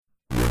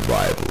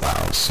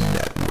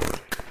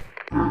Network.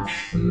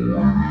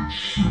 Exploited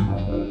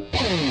Cinema.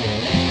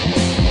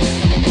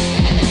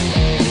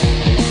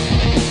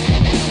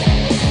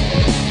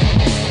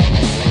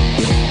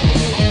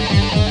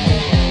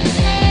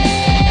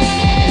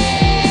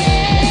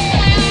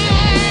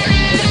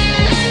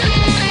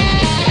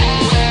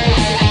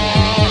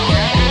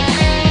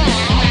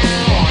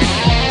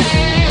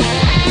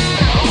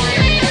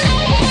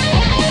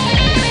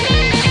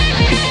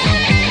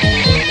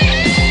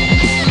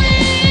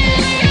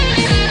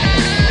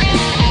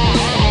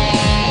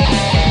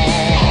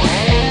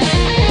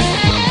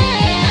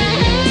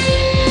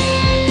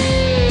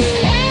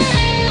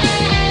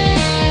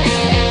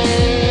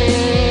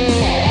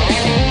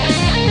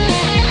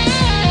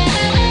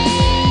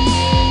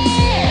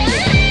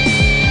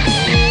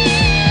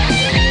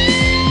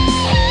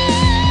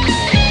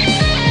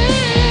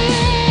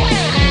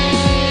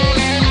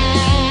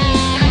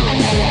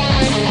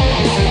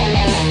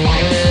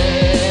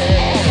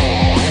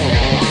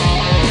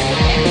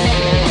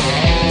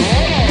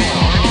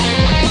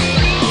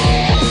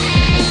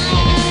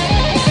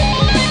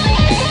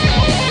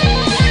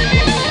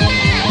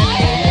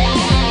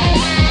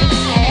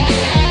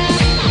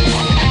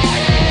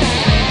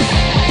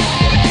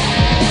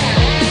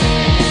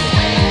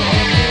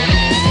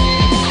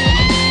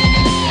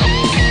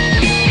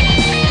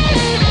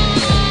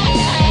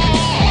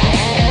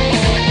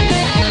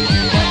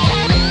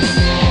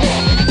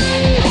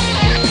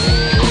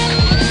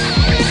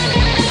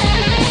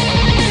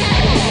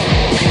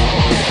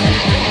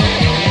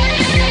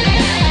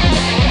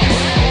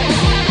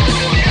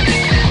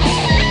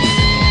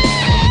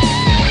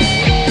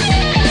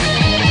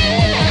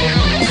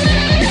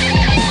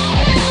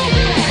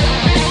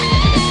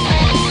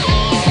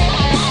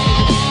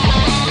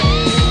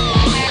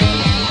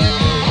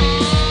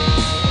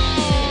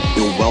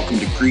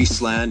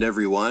 Land,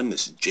 everyone.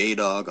 This is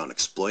J-Dog on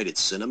Exploited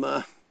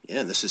Cinema.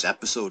 Yeah, and this is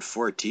episode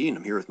 14.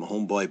 I'm here with my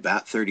homeboy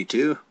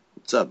Bat32.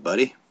 What's up,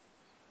 buddy?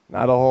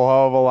 Not a whole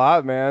hell of a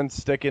lot, man.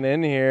 Sticking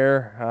in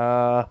here.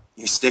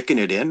 You're sticking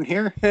it in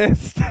here?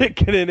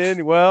 Sticking it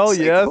in. Well, it's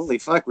like, yes. Holy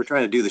fuck, we're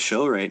trying to do the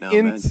show right now,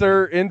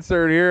 Insert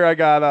here. I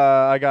got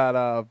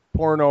a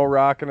porno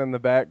rocking in the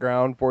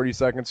background,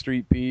 42nd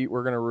Street Pete.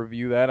 We're gonna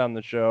review that on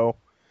the show.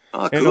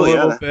 Oh, cool, in a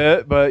little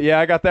bit. But yeah,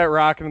 I got that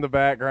rocking in the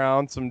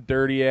background. Some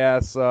dirty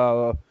ass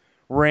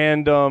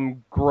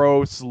random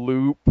gross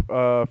loop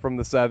from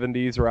the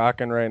 70s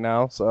rocking right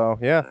now, so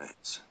yeah.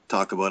 Nice.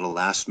 Talk about a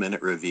last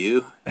minute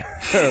review.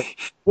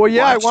 Well,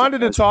 yeah, I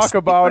wanted to talk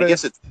about it. I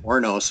guess it's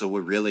porno, so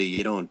we really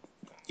you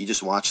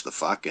just watch the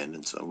fucking,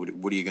 and so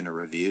what are you going to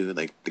review?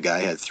 Like, the guy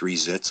had 3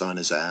 zits on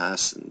his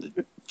ass and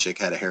the chick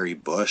had a hairy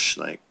bush,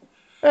 like.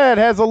 It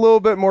has a little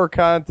bit more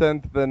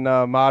content than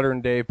modern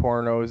day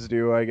pornos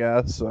do, I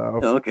guess. So.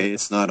 Okay,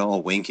 it's not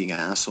all winking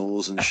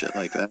assholes and shit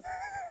like that.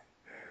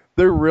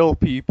 They're real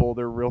people.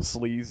 They're real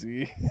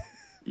sleazy.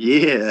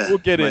 Yeah. We'll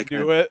get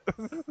into it.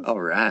 All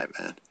right,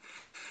 man.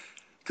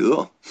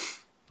 Cool.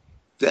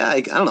 Yeah,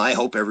 I don't know. I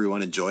hope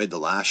everyone enjoyed the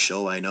last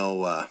show. I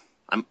know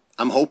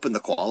I'm hoping the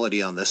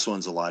quality on this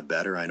one's a lot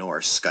better. I know our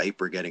Skype,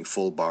 we're getting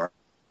full bars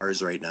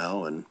right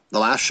now. And the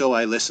last show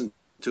I listened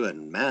to it,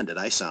 and man, did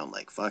I sound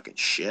like fucking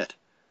shit.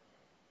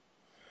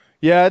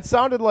 Yeah, it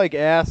sounded like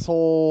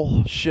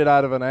asshole, shit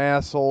out of an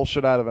asshole,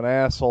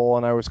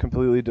 and I was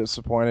completely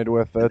disappointed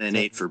with it. And then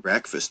ate for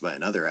breakfast by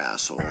another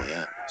asshole,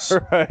 yeah.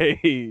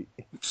 Right.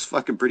 It's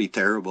fucking pretty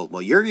terrible.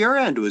 Well, your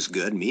end was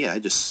good. Me, I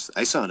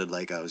sounded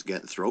like I was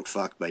getting throat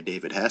fucked by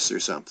David Hess or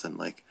something.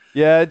 Like.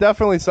 Yeah, it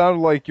definitely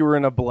sounded like you were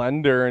in a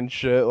blender and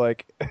shit.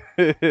 Like,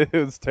 it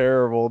was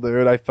terrible,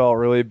 dude. I felt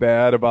really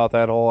bad about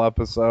that whole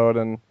episode,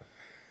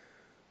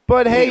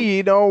 But hey,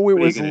 you know, it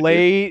was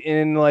late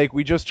and like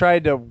we just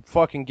tried to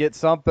fucking get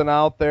something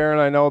out there,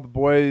 and I know the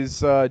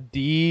boys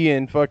D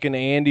and fucking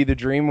Andy the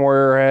Dream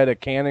Warrior had a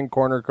Cannon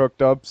Corner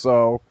cooked up,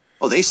 so.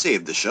 Oh, they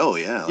saved the show,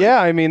 yeah. Yeah,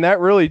 I mean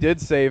that really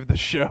did save the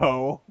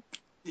show.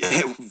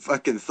 Yeah,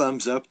 fucking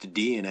thumbs up to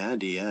D and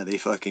Andy. Yeah, they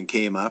fucking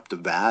came up to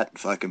bat,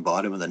 fucking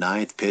bottom of the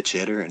 9th, pitch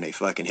hitter, and they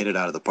fucking hit it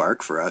out of the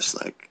park for us.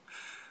 Like,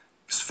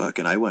 'cause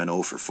fucking I went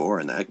 0 for 4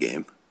 in that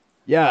game.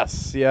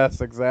 Yes,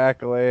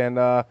 exactly. And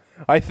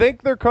I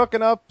think they're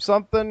cooking up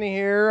something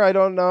here. I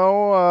don't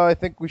know. I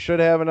think we should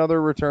have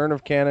another return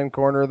of Cannon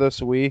Corner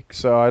this week,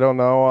 so I don't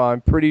know.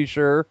 I'm pretty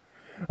sure.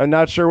 I'm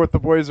not sure what the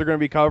boys are going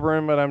to be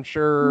covering, but I'm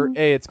sure,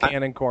 hey, it's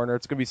Cannon Corner.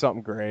 It's going to be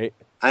something great.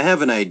 I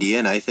have an idea,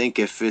 and I think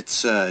if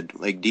it's,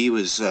 like D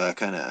was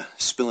kind of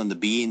spilling the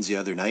beans the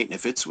other night, and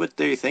if it's what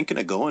they're thinking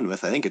of going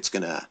with, I think it's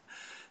going to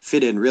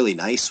fit in really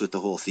nice with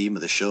the whole theme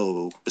of the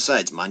show,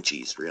 besides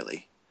Munchies,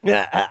 really.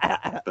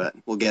 But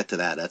we'll get to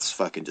that. That's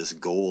fucking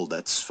just gold.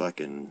 That's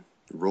fucking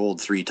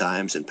rolled 3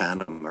 times in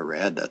Panama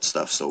Red. That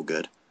stuff's so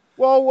good.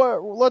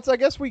 Well, I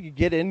guess we could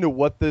get into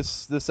what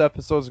this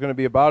episode is going to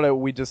be about.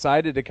 We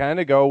decided to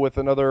kind of go with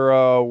another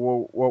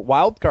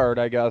wild card,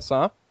 I guess,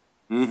 huh?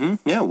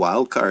 Mm-hmm. Yeah,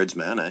 wild cards,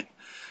 man.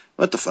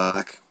 What the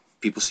fuck?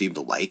 People seem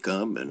to like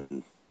them,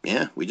 and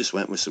yeah, we just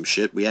went with some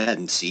shit we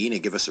hadn't seen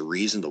and give us a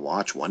reason to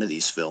watch one of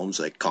these films,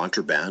 like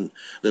Contraband,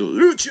 little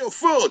Lucio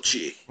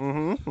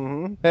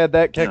Fulci. film. Had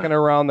that kicking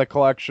around the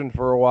collection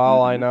for a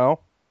while, I know.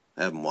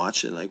 I haven't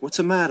watched it. Like, what's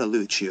the matter,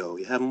 Lucio?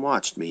 You haven't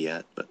watched me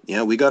yet. But,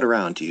 yeah, we got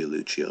around to you,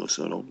 Lucio,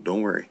 so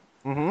don't worry.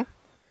 Mm-hmm.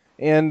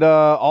 And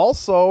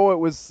also, it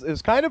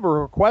was kind of a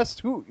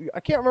request. I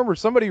can't remember.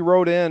 Somebody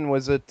wrote in.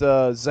 Was it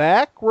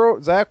Zach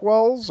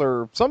Wells,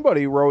 or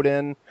somebody wrote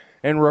in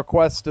and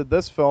requested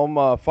this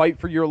film, Fight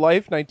for Your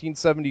Life,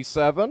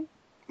 1977.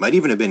 Might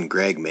even have been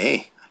Greg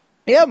May.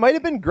 Yeah, it might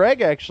have been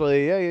Greg,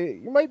 actually. Yeah,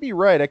 you might be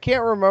right. I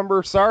can't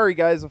remember. Sorry,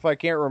 guys, if I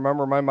can't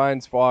remember. My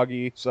mind's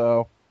foggy,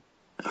 so...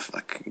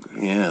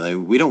 Yeah, like,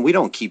 we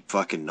don't keep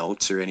fucking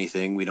notes or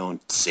anything. We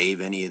don't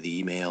save any of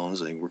the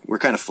emails. Like, we're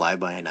kind of fly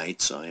by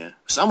night, so yeah.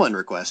 Someone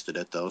requested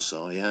it, though,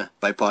 so yeah.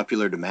 By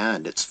popular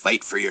demand, it's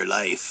Fight for Your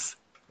Life.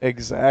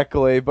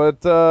 Exactly,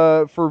 but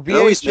for VHS... It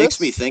always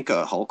makes me think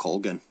of Hulk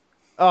Hogan.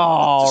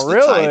 Oh, just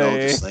really? The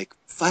title, just like,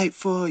 Fight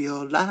for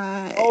Your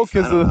Life. Oh,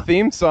 because of the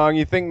theme song.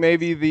 You think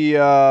maybe the...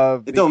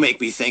 It don't make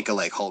me think of,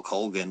 like, Hulk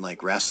Hogan,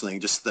 like, wrestling.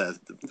 Just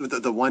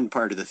the one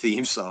part of the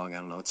theme song, I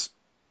don't know, it's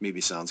maybe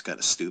sounds kind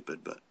of stupid,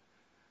 but...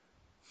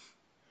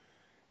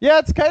 Yeah,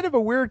 it's kind of a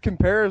weird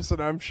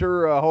comparison. I'm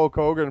sure Hulk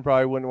Hogan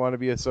probably wouldn't want to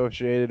be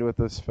associated with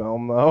this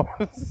film, though.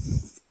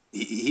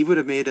 he would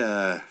have made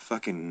a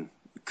fucking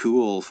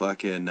cool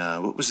fucking...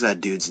 what was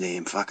that dude's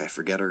name? Fuck, I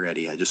forget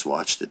already. I just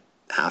watched it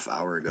half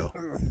hour ago.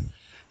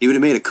 He would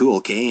have made a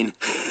cool Kane.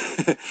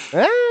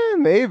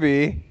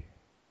 Maybe.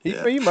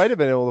 He might have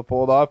been able to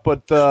pull it off,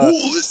 but...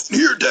 oh, listen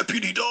here,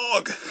 Deputy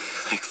Dog!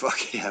 Like,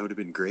 fuck, yeah, that would have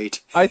been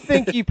great. I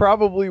think he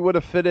probably would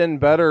have fit in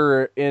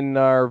better in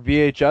our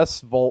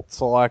VHS Vault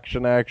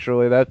selection,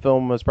 actually. That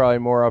film was probably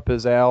more up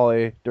his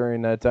alley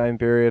during that time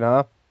period,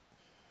 huh?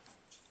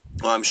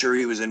 Well, I'm sure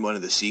he was in one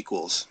of the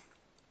sequels.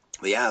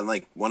 But yeah,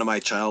 like, one of my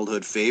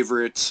childhood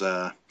favorites,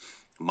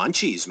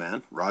 Munchies,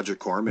 man. Roger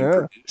Corman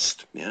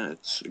produced. Yeah,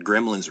 it's a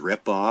Gremlins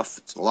ripoff.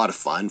 It's a lot of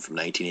fun from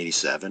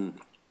 1987.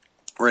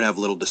 We're going to have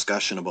a little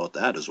discussion about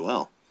that as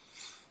well.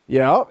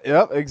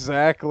 Yep,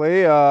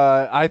 exactly.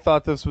 I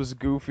thought this was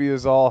goofy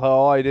as all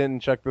hell. I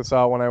didn't check this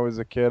out when I was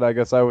a kid. I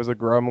guess I was a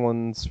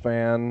Gremlins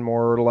fan,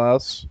 more or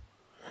less.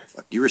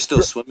 Fuck, you were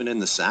still swimming in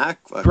the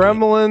sack?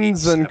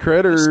 Gremlins and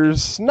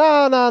Critters.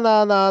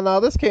 No.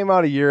 This came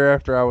out a year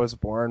after I was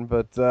born,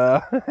 but...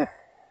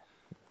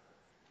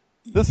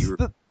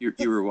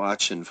 You were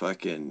watching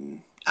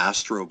fucking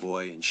Astro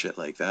Boy and shit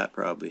like that,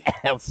 probably.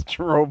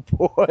 Astro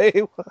Boy?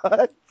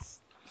 What?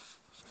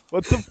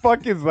 What the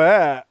fuck is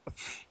that?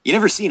 You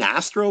never seen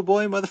Astro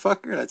Boy,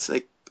 motherfucker? That's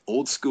like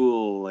old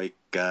school, like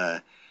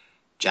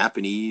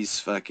Japanese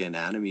fucking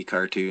anime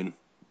cartoon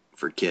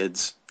for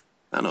kids.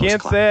 I don't know.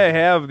 Can't say I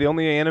have. The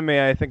only anime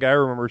I think I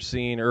remember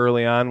seeing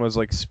early on was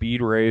like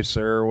Speed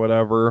Racer or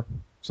whatever.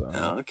 So.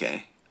 Oh,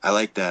 okay. I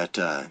like that.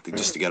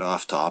 Just to get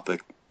off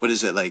topic, what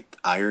is it, like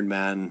Iron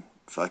Man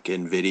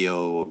fucking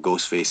video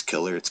Ghostface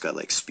Killer? It's got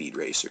like Speed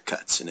Racer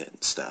cuts in it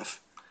and stuff.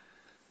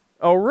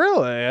 Oh,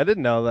 really? I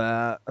didn't know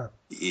that.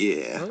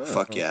 Yeah,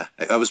 fuck yeah.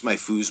 That was my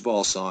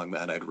foosball song,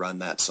 man. I'd run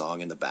that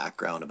song in the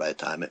background, and by the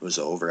time it was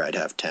over, I'd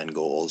have 10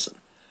 goals, and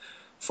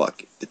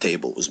fuck, the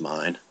table was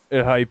mine.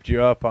 It hyped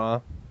you up, huh?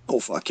 Oh,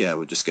 fuck yeah, it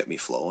would just get me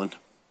flowing.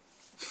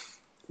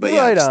 But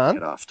right yeah, on.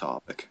 Get off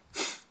topic.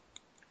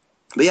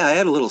 But yeah, I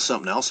had a little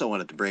something else I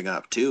wanted to bring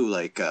up, too.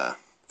 Like,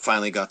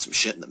 finally got some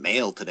shit in the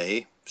mail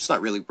today. It's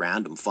not really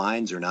random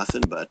finds or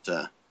nothing, but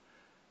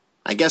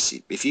I guess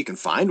if you can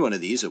find one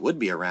of these, it would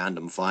be a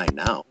random find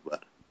now,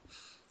 but...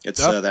 It's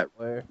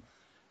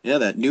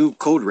that new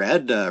Code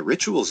Red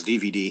Rituals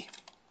DVD.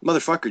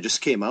 Motherfucker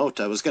just came out.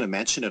 I was going to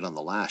mention it on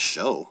the last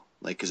show,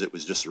 like, because it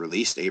was just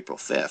released April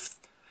 5th.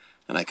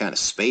 And I kind of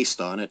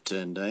spaced on it,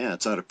 and yeah,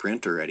 it's out of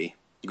print already.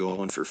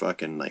 Going for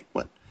fucking, like,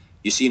 what?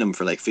 You seen them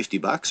for like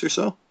 $50 or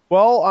so?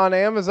 Well, on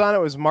Amazon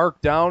it was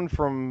marked down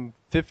from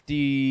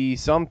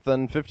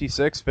 50-something,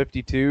 56,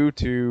 52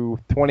 to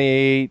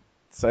 28,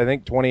 I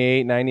think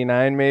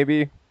 $28.99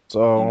 maybe.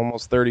 So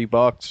almost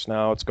 $30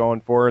 now it's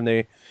going for,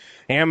 and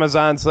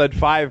Amazon said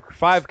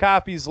five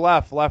copies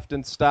left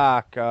in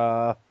stock.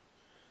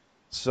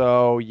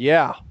 So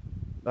yeah,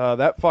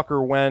 that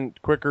fucker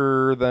went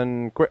quicker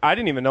than quick. I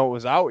didn't even know it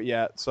was out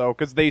yet. So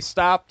because they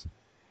stopped,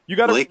 you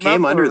got to. Well, it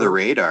came under the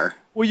radar.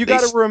 Well, you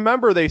got to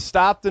remember they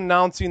stopped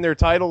announcing their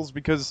titles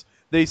because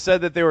they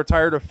said that they were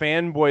tired of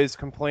fanboys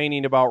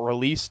complaining about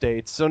release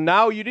dates. So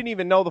now you didn't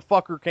even know the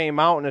fucker came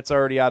out and it's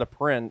already out of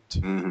print.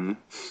 Mm-hmm.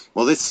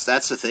 Well, that's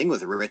the thing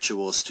with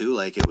Rituals too.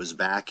 Like it was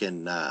back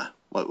in.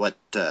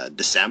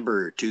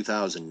 December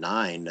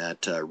 2009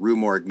 that Rue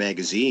Morgue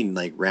magazine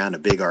like ran a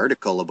big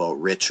article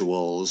about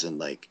Rituals and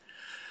like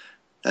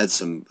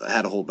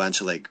had a whole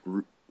bunch of like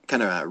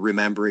kind of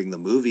remembering the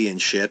movie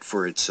and shit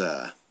for its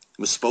it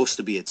was supposed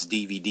to be its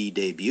DVD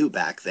debut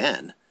back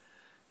then,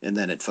 and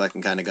then it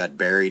fucking kind of got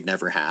buried,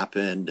 never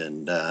happened,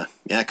 and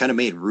it kind of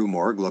made Rue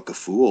Morgue look a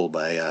fool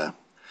by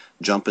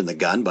jumping the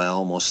gun by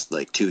almost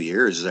like 2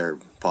 years there,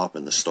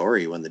 popping the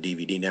story when the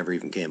DVD never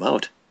even came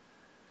out.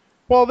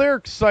 Well, they're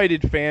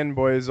excited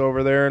fanboys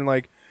over there, and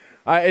like,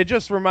 Rue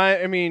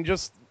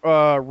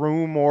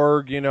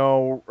Morgue,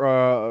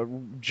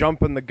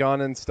 jumping the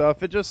gun and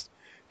stuff. It just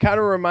kind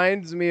of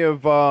reminds me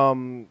of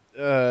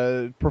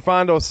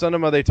Profondo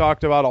Cinema. They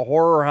talked about a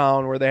horror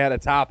hound where they had a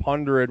top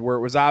 100 where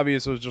it was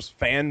obvious it was just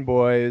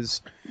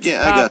fanboys.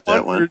 Yeah, I got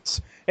that one.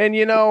 And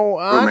you know,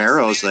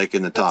 Romero's like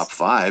in the top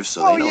 5,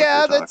 so they know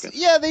what they're talking.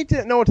 Yeah, they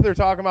didn't know what they're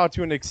talking about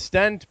to an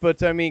extent,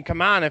 but I mean,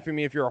 come on, if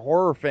you're a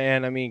horror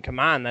fan, I mean, come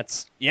on,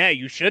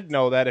 you should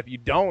know that. If you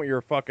don't, you're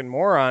a fucking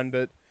moron.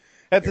 But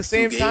at the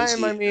same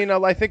time, I mean,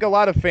 I think a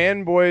lot of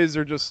fanboys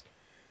are just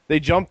they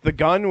jump the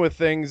gun with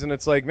things, and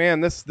it's like,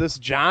 man, this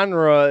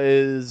genre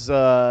is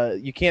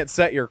you can't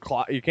set your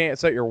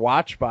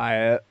watch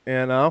by it,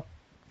 you know.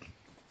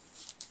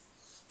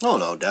 Oh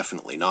no,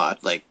 definitely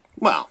not. Like,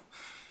 well,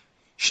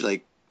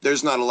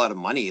 there's not a lot of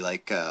money,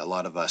 like a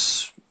lot of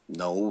us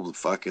know.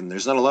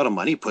 There's not a lot of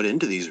money put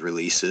into these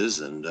releases,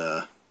 and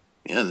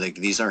like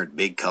these aren't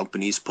big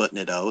companies putting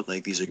it out.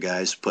 Like these are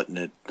guys putting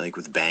it like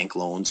with bank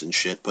loans and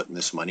shit, putting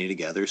this money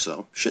together.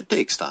 So shit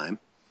takes time.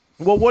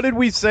 Well, what did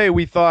we say?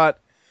 We thought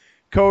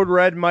Code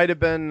Red might have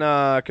been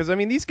because I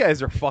mean these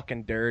guys are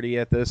fucking dirty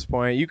at this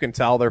point. You can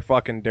tell they're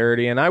fucking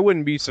dirty, and I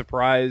wouldn't be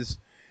surprised.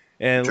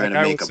 And trying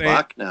to make a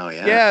buck now,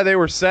 yeah. Yeah, they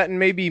were setting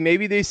maybe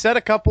they set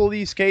a couple of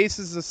these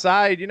cases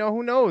aside. You know,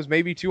 who knows?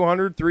 Maybe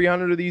 200,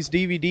 300 of these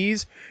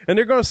DVDs, and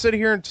they're going to sit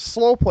here and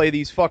slow play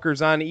these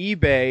fuckers on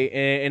eBay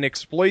and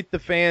exploit the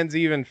fans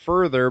even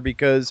further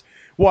because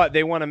what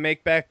they want to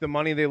make back the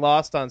money they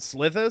lost on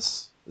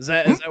Slithis. Is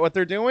that what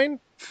they're doing?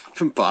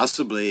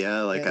 Possibly,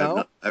 yeah. Like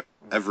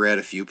I've read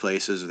a few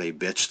places where they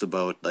bitched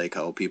about like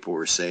how people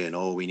were saying,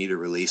 "Oh, we need to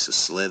release a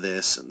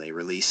Slithis," and they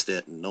released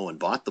it, and no one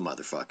bought the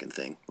motherfucking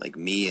thing. Like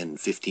me and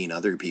 15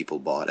 other people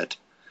bought it.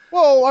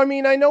 Well, I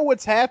mean, I know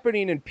what's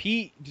happening, and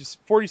Pete, just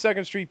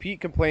 42nd Street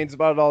Pete complains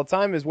about it all the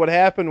time. Is what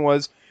happened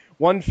was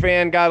one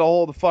fan got a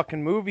hold of the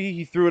fucking movie,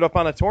 he threw it up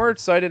on a torrent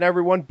site, and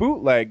everyone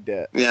bootlegged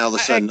it. Yeah, all of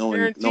a sudden,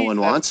 no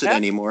one wants it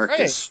anymore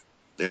because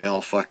they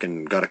all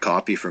fucking got a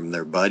copy from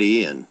their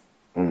buddy and.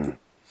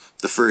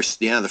 The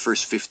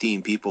first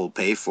 15 people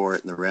pay for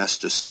it, and the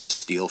rest just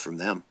steal from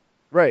them.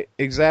 Right,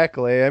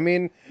 exactly. I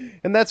mean,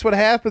 and that's what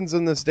happens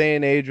in this day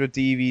and age with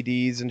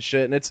DVDs and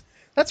shit. And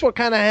that's what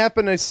kind of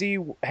I see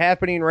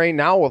happening right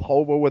now with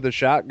Hobo with a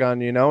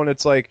Shotgun, you know. And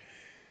it's like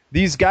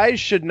these guys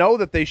should know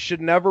that they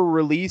should never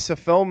release a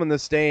film in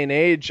this day and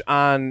age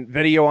on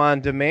video on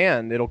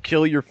demand. It'll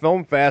kill your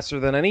film faster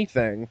than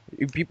anything.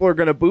 People are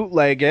going to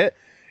bootleg it,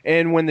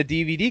 and when the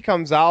DVD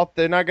comes out,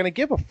 they're not going to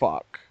give a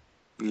fuck.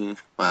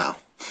 Wow.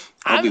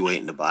 I'll be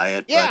waiting to buy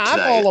it. Yeah, but,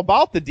 I'm all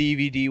about the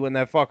DVD when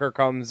that fucker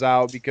comes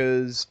out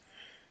because,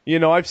 you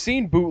know, I've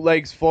seen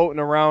bootlegs floating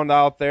around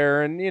out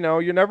there, and, you know,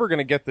 you're never going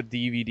to get the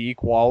DVD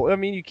quality. I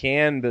mean, you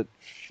can, but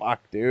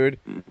fuck, dude.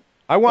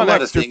 I want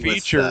extra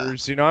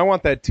features, you know, I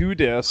want that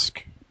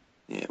 2-disc.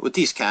 Yeah, with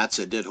these cats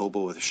that did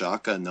Hobo with a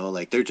Shotgun, though,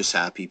 like, they're just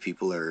happy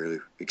people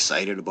are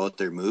excited about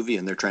their movie,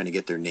 and they're trying to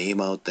get their name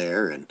out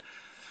there, and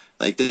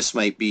like this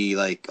might be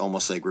like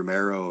almost like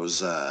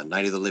Romero's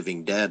Night of the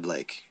Living Dead.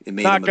 Like it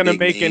made not going to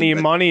make any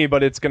money,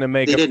 but it's going to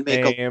make a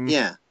name.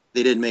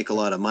 They didn't make a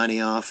lot of money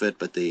off it,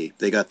 but they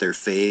got their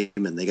fame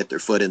and they get their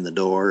foot in the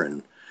door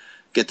and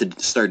get to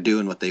start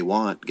doing what they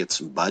want. Get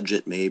some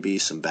budget, maybe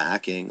some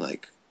backing.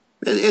 Like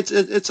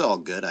it's all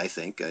good. I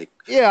think. I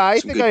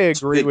think I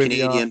agree with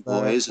you. Canadian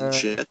boys and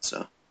shit.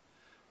 So.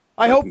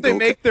 I hope they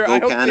make their.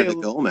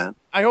 Man.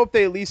 I hope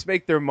they at least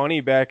make their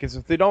money back. Because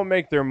if they don't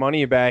make their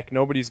money back,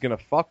 nobody's gonna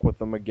fuck with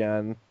them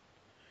again.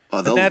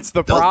 Well, that's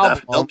the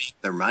problem. They'll make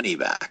their money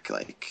back.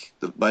 Like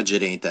the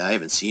budget ain't that. I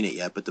haven't seen it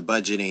yet, but the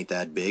budget ain't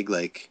that big.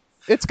 Like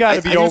it's got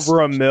to be over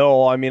 $1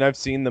 million. I mean, I've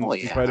seen them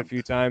quite a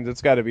few times.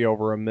 It's got to be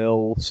over $1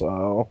 million.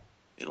 So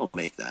it'll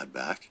make that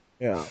back.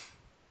 Yeah.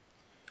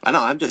 I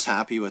know. I'm just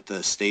happy with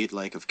the state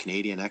of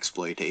Canadian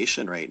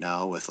exploitation right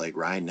now, with like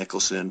Ryan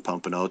Nicholson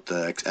pumping out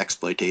the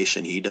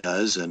exploitation he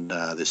does, and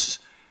this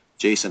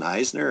Jason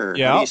Eisner.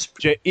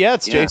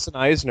 Jason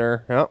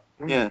Eisner. Yep.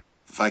 Yeah,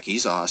 fuck,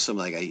 he's awesome.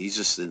 Like he's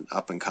just an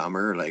up and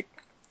comer. Like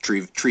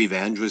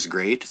Treevenge was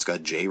great. It's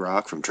got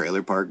J-Rock from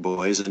Trailer Park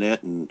Boys in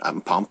it, and I'm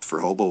pumped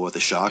for Hobo with a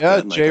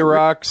Shotgun. Yeah,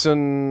 J-Rock's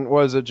and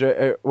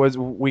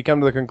we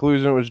come to the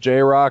conclusion it was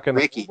J-Rock and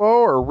Ricky.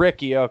 Or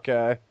Ricky?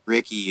 Okay.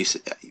 Ricky,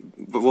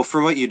 well,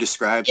 from what you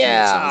described, it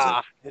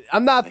sounds like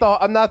I'm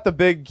not the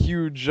big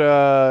huge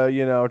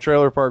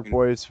Trailer Park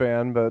Boys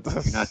fan, but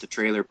you're not the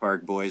Trailer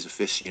Park Boys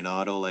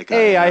aficionado. Like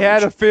hey, I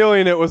had a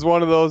feeling it was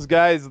one of those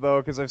guys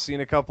though, because I've seen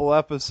a couple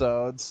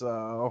episodes,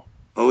 so.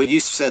 Oh, when you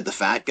said the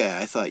fat guy,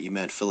 I thought you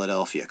meant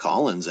Philadelphia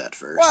Collins at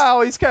first.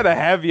 Well, he's kind of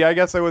heavy. I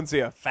guess I wouldn't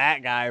say a fat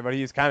guy, but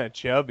he's kind of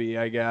chubby,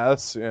 I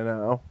guess, you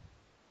know.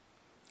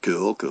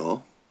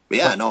 Cool.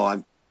 Yeah, no,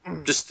 I'm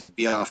just to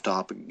be off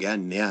topic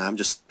again. Yeah, I'm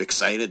just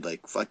excited.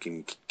 Like,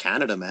 fucking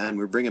Canada, man.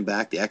 We're bringing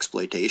back the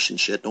exploitation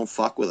shit. Don't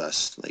fuck with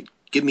us. Like,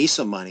 give me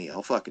some money.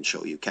 I'll fucking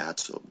show you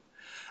cats. So,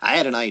 I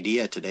had an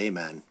idea today,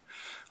 man.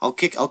 I'll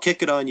kick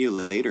it on you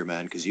later,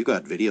 man, because you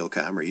got video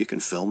camera. You can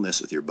film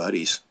this with your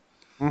buddies.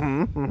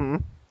 Mm-hmm.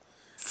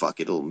 Fuck,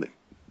 it'll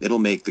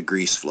make the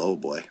grease flow,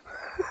 boy.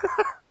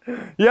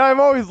 Yeah,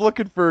 I'm always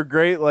looking for a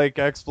great like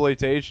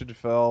exploitation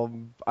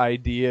film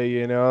idea.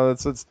 You know,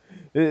 that's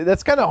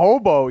kind of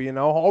Hobo. You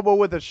know, Hobo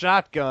with a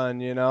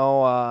shotgun. You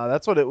know,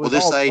 that's what it Well,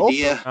 was all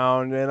built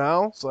around. You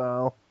know,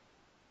 so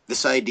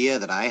this idea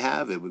that I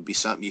have, it would be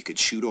something you could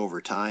shoot over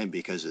time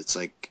because it's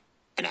like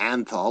an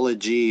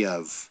anthology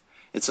of,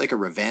 it's like a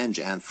revenge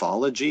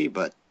anthology,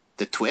 but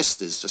the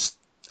twist is just,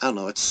 I don't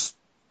know, it's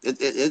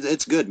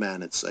good,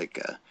 man. It's like,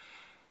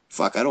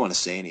 fuck, I don't want to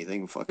say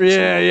anything. Fucking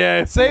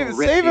yeah. Save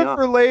it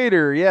for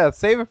later. Yeah,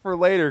 save it for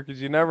later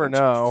because you never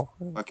know.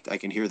 Fuck, I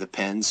can hear the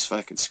pens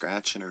fucking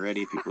scratching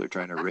already. People are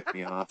trying to rip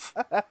me off.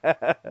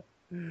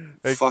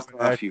 Exactly.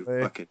 Fuck off, you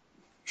fucking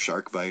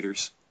shark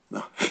biters.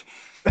 No.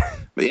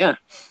 But yeah,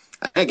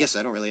 I guess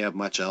I don't really have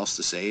much else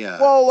to say.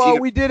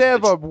 We did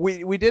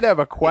have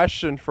a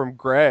question from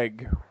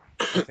Greg.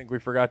 I think we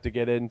forgot to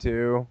get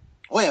into.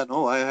 Oh yeah,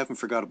 no, I haven't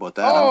forgot about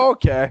that. Oh,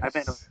 okay. I've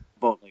been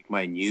about like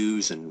my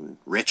news and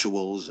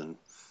rituals and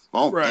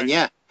and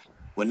yeah,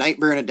 when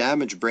Nightmare and a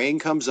Damaged Brain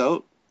comes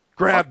out,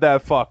 grab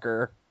that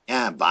fucker.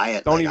 Yeah, buy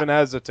it. Don't even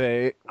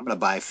hesitate. I'm gonna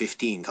buy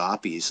 15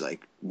 copies,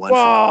 like one.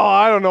 Well,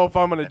 I don't know if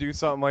I'm gonna do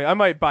something like I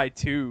might buy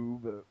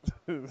 2, but.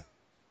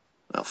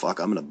 Well, fuck,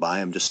 I'm gonna buy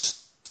them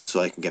just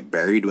so I can get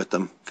buried with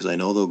them because I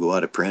know they'll go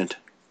out of print.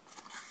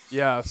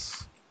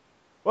 Yes.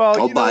 Well,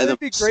 I'll buy them. That'd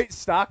be great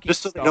stocking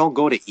just so stuff. they don't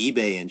go to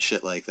eBay and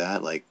shit like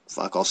that. Like,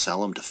 fuck, I'll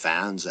sell them to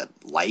fans that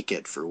like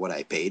it for what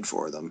I paid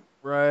for them.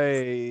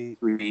 Right.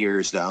 3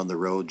 years down the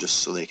road just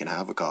so they can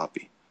have a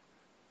copy.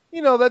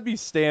 That'd be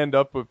stand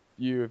up with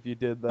you if you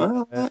did that.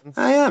 Well,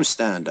 I am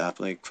stand up.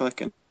 Like,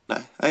 fucking,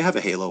 I have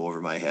a halo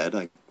over my head.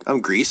 Like, I'm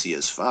greasy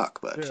as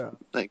fuck, but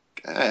like,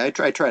 I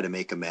try to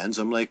make amends.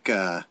 I'm like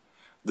the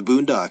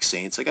Boondock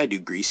Saints. Like, I do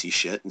greasy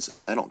shit and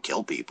I don't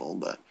kill people,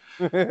 but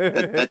at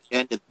the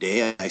end of the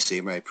day, I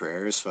say my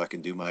prayers,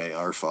 fucking do my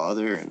Our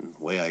Father, and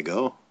away I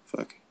go.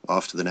 Fuck,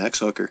 off to the next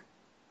hooker.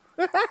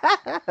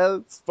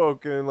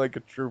 Spoken like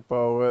a true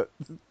poet.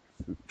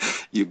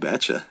 You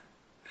betcha.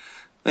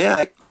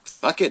 Yeah,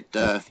 fuck it.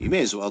 You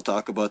may as well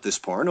talk about this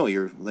porno.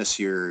 Unless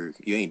you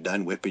ain't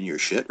done whipping your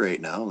shit right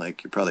now.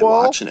 Like, you're probably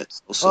watching it.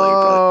 So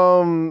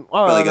you're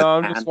probably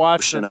I'm just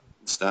watching up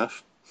and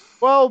stuff.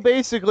 Well,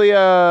 basically,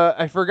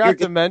 I forgot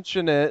to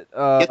mention it.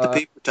 Get the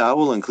paper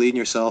towel and clean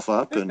yourself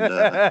up and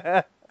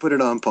put it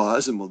on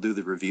pause, and we'll do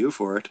the review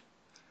for it.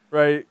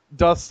 Right,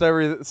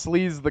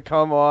 sleaze the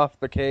cum off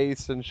the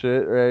case and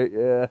shit. Right,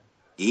 yeah.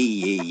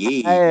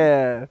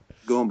 Yeah.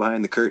 Going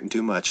behind the curtain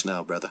too much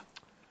now, brother.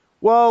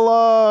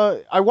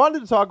 Well, I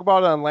wanted to talk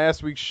about it on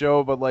last week's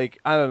show, but like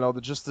I don't know,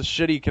 just the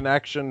shitty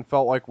connection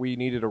felt like we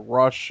needed a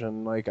rush,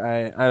 and like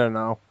I don't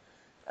know.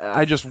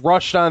 I just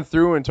rushed on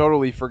through and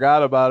totally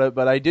forgot about it,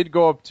 but I did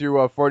go up to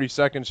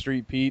 42nd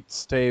Street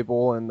Pete's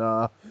table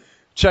and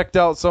checked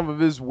out some of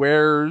his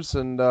wares,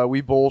 and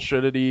we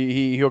bullshitted.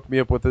 He hooked me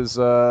up with his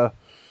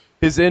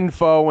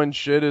info and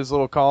shit, his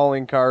little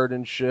calling card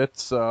and shit,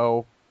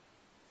 so...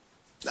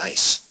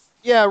 Nice.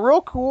 Yeah,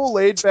 real cool,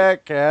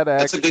 laid-back cat.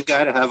 That's a good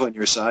guy to have on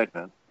your side,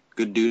 man.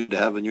 Good dude to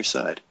have on your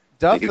side.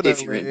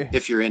 Definitely. Like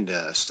if you're into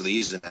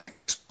sleaze and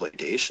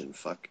exploitation,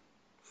 fuck.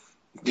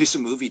 Do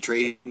some movie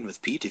trading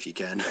with Pete if you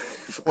can.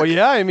 Well,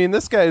 yeah, I mean,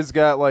 this guy's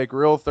got like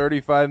real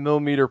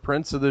 35mm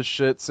prints of this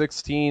shit,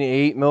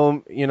 16,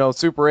 8mm,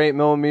 Super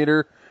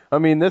 8mm. I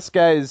mean, this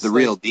guy's the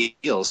real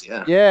deals,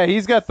 yeah. Yeah,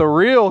 he's got the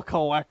real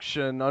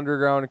collection,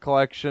 underground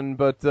collection.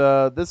 But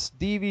this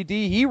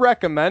DVD, he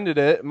recommended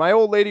it. My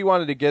old lady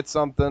wanted to get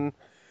something.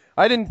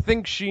 I didn't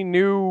think she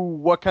knew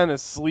what kind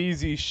of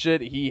sleazy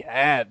shit he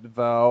had,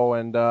 though,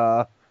 and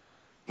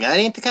yeah, it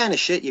ain't the kind of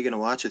shit you're gonna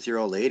watch with your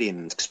old lady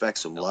and expect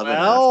some love.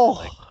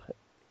 Well,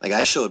 like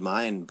I showed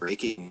mine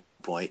Breaking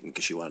Point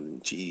because she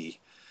wanted.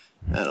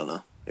 I don't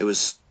know. It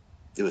was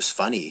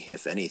funny,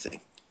 if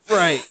anything.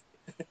 Right.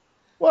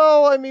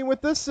 Well, I mean,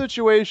 with this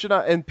situation,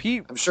 and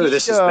Pete, I'm sure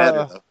this is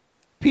better though.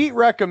 Pete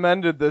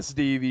recommended this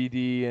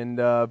DVD,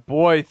 and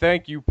boy,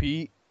 thank you,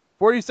 Pete.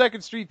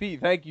 42nd Street Pete,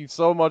 thank you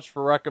so much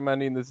for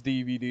recommending this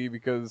DVD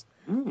because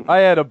I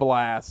had a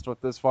blast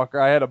with this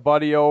fucker. I had a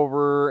buddy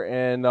over,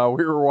 and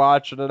we were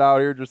watching it out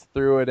here, just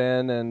threw it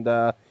in,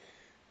 and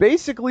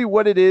basically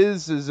what it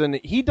is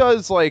he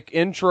does, like,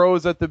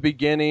 intros at the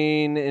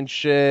beginning and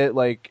shit,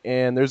 like,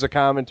 and there's a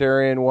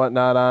commentary and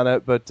whatnot on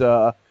it, but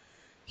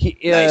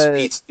nice,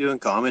 Pete's doing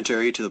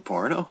commentary to the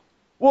porno?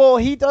 Well,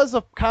 he does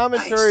a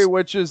commentary,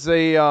 which is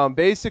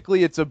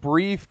basically it's a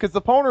brief, because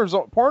the porno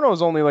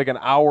is only like an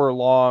hour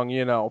long,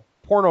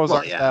 Porno's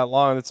not that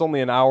long, it's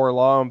only an hour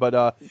long,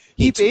 but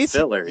he basically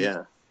filler,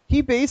 yeah.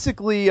 He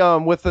basically,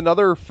 with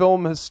another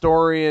film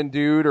historian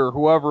dude or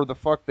whoever the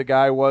fuck the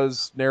guy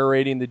was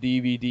narrating the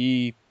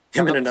DVD.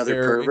 Him and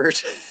another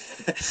pervert.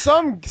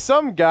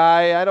 some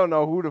guy, I don't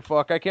know who the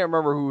fuck, I can't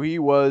remember who he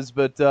was,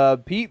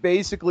 but Pete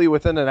basically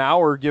within an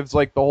hour gives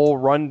like the whole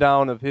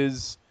rundown of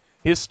his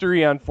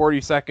history on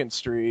 42nd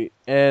Street,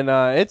 and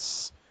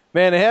it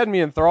had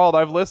me enthralled.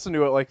 I've listened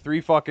to it like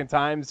 3 fucking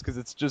times because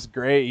it's just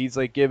great. He's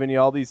like giving you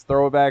all these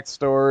throwback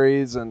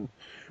stories and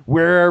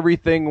where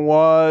everything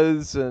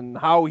was and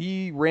how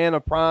he ran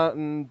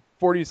upon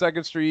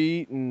 42nd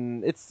Street,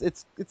 and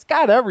it's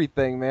got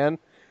everything, man.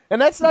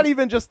 And that's not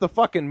even just the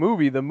fucking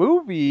movie. The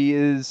movie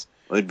is...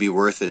 It'd be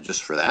worth it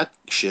just for that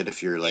shit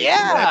if you're like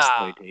into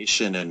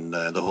exploitation and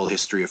the whole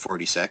history of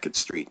 42nd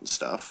Street and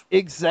stuff.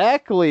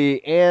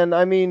 Exactly. And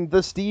I mean,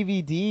 this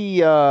DVD,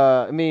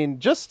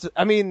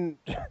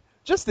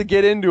 just to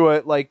get into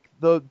it, like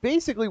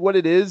basically what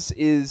it is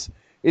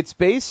it's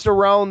based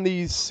around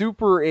these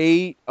Super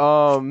 8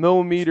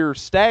 millimeter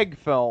stag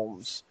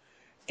films.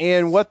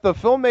 And what the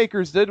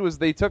filmmakers did was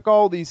they took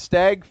all these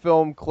stag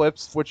film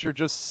clips, which are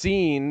just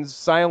scenes,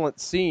 silent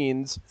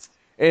scenes,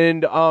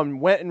 and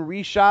went and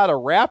reshot a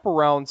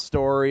wraparound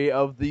story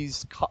of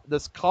this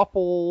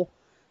couple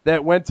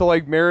that went to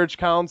like marriage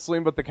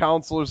counseling, but the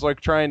counselor's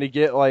like trying to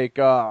get like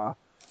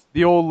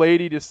the old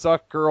lady to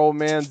suck her old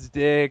man's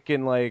dick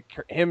and like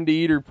him to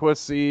eat her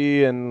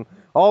pussy and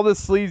all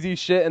this sleazy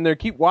shit, and they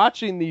keep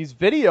watching these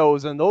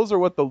videos, and those are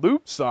what the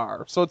loops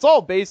are. So it's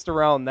all based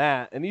around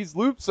that, and these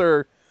loops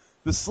are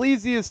the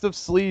sleaziest of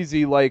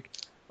sleazy, like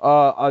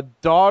a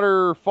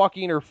daughter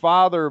fucking her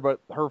father, but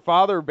her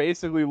father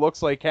basically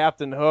looks like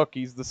Captain Hook.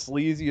 He's the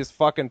sleaziest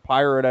fucking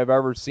pirate I've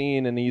ever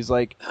seen, and he's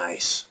like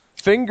nice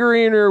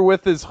fingering her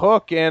with his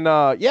hook, and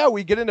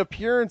we get an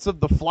appearance of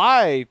the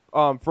Fly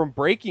from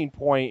Breaking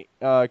Point,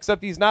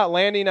 except he's not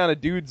landing on a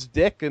dude's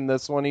dick in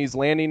this one. He's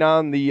landing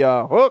on the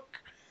hook.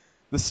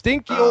 The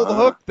stinky old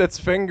hook that's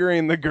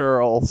fingering the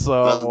girl.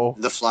 So well,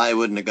 the Fly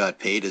wouldn't have got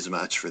paid as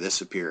much for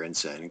this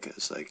appearance then,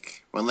 because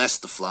like, unless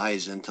the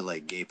Fly's into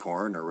like gay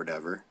porn or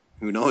whatever,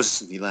 who knows?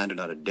 He landed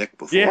on a dick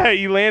before. Yeah,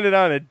 he landed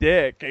on a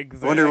dick.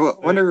 Exactly.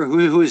 Wonder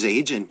who his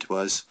agent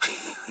was.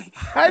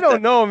 I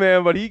don't know,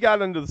 man, but he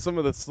got into some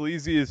of the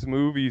sleaziest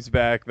movies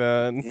back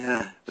then.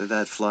 Yeah,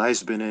 that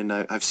Fly's been in.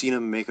 I've seen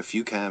him make a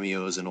few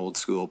cameos in old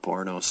school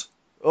pornos.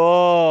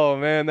 Oh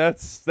man, that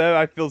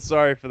I feel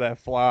sorry for that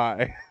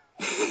Fly.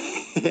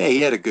 Yeah,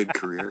 he had a good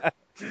career.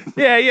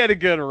 Yeah, he had a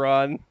good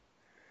run.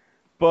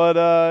 But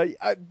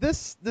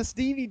this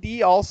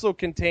DVD also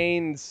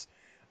contains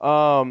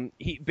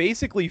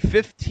basically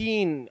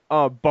 15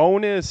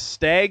 bonus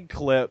stag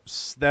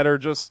clips that are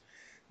just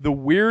the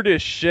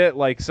weirdest shit,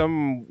 like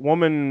some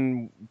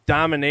woman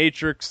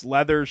dominatrix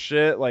leather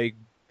shit, like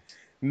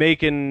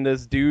making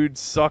this dude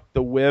suck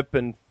the whip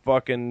and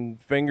fucking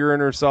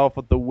fingering herself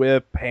with the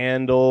whip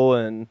handle.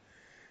 And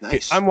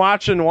nice. I'm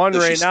watching one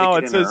Does right she now.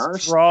 stick It it in her says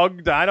arse?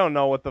 drugged. I don't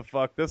know what the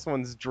fuck. This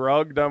one's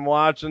drugged. I'm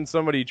watching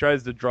somebody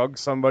tries to drug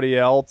somebody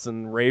else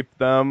and rape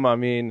them. I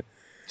mean,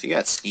 So you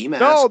got ski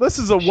mask. no, this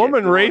is a shit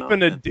woman going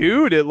raping on. a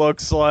dude. It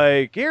looks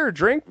like, here,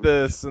 drink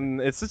this,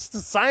 and it's just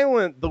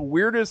the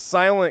weirdest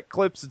silent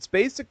clips. It's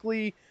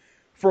basically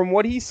from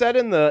what he said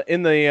in the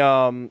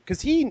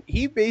because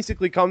he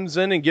basically comes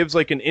in and gives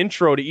like an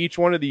intro to each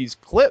one of these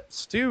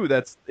clips too.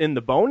 That's in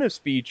the bonus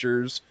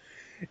features.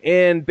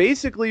 And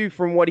basically,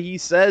 from what he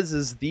says,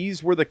 is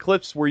these were the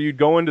clips where you'd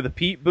go into the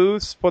Pete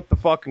booths, put the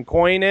fucking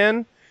coin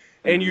in,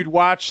 and you'd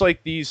watch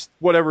like these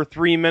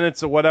 3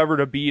 minutes of whatever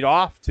to beat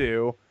off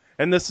to.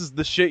 And this is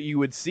the shit you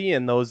would see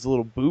in those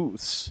little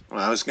booths.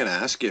 Well, I was gonna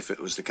ask you if it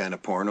was the kind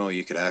of porno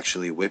you could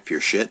actually whip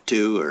your shit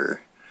to,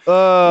 or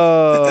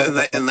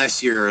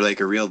unless you're like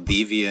a real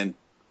deviant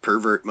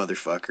pervert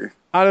motherfucker.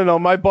 I don't know.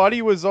 My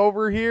buddy was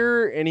over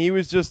here, and he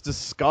was just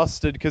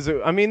disgusted because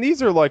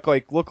these are like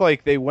look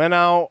like they went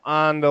out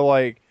onto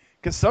like,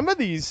 because some of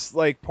these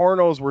like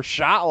pornos were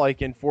shot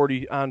like on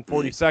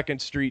 42nd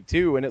Street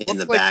too, and it In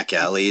the looked like, back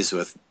alleys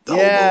with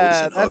hobos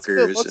and that's what it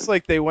hookers. looks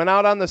like. They went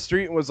out on the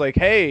street and was like,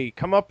 "Hey,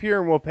 come up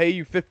here and we'll pay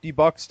you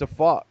 $50 to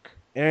fuck."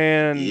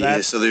 And yeah,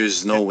 so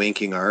there's no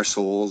winking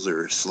arseholes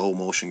or slow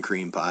motion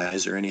cream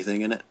pies or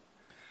anything in it.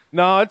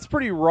 No, it's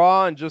pretty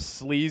raw and just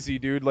sleazy,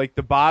 dude. Like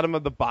the bottom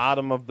of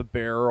the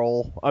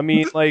barrel. I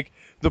mean, like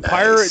the Nice.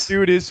 pirate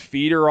dude, his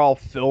feet are all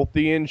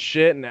filthy and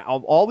shit, and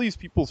all these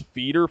people's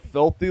feet are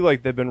filthy.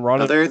 Like they've been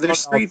running. No, they're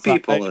street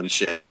outside. people and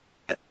shit.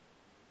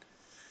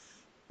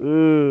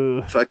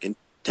 Ugh. Fucking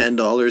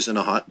 $10 and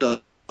a hot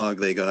dog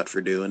they got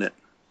for doing it.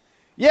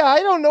 Yeah, I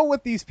don't know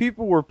what these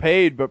people were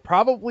paid, but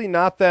probably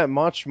not that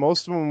much.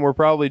 Most of them were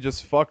probably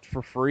just fucked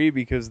for free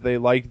because they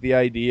liked the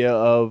idea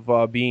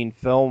of being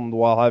filmed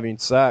while having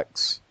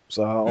sex.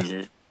 So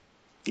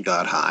Mm-hmm.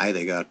 Got high,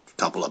 they got a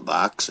couple of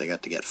bucks, they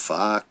got to get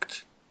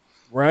fucked.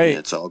 right. Yeah,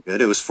 it's all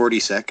good. It was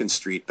 42nd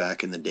Street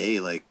back in the day.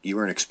 Like, you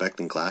weren't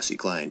expecting classy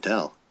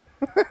clientele.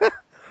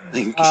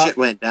 Like, shit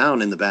went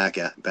down in the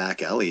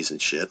back alleys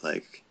and shit,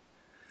 like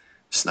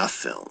snuff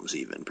films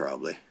even,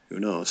 probably. Who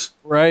knows?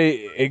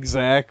 Right,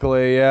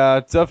 exactly.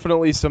 Yeah,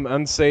 definitely some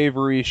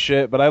unsavory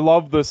shit. But I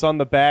love this on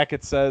the back.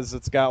 It says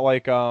it's got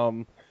like a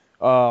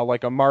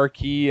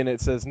marquee, and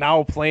it says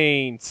now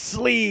playing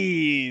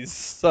Sleaze.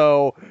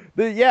 So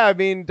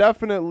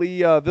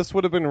definitely this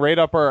would have been right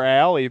up our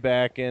alley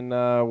back in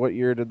what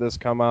year did this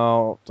come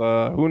out?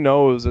 Who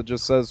knows? It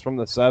just says from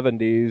the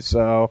 70s.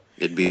 So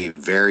It'd be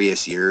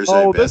various years.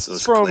 Oh, I bet this is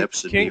those from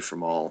clips would be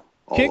from all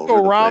over the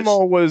Kinkorama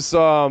place. was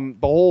the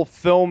whole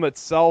film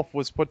itself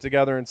was put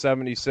together in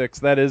 76.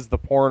 That is the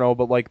porno,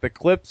 but like the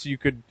clips you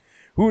could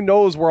who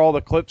knows where all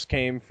the clips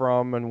came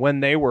from and when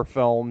they were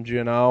filmed,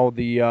 you know,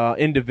 the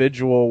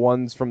individual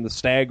ones from the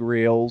stag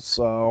reels,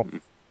 so...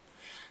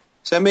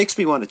 So that makes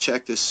me want to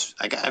check this.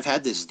 I've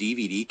had this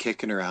DVD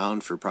kicking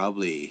around for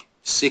probably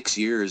 6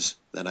 years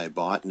that I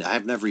bought, and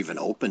I've never even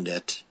opened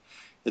it.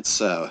 It's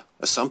a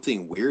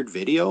something weird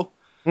video.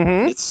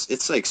 Mm-hmm.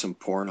 It's like some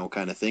porno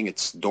kind of thing.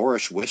 It's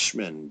Doris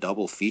Wishman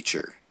double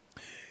feature.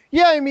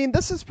 Yeah, I mean,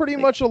 this is pretty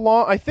much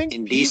I think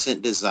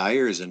Indecent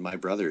Desires and My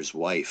Brother's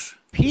Wife.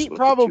 Pete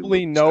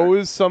probably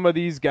knows some of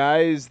these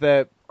guys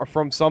that are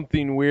from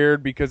Something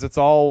Weird because it's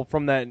all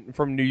from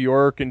New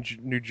York and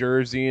New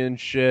Jersey and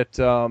shit.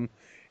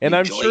 And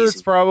I'm sure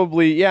it's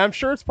probably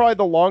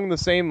along the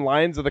same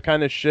lines of the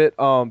kind of shit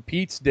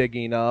Pete's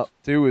digging up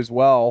too as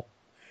well.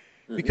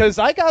 Mm-hmm. Because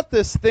I got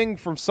this thing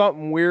from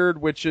Something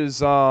Weird, which is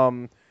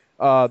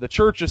the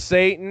Church of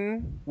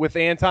Satan with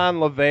Anton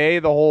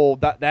LaVey, the whole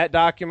that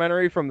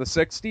documentary from the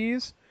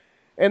 60s.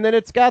 And then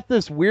it's got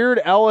this weird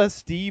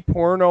LSD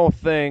porno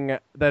thing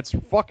that's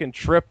fucking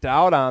tripped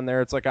out on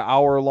there. It's like an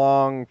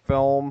hour-long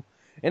film.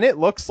 And it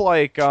looks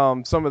like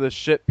some of the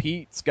shit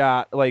Pete's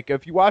got. Like,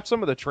 if you watch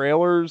some of the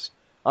trailers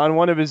on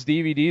one of his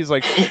DVDs,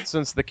 like,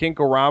 since the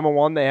Kinkorama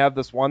one, they have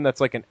this one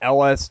that's like an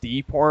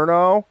LSD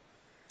porno.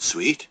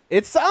 Sweet.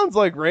 It sounds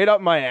like right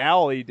up my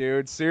alley,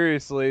 dude.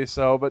 Seriously.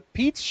 So, but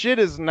Pete's shit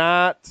is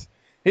not...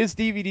 His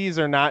DVDs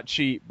are not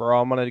cheap,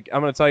 bro. I'm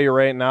gonna tell you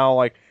right now,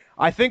 like...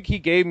 I think he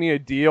gave me a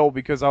deal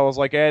because I was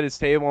like at his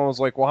table and was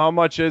like, well, how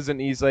much is it?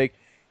 And he's like,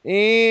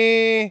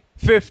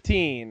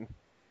 15.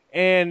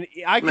 And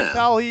I could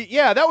tell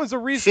that was a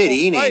reasonable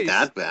 15 price. Ain't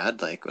that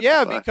bad. Like, what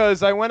yeah, the fuck?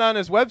 Because I went on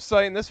his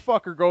website and this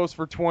fucker goes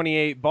for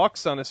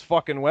 $28 on his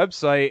fucking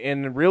website,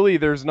 and really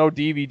there's no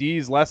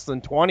DVDs less than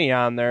 20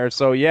 on there.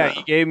 So yeah,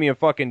 he gave me a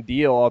fucking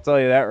deal. I'll tell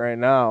you that right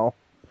now.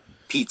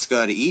 Pete's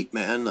got to eat,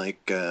 man.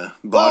 Like,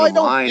 bottom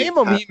line, blame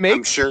him.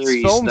 I'm sure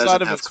he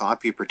doesn't have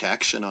copy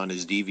protection on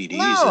his DVDs.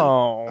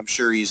 No. And I'm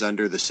sure he's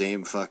under the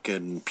same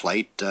fucking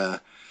plight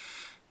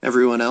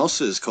everyone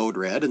else is. Code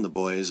Red and the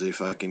boys, they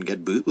fucking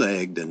get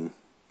bootlegged and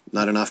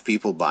not enough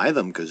people buy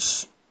them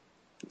because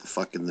the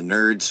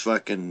nerds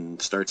fucking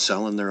start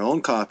selling their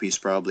own copies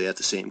probably at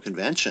the same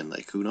convention.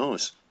 Like, who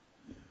knows?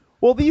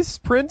 Well, these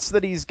prints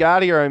that he's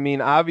got here, I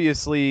mean,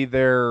 obviously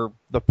the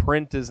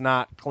print is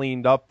not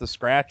cleaned up, the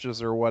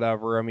scratches or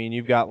whatever. I mean,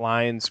 you've got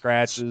lines,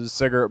 scratches,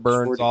 cigarette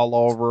burns all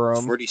over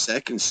them.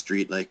 42nd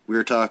Street, like we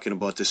were talking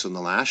about this on the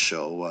last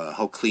show.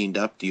 How cleaned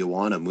up do you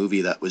want a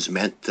movie that was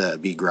meant to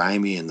be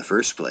grimy in the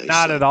first place?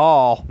 Not at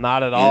all.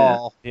 Not at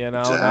all. You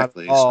know,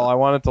 exactly. Not at all. I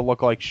want it to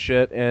look like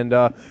shit. And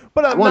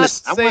but I want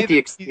the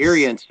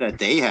experience that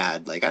they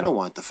had. Like, I don't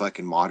want the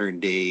fucking modern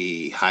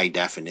day high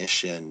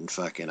definition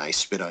fucking I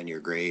Spit on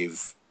Your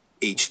Grave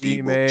HD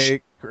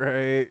remake,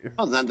 right?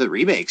 Well, not the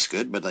remake's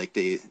good, but like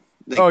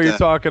you're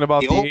talking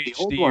about the HD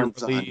old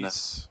ones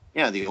release.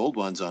 The old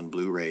ones on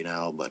Blu-ray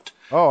now, but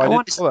I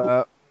didn't know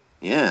that.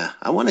 Yeah,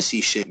 I want to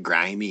see shit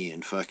grimy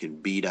and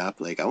fucking beat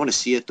up. Like, I want to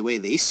see it the way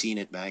they seen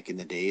it back in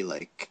the day.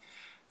 Like,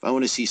 if I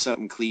want to see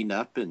something cleaned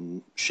up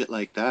and shit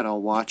like that,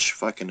 I'll watch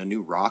fucking a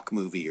new Rock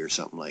movie or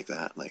something like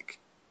that. Like,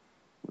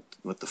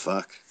 what the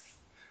fuck?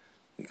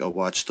 Like, I'll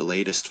watch the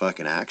latest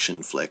fucking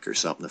action flick or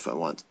something if I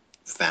want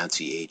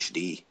fancy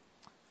HD.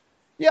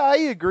 Yeah, I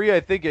agree. I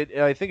think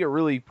it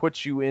really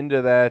puts you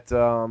into that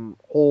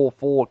whole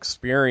full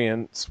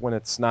experience when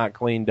it's not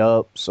cleaned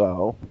up.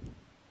 So,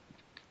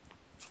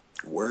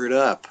 word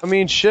up. I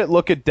mean, shit.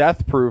 Look at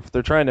Death Proof.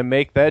 They're trying to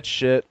make that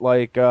shit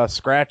like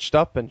scratched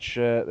up and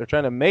shit. They're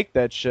trying to make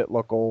that shit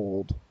look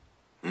old.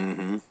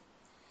 Mm-hmm.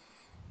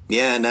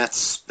 Yeah, and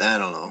that's, I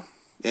don't know.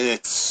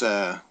 It's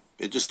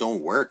it just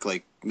don't work.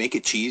 Like, make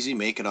it cheesy,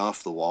 make it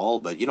off the wall,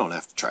 but you don't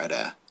have to try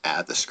to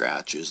add the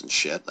scratches and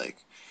shit. Like,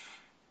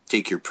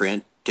 take your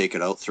print, take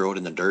it out, throw it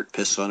in the dirt,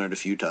 piss on it a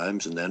few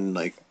times, and then,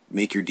 like,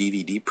 make your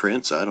DVD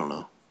prints. I don't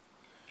know.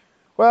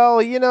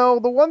 Well, you know,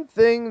 the one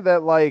thing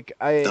that, like,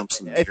 I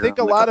think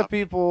a lot of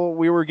people,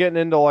 we were getting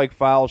into, like,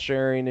 file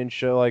sharing and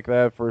shit like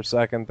that for a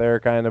second there,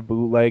 kind of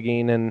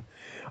bootlegging, and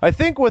I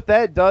think what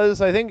that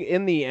does, I think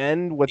in the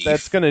end, what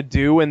that's going to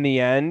do in the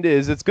end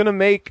is it's going to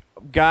make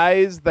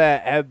guys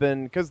that have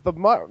been, because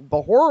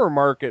the horror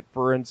market,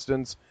 for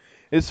instance,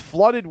 is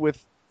flooded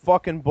with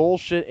fucking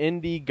bullshit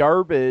indie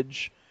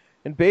garbage.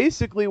 And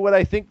basically what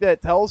I think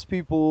that tells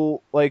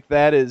people like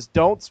that is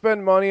don't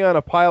spend money on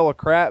a pile of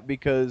crap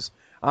because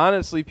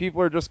honestly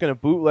people are just going to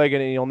bootleg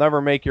it and you'll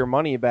never make your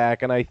money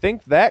back. And I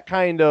think that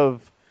kind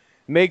of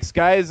makes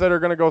guys that are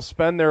going to go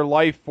spend their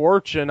life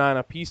fortune on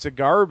a piece of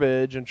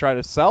garbage and try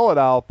to sell it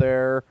out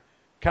there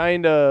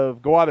kind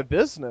of go out of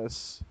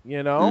business,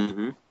 you know?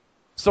 Mm-hmm.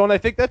 So, and I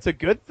think that's a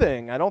good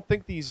thing. I don't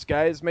think these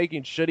guys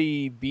making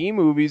shitty B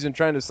movies and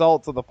trying to sell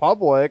it to the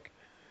public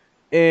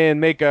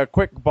and make a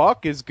quick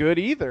buck is good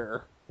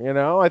either. You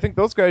know, I think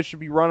those guys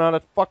should be run out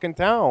of fucking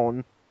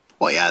town.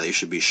 Well, yeah, they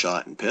should be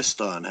shot and pissed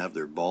on, have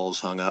their balls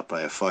hung up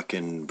by a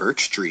fucking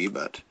birch tree,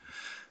 but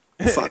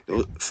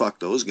fuck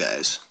those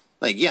guys.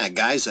 Like, yeah,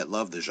 guys that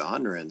love the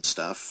genre and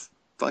stuff,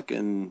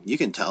 fucking, you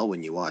can tell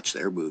when you watch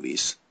their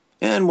movies.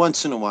 And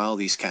once in a while,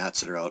 these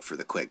cats that are out for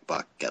the quick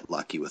buck get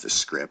lucky with a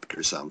script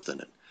or something.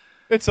 And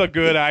It's a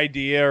good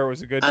idea, or it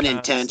was a good concept, you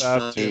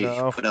unintentionally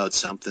know. put out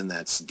something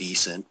that's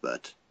decent,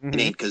 but it Mhm.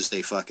 ain't because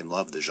they fucking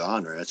love the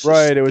genre. It's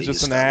Right, just it was they just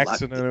just an got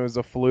accident. lucky. It was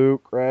a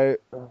fluke, right?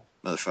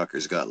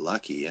 Motherfuckers got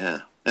lucky, yeah.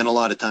 And a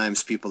lot of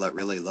times, people that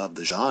really love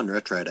the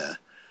genre try to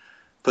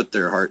put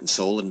their heart and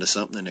soul into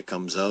something, and it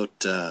comes out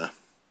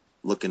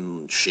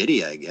looking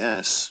shitty, I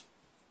guess.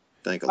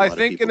 I think a I lot of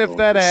think, people and if don't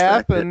that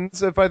respect it.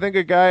 happens, if I think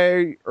a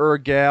guy or a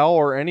gal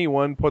or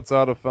anyone puts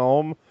out a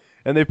film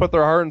and they put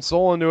their heart and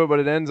soul into it, but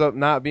it ends up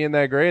not being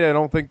that great, I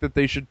don't think that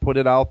they should put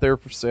it out there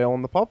for sale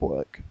in the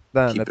public.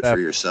 Then Keep at it that for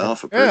point.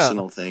 yourself, a Yeah.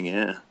 personal thing,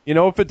 yeah. You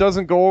know, if it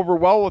doesn't go over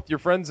well with your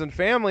friends and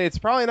family, it's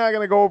probably not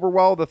going to go over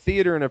well at the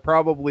theater, and it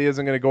probably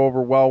isn't going to go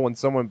over well when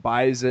someone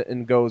buys it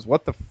and goes,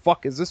 "What the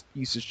fuck is this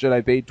piece of shit?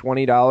 I paid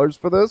 $20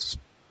 for this."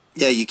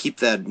 Yeah, you keep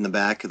that in the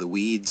back of the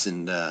weeds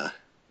and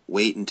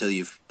wait until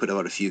you've put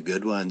out a few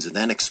good ones and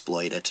then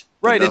exploit it.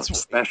 Put Right, it out it's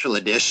special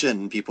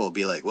edition. People will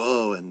be like,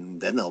 whoa, and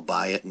then they'll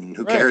buy it. And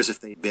who right. cares if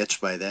they bitch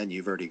by then?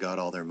 You've already got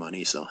all their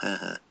money, so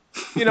haha.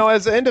 You know,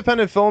 as an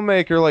independent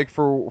filmmaker, like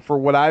for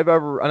what I've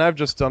ever, and I've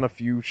just done a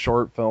few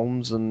short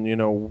films, and you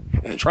know,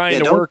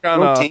 trying to work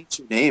on don't a. taint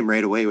your name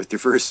right away with your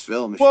first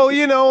film. Well,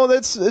 you know,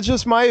 it's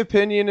just my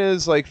opinion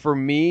is like for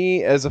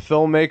me as a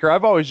filmmaker,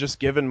 I've always just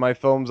given my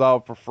films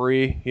out for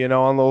free, you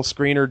know, on little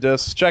screener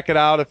discs. Check it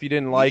out if you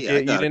didn't like Yeah, I it,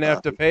 you got a didn't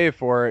have to copy. pay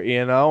for it,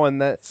 you know, and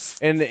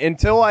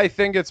until I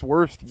think it's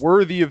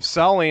worthy of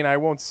selling, I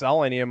won't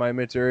sell any of my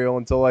material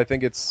until I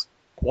think it's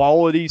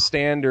quality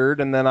standard,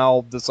 and then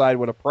I'll decide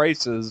what a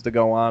price is to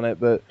go on it.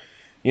 But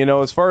you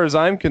know, as far as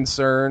I'm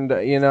concerned,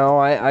 you know,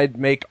 I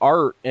make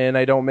art, and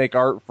I don't make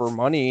art for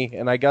money,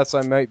 and I guess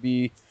I might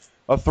be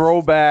a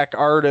throwback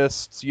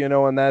artist, you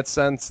know, in that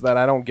sense that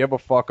I don't give a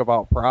fuck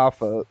about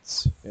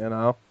profits, you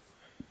know.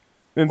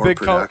 And Or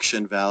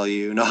production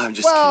value. No, I'm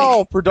just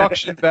kidding.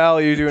 production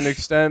value to an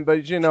extent,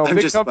 but you know, I'm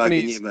big just bugging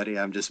companies. you, buddy.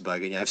 I'm just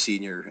bugging you. I've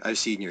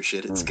seen your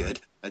shit. It's good.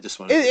 I just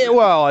want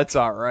Well, it's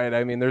all right.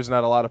 I mean, there's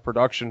not a lot of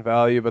production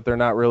value, but they're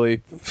not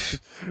really.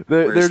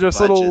 They're Where's the just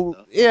budget, little.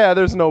 though? Yeah,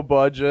 there's no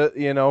budget,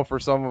 you know, for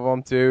some of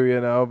them too,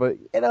 you know. But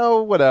you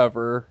know,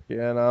 whatever. You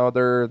know,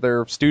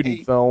 they're student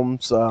Hey,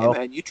 films, Hey so.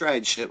 man, you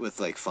tried shit with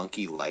like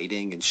funky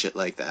lighting and shit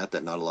like that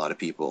not a lot of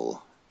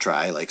people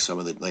try, like some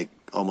of the like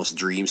almost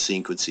dream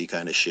sequency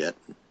kind of shit.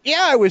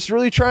 Yeah, I was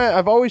really trying.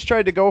 I've always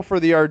tried to go for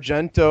the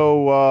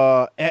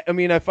Argento. I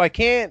mean, if I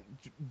can't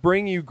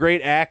bring you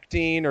great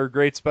acting or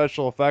great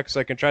special effects,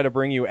 I can try to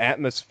bring you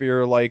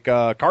atmosphere like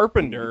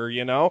Carpenter,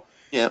 you know?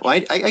 Yeah,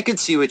 well, I could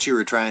see what you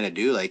were trying to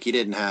do. Like you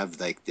didn't have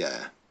like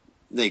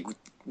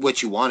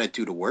what you wanted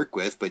to work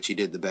with, but you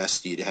did the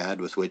best you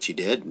had with what you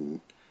did, and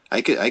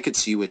I could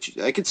see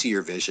I could see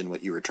your vision,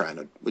 what you were trying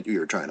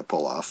to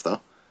pull off though.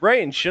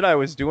 Right, and shit, I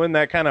was doing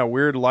that kind of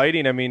weird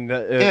lighting. I mean,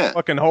 Yeah.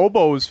 fucking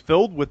Hobo's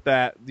filled with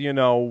that, you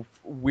know,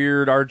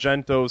 weird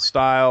Argento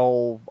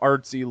style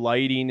artsy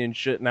lighting and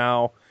shit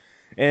now.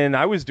 And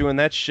I was doing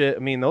that shit. I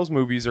mean, those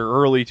movies are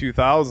early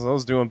 2000s. I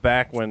was doing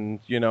back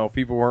when, you know,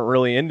 people weren't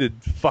really into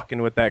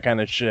fucking with that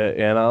kind of shit,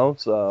 you know?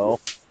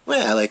 So. Well,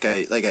 yeah, like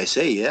I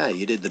say, yeah,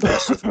 you did the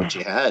best with what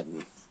you had,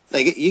 and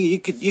like you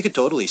could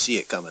totally see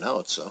it coming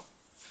out. So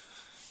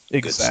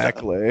good stuff.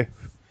 Exactly.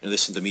 You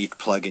listen to me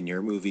plugging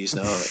your movies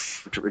now.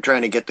 We're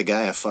trying to get the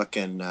guy a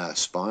fucking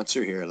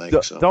sponsor here,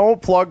 like so.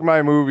 Don't plug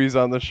my movies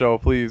on the show,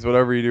 please.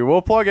 Whatever you do,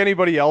 we'll plug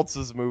anybody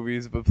else's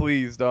movies, but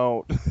please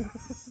don't.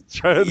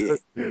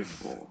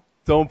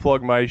 Don't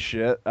plug my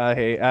shit.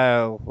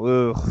 I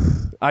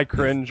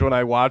cringe when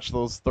I watch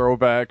those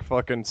throwback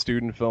fucking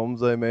student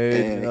films I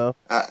made. You know?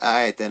 All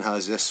right, then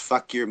how's this?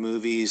 Fuck your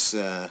movies.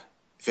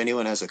 If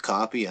anyone has a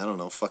copy, I don't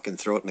know, fucking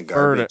throw it in the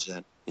garbage.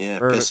 Then yeah,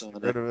 piss on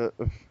Rid it. of it.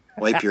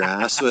 Wipe your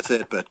ass with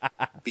it, but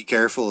be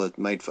careful. It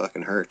might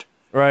fucking hurt.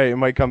 Right, it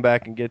might come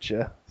back and get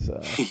you.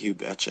 So. You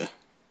betcha.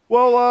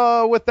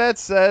 Well, with that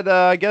said,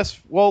 I guess,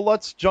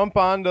 let's jump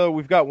on to,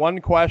 we've got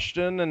one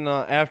question, and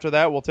after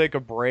that we'll take a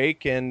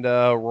break and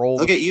roll.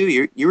 Look at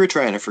you. You were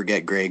trying to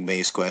forget Greg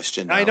May's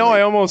question. I know,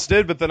 I almost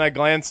did, but then I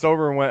glanced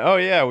over and went, oh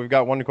yeah, we've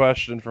got one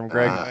question from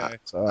Greg May.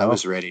 So. I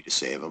was ready to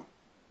save him.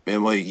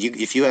 Man, well,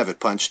 if you have it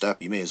punched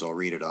up, you may as well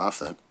read it off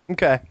then.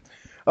 Okay.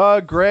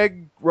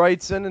 Greg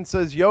writes in and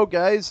says, yo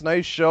guys,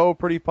 nice show.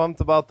 Pretty pumped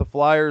about the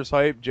Flyers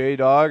hype,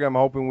 J-Dog. I'm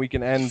hoping we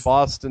can end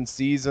Boston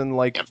season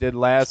like we did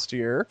last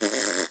year.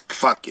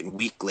 Fucking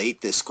week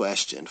late, this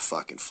question.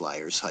 Fucking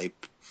Flyers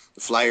hype.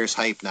 The Flyers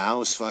hype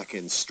now is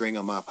fucking string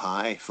them up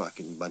high.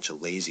 Fucking bunch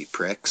of lazy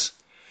pricks.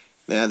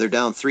 Yeah, they're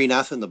down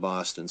 3-0 to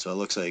Boston, so it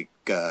looks like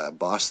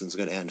Boston's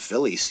going to end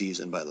Philly's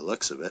season by the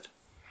looks of it.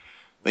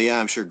 But yeah,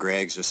 I'm sure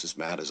Greg's just as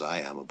mad as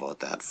I am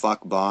about that. Fuck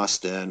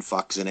Boston.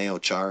 Fuck Zane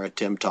Chara.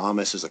 Tim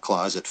Thomas is a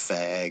closet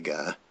fag.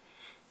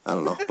 I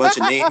don't know. A bunch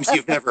of names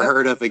you've never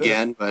heard of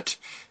again, but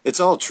it's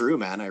all true,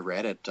 man. I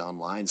read it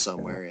online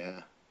somewhere,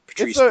 yeah.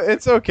 Patrice,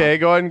 It's okay.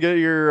 Go ahead and get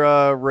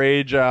your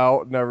rage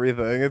out and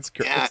everything. It's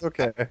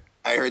okay.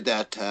 I heard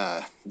that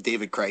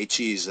David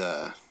Krejci's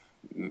a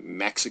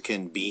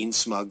Mexican bean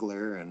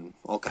smuggler and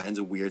all kinds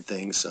of weird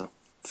things, so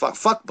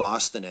Fuck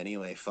Boston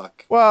anyway.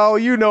 Fuck. Well,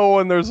 you know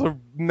when there's a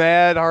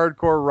mad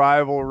hardcore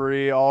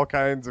rivalry, all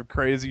kinds of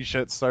crazy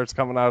shit starts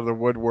coming out of the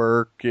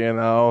woodwork, you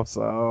know,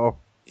 so.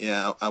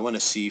 Yeah, I want to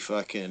see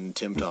fucking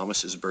Tim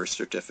Thomas's birth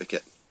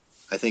certificate.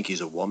 I think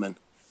he's a woman.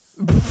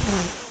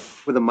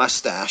 With a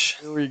mustache.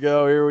 Here we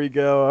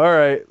go. All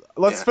right,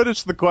 let's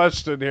finish the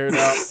question here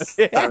now.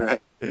 All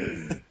right.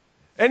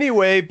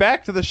 Anyway,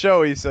 back to the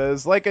show, he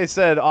says. Like I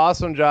said,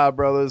 awesome job,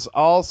 brothers.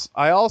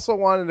 I also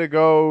wanted to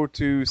go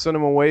to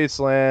Cinema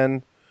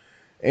Wasteland,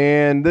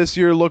 and this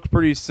year looked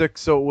pretty sick,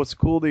 so it was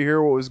cool to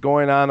hear what was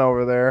going on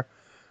over there.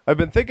 I've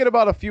been thinking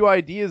about a few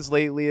ideas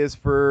lately as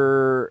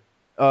for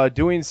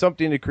doing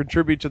something to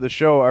contribute to the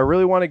show. I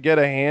really want to get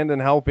a hand in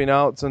helping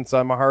out since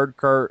I'm a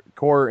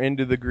hardcore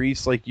into the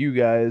grease like you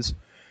guys.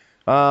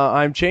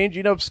 I'm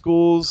changing up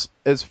schools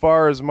as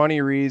far as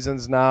money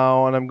reasons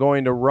now, and I'm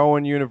going to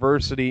Rowan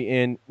University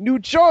in New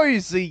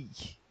Jersey.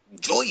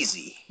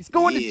 Jersey. He's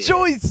going to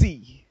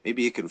Jersey.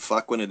 Maybe you can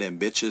fuck one of them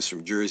bitches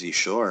from Jersey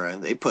Shore,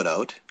 and they put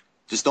out.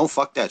 Just don't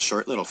fuck that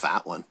short little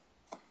fat one.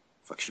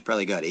 Fuck, she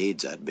probably got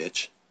AIDS, that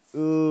bitch.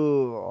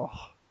 Ooh.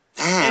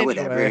 Anyway.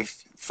 Whatever.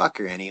 Fuck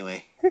her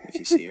anyway, if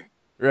you see her.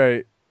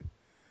 Right.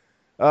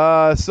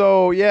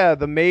 So yeah,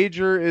 the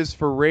major is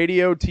for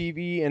radio,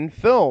 TV, and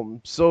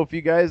film. So if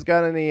you guys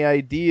got any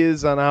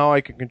ideas on how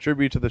I can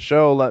contribute to the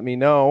show, let me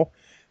know.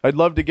 I'd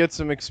love to get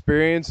some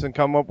experience and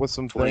come up with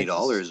some things.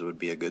 $20 would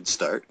be a good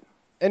start.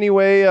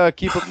 Anyway,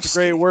 keep up the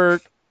great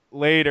work.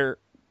 Later.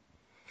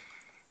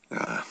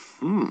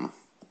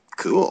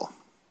 Cool.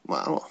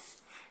 Wow.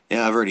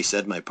 Yeah, I've already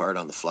said my part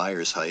on the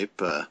Flyers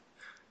hype. I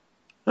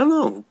don't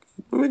know.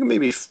 We can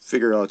maybe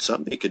figure out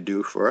something you could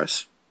do for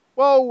us.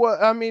 Well,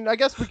 I mean, I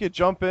guess we could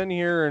jump in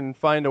here and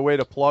find a way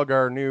to plug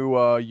our new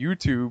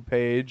YouTube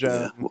page.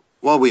 Yeah.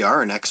 Well, we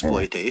are an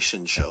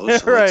exploitation show,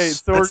 so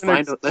right?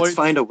 Let's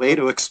find a way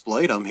to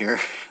exploit them here.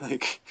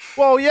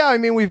 Well, yeah, I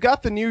mean, we've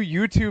got the new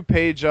YouTube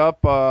page up.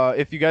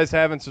 If you guys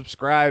haven't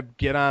subscribed,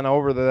 get on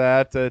over to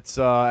that. It's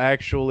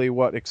actually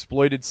what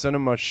Exploited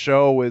Cinema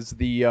Show is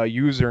the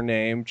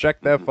username.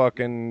 Check that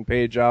fucking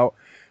page out.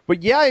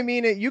 But yeah, I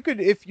mean, you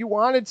could, if you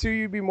wanted to,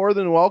 you'd be more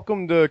than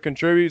welcome to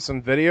contribute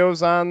some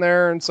videos on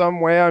there in some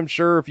way. I'm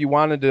sure if you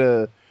wanted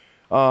to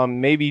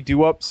maybe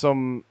do up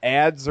some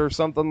ads or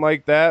something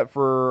like that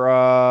for,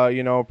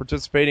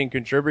 participating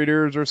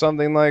contributors or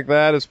something like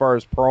that as far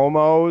as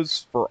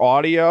promos for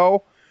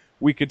audio,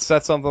 we could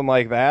set something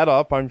like that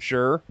up, I'm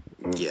sure.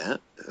 Yeah.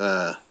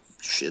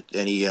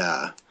 Any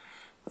like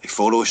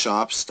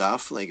Photoshop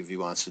stuff, like if he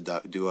wants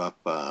to do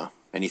up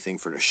anything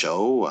for the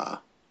show,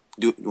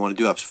 you want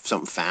to do up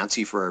something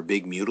fancy for our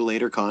big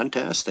mutilator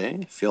contest, eh?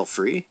 Feel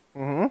free.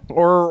 Mm-hmm.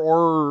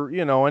 Or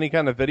any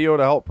kind of video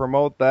to help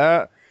promote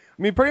that.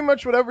 I mean, pretty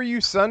much whatever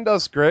you send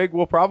us, Greg,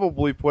 we'll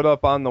probably put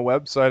up on the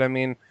website. I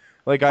mean,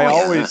 like I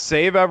always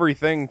save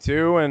everything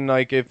too, and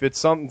like if it's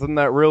something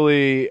that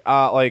really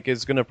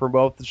is going to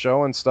promote the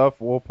show and stuff,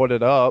 we'll put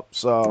it up.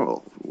 So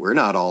well, we're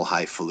not all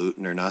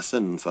highfalutin or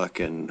nothing.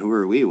 Fucking who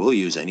are we? We'll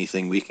use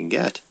anything we can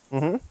get.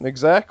 Mm-hmm.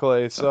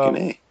 Exactly. So.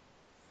 Fucking A.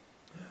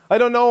 I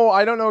don't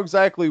know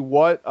exactly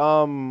what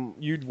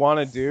you'd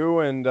want to do,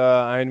 and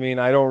I mean,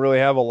 I don't really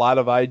have a lot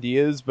of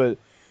ideas, but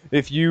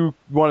if you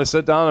want to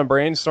sit down and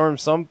brainstorm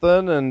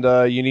something and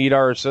you need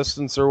our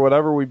assistance or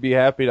whatever, we'd be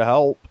happy to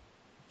help.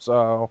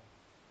 So,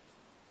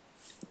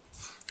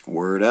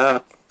 word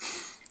up.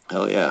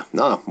 Hell yeah.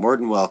 No, more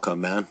than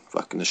welcome, man.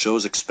 Fucking the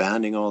show's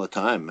expanding all the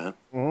time, man.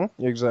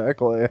 Mm-hmm.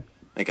 Exactly.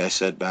 Like I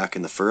said back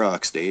in the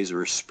Furox days,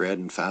 we're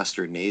spreading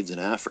faster than AIDS in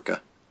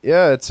Africa.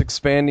 Yeah, it's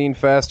expanding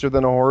faster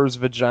than a whore's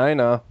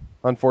vagina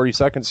on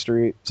 42nd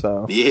Street.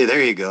 So yeah,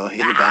 there you go, in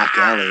the back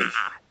alley.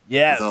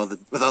 Yes.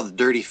 With all the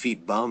dirty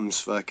feet bums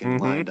fucking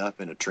lined up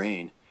in a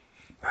train.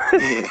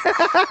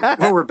 Yeah.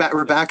 Well,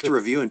 we're back to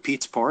reviewing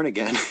Pete's porn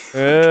again.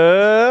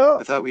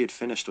 I thought we had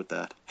finished with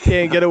that.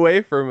 Can't get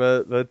away from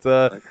it,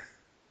 but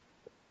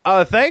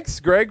thanks,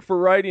 Greg, for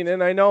writing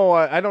in. I know,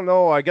 I don't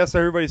know, I guess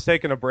everybody's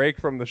taking a break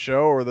from the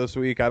show or this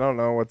week. I don't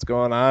know what's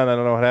going on. I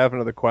don't know what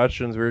happened to the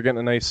questions. We were getting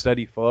a nice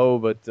steady flow,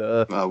 but...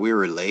 we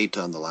were late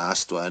on the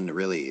last one.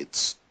 Really,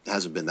 it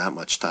hasn't been that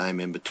much time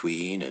in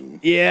between. And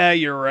yeah,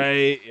 you're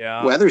right,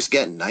 yeah. Weather's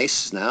getting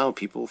nice now.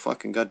 People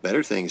fucking got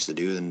better things to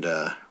do than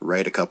to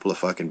write a couple of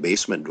fucking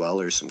basement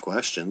dwellers some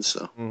questions,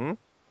 so... Mm-hmm.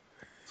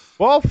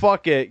 Well,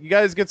 fuck it. You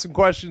guys get some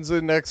questions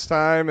in next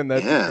time, and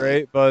that'd be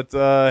great. But,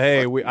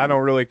 hey, I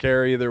don't really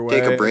care either way.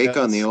 Take a break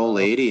on the old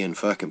lady and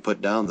fucking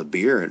put down the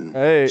beer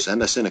and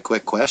send us in a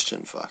quick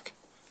question, fuck.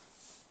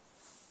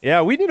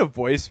 Yeah, we need a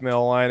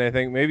voicemail line, I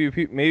think.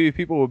 Maybe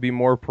people would be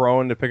more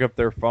prone to pick up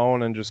their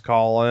phone and just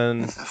call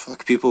in.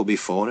 Fuck, people will be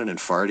phoning and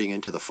farting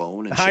into the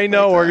phone and shit. I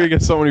know, like we're going to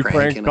get so many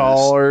pranking prank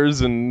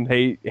callers and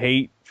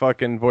hate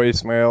fucking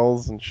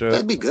voicemails and shit.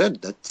 That'd be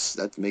good.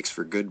 That makes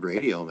for good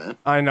radio, man.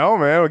 I know,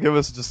 man. It'll give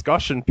us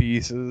discussion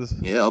pieces.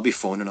 Yeah, I'll be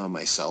phoning on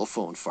my cell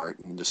phone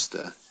farting just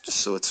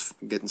so it's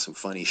getting some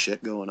funny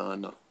shit going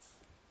on.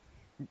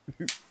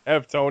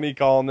 Have Tony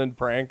calling and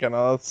pranking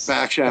us.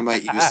 Actually, I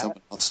might use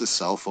someone else's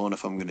cell phone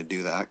if I'm going to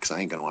do that, because I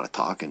ain't going to want to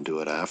talk into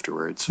it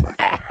afterwards.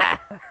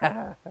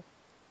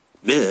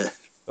 Blech.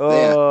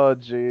 Oh,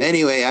 jeez.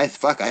 Anyway, I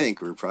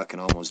think we're fucking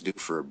almost due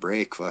for a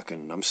break.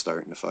 Fucking, I'm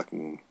starting to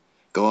fucking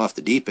go off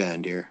the deep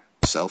end here.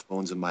 Cell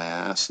phones in my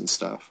ass and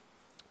stuff.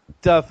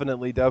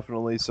 Definitely.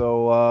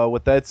 So,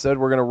 with that said,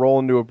 we're going to roll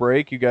into a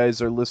break. You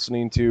guys are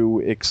listening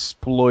to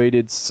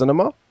Exploited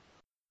Cinema.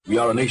 We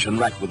are a nation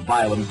racked with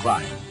violent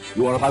crime.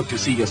 You are about to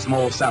see a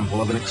small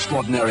sample of an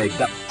extraordinary,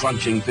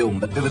 gut-crunching film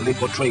that vividly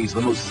portrays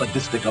the most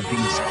sadistic of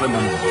these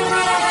criminals.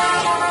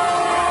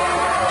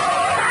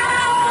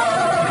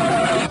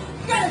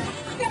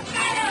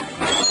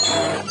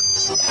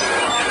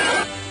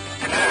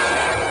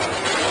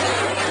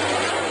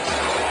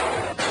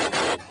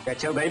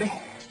 Got your baby?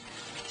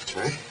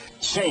 Right.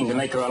 Shame to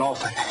make her an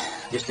orphan.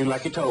 Just do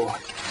like you're told.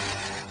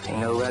 Ain't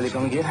nobody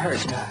gonna get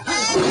hurt.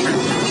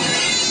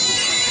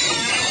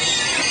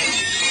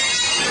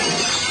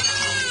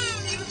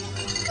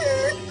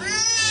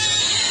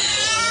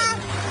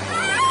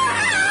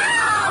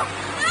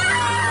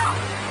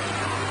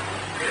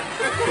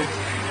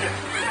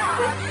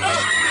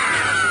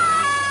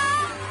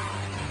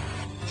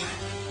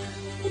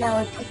 Now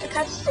we put the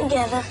cuts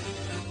together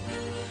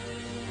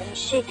and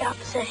shake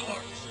opposite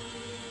hands.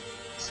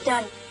 It's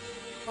done.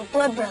 We're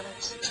blood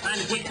brothers. Time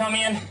to come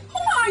in. Who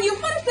are you?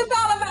 What is this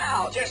all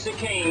about? Just a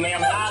king,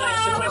 ma'am, and I'll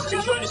answer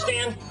questions. You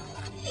understand?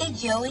 Hey,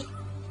 Joey.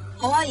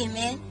 How are you,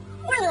 man?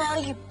 Where the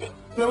hell you been?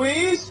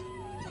 Louise?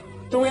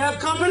 Do we have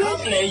company?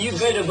 Now, you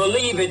better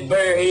believe it,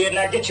 Bearhead.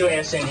 Now get your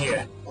ass in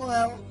here.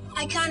 Well,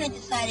 I kind of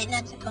decided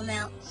not to come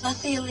out, so I'll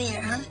see you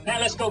later, huh? Now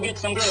let's go get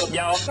some grub,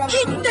 y'all.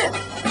 Get this!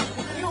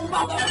 You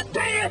mother!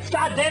 Dance,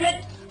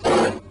 goddammit!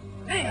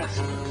 Dance!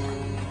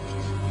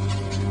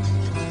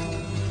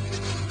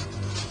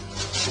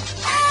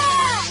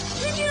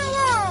 Leave me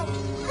alone!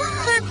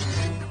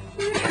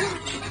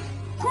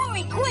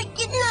 Chloe, quick,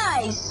 get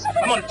nice!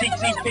 I'm gonna teach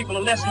these people a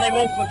lesson they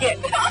won't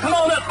forget. Come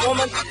on up,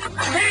 woman.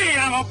 Hey,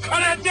 I'm gonna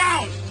cut her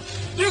down.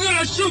 You're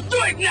gonna shoot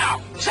through it now.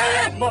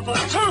 Turn, mother.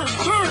 Turn.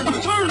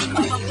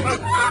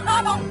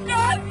 Oh,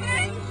 God,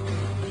 me!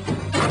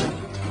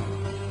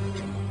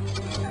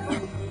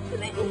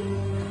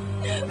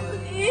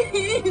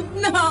 Please,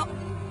 no.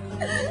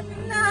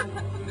 No.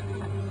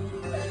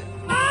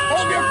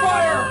 Hold your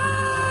fire.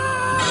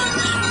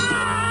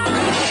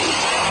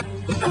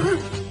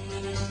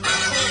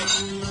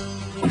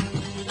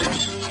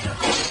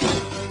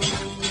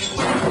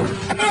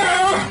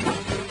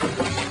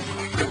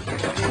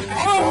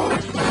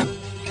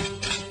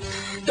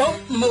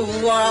 Don't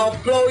move or I'll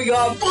blow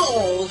your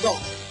balls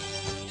off.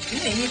 You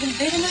ain't even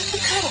big enough to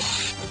cuddle.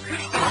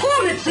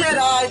 Hold it,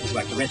 Red-Eyes!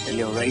 Like the rest of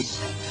your race.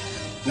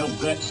 No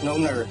guts, no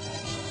nerve.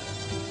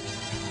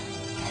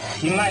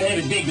 You might have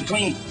it big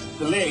between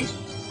the legs,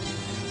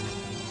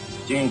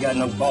 but you ain't got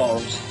no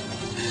balls.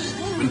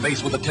 When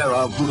faced with the terror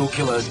of brutal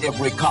killers,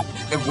 every cop,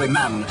 every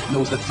man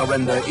knows that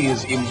surrender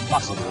is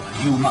impossible.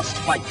 You must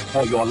fight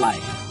for your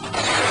life.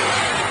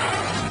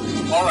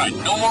 All right,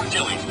 no more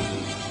killing.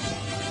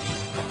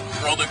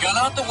 Throw the gun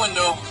out the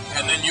window,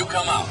 and then you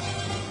come out.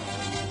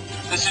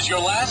 This is your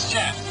last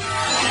chance.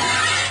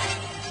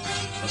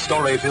 A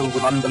story filled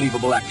with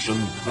unbelievable action,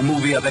 a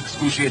movie of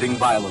excruciating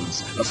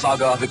violence, a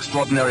saga of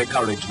extraordinary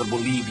courage that will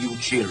leave you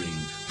cheering.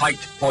 Fight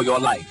for your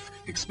life.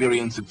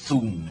 Experience it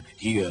soon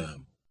here.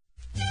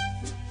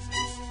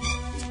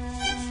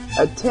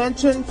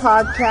 Attention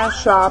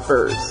podcast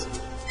shoppers.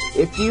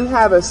 If you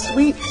have a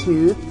sweet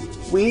tooth,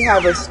 we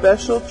have a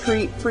special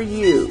treat for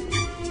you.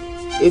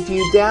 If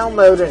you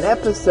download an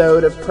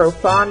episode of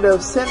Profondo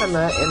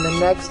Cinema in the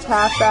next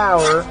half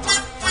hour,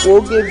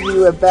 we'll give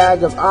you a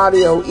bag of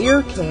audio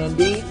ear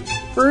candy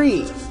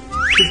free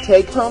to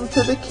take home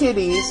to the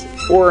kiddies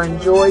or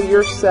enjoy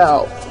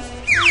yourself.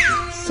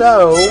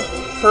 So,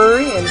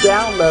 hurry and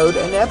download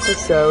an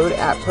episode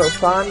at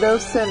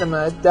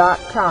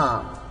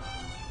profondocinema.com.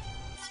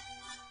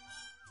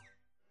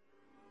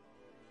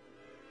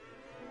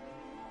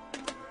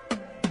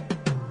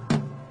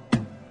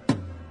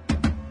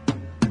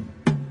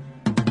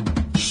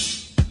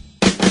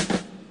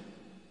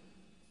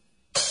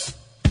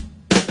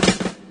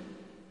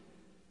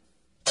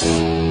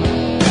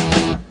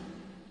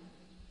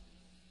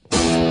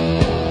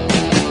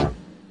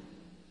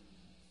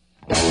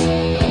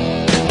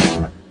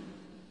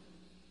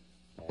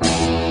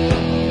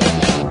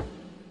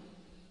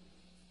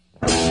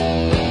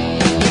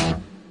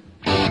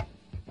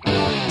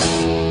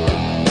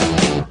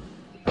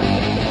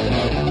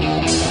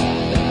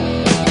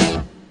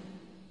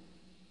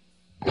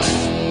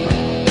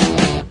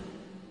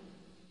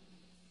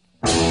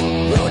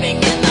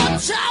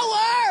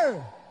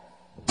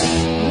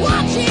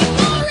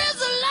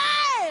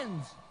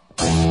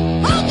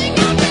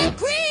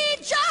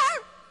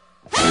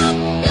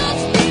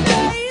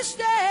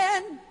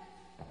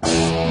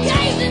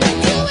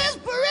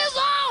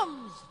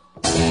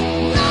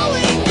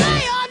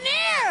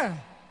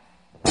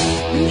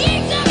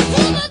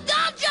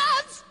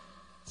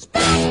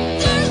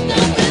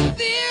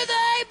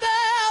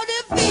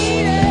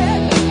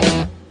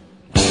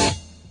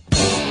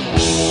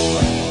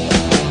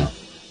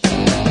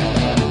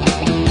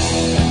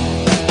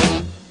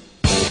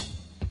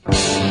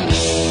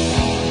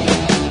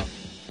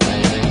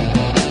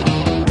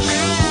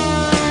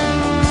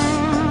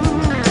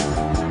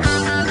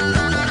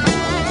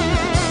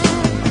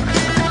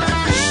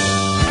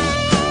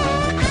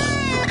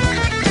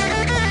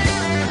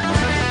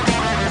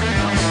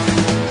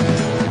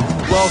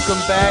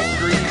 Welcome back,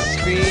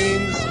 Grease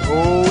Fiends.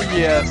 Oh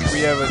yes, we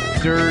have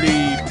a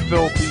dirty,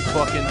 filthy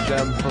fucking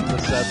gem from the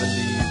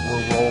 70s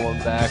we're rolling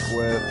back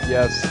with.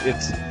 Yes,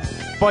 it's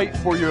Fight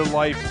for Your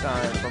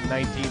Lifetime from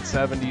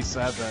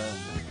 1977.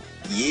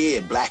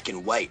 Yeah, black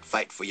and white,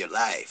 fight for your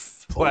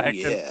life. Black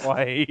and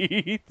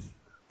white.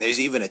 There's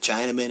even a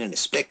Chinaman and a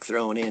stick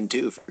thrown in,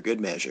 too, for good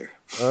measure.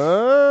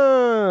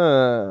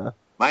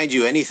 Mind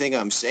you, anything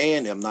I'm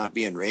saying, I'm not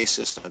being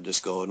racist. I'm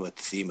just going with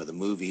the theme of the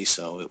movie,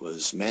 so it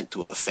was meant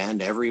to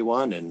offend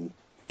everyone, and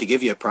to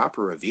give you a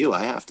proper review,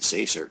 I have to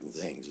say certain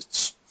things.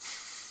 It's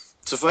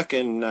a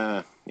fucking,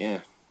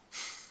 yeah,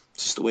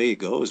 it's just the way it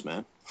goes,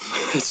 man.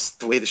 It's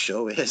the way the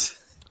show is.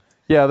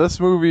 Yeah, this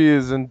movie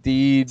is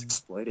indeed.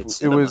 Exploited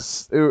cinema.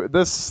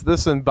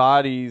 This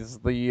embodies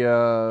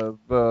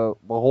the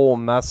whole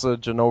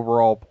message and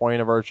overall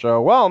point of our show.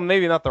 Well,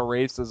 maybe not the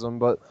racism,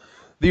 but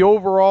the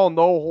overall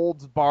no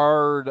holds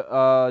barred,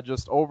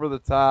 just over the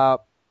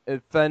top,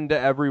 offend to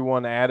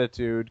everyone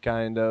attitude,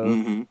 kind of.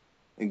 Mm-hmm.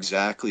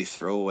 Exactly.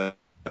 Throw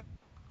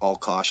all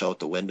caution out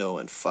the window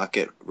and fuck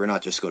it. We're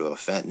not just going to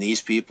offend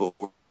these people.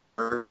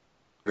 We're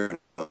going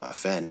to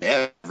offend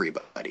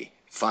everybody.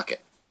 Fuck it.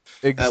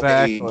 Exactly.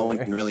 That way no one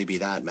can really be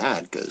that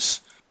mad,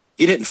 because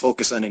you didn't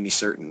focus on any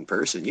certain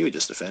person. You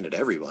just offended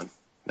everyone.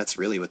 That's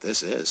really what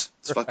this is.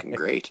 It's fucking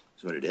great.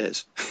 That's what it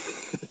is.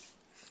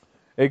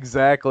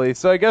 Exactly.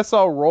 So I guess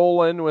I'll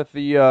roll in with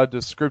the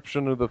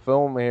description of the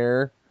film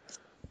here.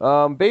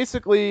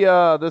 Basically,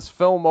 this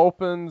film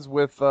opens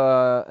with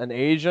an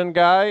Asian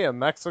guy, a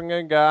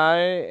Mexican guy,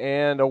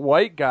 and a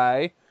white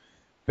guy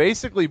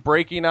basically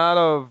breaking out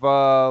of,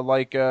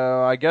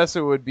 I guess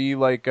it would be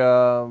like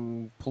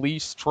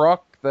police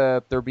truck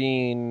that they're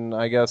being,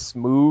 I guess,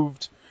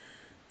 moved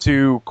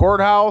to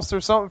courthouse or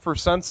something for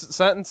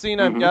sentencing,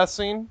 I'm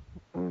guessing.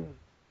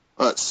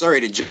 Sorry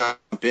to jump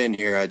in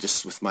here,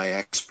 just with my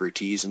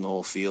expertise in the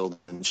whole field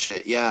and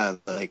shit. Yeah,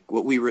 like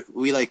what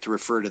we like to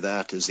refer to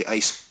that as the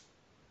ice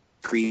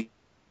cream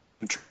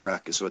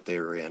truck is what they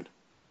were in.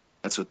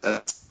 That's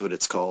what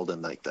it's called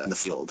in in the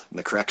field, in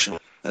the correction.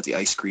 That's the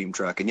ice cream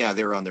truck. And yeah,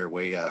 they were on their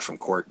way from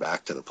court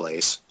back to the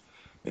place.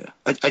 Yeah,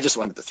 I just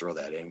wanted to throw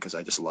that in because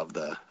I just love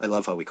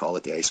how we call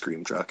it the ice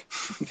cream truck.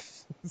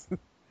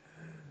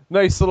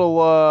 Nice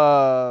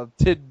little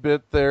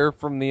tidbit there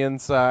from the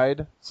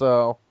inside.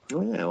 So.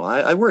 Oh, yeah, well,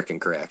 I work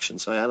in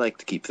corrections, so I like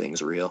to keep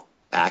things real,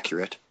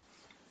 accurate,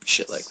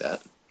 shit like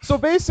that. So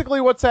basically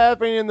what's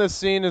happening in this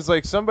scene is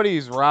like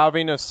somebody's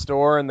robbing a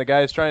store and the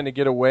guy's trying to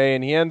get away,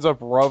 and he ends up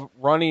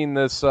running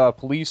this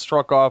police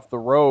truck off the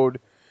road,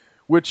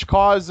 which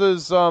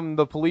causes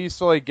the police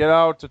to like get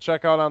out to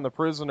check out on the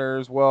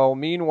prisoners. Well,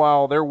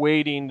 meanwhile, they're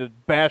waiting to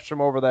bash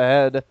him over the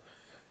head,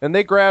 and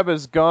they grab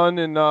his gun,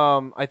 and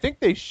I think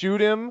they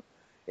shoot him.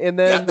 And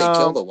then, yeah, they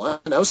killed the one.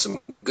 That was some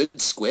good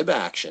squib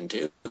action,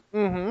 too.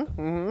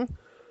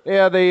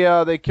 Yeah,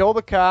 they kill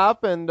the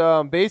cop,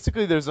 and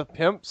basically there's a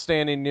pimp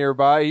standing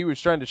nearby. He was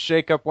trying to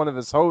shake up one of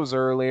his hoes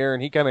earlier,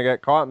 and he kind of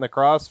got caught in the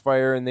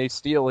crossfire, and they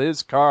steal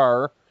his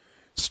car,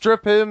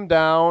 strip him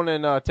down,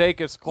 and take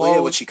his clothes.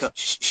 Oh, yeah,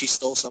 she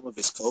stole some of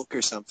his coke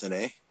or something,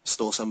 eh?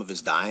 Stole some of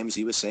his dimes,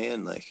 he was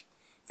saying, like,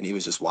 and he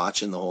was just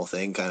watching the whole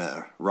thing, kind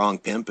of wrong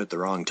pimp at the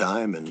wrong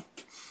time, and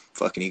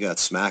fucking he got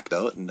smacked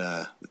out, and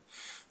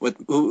what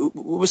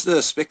was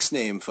the Spick's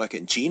name?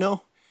 Fucking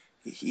Chino?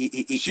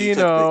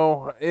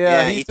 Chino.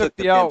 He took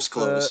the pimp's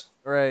clothes.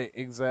 Right,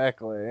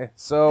 exactly.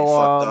 So he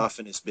fucked off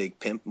in his big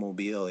pimp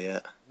mobile,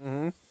 yeah.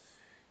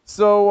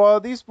 So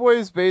these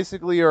boys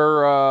basically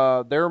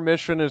are their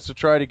mission is to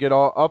try to get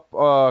up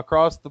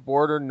across the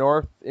border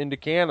north into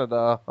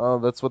Canada.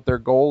 That's what their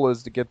goal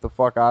is, to get the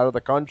fuck out of the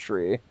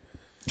country.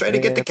 Try to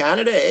get to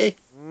Canada, eh?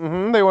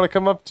 They want to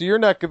come up to your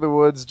neck of the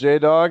woods,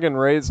 J-Dog, and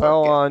raise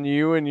hell on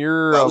you and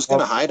your... I was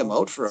going to hide them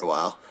out for a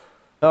while.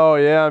 Oh,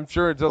 yeah, I'm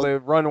sure, until they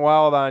run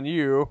wild on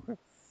you.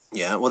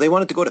 Yeah, well, they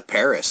wanted to go to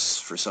Paris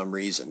for some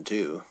reason,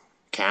 too.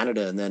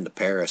 Canada and then to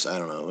Paris, I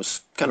don't know. It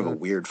was kind of a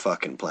weird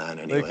fucking plan,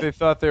 anyway. Like they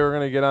thought they were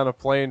going to get on a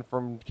plane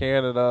from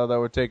Canada that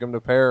would take them to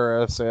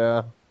Paris,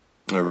 yeah.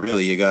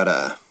 Really, you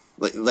gotta...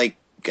 Like,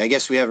 I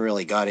guess we haven't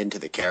really got into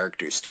the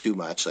characters too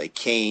much. Like,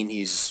 Kane,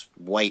 he's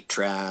white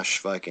trash,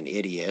 fucking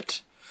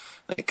idiot.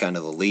 Like, kind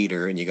of the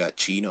leader. And you got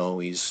Chino,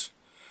 he's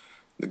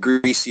the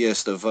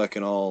greasiest of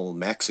fucking all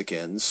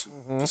Mexicans.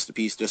 Just a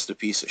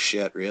piece of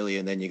shit, really.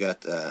 And then you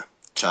got the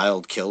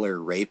child killer,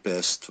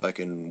 rapist,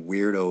 fucking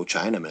weirdo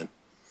Chinaman.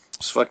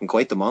 It's fucking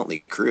quite the motley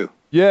crew.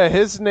 Yeah,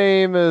 his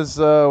name is,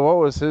 what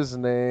was his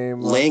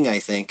name? Ling, I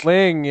think.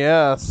 Ling,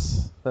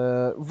 yes.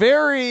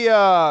 Very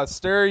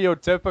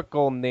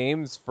stereotypical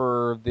names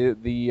for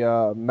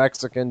the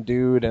Mexican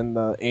dude and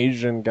the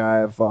Asian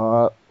guy, I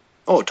thought.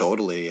 Oh,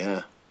 totally,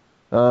 yeah.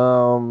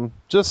 And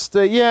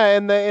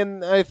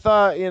I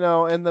thought,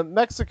 and the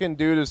Mexican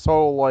dude is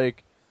total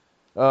like,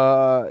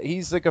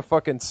 he's like a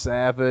fucking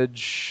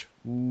savage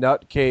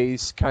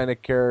nutcase kind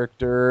of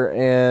character,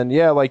 and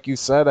yeah, like you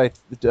said,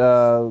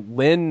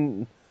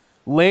 Ling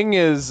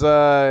is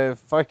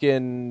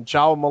fucking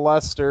child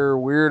molester,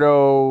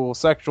 weirdo,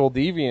 sexual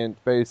deviant,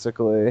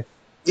 basically.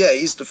 Yeah,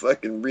 he's the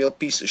fucking real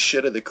piece of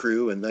shit of the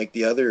crew, and like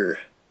the other,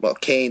 well,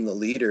 Kane, the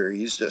leader,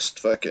 he's just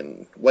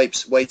fucking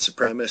wipes white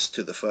supremacist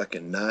to the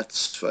fucking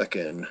nuts.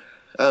 Fucking,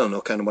 I don't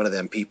know, kind of one of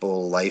them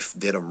people. Life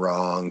did him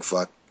wrong.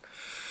 Fuck,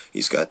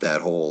 he's got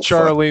that whole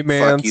Charlie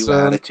fuck you Manson.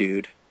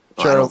 attitude.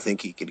 Well, I don't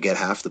think he could get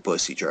half the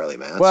pussy Charlie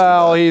Manson.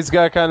 Well, he's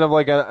got kind of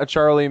like a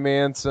Charlie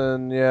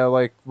Manson, yeah,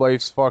 like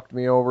life's fucked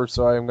me over,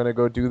 so I'm gonna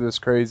go do this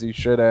crazy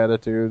shit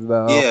attitude,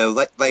 though.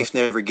 Yeah, life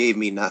never gave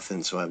me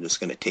nothing, so I'm just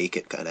gonna take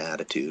it kind of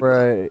attitude.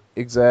 Right,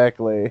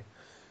 exactly.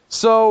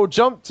 So,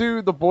 jump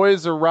to the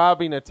boys are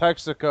robbing a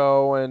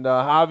Texaco, and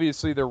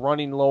obviously they're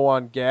running low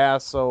on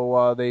gas,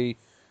 so they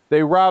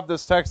rob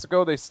this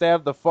Texaco, they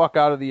stab the fuck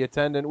out of the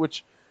attendant,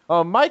 which...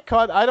 my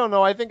cut, I don't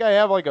know, I think I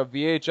have like a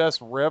VHS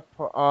rip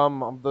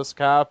of this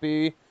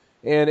copy,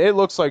 and it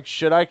looks like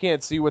shit. I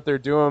can't see what they're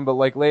doing, but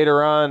like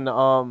later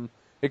on,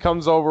 it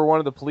comes over one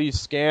of the police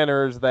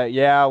scanners that,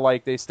 yeah,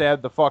 like they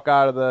stabbed the fuck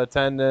out of the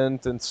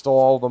attendant and stole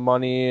all the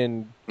money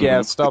and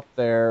gassed up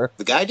there.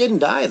 The guy didn't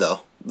die, though.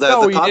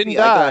 No, he didn't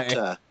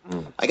die.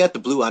 I got the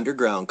Blue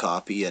Underground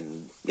copy,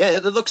 and yeah,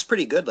 it looks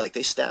pretty good. Like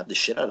they stabbed the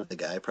shit out of the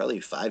guy probably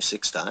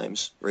 5-6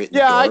 times. Right in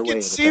the I doorway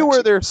can see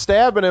where they're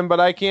stabbing him,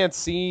 but I can't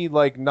see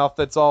like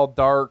nothing. It's all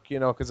dark,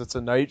 because it's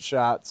a night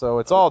shot, so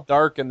it's all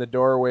dark in the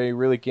doorway. You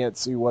really can't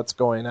see what's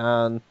going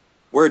on.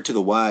 Word to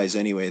the wise,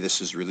 anyway, this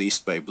is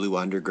released by Blue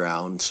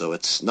Underground, so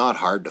it's not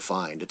hard to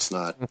find. It's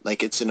not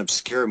like it's an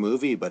obscure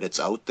movie, but it's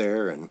out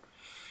there and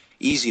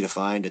easy to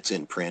find. It's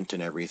in print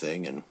and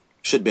everything, and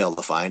should be able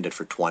to find it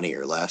for 20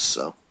 or less,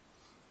 so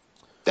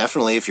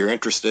definitely if you're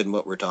interested in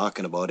what we're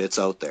talking about, it's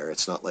out there.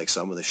 It's not like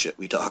some of the shit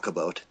we talk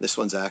about. This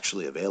one's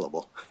actually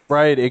available.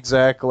 Right,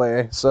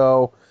 exactly.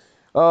 So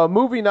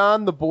moving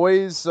on, the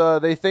boys,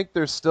 they think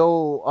they're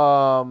still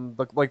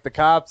like the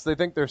cops, they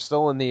think they're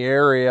still in the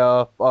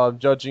area,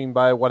 judging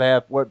by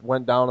what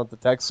went down at the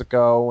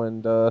Texaco,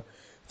 and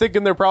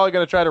thinking they're probably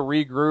going to try to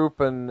regroup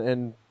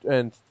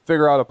and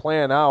figure out a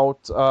plan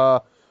out.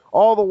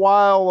 All the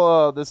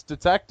while, this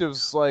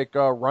detective's like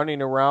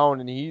running around,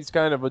 and he's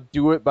kind of a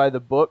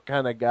do-it-by-the-book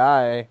kind of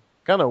guy.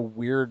 Kind of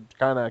weird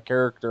kind of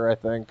character, I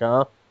think,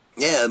 huh?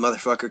 Yeah, the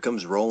motherfucker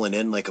comes rolling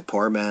in like a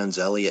poor man's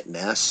Elliot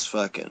Ness,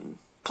 fucking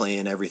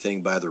playing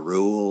everything by the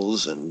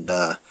rules, and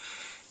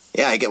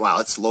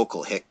it's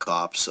local hit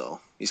cop,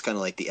 so he's kind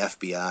of like the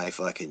FBI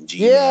fucking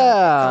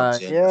G-man.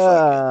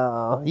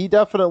 Yeah. He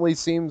definitely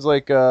seems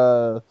like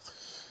a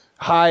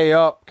high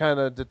up kind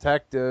of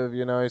detective,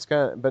 he's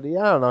kind of, but I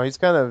don't know, he's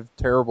kind of a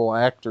terrible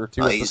actor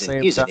too. He's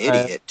an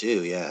idiot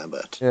too,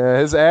 but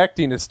his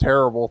acting is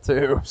terrible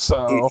too.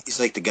 So he's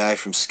like the guy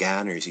from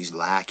Scanners. He's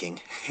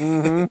lacking.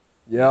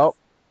 Yep.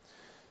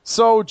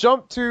 So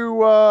jump to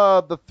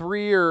the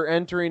three are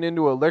entering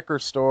into a liquor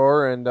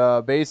store,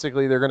 and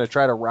basically they're going to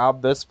try to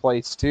rob this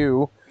place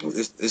too.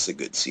 This is a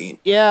good scene.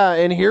 Yeah,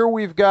 and here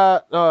we've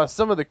got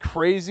some of the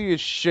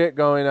craziest shit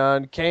going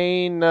on.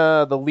 Kane,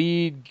 the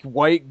lead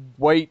white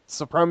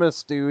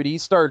supremacist dude, he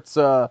starts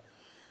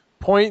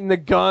pointing the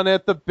gun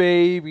at the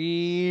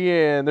baby,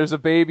 and there's a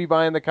baby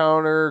behind the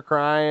counter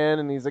crying,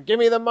 and he's like, "Give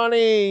me the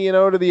money,"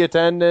 to the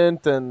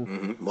attendant,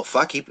 and well,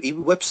 fuck, he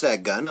whips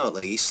that gun out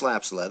like he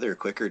slaps leather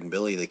quicker than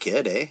Billy the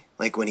Kid, eh?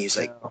 Like when he's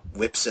like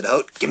whips it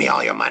out, "Give me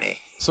all your money."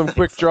 Some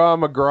quick draw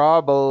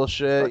McGraw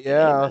bullshit,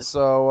 yeah.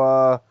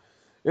 So,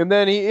 and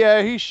then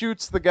he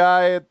shoots the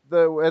guy at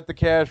the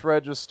cash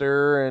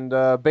register,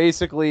 and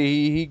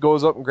basically he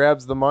goes up and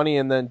grabs the money,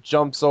 and then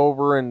jumps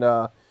over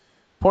and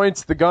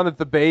points the gun at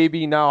the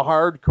baby, now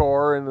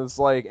hardcore, and is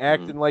like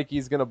acting like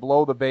he's gonna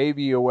blow the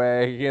baby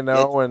away,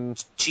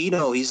 and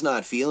Chino, he's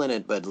not feeling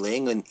it, but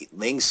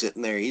Ling's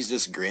sitting there, he's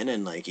just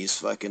grinning like he's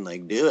fucking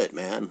like, do it,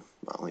 man.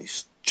 Well,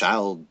 he's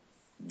child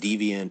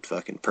deviant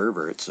fucking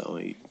pervert, so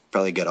he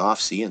probably get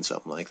off seeing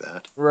something like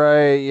that.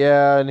 Right,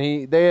 yeah, and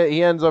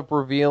he ends up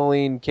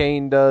revealing,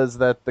 Kane does,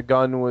 that the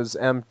gun was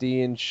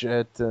empty and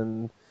shit,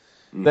 and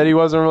that he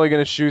wasn't really going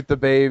to shoot the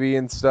baby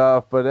and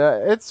stuff, but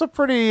it's a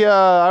pretty,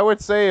 I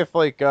would say if,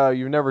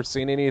 you've never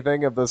seen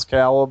anything of this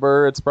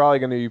caliber, it's probably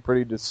going to be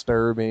pretty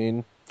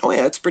disturbing. Oh,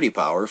 yeah, it's pretty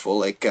powerful.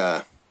 Like,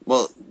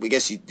 well, I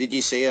guess, did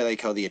you say,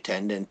 like, how the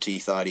attendant, he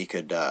thought he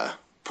could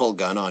pull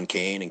gun on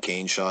Kane, and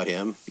Kane shot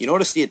him? You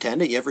notice the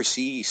attendant, you ever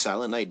see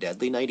Silent Night,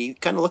 Deadly Night? He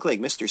kind of looked like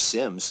Mr.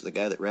 Sims, the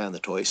guy that ran the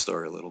toy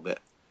store a little bit.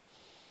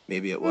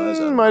 Maybe it was.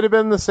 Might have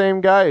been the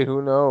same guy.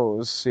 Who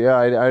knows? Yeah,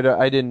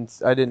 I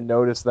didn't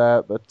notice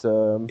that, but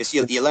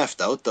you left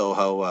out though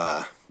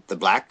how the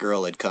black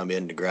girl had come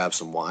in to grab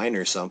some wine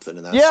or something,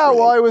 and that's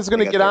I was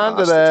going to get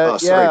onto that. Oh,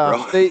 sorry,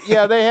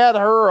 bro. They had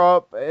her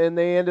up, and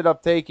they ended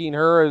up taking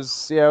her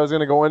as. Yeah, I was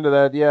going to go into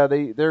that. Yeah,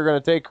 they're going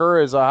to take her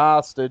as a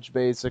hostage,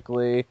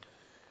 basically,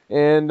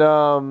 and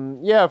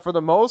for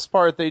the most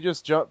part, they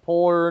just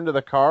pull her into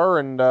the car,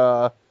 and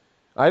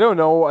I don't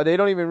know. They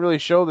don't even really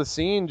show the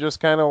scene.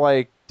 Just kind of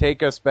like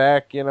take us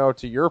back,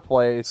 to your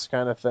place,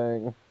 kind of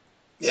thing.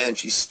 Yeah, and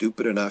she's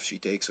stupid enough. She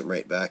takes them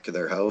right back to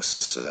their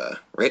house,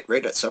 right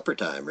at supper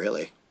time,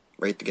 really,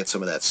 right to get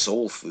some of that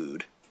soul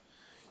food.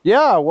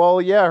 Yeah,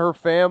 well, yeah, her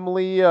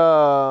family,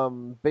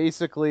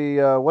 basically,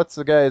 what's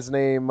the guy's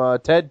name?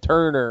 Ted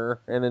Turner,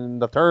 and in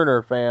the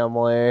Turner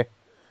family.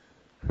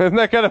 Isn't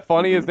that kind of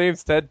funny? His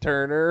name's Ted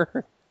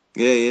Turner.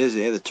 Yeah, he is.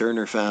 Yeah, the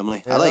Turner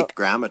family. Yeah. I liked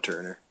Grandma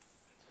Turner.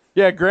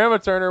 Yeah, Grandma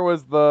Turner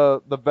was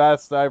the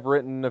best. I've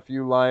written a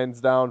few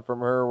lines down from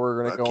her.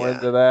 We're gonna go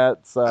into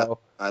that. So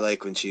I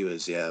like when she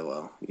was. Yeah,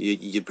 well,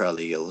 you'd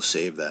probably be able to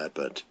save that,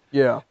 but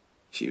yeah,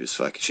 she was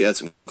fucking. She had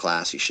some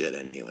classy shit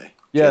anyway.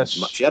 Yes,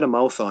 she had a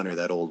mouth on her,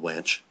 that old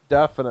wench.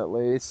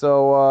 Definitely.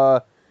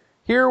 So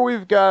here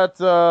we've got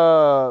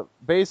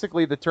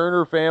basically the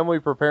Turner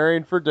family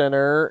preparing for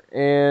dinner,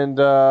 and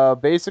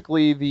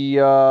basically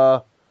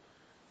the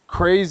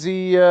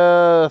crazy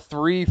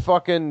three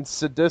fucking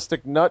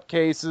sadistic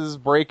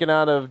nutcases breaking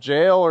out of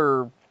jail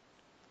or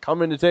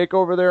coming to take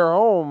over their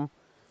home.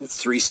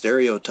 3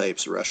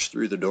 stereotypes rush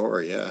through the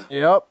door, yeah.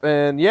 Yep,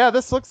 and yeah,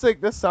 this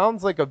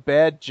sounds like a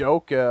bad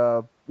joke,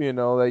 that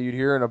you'd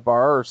hear in a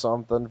bar or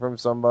something from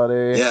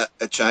somebody. Yeah,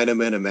 a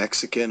Chinaman, a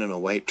Mexican, and a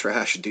white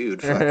trash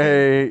dude.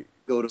 Hey.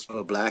 Go to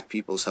a black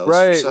people's house.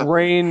 Right,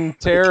 rain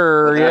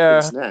terror, what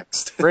happens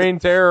next? Rain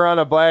terror on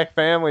a black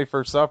family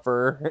for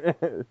supper.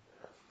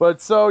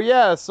 But so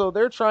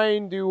they're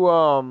trying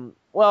to,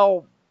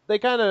 they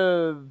kind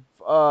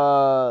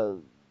of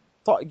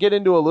get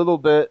into a little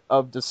bit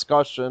of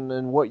discussion,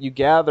 and what you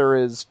gather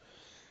is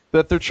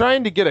that they're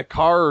trying to get a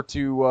car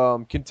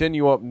to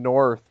continue up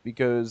north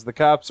because the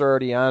cops are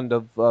already on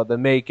to the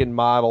make and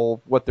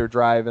model, what they're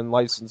driving,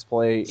 license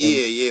plate.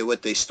 Yeah,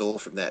 what they stole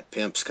from that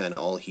pimp's kind of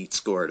all heat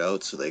scored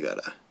out, so they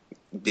gotta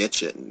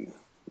ditch it and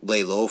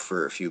lay low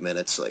for a few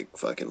minutes, like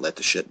fucking let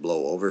the shit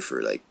blow over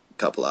for like a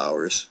couple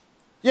hours.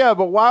 Yeah,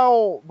 but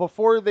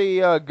before they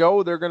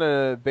go, they're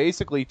gonna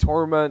basically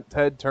torment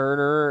Ted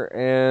Turner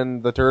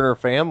and the Turner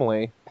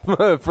family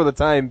for the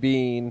time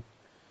being.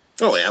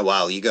 Oh yeah,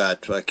 wow, you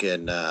got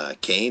fucking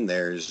Kane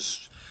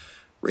there's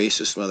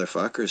racist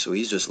motherfucker, so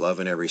he's just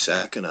loving every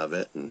second of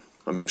it, and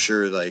I'm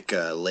sure like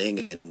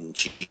Ling and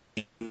Gene,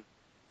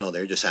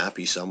 they're just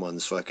happy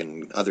someone's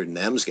fucking other than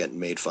them's getting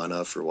made fun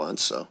of for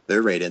once, so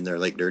they're right in there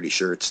like dirty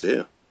shirts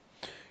too.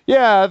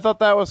 Yeah, I thought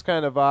that was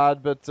kind of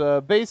odd,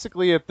 but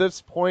basically at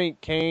this point,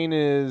 Kane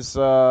is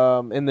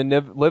in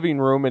the living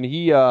room, and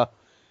he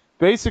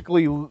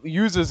basically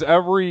uses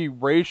every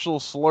racial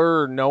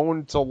slur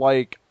known to,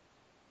 like,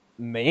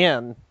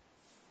 man,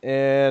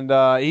 and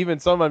even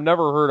some I've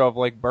never heard of,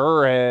 like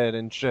burrhead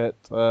and shit.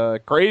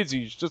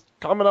 Crazy, just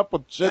coming up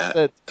with shit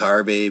that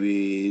tar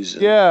babies.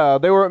 Yeah,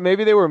 they were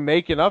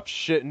making up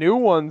shit, new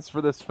ones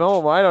for this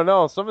film. I don't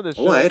know. Some of this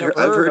shit I've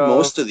heard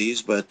most of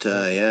these, but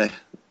yeah.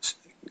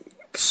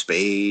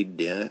 Spade,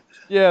 yeah.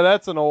 Yeah,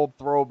 that's an old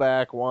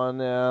throwback one.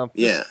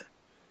 Yeah.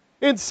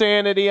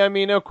 Insanity. I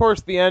mean, of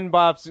course, the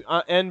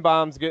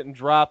N-bomb's getting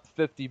dropped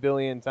 50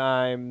 billion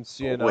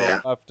times,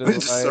 left and right.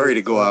 Sorry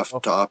to go off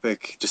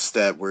topic. Just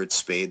that word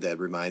spade, that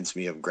reminds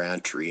me of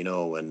Gran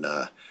Torino when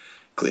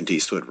Clint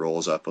Eastwood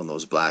rolls up on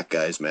those black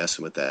guys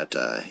messing with that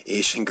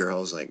Asian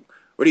girls. Like,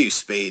 what are you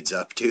spades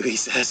up to? He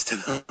says to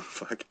them.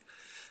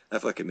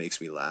 That fucking makes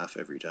me laugh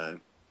every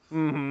time.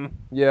 Mm-hmm.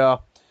 Yeah.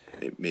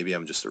 Maybe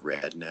I'm just a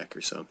redneck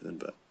or something,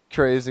 but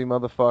crazy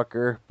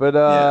motherfucker.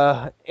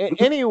 But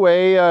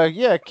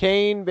anyway,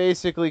 Kane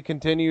basically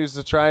continues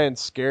to try and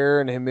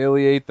scare and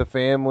humiliate the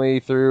family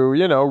through,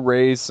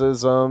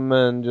 racism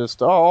and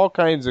just all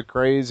kinds of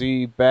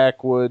crazy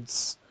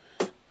backwoods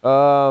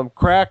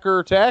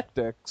cracker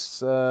tactics.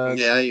 He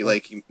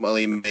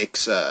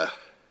makes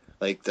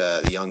like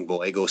the young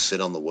boy go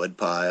sit on the wood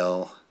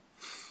pile.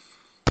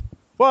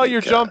 Well,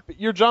 you're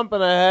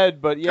jumping ahead,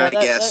 but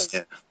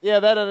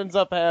that ends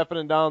up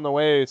happening down the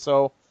way.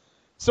 So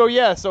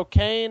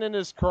Kane and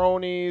his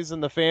cronies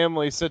and the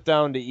family sit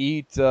down to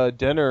eat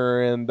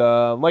dinner, and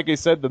like I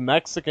said, the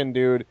Mexican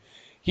dude,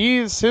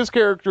 his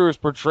character is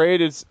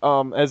portrayed as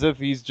if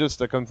he's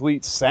just a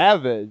complete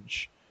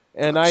savage,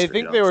 and I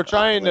think they were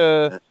trying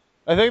to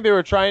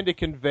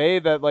convey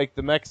that like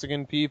the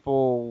Mexican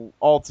people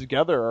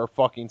altogether are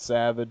fucking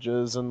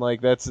savages, and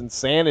like that's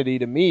insanity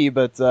to me,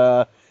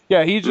 but.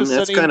 Yeah, he's just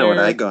that's kind of what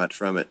I got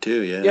from it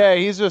too, yeah. Yeah,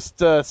 he's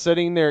just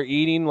sitting there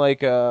eating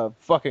like a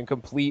fucking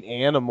complete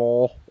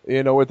animal,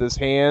 with his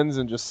hands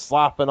and just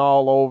slopping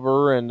all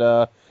over.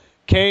 And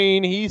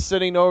Kane, he's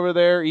sitting over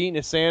there eating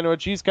a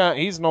sandwich.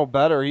 He's no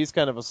better. He's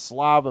kind of a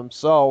slob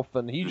himself,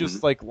 and he's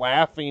just like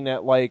laughing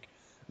at like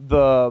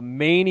the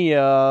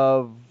mania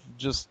of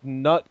just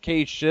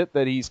nutcase shit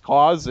that he's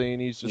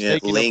causing. He's just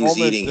taking Ling's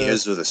eating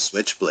his with a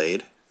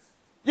switchblade.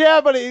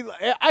 Yeah, but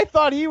I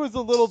thought he was a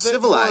little bit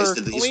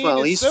civilized. More clean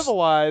and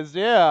civilized,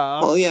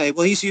 yeah. Well, yeah,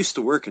 he's used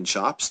to working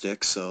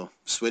chopsticks, so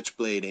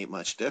switchblade ain't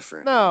much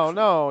different.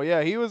 No,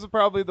 yeah, he was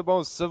probably the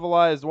most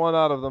civilized one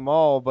out of them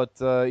all, but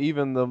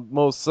even the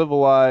most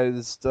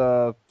civilized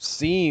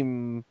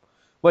seem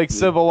like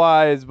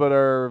civilized, but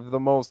are the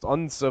most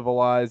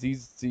uncivilized.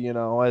 He's,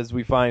 as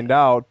we find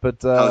out,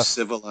 but how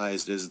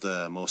civilized is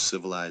the most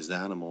civilized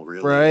animal,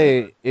 really?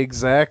 Right,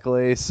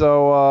 exactly.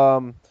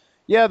 So,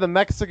 yeah, the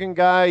Mexican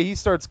guy, he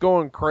starts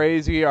going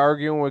crazy,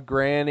 arguing with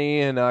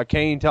Granny, and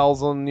Kane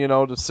tells him,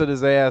 to sit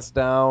his ass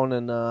down,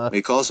 and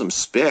He calls him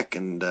Spick,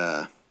 and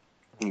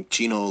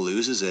Chino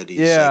loses it. He's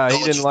yeah, like, he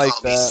 "Don't didn't you like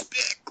call me that.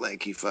 Spick!"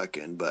 Like he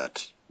fucking,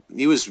 but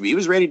he was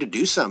ready to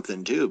do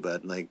something too.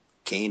 But like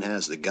Kane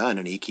has the gun,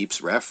 and he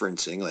keeps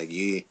referencing like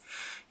you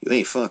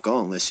ain't fuck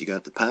all unless you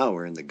got the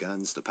power, and the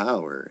gun's the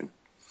power. And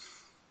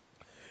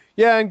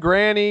Yeah, and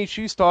Granny,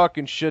 she's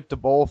talking shit to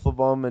both of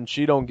them, and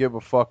she don't give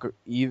a fuck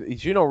either.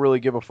 She don't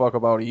really give a fuck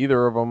about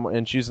either of them,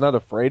 and she's not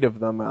afraid of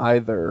them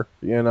either.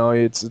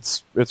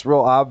 It's real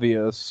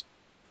obvious.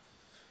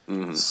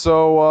 mm-hmm.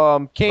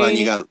 So Kane, and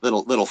you got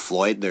little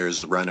Floyd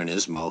there's running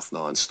his mouth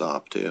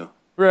nonstop too.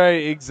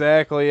 right?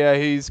 Exactly. Yeah,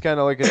 he's kind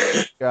of like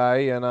a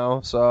guy,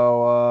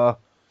 So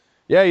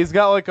yeah, he's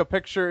got like a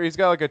picture. He's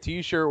got like a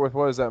T-shirt with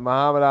what is that,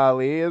 Muhammad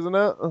Ali, isn't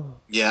it?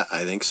 Yeah,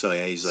 I think so.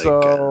 Yeah, he's like.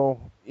 So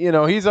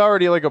he's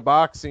already like a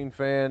boxing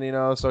fan,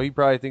 so he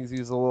probably thinks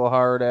he's a little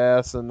hard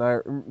ass.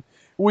 And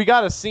we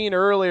got a scene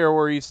earlier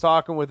where he's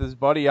talking with his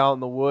buddy out in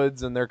the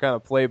woods, and they're kind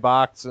of play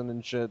boxing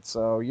and shit.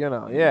 So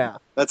yeah.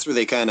 That's where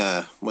they kind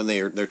of when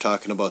they're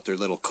talking about their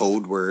little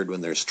code word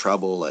when there's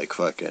trouble, like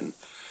fucking.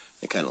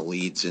 It kind of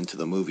leads into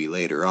the movie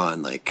later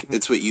on. Like,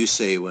 it's what you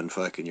say when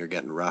fucking you're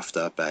getting roughed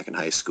up back in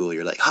high school.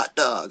 You're like, hot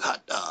dog,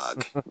 hot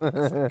dog.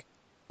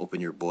 Hoping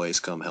your boys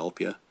come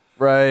help you.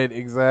 Right,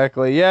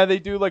 exactly. Yeah, they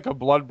do like a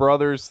Blood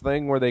Brothers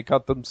thing where they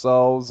cut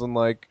themselves and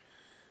like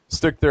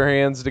stick their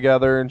hands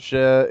together and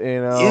shit,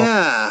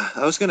 Yeah,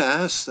 I was going to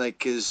ask, like,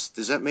 does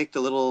that make the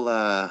little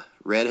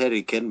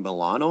redheaded kid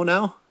Milano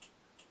now?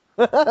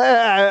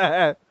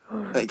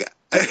 Like,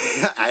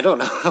 I don't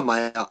know. Am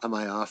I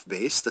off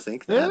base to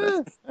think that?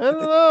 Yeah, I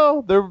don't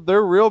know.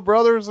 They're real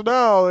brothers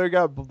now. They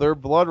got their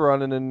blood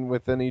running in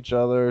within each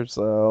other.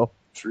 So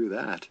true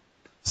that.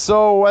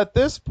 So at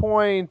this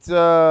point,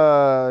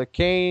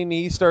 Kane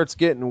he starts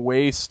getting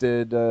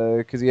wasted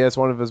because he has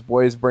one of his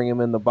boys bring him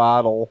in the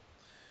bottle.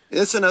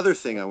 That's another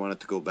thing I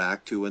wanted to go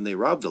back to when they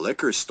robbed the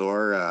liquor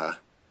store.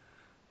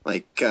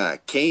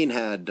 Kane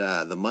had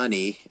the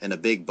money and a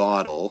big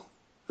bottle.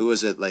 Who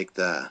was it?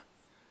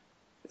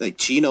 Like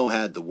Chino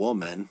had the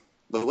woman,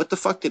 but what the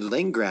fuck did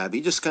Ling grab?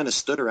 He just kind of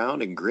stood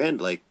around and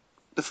grinned. Like,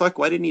 the fuck?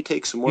 Why didn't he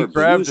take some more? He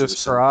grabbed booze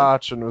his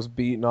crotch and was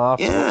beaten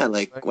off. Yeah,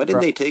 like why didn't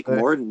they take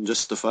more than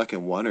just the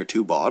fucking 1 or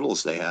 2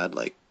 bottles they had?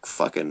 Like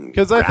fucking.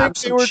 Because I think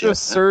they were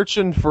just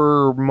searching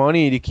for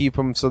money to keep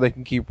them so they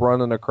can keep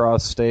running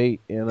across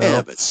state.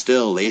 Yeah, but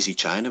still, lazy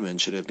Chinamen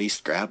should at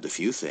least grabbed a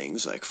few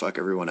things. Like fuck,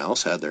 everyone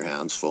else had their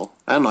hands full.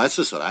 I don't know. That's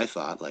just what I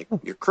thought. Like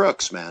you're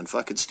crooks, man.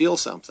 Fucking steal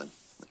something.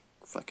 Like,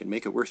 fucking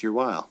make it worth your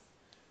while.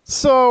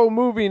 So,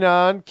 moving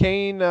on,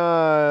 Kane,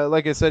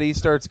 like I said, he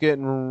starts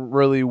getting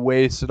really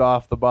wasted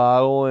off the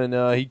bottle,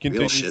 and he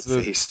continues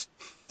to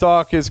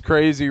talk his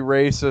crazy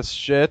racist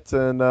shit,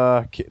 and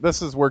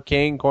this is where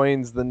Kane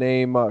coins the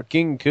name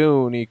King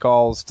Coon, he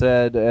calls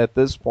Ted at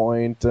this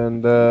point,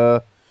 and,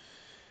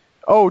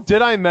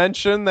 did I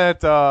mention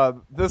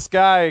that this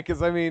guy,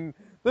 because, I mean,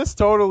 this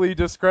totally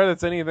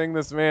discredits anything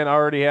this man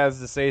already has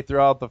to say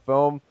throughout the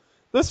film.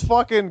 This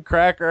fucking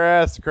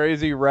cracker-ass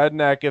crazy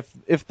redneck,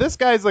 if this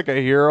guy's like a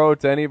hero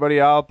to anybody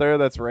out there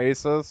that's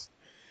racist,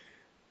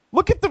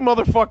 look at the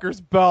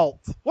motherfucker's belt.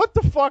 What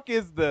the fuck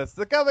is this?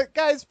 The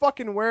guy's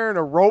fucking wearing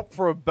a rope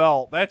for a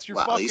belt. That's your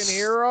fucking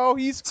hero?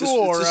 He's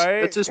cool,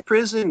 right? It's his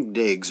prison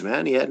digs,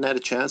 man. He hadn't had a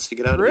chance to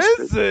get out of his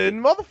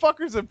prison.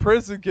 Motherfuckers in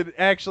prison can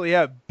actually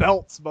have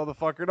belts,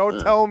 motherfucker.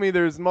 Don't tell me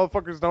there's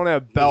motherfuckers don't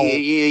have belts.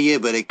 Yeah,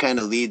 but it kind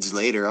of leads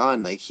later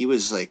on. Like, he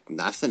was, like,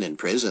 nothing in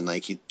prison.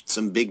 Like,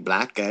 some big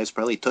black guys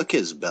probably took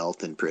his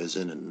belt in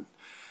prison, and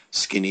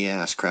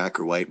skinny-ass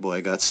cracker white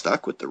boy got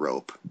stuck with the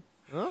rope.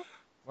 Huh?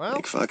 Well,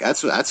 like fuck,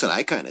 that's what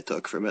I kind of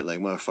took from it. Like,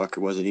 motherfucker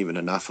wasn't even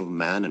enough of a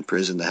man in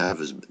prison to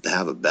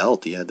have a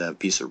belt. He had to have a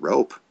piece of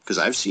rope. Because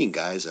I've seen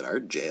guys at our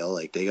jail,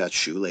 like they got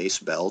shoelace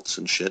belts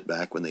and shit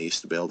back when they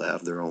used to be able to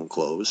have their own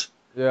clothes.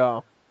 Yeah.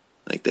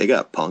 Like they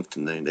got punked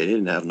and they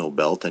didn't have no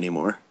belt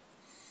anymore.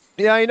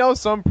 Yeah, I know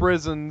some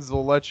prisons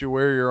will let you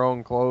wear your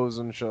own clothes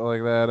and shit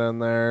like that in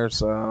there.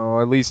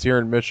 So at least here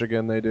in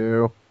Michigan they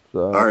do.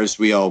 So. Ours,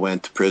 we all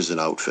went to prison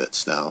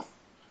outfits now.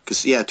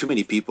 Because, yeah, too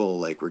many people,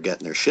 like, were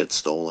getting their shit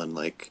stolen.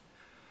 Like,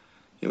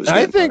 it was.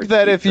 I think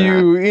that if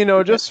you,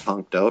 just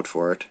punked out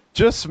for it.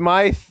 Just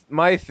my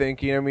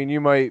thinking. I mean,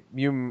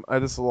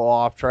 this is a little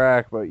off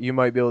track, but you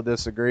might be able to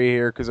disagree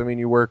here because I mean,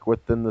 you work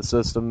within the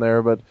system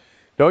there. But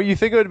don't you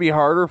think it would be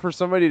harder for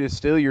somebody to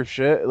steal your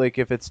shit, like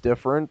if it's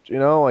different?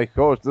 Like,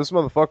 oh, this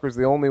motherfucker's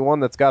the only one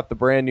that's got the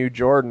brand new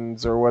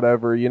Jordans or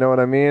whatever. You know what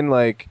I mean?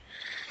 Like.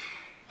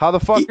 How the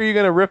fuck are you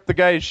going to rip the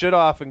guy's shit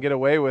off and get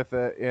away with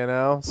it,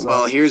 So.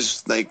 Well,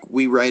 here's, like,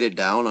 we write it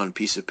down on a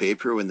piece of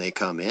paper when they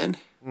come in,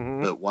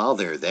 but while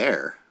they're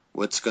there,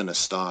 what's going to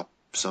stop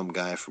some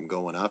guy from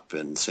going up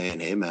and saying,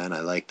 hey, man,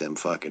 I like them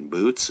fucking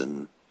boots,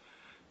 and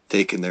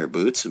taking their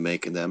boots and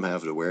making them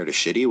have to wear the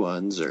shitty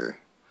ones or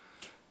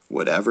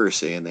whatever,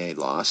 saying they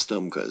lost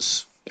them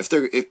because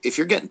if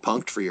you're getting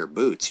punked for your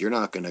boots, you're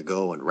not going to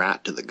go and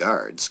rat to the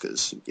guards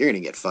because you're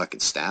going to get fucking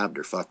stabbed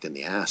or fucked in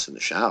the ass in the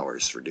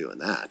showers for doing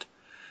that.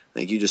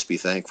 Like, you just be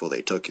thankful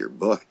they took your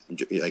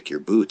your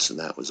boots, and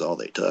that was all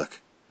they took.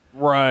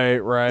 Right,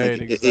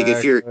 like, exactly.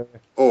 If you're,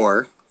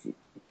 or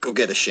go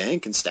get a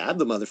shank and stab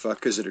the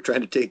motherfuckers that are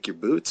trying to take your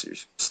boots, or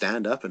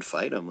stand up and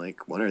fight them,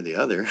 like one or the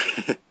other.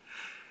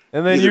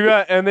 And then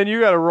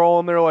you got to roll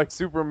in there like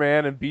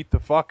Superman and beat the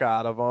fuck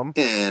out of them.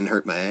 And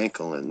hurt my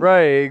ankle. And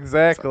right,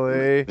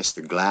 exactly.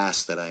 Mr.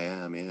 Glass that I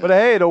am, yeah. But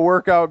hey, it'll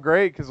work out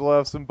great because we'll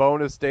have some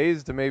bonus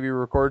days to maybe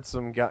record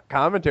some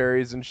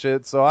commentaries and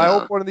shit. So I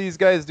hope one of these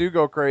guys do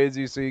go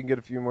crazy so you can get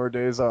a few more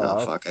days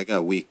off. Oh, fuck. I got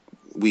a week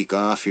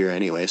off here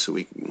anyway, so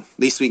at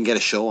least we can get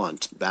a show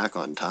back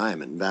on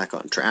time and back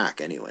on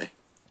track anyway.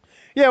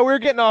 Yeah, we're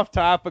getting off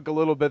topic a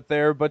little bit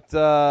there,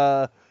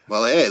 but...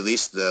 Well, hey, at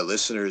least the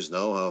listeners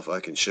know how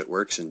fucking shit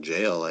works in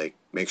jail. Like,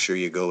 make sure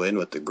you go in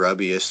with the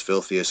grubbiest,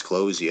 filthiest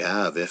clothes you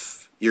have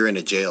if you're in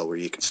a jail where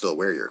you can still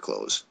wear your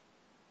clothes.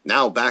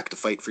 Now back to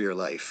fight for your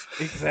life.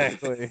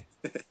 Exactly.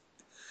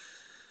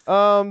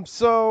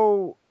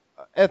 So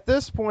at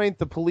this point,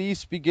 the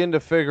police begin to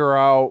figure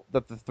out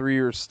that the three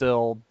are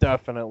still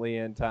definitely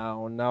in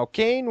town. Now,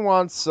 Kane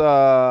wants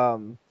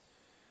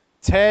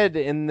Ted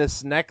in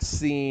this next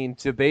scene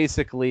to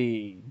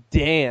basically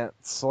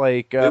dance,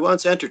 like he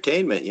wants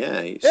entertainment,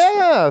 yeah.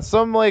 Yeah,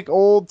 some like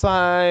old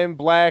time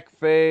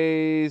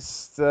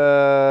black-faced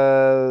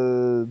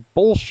bullshit.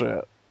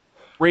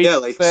 Yeah,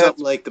 like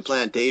something like the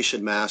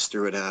plantation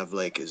master would have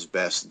like his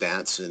best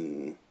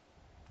dancing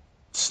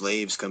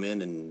slaves come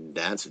in and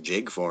dance a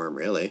jig for him.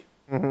 Really,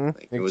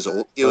 like, it was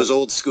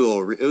old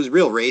school. It was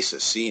real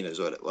racist scene, is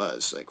what it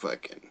was. Like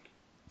fucking.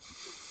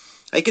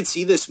 I could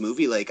see this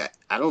movie, like,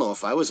 I don't know,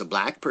 if I was a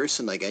black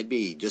person, like, I'd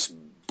be just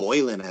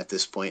boiling at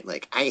this point.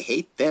 Like, I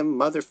hate them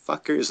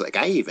motherfuckers. Like,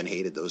 I even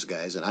hated those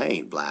guys, and I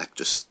ain't black,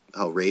 just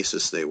how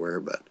racist they were.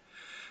 But,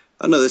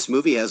 I don't know, this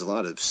movie has a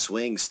lot of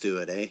swings to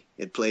it, eh?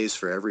 It plays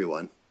for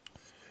everyone.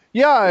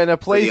 Yeah, and it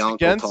plays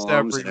against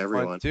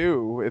everyone,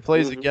 too. It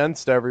plays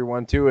against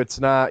everyone, too. It's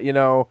not,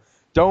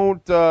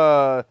 don't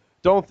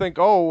think,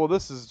 oh, well,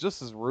 this is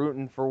just as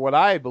rooting for what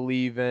I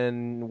believe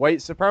in,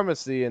 white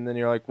supremacy, and then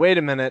you're like, wait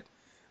a minute.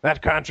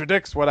 That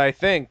contradicts what I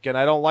think, and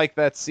I don't like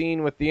that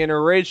scene with the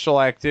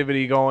interracial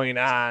activity going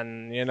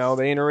on, the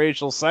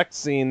interracial sex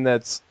scene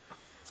that's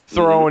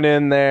thrown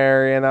in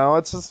there,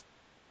 it's just,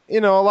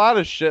 a lot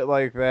of shit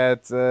like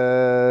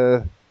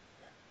that.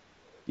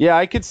 Yeah,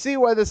 I could see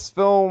why this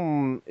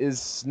film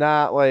is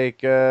not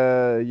like,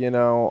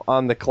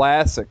 on the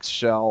classics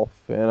shelf,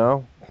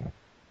 But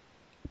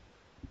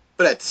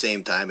at the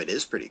same time, it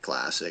is pretty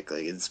classic.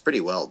 Like, it's pretty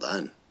well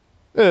done.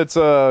 It's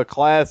a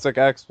classic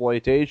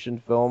exploitation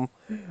film.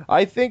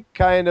 I think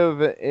kind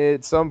of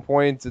at some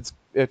points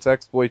it's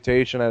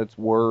exploitation at its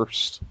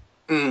worst.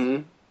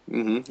 I'll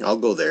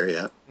go there,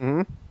 yeah.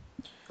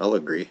 I'll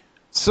agree.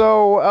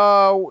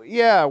 So,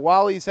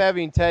 while he's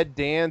having Ted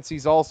dance,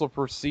 he's also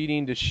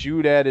proceeding to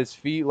shoot at his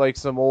feet like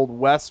some old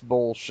West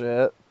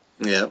bullshit.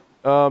 Yeah.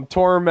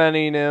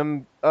 Tormenting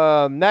him.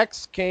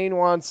 Next, Kane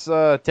wants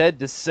Ted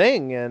to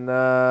sing, and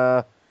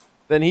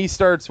then he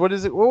starts. What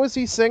was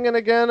he singing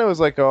again? It was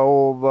like a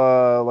old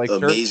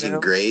Amazing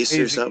Grace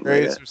or something.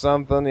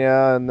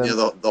 Yeah, and then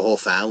the whole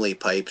family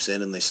pipes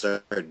in and they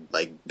start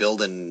like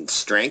building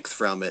strength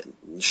from it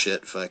and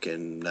shit.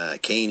 Fucking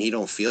Kane, he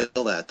don't feel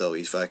that though.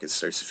 He fucking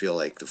starts to feel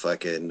like the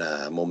fucking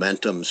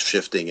momentum's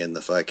shifting in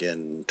the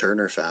fucking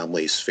Turner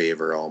family's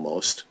favor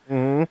almost.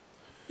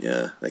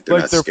 Yeah, like they're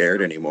not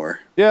scared anymore.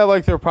 Yeah,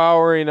 like they're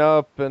powering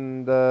up,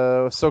 and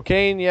so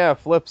Kane,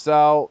 flips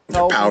out.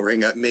 They're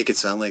powering up, make it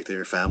sound like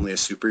they're a family of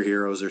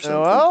superheroes or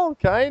something. Well,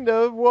 kind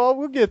of. Well,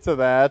 we'll get to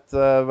that.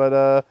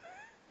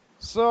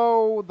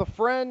 So the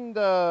friend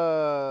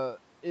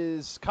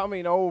is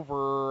coming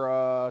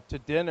over to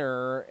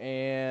dinner,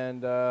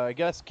 and I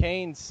guess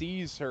Kane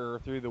sees her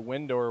through the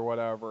window or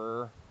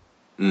whatever.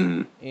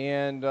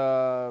 And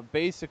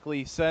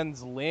basically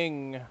sends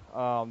Ling,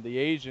 the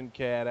Asian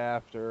cat,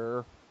 after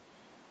her.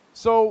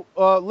 So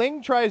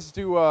Ling tries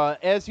to,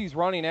 as he's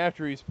running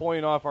after, he's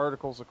pulling off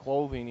articles of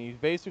clothing. He's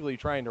basically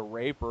trying to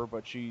rape her,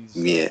 but she's...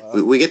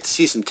 we get to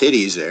see some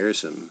titties there,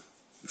 some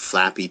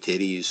flappy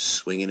titties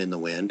swinging in the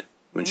wind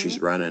when she's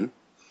running.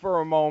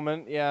 For a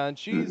moment, yeah, and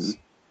she's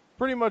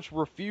pretty much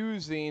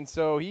refusing,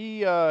 so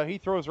he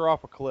throws her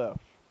off a cliff.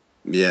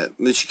 Yeah,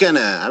 but she kind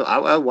of...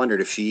 I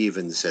wondered if she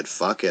even said,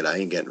 fuck it, I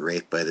ain't getting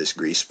raped by this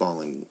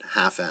greaseball, and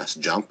half-ass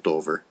jumped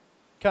over.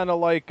 Kind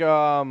of like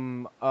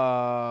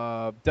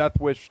Death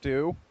Wish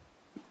 2.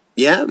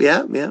 Yeah.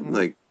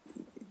 Like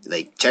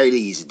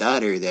Charlie's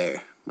daughter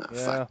there. Oh,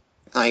 fuck.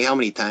 Like, how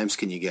many times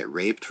can you get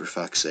raped, for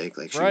fuck's sake?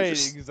 Like,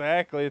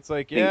 exactly. It's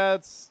like,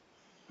 it's...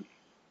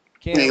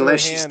 Can't unless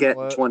she's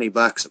getting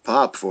 $20 a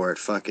pop for it,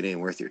 fuck, it ain't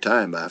worth your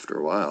time after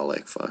a while.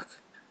 Like, fuck.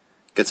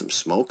 Get some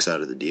smokes out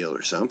of the deal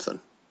or something.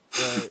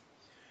 Right.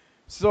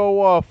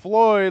 So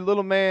Floyd, the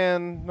little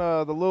man,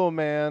 the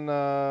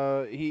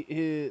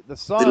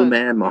son. Little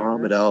man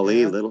Muhammad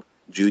Ali, little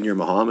Junior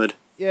Muhammad.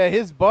 Yeah,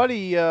 his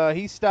buddy,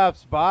 he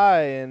stops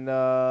by, and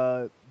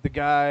the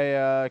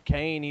guy,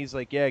 Kane, he's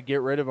like, yeah,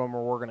 get rid of him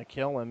or we're going to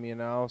kill him, you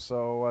know?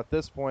 So at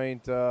this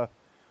point,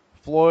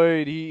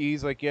 Floyd,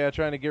 he's like, yeah,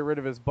 trying to get rid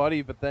of his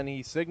buddy, but then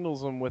he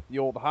signals him with the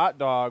old hot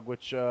dog,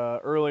 which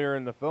earlier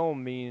in the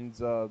film means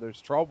there's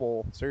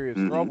trouble, serious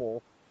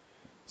trouble.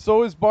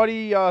 So his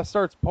buddy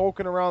starts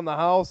poking around the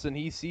house, and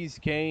he sees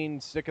Kane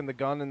sticking the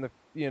gun in the,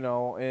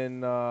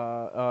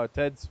 in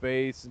Ted's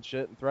face and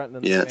shit, and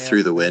threatening. Yeah,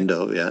 through the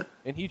window. Yeah.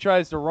 And he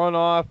tries to run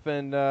off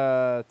and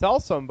tell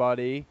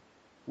somebody.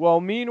 Well,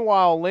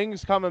 meanwhile,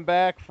 Ling's coming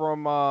back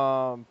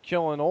from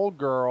killing old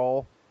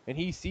girl, and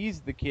he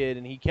sees the kid,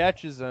 and he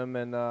catches him,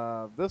 and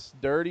this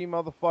dirty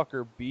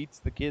motherfucker beats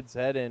the kid's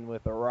head in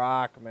with a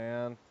rock,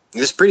 man.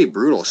 It's a pretty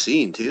brutal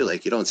scene too.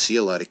 Like, you don't see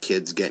a lot of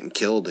kids getting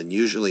killed, and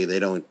usually they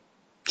don't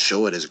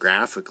show it as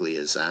graphically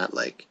as that.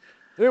 Like,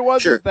 it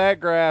wasn't that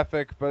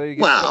graphic, but you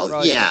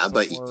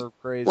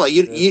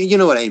you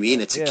know what I mean.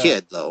 It's a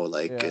kid though,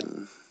 like,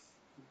 and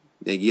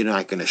you're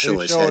not going to show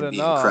his head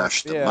being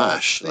crushed to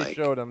mush. They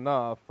showed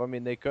enough. I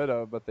mean, they could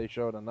have, but they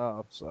showed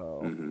enough.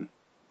 So,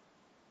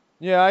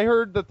 yeah, I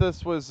heard that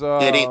this was.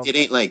 It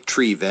ain't like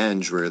Tree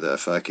Venge where the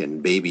fucking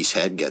baby's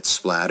head gets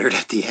splattered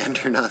at the end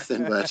or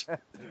nothing, but.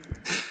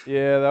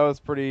 Yeah, that was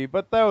pretty,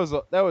 but that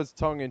was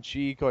tongue in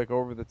cheek, like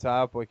over the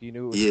top, like you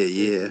knew.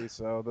 It was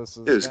So this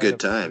is. It was good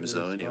times,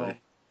 though. Anyway.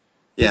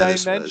 Yeah.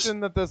 Did I mention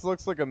that this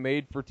looks like a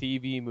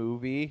made-for-TV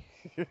movie?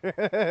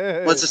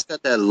 Once it's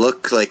got that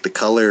look, like the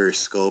color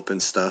scope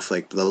and stuff,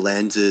 like the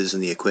lenses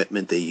and the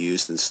equipment they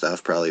used and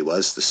stuff, probably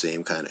was the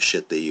same kind of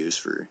shit they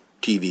used for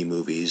TV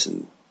movies,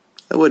 and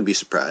I wouldn't be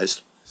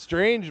surprised.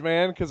 Strange,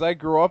 man, because I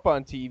grew up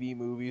on TV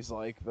movies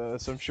like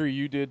this. I'm sure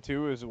you did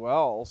too as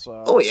well.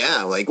 So. Oh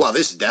yeah,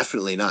 this is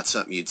definitely not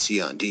something you'd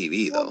see on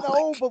TV though.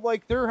 No, but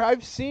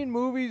I've seen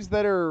movies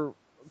that are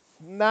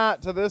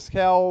not to this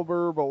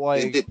caliber, but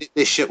like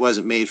this shit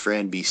wasn't made for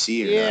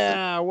NBC or nothing.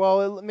 Yeah,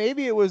 well,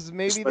 maybe it was.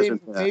 Maybe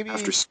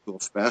after school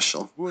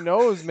special. Who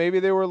knows?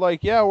 Maybe they were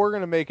like, yeah, we're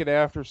gonna make an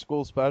after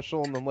school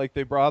special, and then like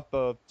they brought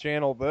the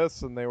channel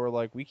this, and they were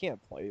like, we can't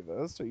play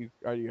this. Are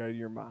you out of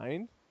your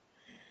mind?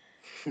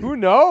 Who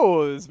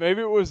knows?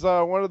 Maybe it was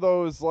one of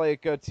those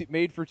like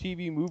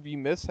made-for-TV movie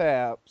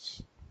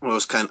mishaps. Well, it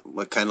was kind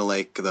of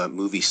like the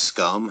movie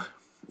Scum,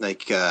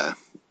 like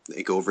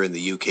over in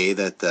the UK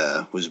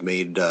that was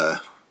made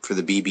for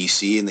the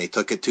BBC, and they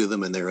took it to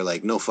them, and they were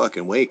like, "No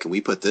fucking way, can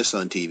we put this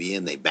on TV?"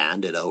 And they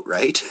banned it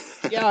outright.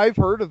 Yeah, I've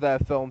heard of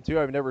that film too.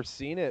 I've never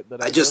seen it,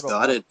 but I just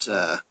got it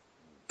a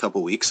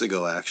couple weeks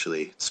ago.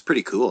 Actually, it's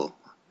pretty cool.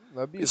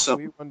 That'd be a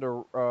sweet one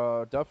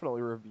to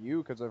definitely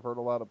review because I've heard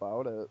a lot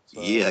about it.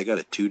 So. Yeah, I got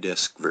a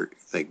 2-disc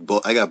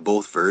I got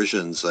both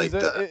versions. Like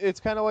it's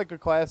kind of like a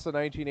class of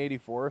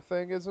 1984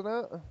 thing, isn't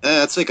it?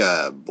 It's like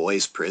a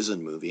boys'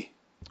 prison movie.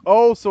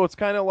 Oh, so it's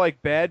kind of like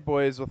Bad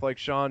Boys with like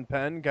Sean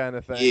Penn kind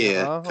of thing.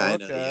 Yeah, huh?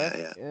 kind of.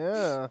 Okay.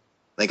 Yeah.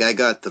 Like I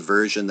got the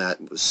version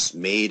that was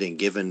made and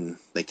given,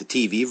 like the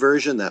TV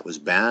version that was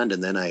banned,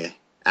 and then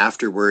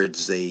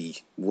afterwards they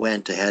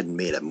went ahead and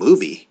made a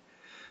movie.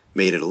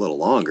 Made it a little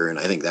longer, and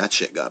I think that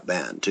shit got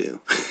banned too.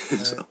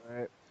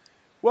 Right.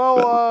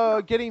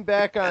 Well, getting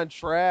back on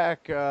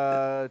track,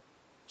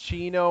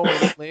 Chino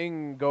and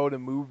Ling go to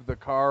move the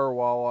car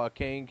while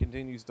Kane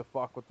continues to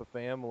fuck with the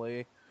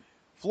family.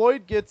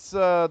 Floyd gets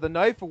the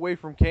knife away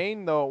from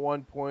Kane, though, at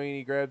one point.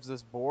 He grabs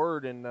this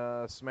board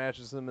and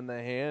smashes him in the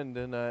hand,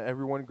 and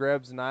everyone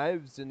grabs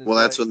knives. And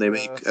that's when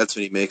that's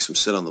when he makes him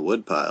sit on the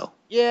wood pile.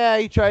 Yeah,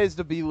 he tries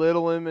to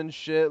belittle him and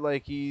shit,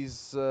 like he's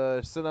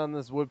sitting on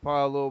this wood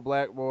pile, little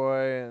black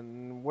boy,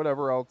 and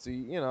whatever else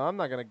I'm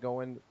not going to go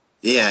into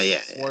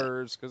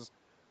slurs, because...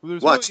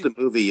 Watch the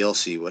movie, you'll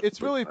see what...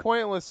 It's really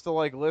pointless to,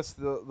 like, list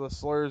the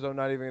slurs. I'm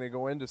not even going to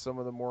go into some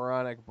of the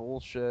moronic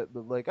bullshit.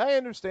 But, like, I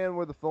understand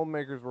where the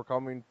filmmakers were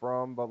coming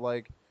from, but,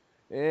 like,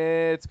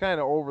 it's kind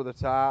of over the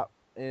top.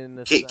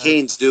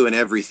 Kane's doing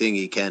everything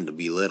he can to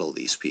belittle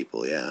these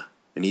people, yeah.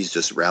 And he's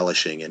just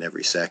relishing in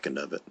every second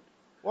of it.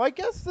 Well, I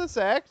guess this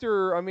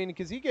actor, I mean,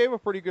 because he gave a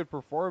pretty good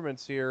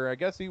performance here. I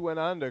guess he went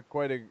on to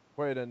quite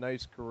a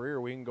nice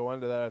career. We can go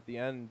into that at the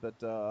end,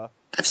 but...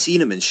 I've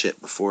seen him in shit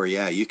before,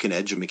 yeah. You can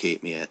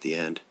educate me at the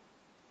end.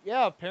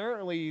 Yeah,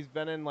 apparently he's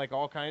been in, like,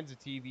 all kinds of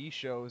TV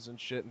shows and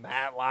shit.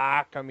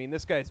 Matlock. I mean,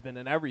 this guy's been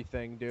in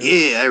everything, dude.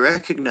 Yeah, I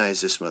recognize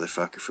this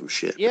motherfucker from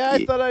shit. Yeah,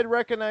 I thought I'd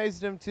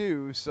recognized him,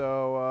 too,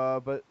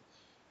 so, but...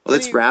 Well,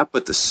 let's wrap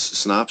with the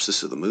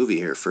synopsis of the movie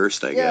here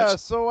first, I guess. Yeah,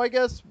 so I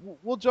guess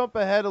we'll jump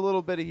ahead a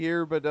little bit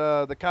here, but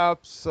the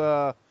cops,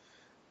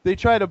 they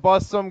try to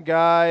bust some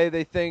guy.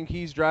 They think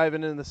he's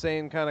driving in the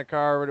same kind of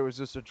car, but it was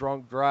just a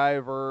drunk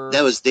driver.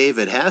 That was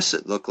David Hess,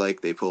 it looked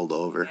like they pulled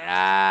over.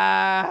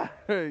 Ah,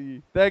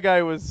 that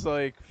guy was,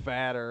 like,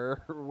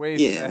 fatter, way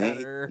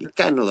fatter. He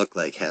kind of looked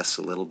like Hess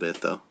a little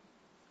bit, though.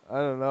 I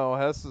don't know.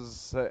 Hess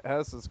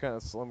is kind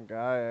of slim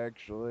guy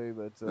actually,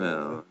 but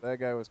No. that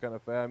guy was kind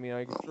of fat. I mean,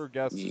 I can sure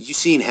guess. You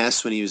seen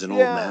Hess when he was an old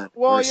man.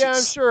 Well, yeah,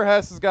 I'm sure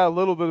Hess has got a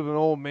little bit of an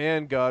old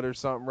man gut or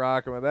something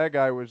rocking, but that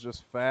guy was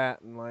just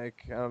fat and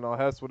like I don't know.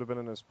 Hess would have been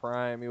in his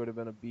prime. He would have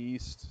been a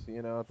beast,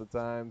 at the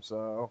time.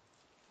 So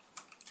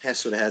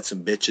Hess would have had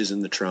some bitches in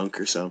the trunk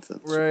or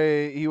something.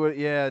 Right, he would.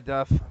 Yeah,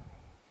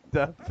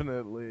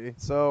 definitely.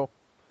 So.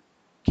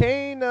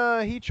 Kane,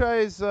 he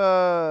tries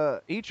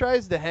to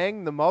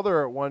hang the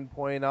mother at one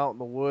point out in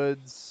the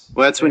woods.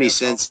 Well, that's when he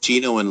sends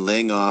Chino and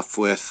Ling off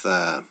with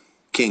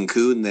King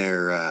Coon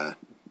there,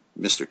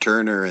 Mr.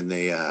 Turner, and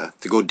they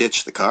to go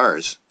ditch the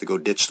cars. To go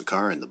ditch the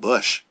car in the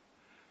bush.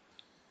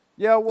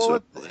 Yeah,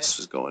 well, this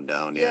was going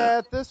down. Yeah,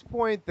 at this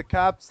point, the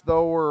cops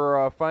though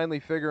were finally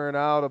figuring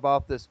out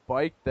about this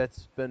bike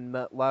that's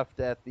been left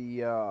at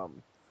the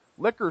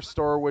liquor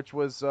store, which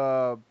was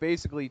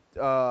basically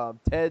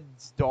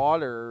Ted's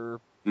daughter.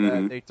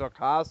 That they took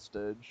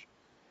hostage,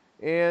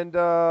 and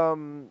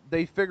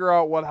they figure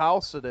out what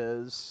house it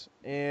is,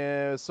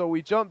 and so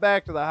we jump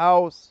back to the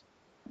house.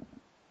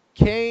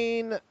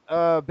 Kane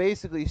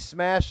basically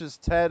smashes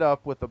Ted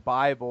up with the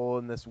Bible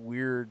in this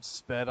weird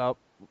sped up.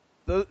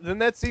 Didn't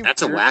that seem?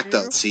 That's a whacked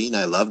out scene.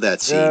 I love that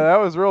scene. Yeah,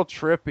 that was real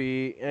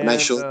trippy. And I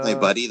showed my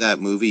buddy that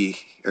movie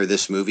or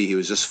this movie, he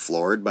was just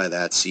floored by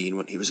that scene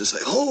when he was just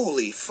like,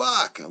 "Holy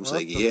fuck!" I was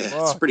like,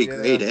 "Yeah, it's pretty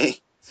great, eh?"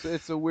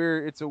 It's a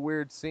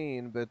weird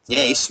scene, but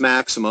yeah, he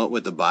smacks him out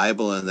with the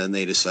Bible, and then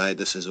they decide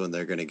this is when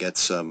they're going to get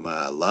some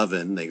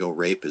loving. They go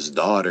rape his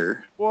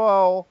daughter.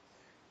 Well,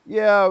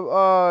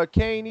 yeah,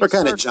 Kane. We're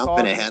kind of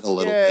jumping ahead a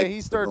little bit. Yeah,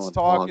 he starts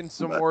talking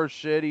some more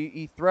shit.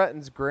 He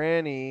threatens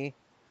Granny,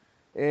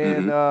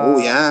 and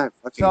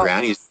fucking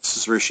Granny. This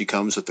is where she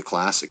comes with the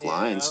classic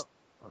lines.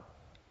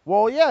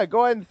 Well, yeah,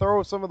 go ahead and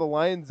throw some of the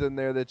lines in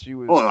there that she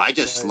was. Oh, I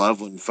just love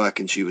when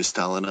fucking she was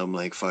telling him,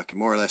 like, fucking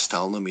more or less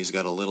telling him he's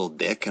got a little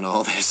dick and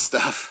all this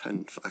stuff,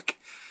 and fuck,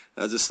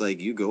 I was just like,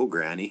 you go,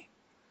 Granny.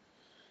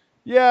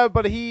 Yeah,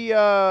 but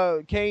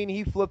Kane,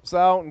 he flips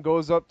out and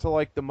goes up to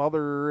like the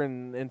mother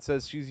and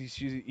says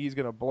he's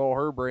gonna blow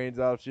her brains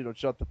out if she don't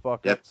shut the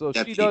fuck up. So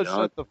she does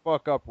shut the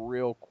fuck up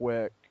real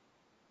quick.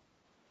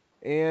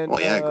 And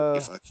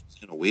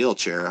she's in a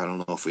wheelchair. I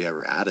don't know if we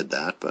ever added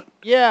that, but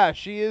yeah,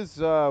 she is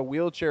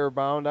wheelchair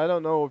bound. I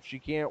don't know if she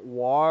can't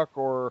walk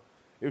or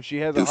if she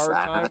has a hard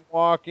time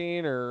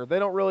walking, or they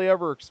don't really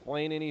ever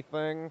explain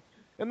anything.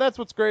 And that's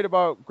what's great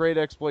about great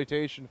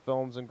exploitation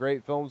films and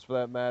great films for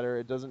that matter.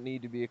 It doesn't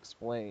need to be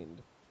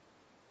explained.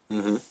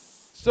 Mm-hmm.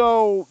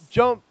 So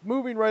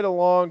moving right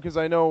along, because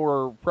I know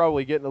we're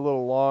probably getting a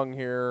little long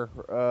here.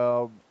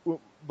 The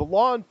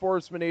law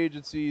enforcement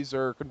agencies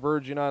are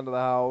converging onto the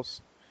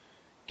house.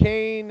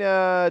 Kane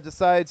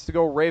decides to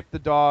go rape the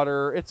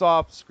daughter. It's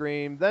off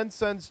screen. Then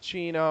sends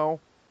Chino.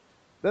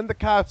 Then the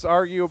cops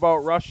argue about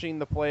rushing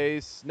the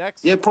place.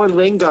 Poor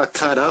Ling got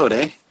cut out,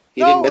 eh?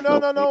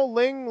 No.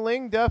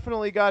 Ling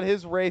definitely got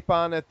his rape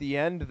on at the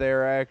end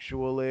there,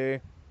 actually,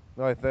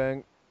 I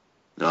think.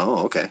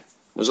 Oh, okay.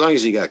 As long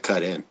as he got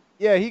cut in.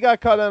 Yeah, he got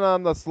cut in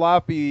on the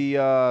sloppy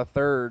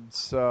thirds,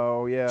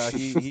 so yeah,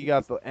 he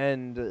got the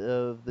end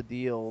of the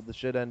deal, the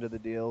shit end of the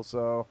deal,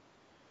 so...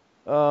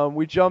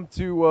 we jump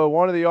to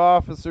one of the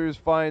officers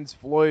finds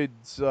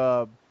Floyd's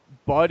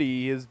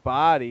buddy, his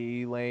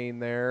body, laying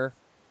there.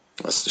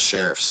 That's the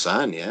sheriff's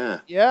son,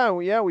 yeah. Yeah,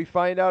 we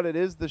find out it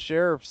is the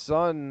sheriff's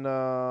son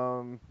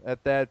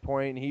at that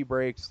point. He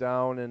breaks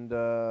down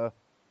and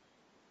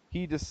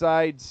he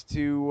decides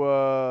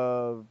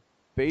to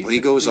basically he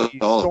goes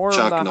all storm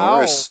Chuck the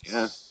Norris.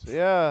 House.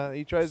 Yeah,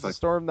 he tries to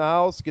storm the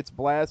house, gets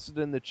blasted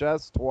in the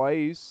chest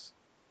twice.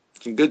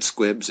 Some good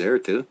squibs there,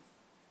 too.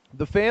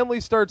 The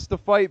family starts to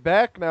fight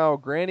back now.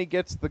 Granny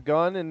gets the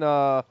gun, and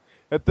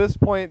at this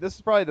point, this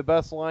is probably the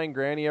best line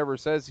Granny ever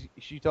says.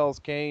 She tells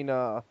Kane,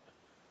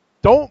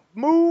 "Don't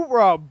move or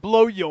I'll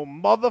blow your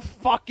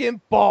motherfucking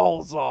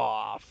balls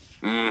off."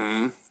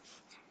 Mm-hmm.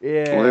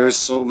 Yeah. Well, there's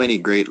so many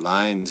great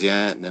lines,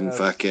 yeah, and then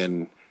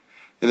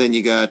and then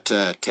you got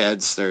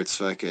Ted starts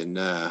fucking,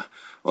 well,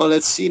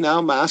 let's see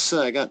now,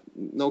 massa, I got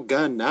no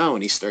gun now,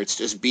 and he starts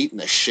just beating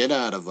the shit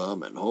out of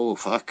him, and oh,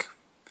 fuck.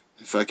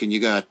 Fucking, you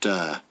got,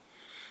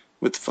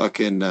 with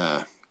fucking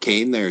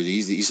Kane there,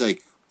 he's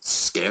like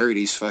scared,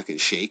 he's fucking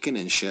shaking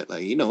and shit.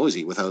 Like, he knows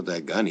without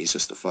that gun, he's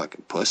just a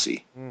fucking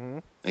pussy. Mm-hmm.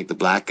 Like, the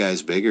black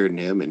guy's bigger than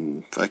him,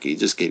 and fuck, he's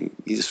just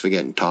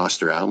getting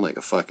tossed around like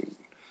a fucking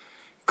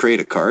crate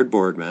of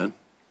cardboard, man.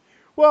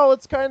 Well,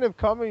 it's kind of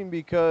coming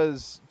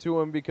because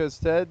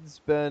Ted's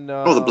been...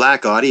 the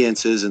black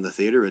audiences in the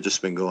theater have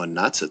just been going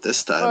nuts at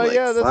this time.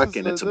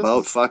 It's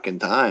about fucking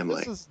time.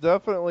 This has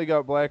definitely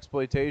got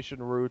blaxploitation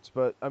roots,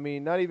 but, I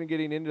mean, not even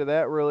getting into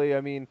that, really.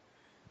 I mean,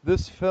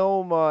 this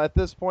film, at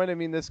this point, I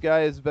mean, this guy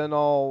has been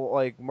all,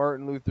 like,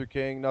 Martin Luther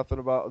King, nothing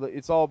about...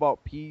 It's all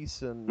about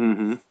peace, and,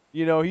 mm-hmm.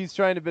 You know, he's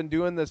trying to been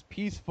doing this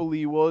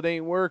peacefully. Well, it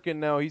ain't working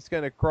now. He's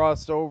kind of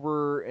crossed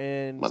over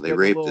and... Well, they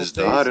raped his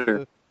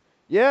daughter.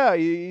 Yeah,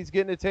 he's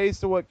getting a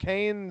taste of what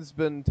Kane's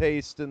been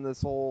tasting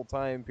this whole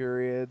time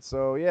period.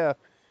 So, yeah,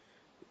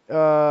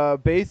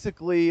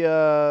 basically,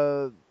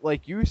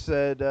 like you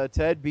said,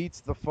 Ted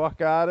beats the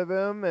fuck out of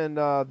him, and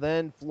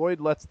then Floyd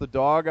lets the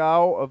dog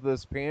out of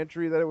this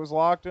pantry that it was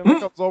locked in. It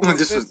comes over and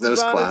That pisses was on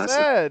his classic.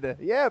 head.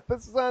 Yeah,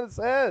 pisses on his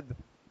head.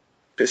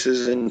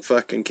 Pisses in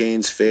fucking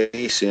Kane's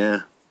face,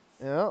 yeah.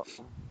 Yeah.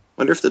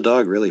 Wonder if the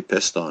dog really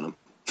pissed on him.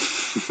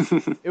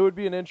 It would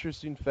be an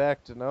interesting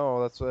fact to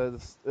know. That's why.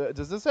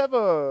 Does this have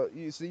a?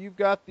 So you've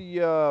got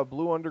the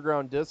Blue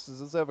Underground disc. Does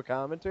this have a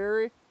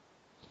commentary?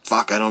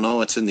 Fuck, I don't know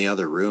what's in the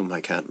other room.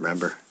 I can't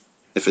remember.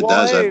 If it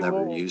does, I've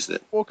never used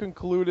it. We'll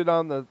conclude it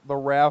on the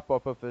wrap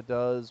up. If it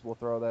does, we'll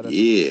throw that in.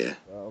 Yeah.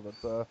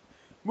 But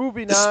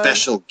moving a on.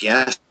 Special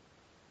guest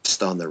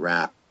on the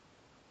wrap.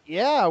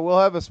 Yeah, we'll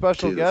have a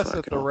special guest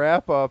at the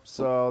wrap up,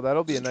 so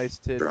that'll be a nice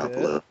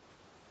tidbit.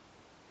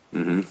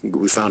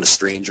 We found a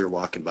stranger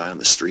walking by on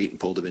the street and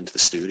pulled him into the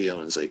studio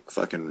and was like,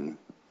 fucking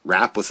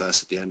rap with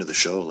us at the end of the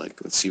show. Like,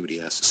 let's see what he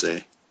has to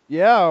say.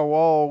 Yeah,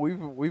 well, we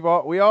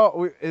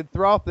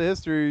throughout the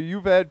history,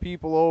 you've had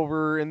people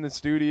over in the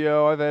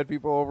studio. I've had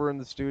people over in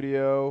the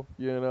studio,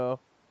 you know.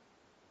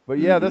 But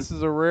yeah, this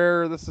is a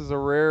rare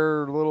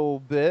little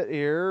bit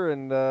here,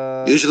 and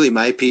usually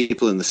my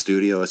people in the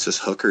studio, it's just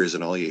hookers,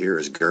 and all you hear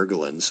is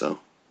gurgling. So,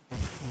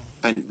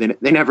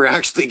 they never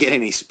actually get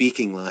any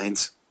speaking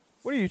lines.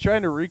 What are you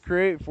trying to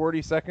recreate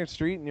 42nd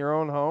Street in your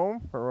own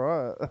home,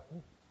 or what?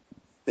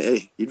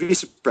 Hey, you'd be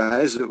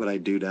surprised at what I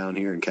do down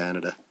here in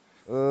Canada.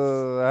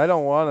 I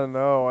don't want to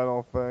know. I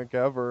don't think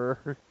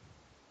ever.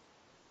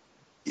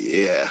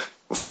 Yeah.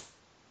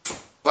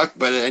 Fuck.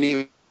 But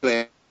anyway,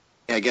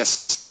 I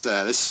guess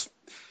this.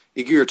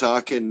 You were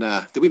talking.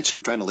 Did we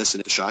trying to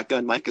listen to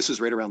Shotgun, Mike? This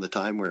is right around the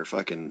time where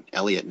fucking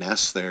Elliot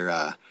Ness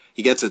there.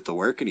 He gets it to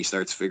work and he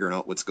starts figuring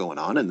out what's going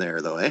on in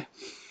there, though, eh?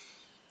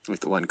 Like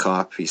the one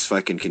cop, he's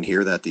fucking can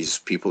hear that these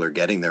people are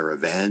getting their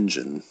revenge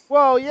and.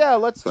 Well, yeah,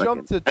 let's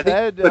jump to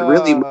Ted.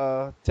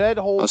 Ted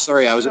holds. Oh,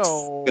 sorry, I was just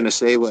gonna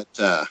say what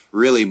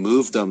really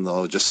moved them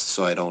though, just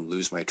so I don't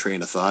lose my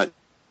train of thought.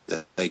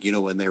 Like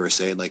when they were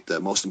saying like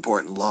the most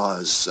important law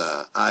is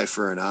eye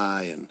for an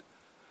eye, and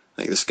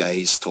like this guy,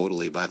 he's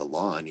totally by the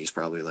law, and he's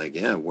probably like,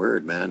 yeah,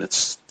 word, man,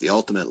 it's the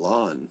ultimate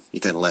law, and he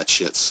kind of let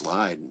shit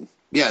slide. And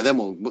yeah,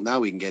 then now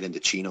we can get into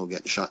Chino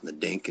getting shot in the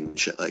dink and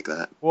shit like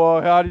that.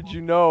 Well, how did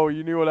you know?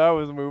 You knew what I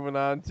was moving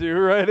on to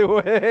right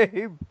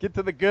away. Get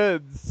to the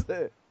goods.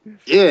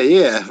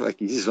 Yeah.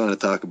 Like you just want to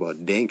talk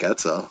about dink,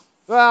 that's all.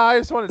 Well, I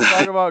just want to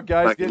talk about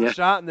guys getting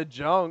shot in the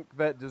junk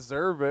that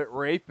deserve it.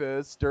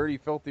 Rapists, dirty,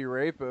 filthy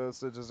rapists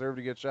that deserve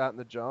to get shot in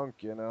the junk,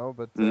 you know.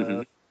 But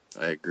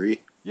I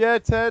agree. Yeah,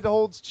 Ted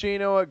holds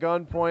Chino at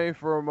gunpoint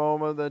for a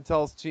moment, then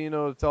tells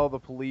Chino to tell the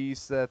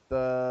police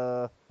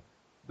that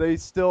they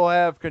still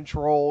have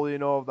control,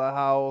 of the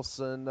house,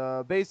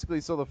 and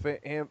basically so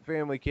the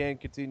family can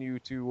continue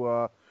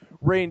to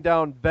rain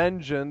down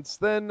vengeance.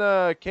 Then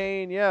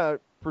Kane,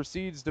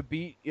 proceeds to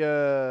beat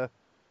Ted's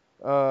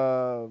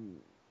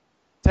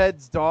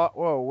daughter.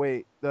 Whoa,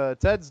 wait.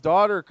 Ted's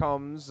daughter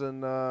comes,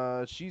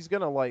 and she's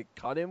gonna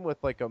cut him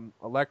with a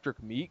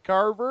electric meat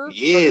carver.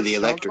 Yeah, the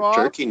electric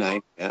turkey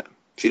knife. Yeah,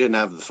 she didn't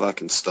have the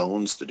fucking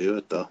stones to do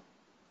it though.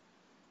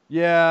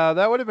 Yeah,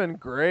 that would have been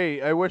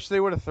great. I wish they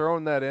would have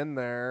thrown that in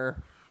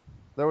there.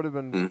 That would have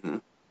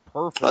been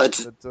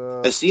perfect.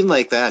 It seemed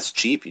like that's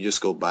cheap. You just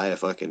go buy a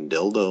fucking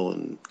dildo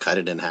and cut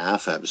it in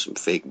half, have some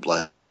fake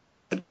blood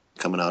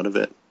coming out of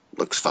it.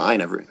 Looks fine.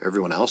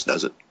 Everyone else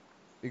does it.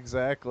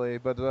 Exactly.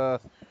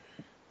 But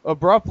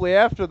abruptly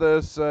after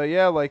this, what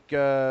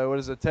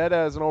is it? Ted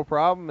has no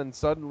problem, and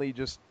suddenly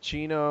just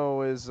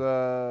Chino is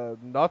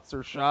nuts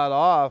are shot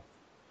off.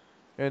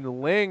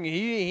 And Ling,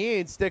 he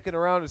ain't sticking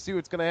around to see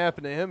what's going to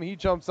happen to him. He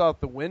jumps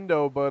out the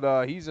window,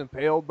 but he's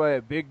impaled by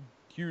a big,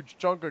 huge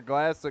chunk of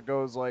glass that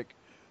goes,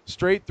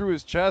 straight through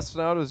his chest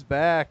and out his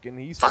back. And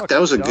he's Fuck, that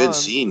was a good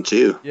scene,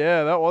 too.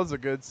 Yeah, that was a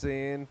good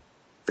scene.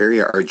 Very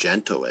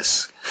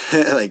Argento-esque.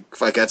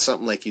 If that's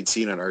something like you'd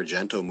seen in an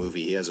Argento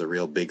movie, he has a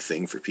real big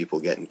thing for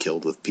people getting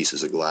killed with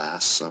pieces of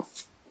glass, so.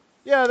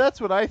 Yeah, that's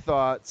what I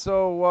thought.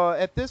 So,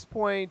 at this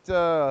point,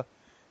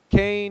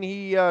 Kane,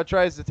 he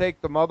tries to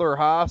take the mother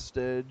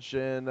hostage,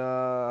 and,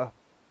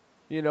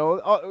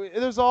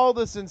 there's all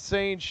this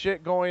insane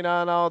shit going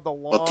on out the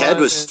lawn. Well, Ted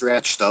was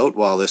stretched out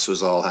while this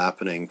was all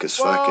happening, because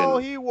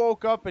he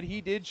woke up, and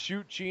he did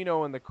shoot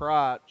Chino in the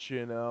crotch,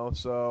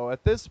 so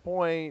at this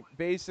point,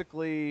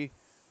 basically,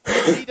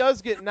 he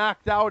does get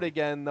knocked out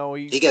again, though.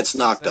 He gets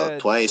knocked out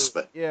twice,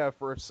 but... Yeah,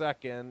 for a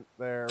second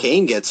there.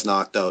 Kane gets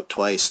knocked out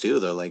twice,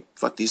 too. They're like,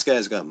 fuck, these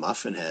guys got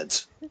muffin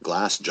heads,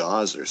 glass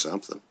jaws or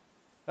something.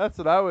 That's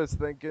what I was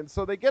thinking.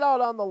 So they get out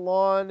on the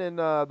lawn, and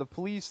the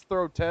police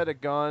throw Ted a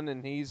gun,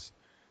 and he's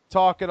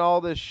talking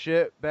all this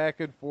shit back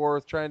and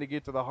forth, trying to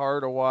get to the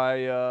heart of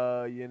why,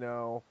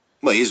 Well,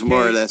 he's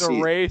more or less a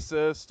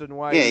racist, and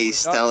why. Yeah,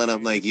 he's telling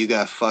him you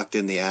got fucked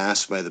in the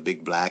ass by the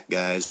big black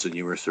guys when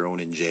you were thrown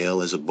in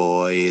jail as a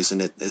boy,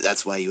 isn't it?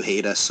 That's why you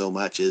hate us so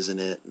much, isn't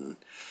it? And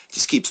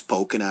just keeps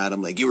poking at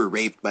him you were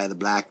raped by the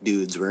black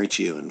dudes, weren't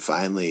you? And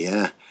finally,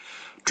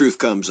 truth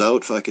comes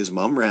out. Fuck, his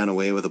mom ran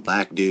away with a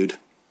black dude.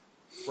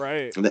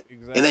 Right. Exactly.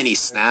 And then he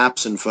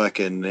snaps and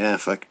fucking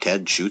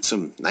Ted shoots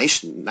him.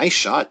 Nice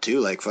shot too.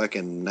 Like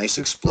fucking nice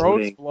His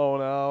exploding. throat's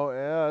blown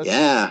out.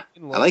 Yeah.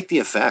 I like the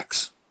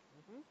effects.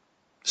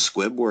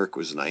 Squib work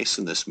was nice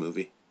in this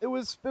movie. It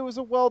was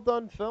a well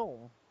done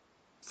film.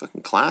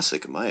 Fucking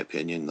classic in my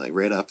opinion. Like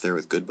right up there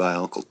with Goodbye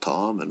Uncle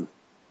Tom, and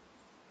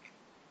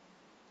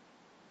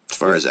as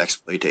far as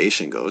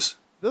exploitation goes.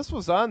 This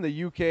was on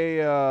the UK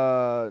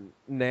video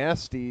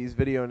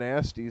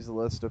nasties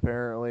list,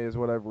 apparently, is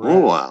what I've read.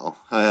 Oh, wow.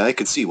 I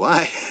could see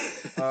why.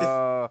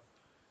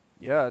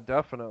 Yeah,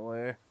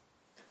 definitely.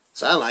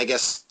 So I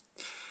guess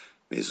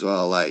may as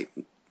well,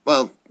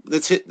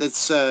 let's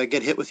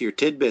get hit with your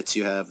tidbits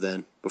you have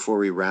then before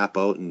we wrap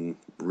out and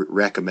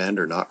recommend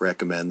or not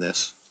recommend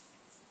this.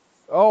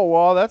 Oh,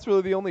 well, that's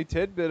really the only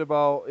tidbit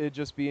about it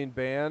just being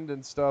banned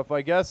and stuff.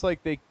 I guess,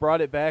 they brought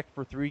it back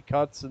for 3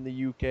 cuts in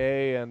the UK,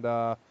 and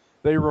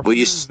they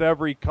refused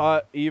every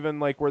cut,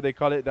 even, where they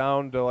cut it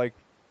down to,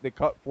 they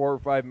cut 4 or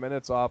 5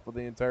 minutes off of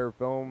the entire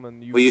film.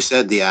 And you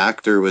said the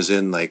actor was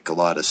in, a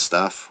lot of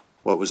stuff.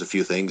 What was a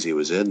few things he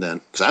was in, then?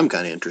 Because I'm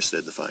kind of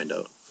interested to find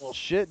out. Well,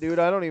 shit, dude,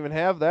 I don't even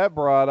have that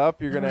brought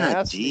up. You're going to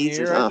ask me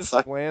here. I just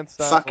glanced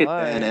online. Fuck it,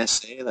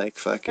 NSA,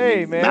 fucking...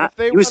 Hey, man, if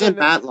they he was in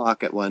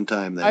Matlock at one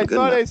time, then. I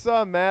thought I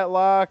saw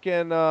Matlock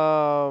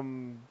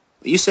and,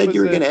 You said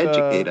you were going to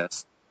educate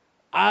us.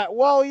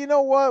 Well, you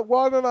know what?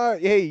 Why don't I...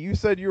 Hey, you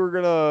said you were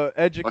going to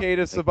educate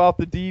us about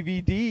the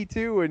DVD,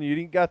 too, and you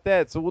didn't got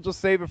that, so we'll just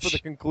save it for the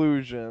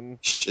conclusion.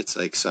 Shit's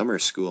like summer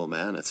school,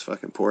 man. It's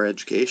fucking poor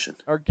education.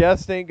 Our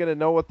guest ain't going to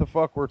know what the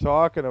fuck we're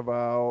talking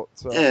about.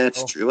 So. Yeah,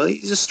 it's true. Well,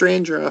 he's a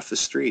stranger off the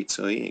street,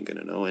 so he ain't going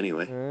to know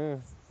anyway.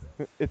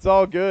 It's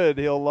all good.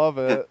 He'll love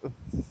it.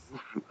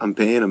 I'm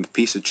paying him a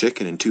piece of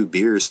chicken and 2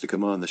 beers to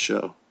come on the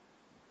show.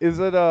 Is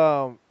it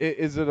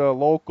a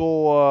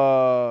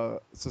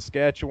local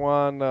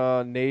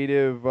Saskatchewan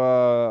native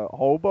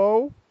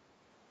hobo?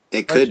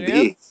 It could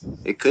be.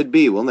 It could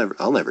be.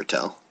 I'll never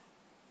tell.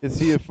 Is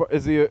he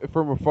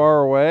from a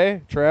far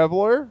away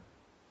traveler?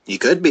 He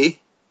could be.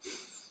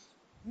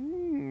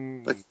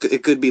 But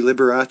it could be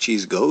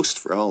Liberace's ghost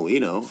for all we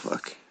know.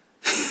 Fuck.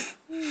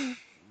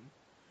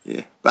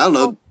 Yeah. But I don't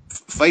know.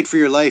 Fight for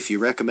your life. You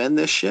recommend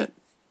this shit?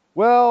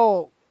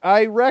 Well,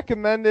 I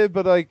recommend it,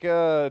 but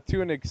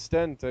to an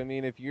extent. I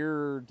mean, if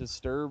you're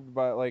disturbed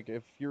by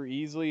if you're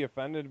easily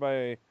offended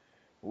by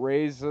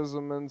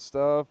racism and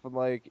stuff,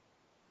 and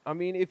I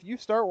mean, if you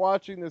start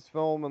watching this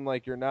film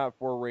and you're not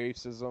for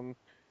racism,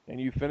 and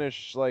you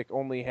finish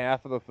only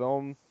half of the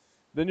film,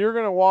 then you're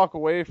gonna walk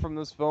away from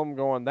this film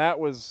going, that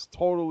was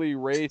totally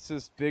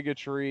racist,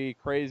 bigotry,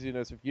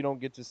 craziness. If you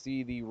don't get to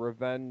see the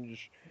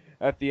revenge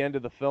at the end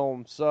of the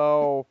film,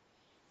 so.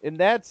 In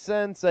that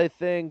sense, I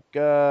think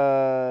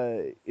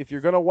if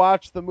you're going to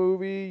watch the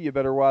movie, you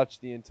better watch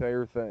the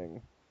entire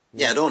thing.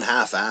 Yeah, don't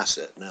half-ass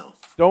it, no.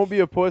 Don't be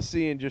a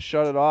pussy and just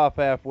shut it off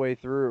halfway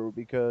through,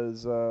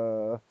 because...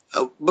 but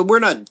we're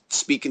not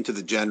speaking to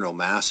the general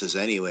masses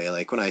anyway.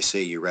 When I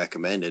say you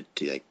recommend it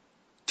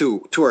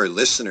to our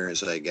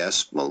listeners, I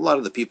guess, well, a lot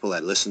of the people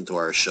that listen to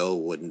our show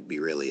wouldn't be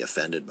really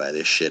offended by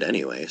this shit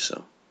anyway,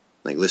 so...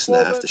 listen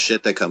to half the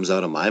shit that comes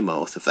out of my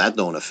mouth. If that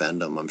don't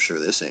offend them, I'm sure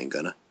this ain't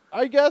gonna.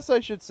 I guess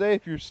I should say,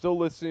 if you're still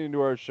listening to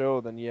our show,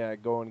 then yeah,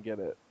 go and get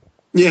it.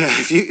 Yeah,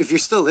 if you're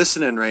still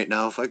listening right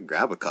now, if I can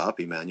grab a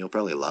copy, man, you'll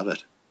probably love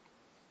it.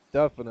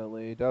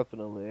 Definitely.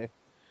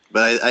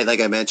 But I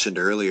like I mentioned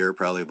earlier,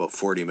 probably about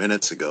 40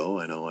 minutes ago,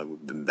 I know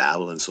I've been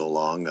babbling so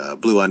long,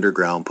 Blue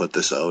Underground put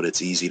this out.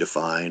 It's easy to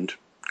find.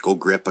 Go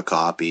grip a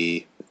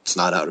copy. It's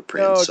not out of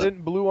print. No,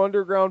 didn't Blue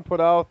Underground put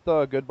out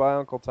Goodbye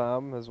Uncle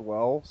Tom as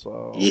well?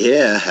 So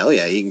yeah, hell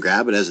yeah, you can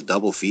grab it as a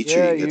double feature.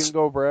 Yeah, you can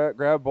go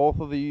grab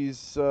both of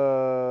these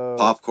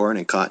popcorn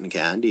and cotton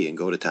candy and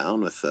go to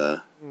town with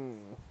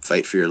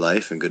Fight for Your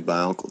Life and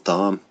Goodbye Uncle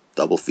Tom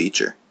double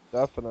feature.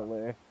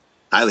 Definitely,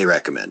 highly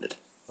recommended.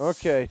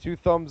 Okay, 2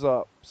 thumbs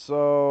up.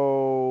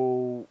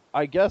 So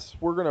I guess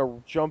we're gonna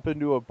jump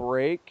into a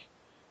break.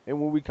 And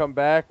when we come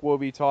back, we'll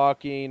be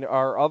talking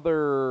our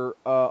other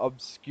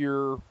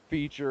obscure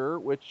feature,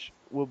 which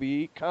will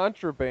be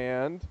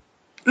Contraband.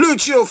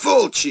 Lucio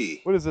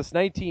Fulci! What is this,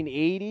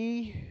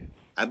 1980?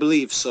 I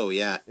believe so,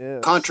 yeah.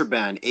 Yes.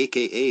 Contraband,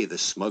 a.k.a. the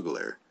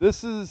Smuggler.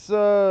 This is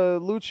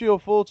Lucio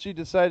Fulci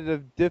decided to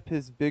dip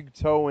his big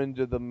toe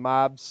into the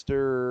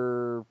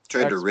mobster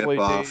tried to rip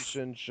off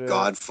shit.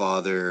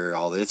 Godfather,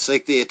 all that. It's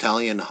like the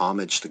Italian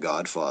homage to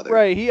Godfather.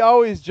 Right, he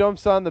always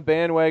jumps on the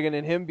bandwagon,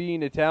 and him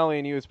being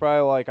Italian, he was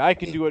probably like, I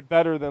can do it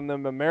better than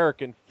them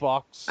American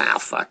fucks. Ah,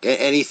 fuck.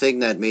 Anything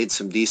that made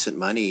some decent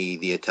money,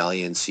 the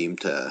Italians seem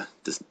to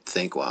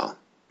think, well,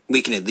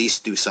 we can at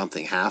least do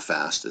something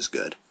half-assed as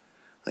good.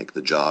 Like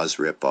the Jaws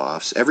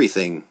rip-offs,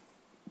 everything.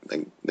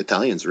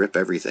 Italians rip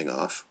everything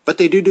off. But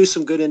they do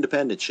some good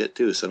independent shit,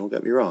 too, so don't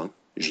get me wrong.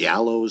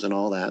 Giallos and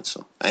all that,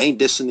 so I ain't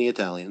dissing the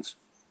Italians.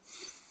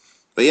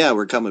 But yeah,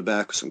 we're coming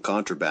back with some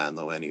Contraband,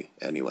 though,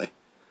 anyway.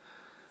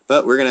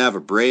 But we're going to have a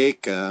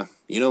break. You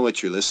know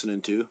what you're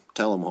listening to.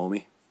 Tell them,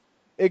 homie.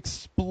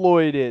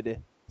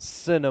 Exploited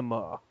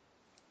cinema.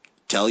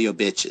 Tell your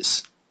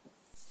bitches.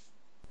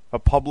 A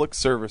public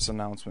service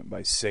announcement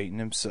by Satan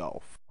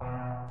himself.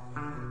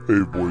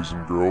 Hey boys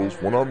and girls,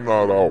 when I'm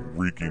not out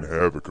wreaking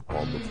havoc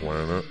upon the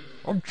planet,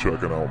 I'm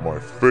checking out my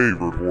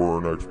favorite horror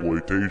and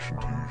exploitation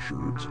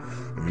t-shirts.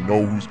 And you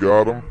know who's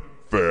got them?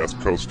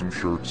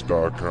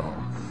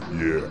 FastCustomShirts.com.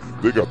 Yeah,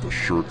 they got the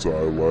shirts I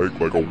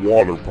like a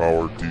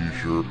water-powered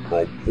t-shirt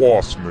or a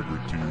boss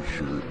nigger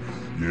t-shirt.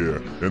 Yeah,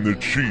 and they're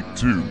cheap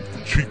too.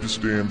 The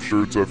cheapest damn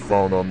shirts I've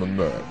found on the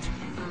net.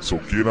 So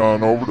get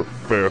on over to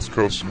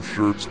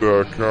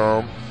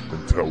FastCustomShirts.com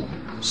and tell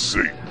them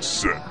Satan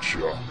sent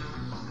ya.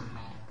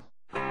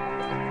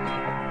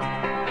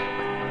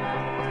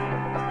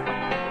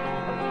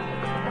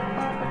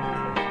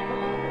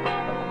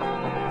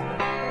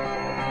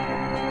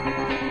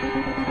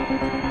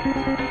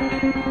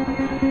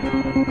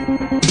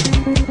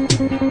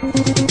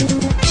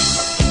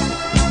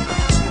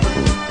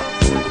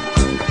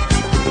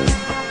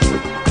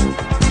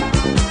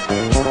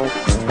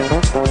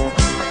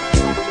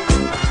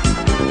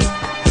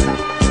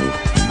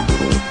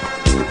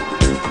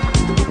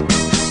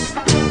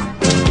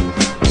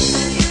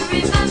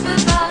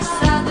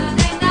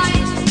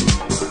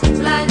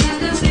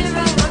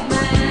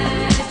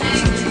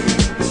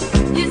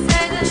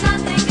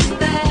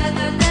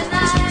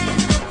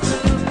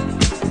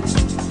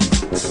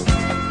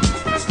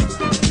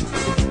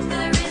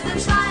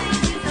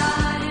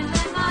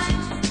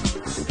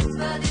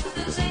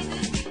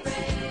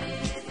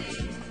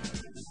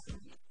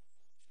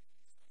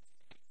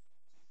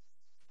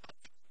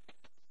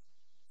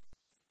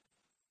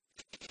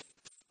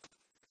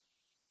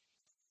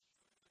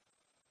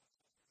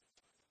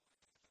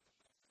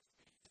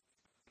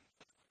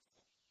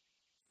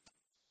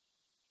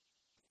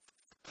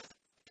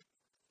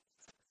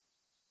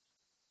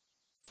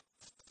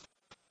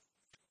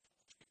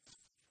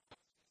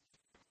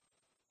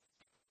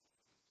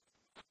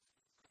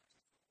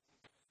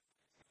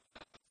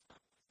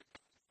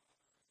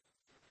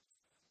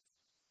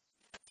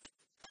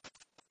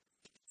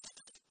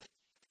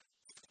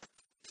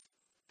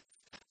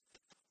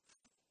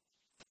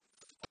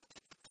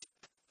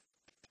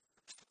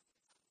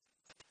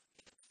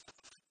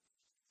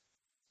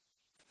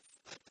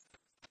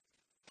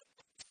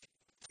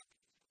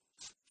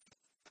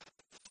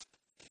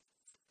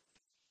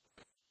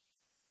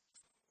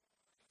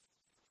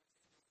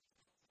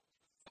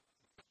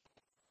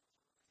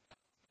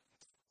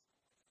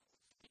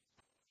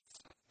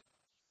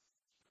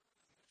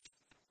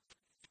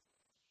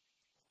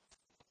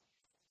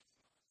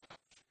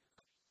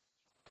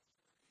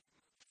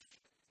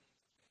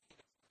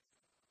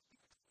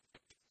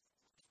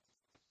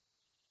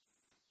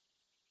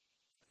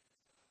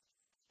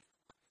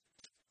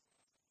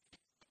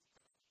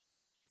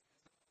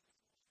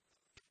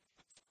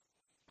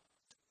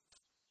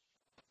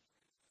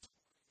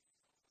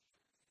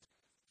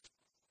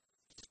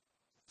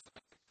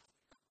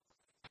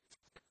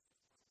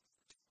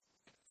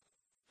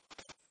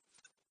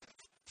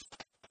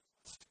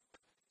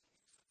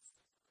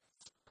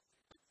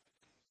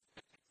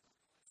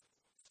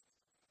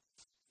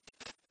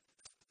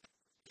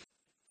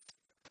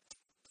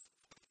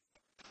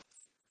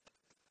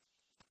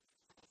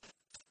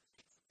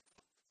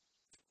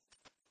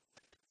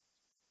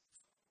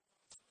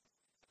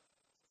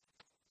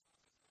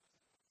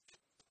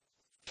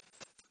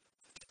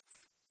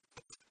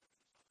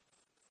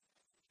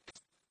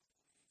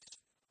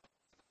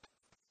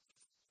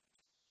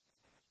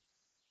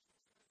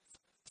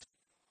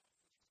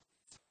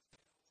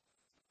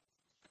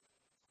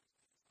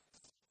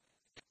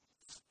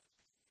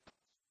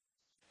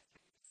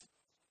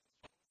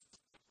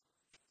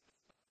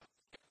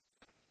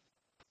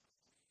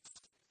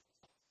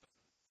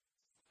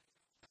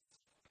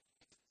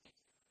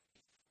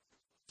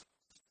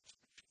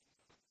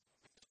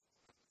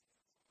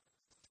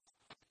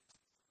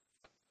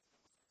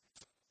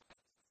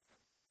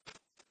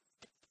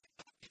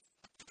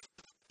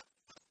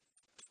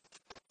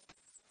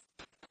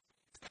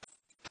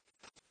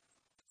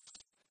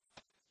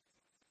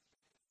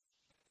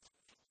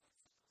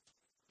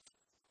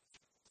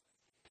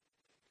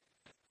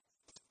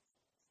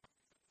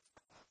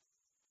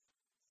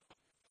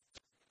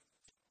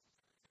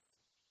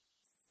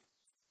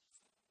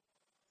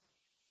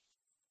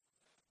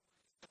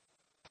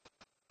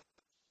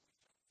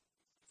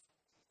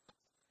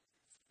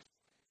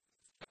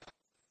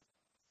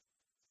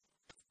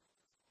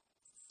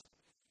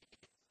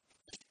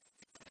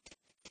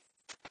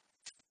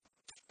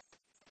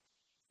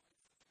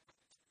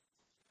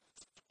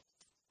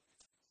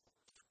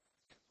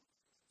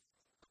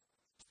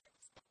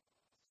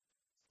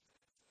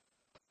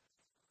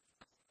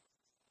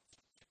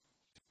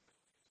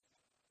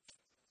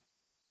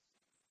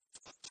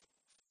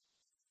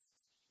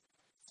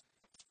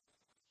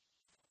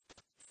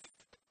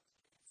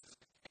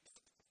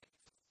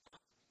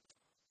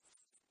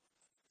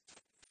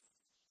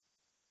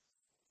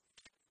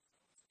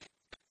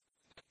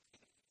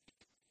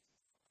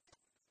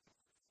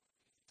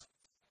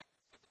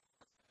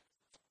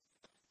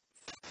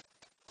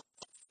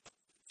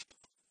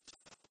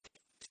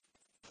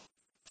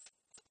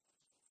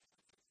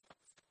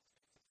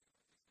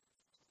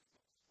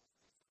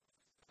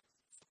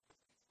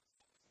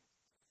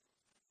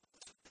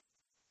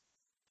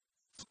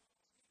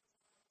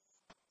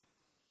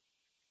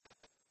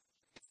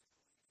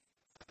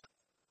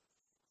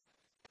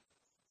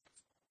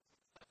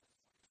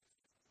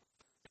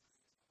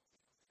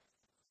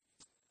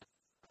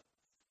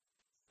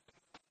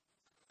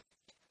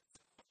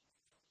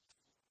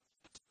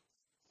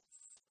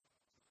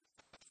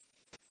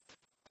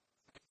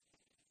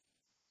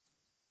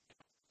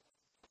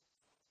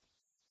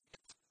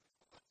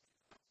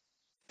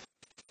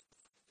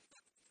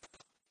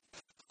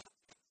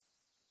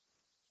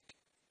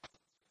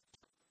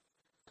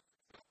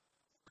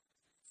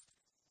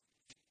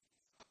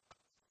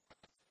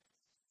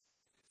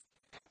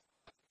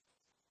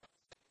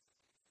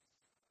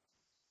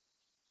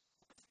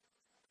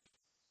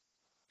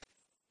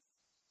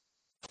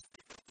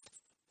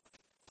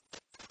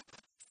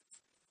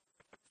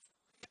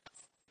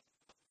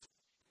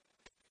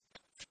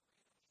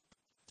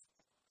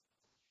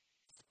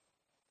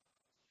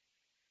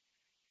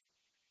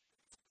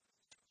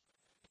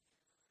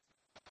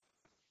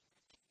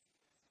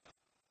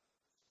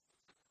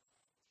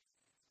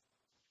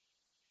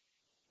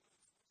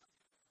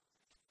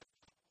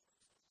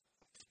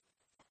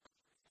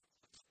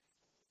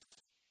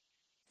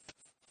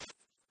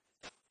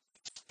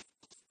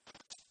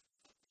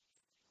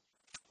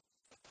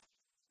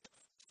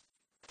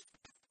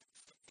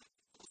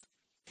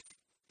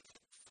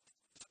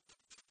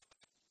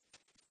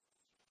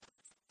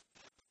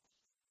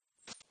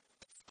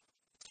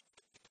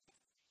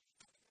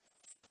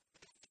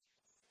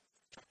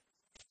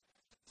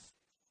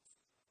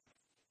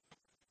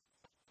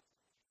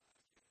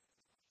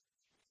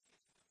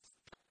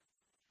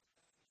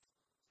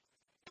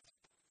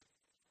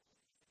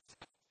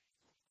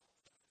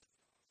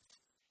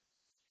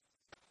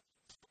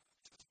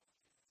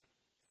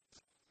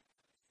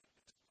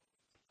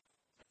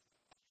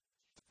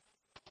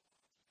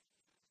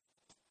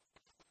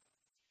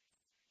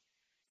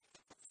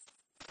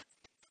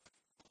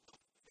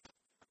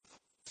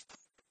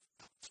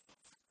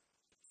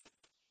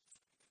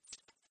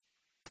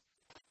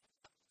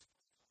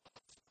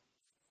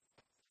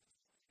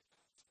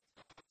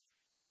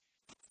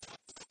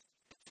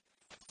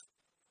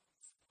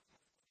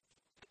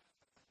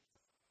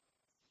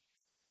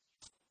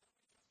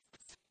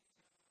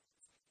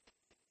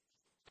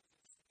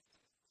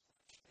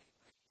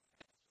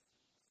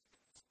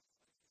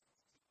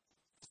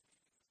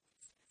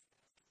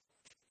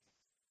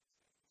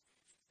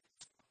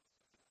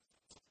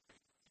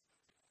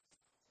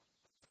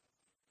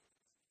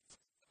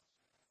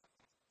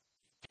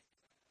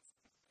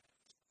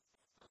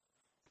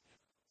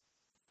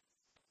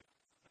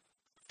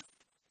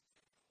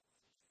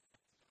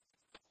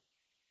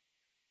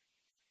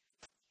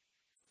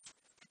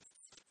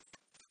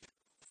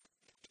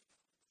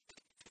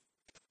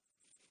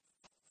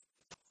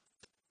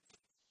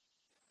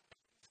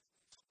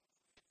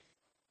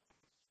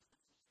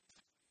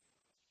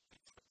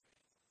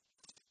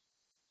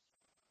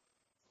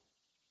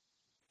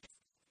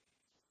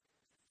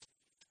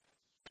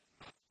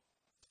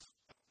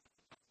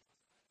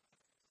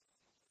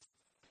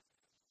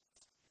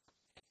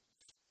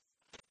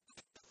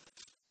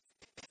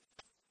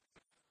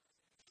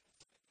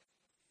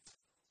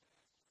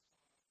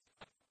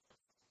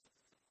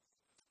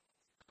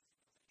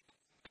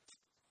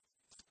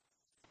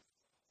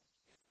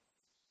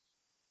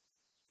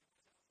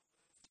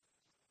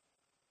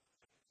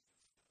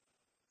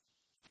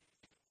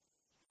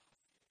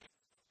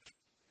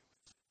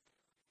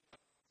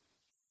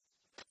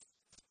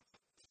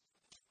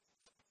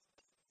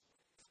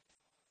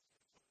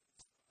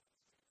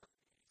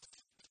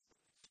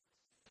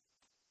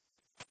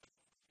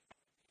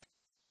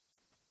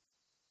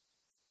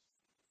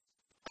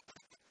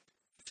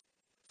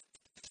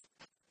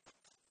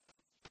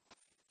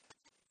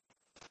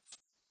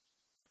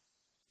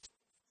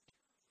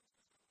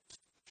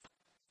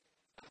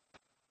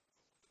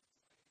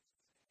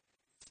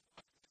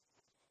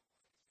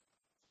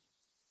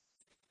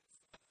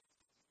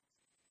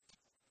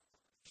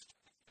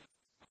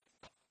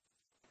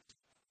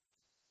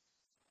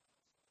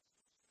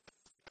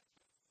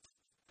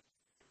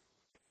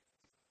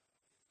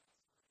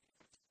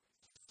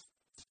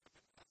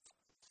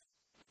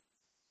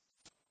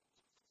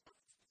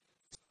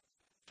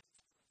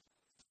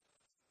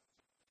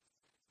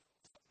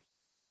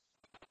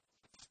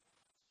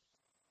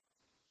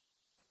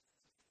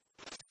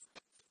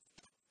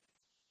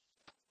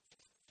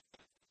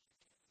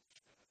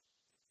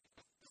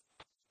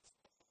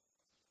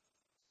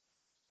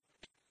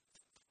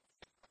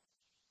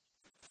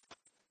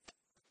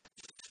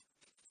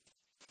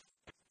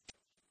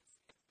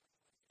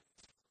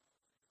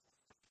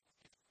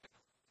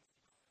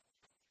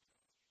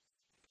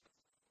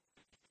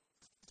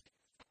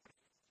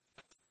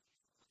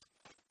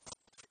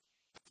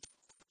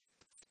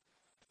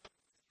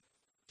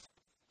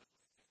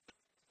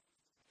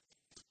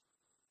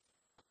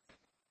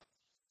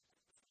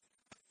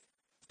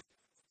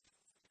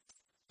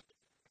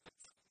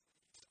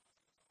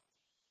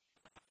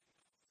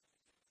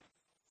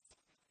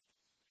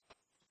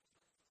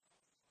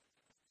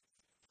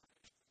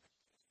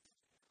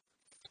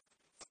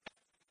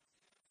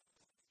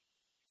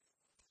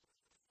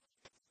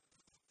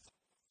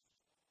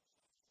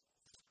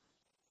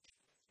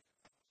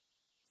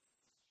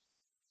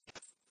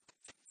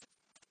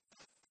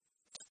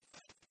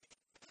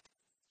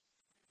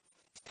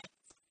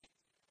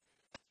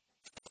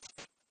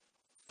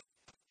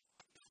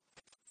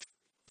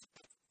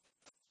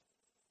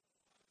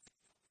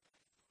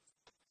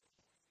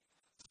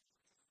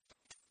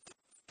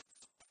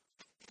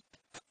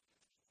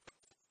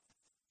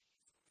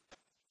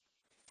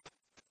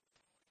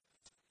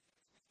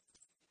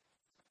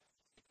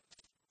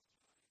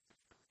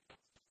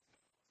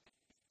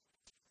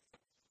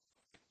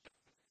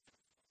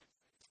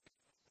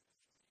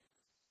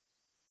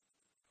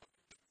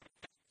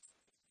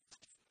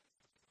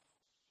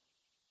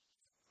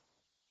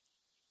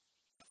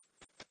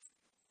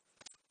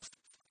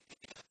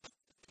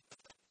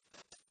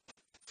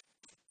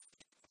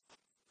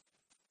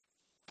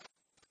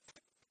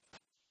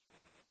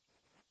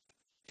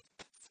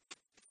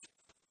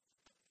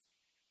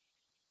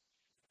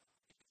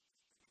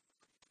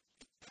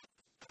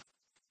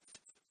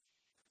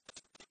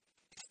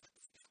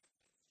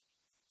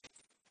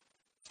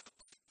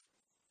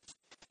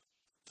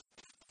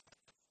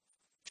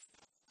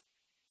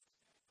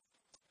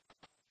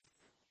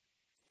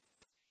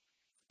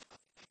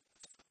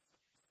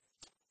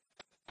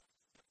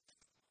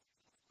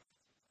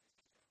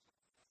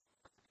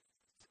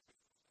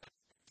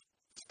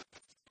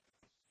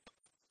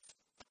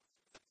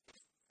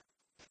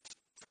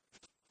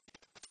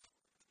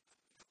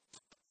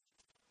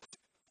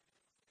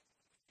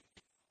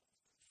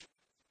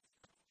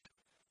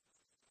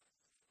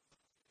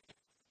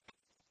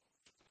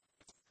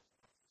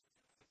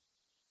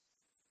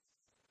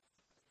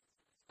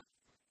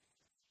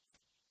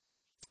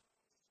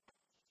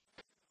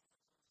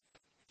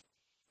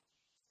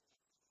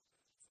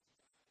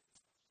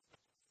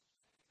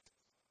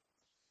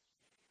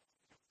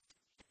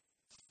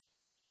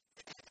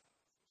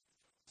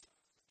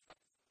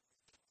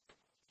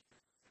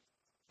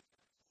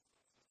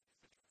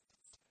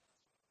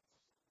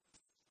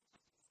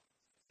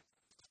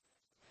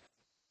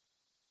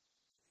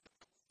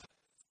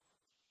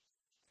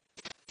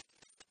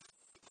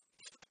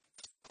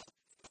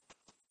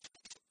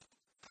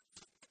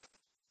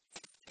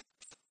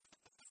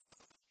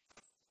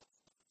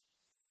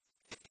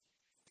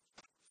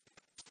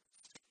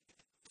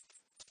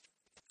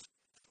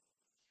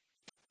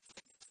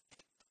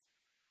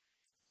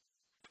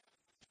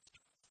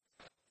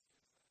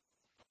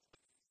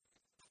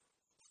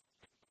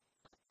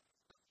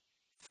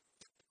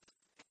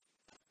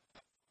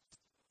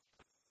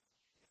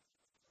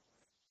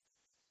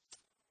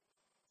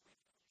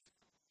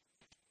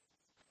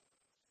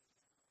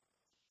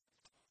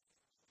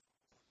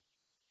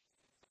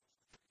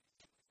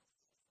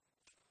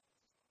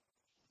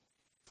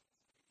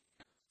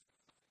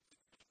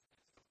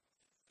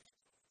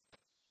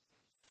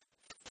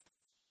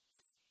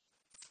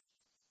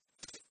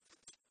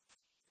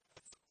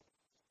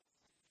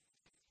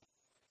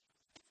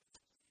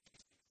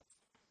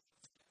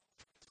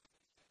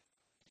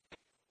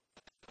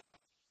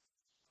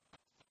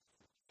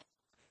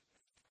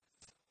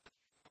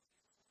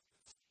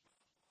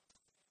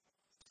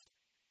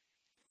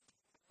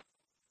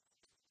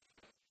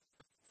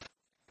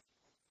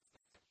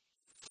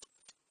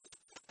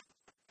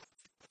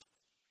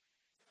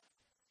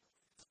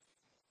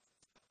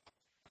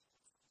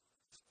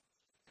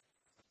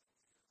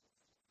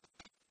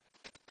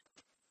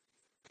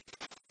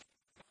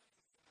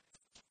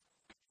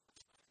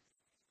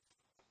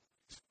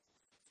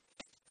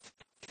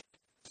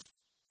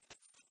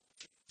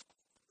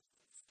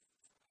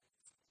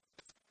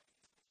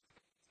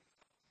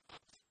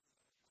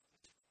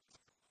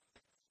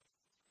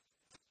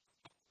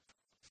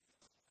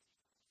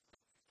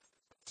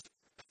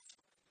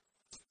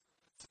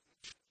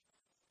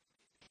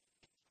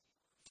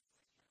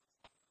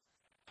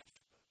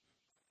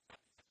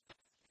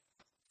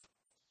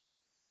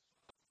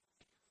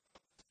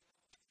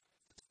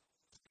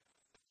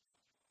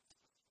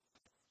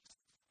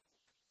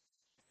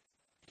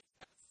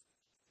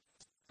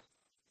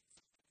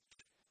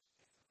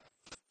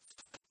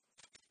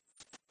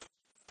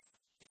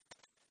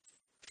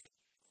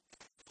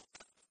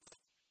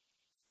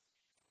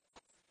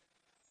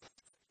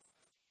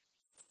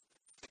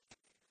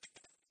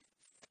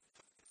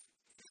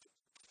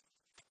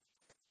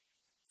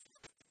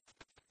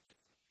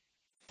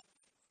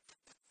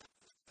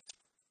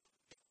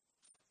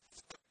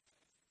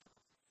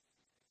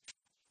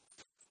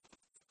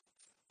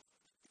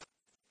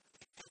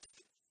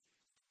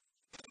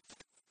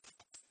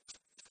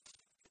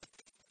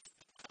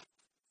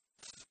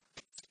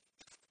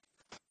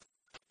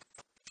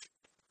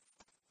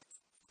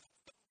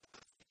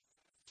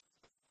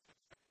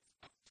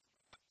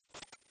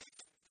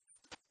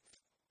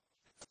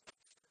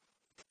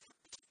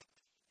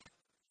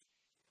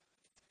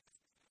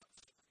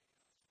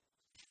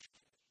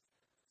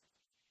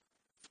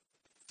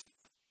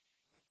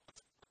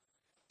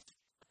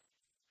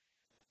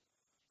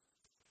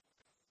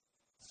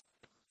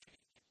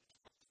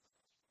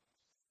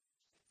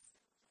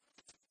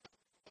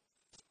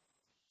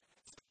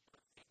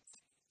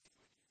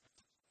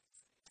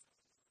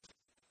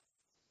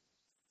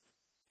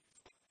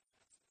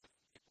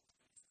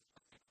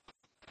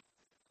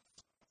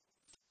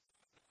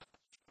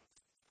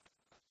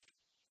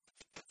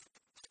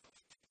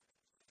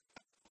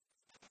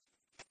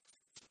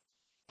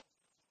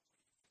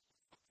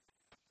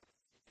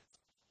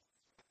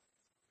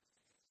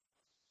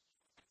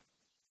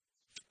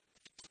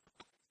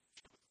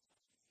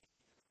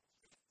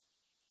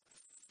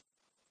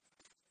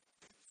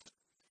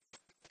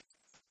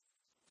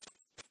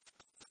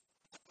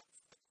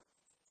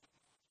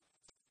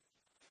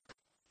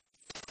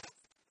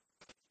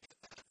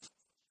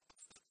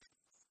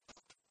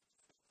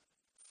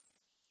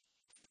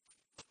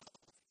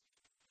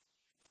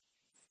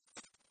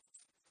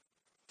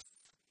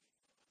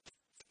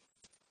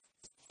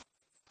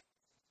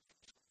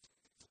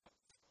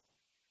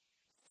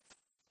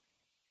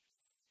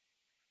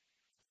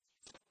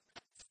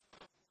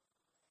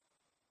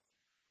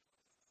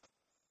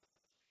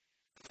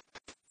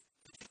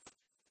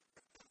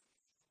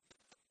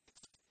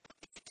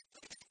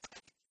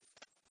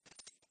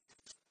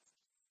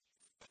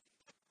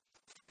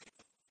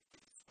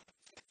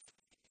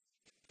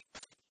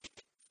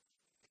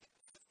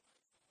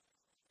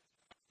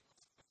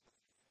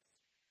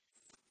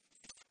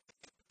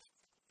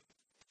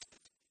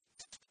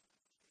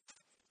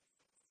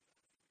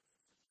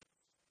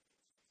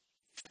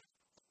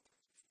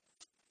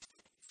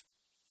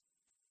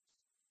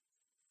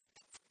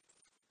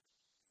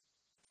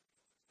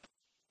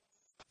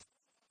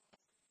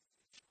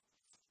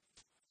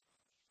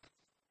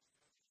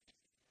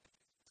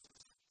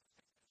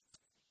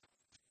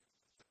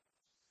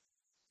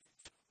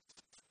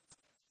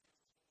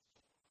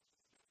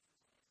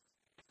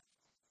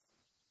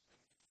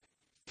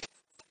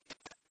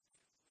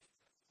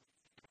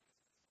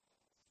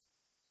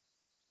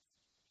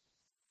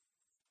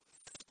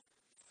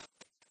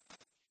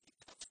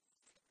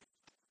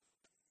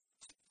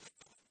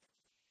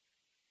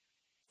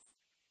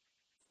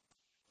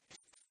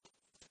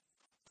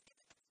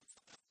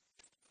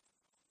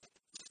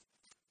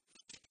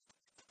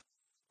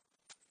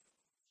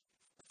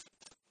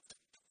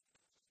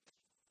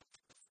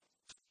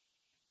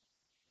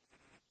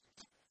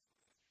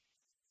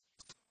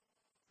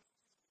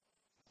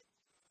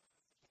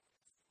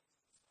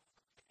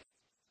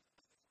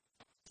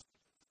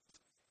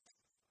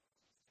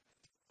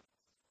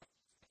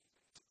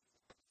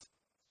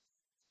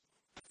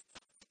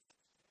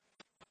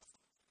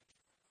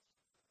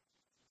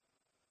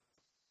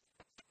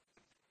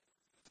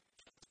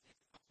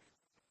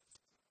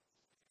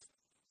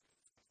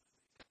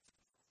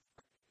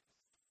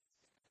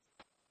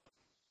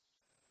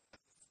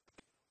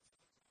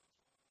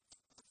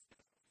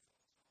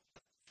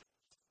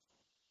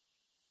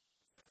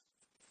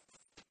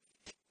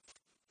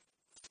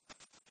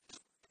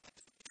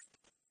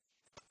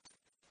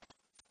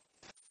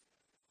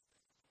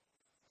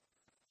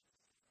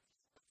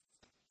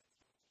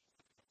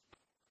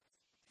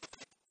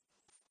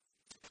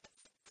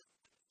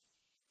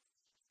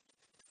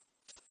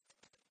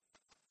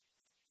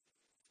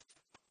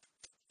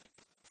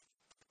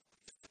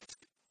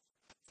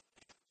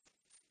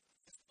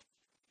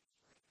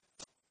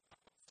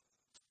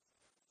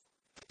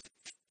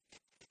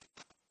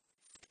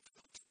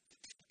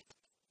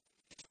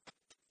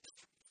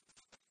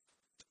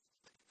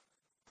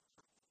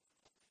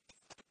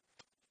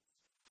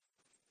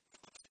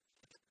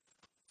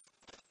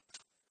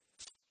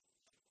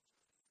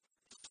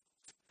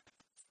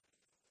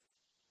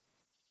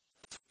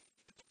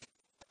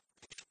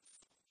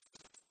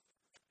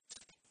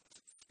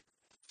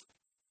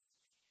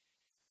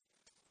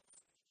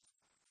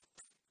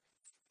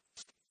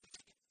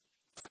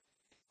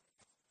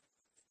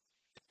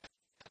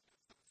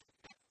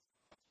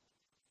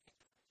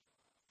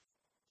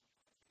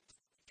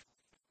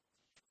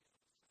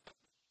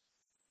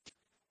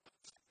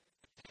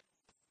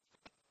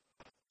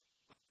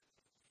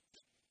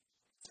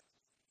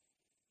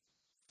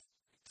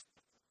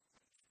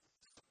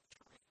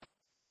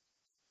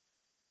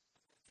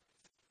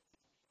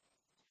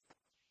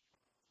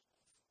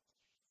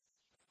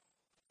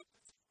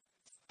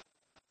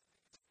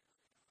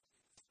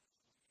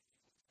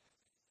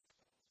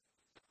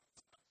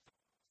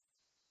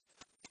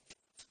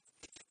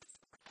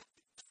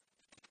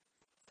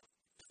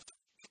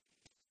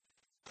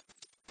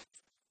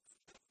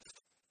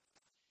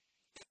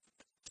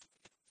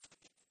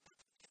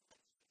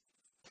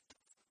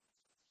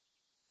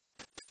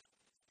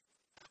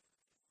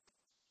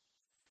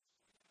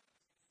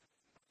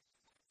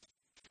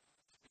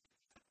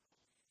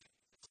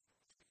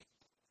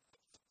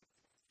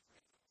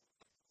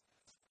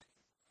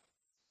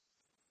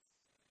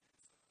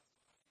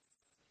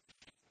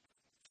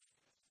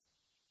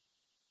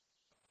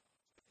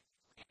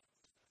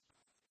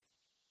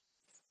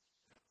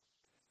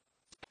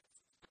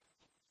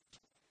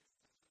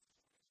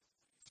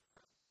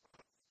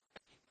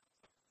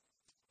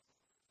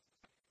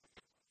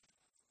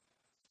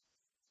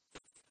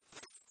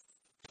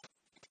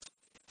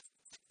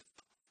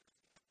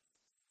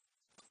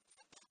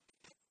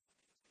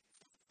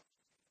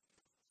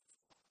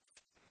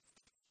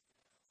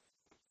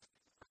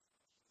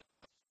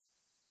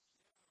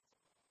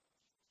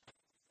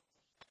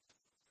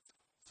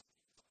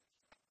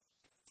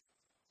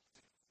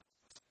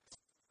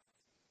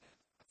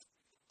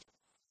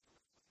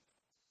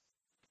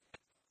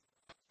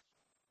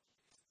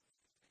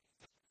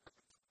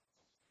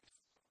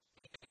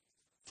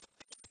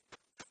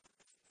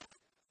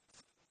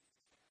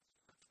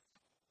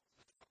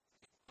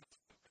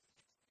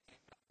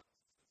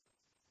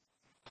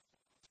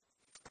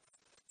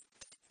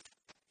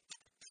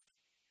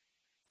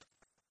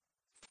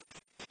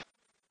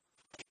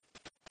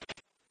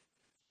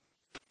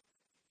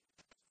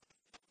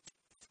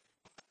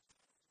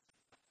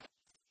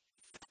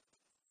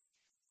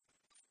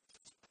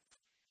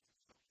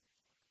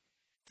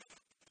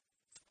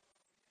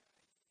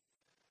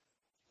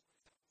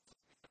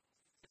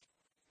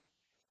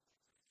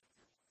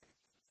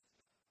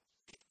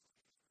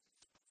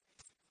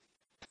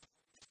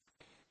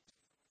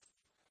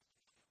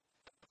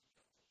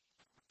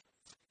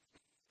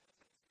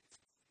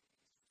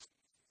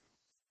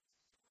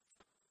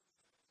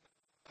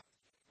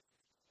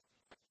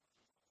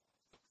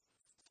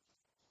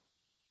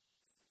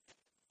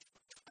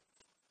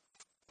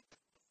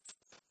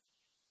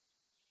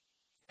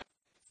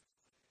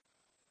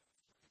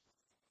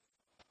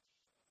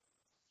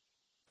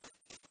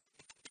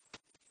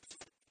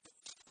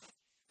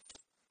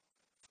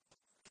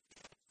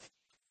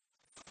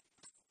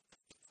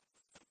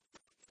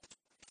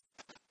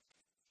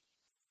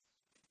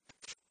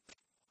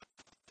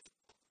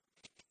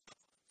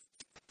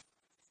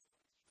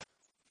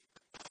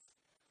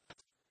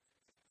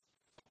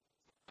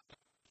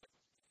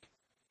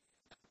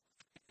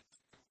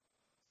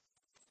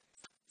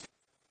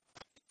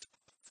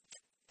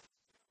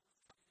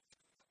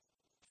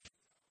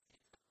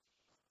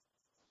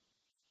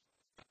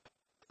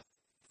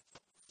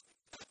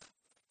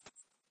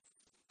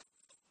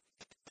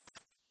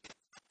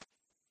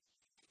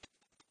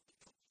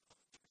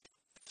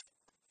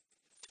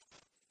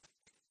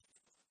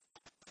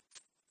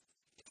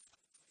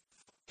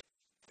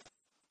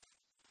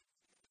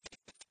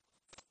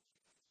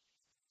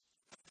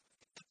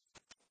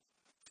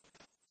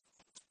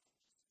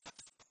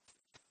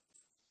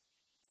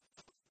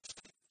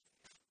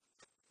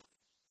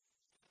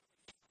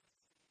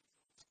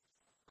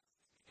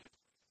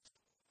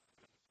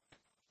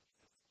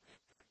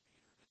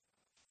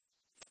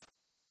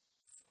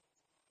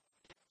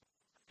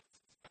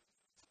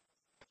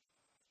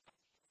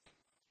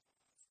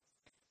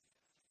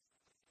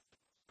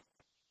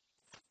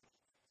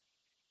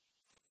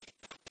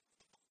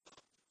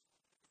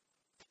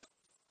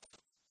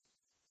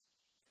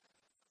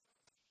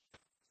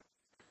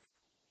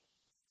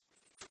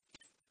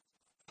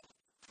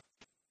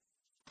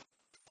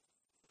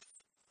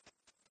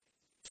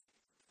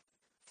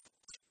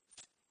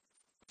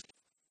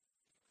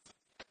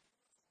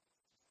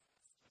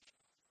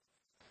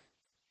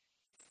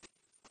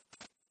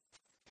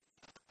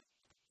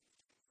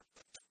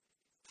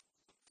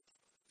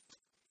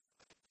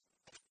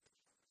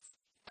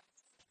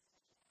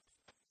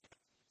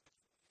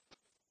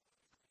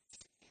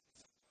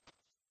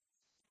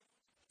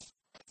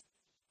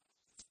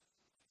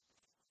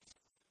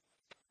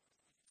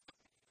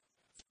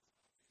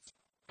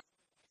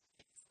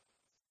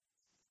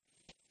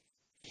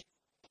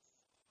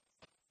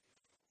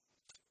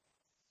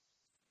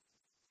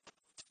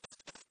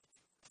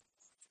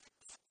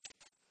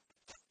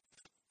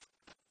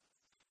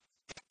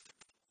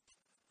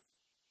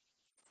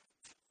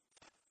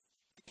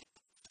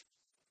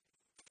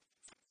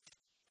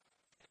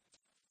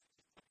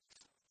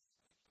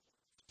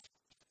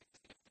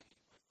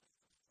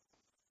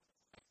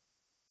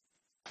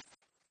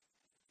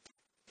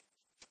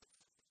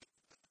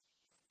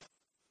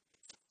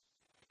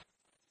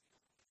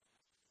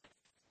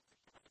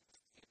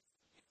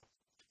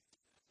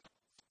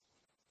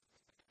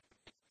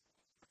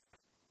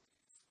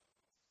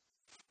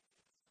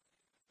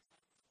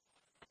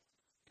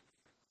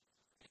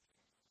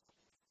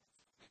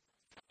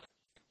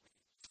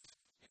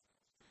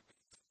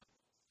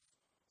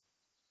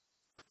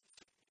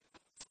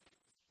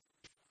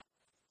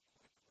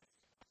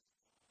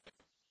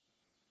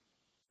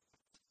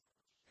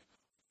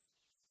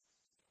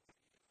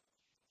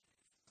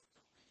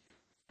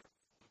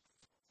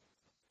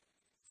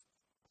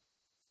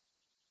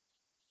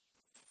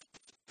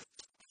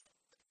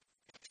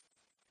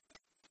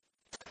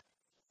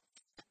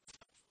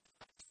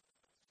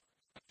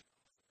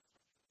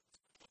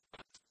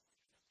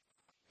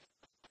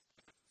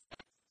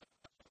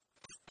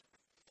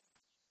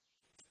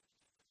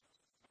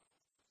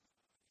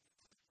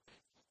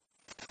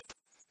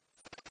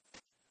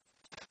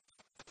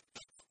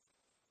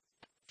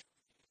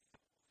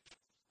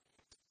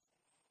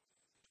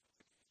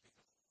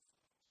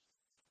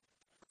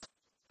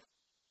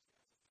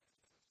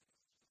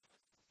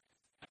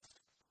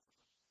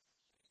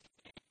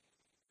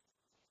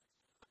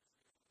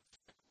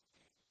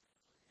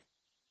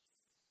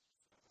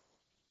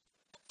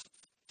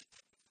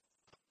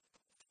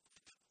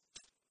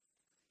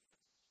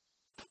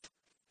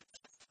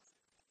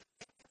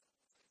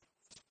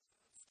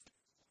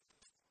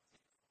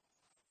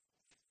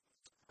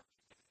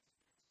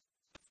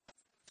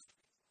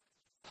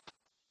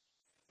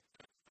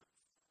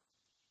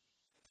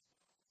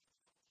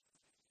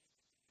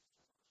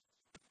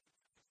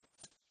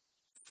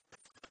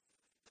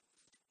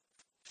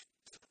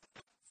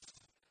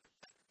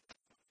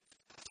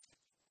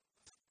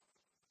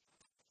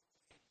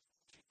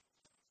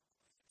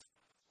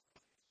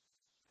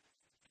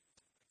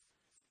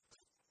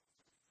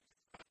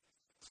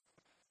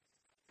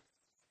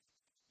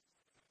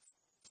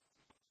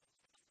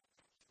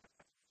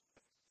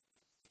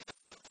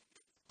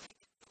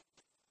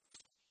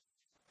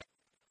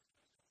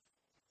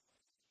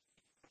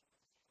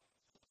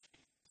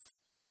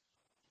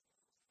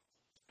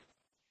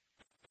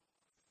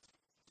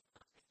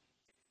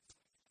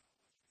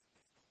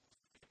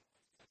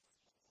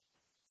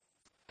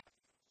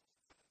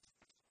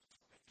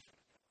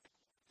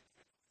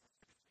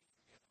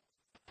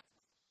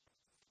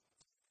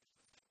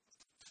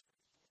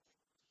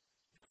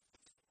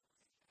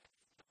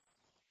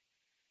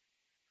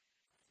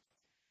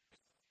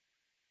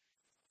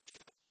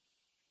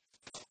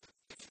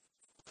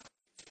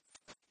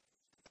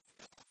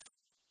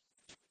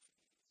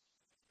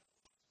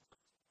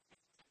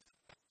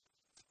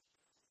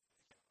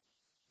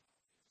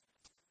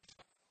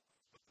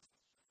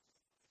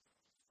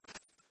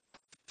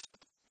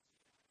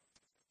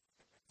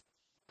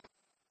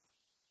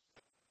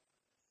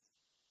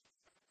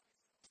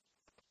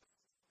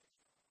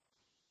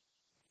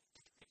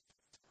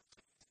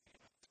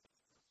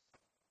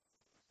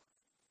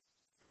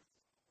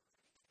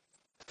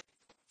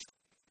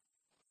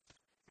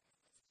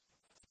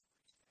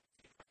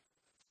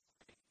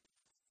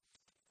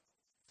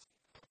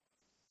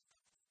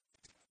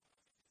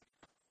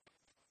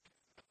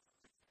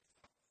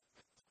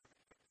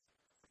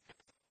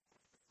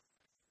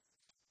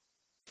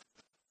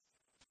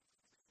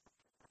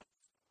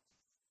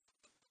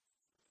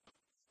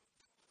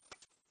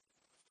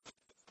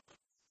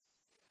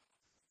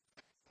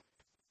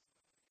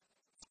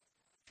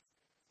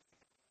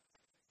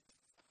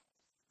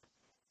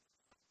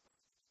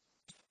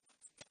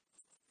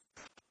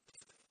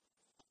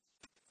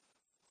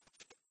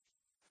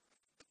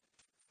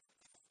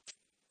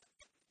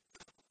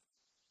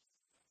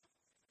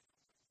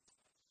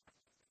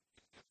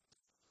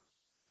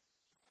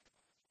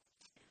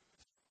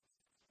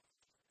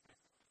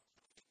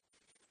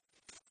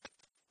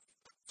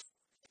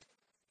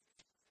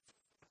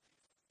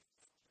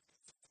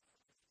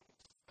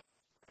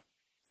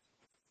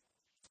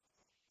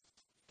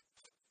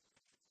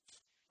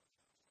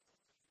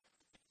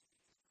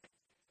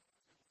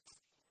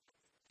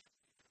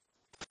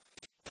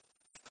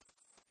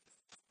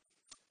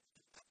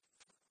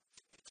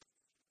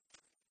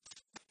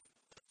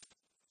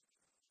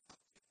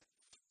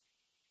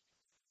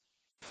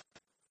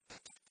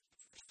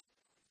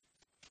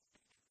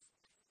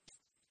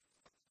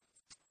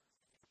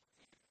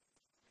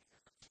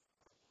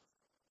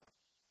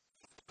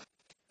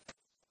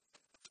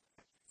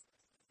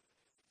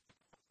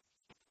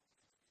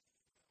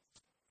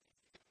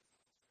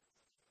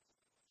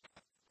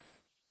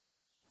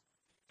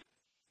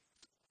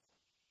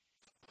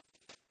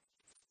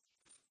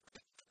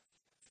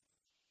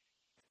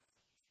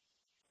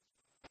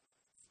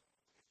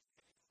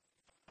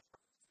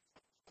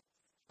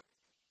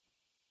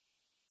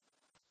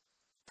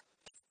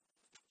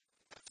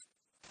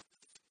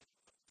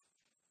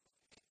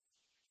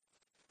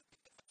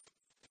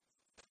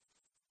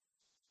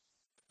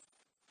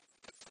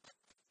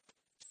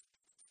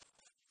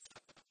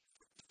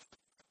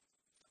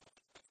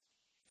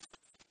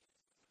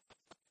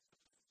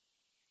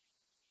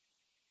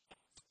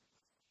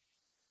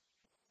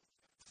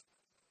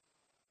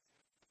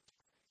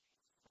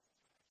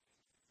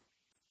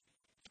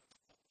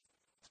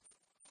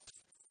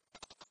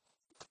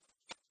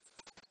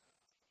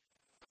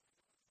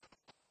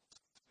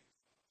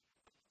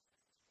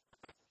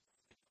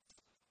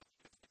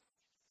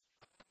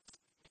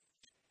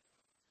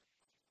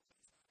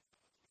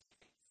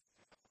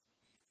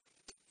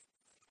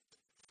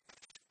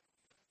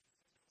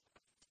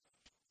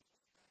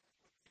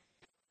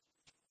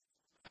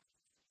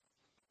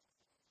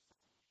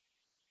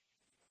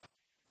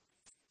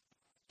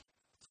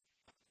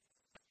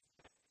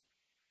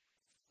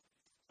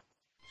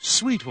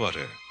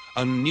 Sweetwater,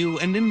 a new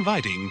and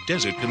inviting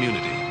desert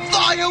community.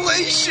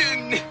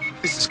 Violation!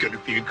 This is going to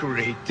be a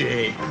great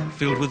day.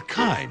 Filled with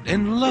kind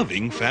and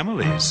loving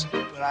families.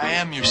 But I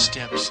am your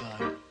stepson.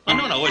 I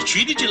know I always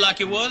treated you like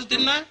you was,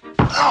 didn't I?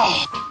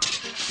 Oh!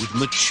 With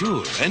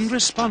mature and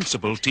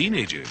responsible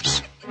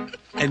teenagers.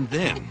 And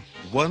then,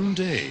 one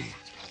day...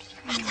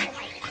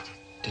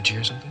 Did you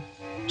hear something?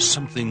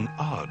 Something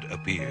odd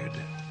appeared.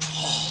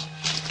 Paul,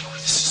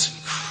 this is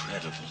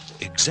incredible.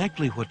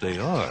 Exactly what they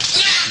are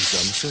is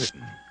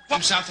uncertain.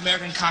 I'm South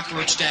American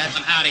cockroach, Dad.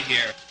 I'm out of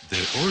here.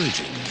 Their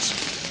origins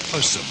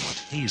are somewhat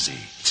hazy.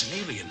 It's an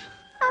alien.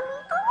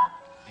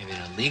 Maybe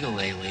an illegal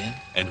alien.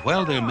 And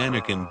while their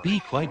manner can be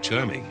quite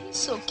charming,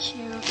 So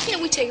cute.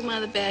 Can't we take him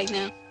out of the bag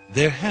now?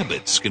 their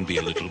habits can be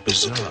a little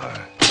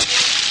bizarre.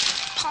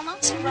 Paul,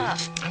 not so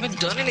rough. I haven't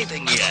done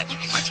anything yet.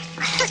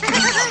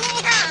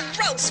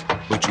 Gross.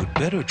 But you'd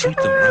better treat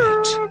them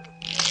right.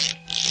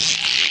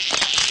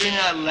 You're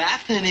not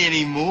laughing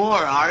anymore,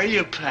 are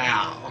you,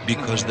 pal?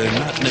 Because they're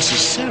not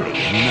necessarily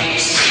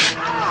nice.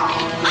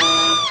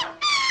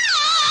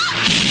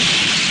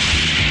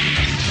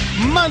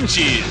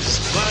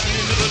 Munchies. Button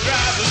into the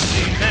driver's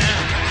seat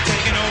now,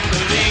 taking over the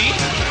lead.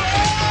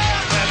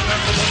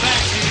 Welcome to the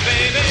backseat,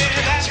 baby.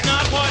 That's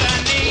not what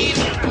I need.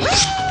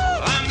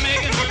 I'm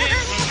making money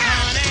from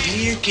honey.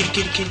 Here,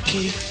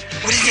 kitty.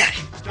 What is that?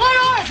 What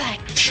are they?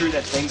 I'm sure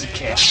that thing's a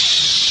cat.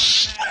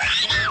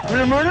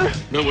 Murder?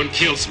 No one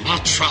kills my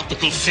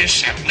tropical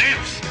fish that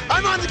live.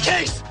 I'm on the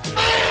case!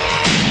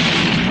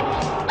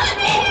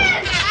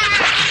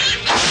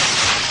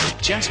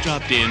 Just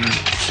dropped in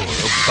for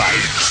a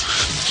bite.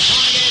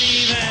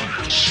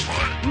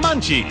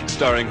 Munchies,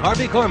 starring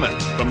Harvey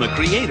Korman, from the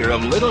creator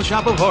of Little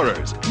Shop of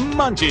Horrors.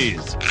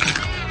 Munchies.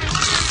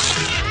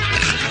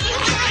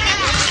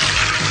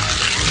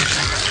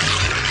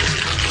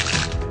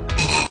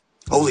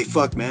 Holy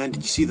fuck, man.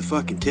 Did you see the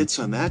fucking tits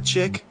on that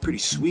chick? Pretty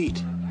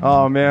sweet.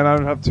 Oh man,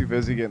 I'm too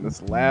busy getting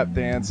this lap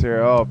dance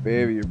here. Oh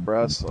baby, your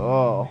breasts.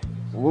 Oh.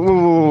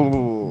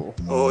 Ooh.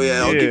 Oh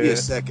yeah, I'll give you a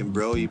second,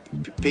 bro. You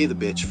pay the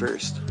bitch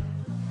first.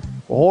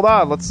 Well, hold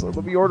on.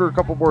 Let me order a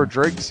couple more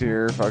drinks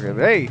here. Fucking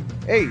hey,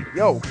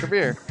 yo, come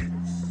here.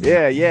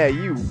 Yeah,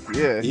 you.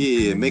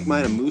 Yeah, make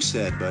mine a moose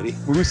head, buddy.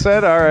 Moose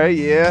head, all right.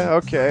 Yeah,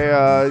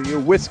 okay.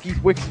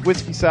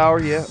 Whiskey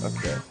sour. Yeah,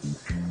 okay.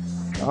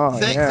 Oh,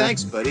 yeah.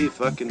 Thanks, buddy.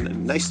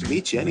 Fucking nice to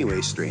meet you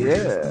anyway,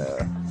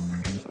 stranger.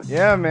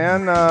 Yeah,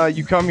 man.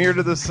 You come here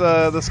to this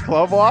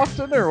club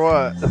often or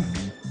what?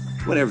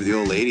 Whenever the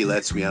old lady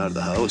lets me out of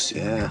the house,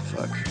 yeah,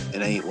 fuck.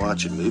 And I ain't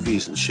watching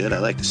movies and shit. I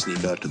like to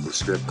sneak out to the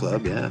strip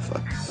club, yeah,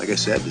 fuck. Like I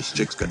said, this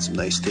chick's got some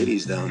nice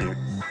titties down here.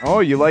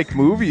 Oh, you like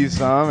movies,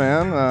 huh,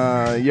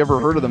 man? You ever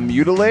heard of The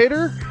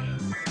Mutilator?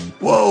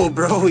 Whoa,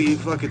 bro, you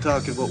fucking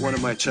talking about one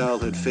of my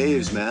childhood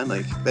faves, man.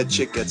 Like, that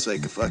chick gets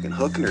like a fucking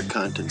hook in her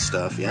cunt and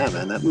stuff. Yeah,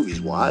 man, that movie's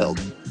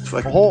wild. It's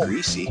fucking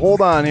greasy.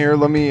 Hold on here.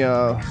 Let me,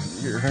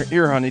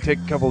 here, honey, take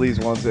a couple of these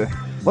ones.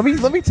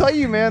 Let me tell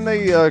you, man.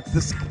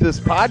 This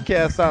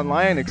podcast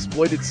online,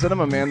 Exploited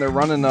Cinema, man. They're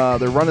running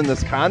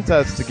this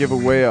contest to give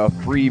away a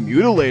free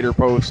Mutilator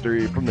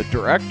poster from the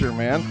director,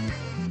 man.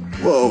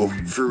 Whoa,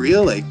 for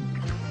real? Like,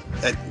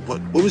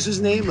 what was his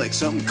name? Like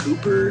something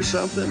Cooper or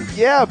something?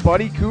 Yeah,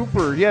 Buddy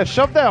Cooper. Yeah,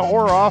 shove that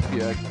whore off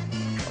you.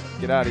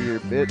 Get out of here,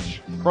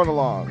 bitch. Run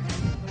along.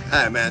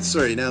 Alright, man,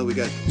 sorry, now we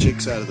got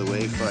chicks out of the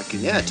way.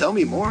 Fucking, yeah, tell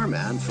me more,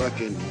 man.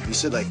 Fucking, you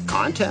said like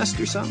contest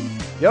or something?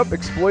 Yep,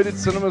 Exploited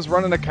Cinema's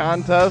running a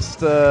contest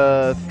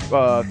till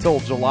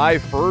July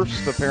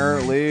 1st,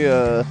 apparently.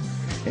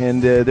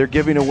 And they're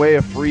giving away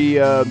a free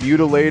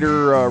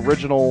Mutilator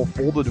original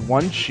folded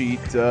one sheet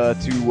to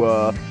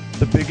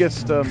the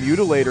biggest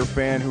Mutilator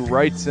fan who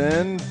writes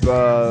in,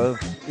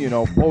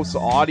 posts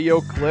audio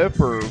clip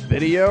or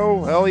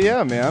video. Hell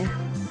yeah, man.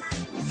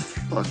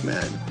 Fuck,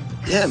 man.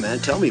 Yeah, man,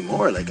 tell me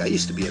more. Like, I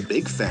used to be a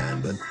big fan,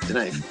 but then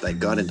I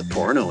got into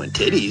porno and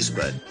titties,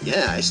 but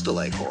yeah, I still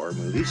like horror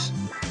movies.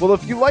 Well,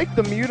 if you like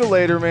the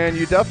Mutilator, man,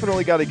 you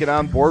definitely got to get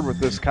on board with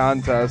this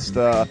contest.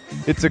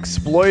 It's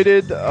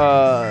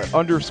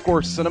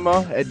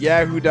exploited_cinema at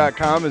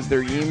yahoo.com is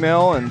their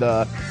email, and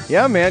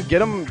yeah, man, get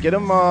them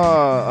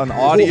an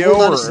audio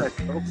Hold on or a sec,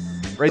 bro.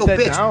 write that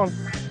bitch. down.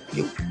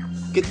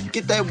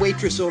 Get that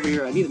waitress over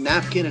here. I need a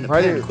napkin and a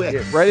Write pen,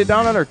 quick. Write it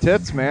down on her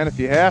tits, man, if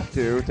you have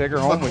to. Take her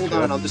home Fuck, with hold you.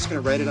 on, I'm just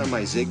gonna write it on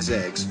my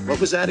zigzags.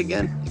 What was that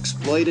again?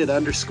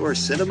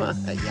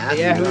 Exploited_cinema at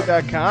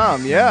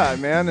Yahoo.com, yeah,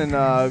 man, and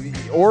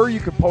or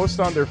you could post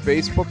on their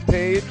Facebook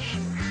page,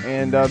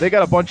 and they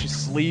got a bunch of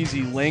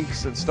sleazy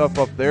links and stuff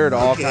up there to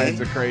all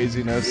kinds of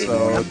craziness. Yeah,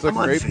 so I'm it's a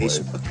great on place.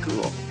 Facebook.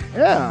 Cool.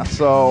 Yeah,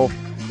 so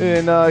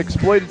in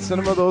Exploited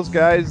Cinema, those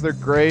guys, they're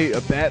great.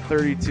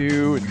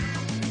 Bat32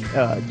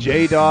 and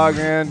J-Dog,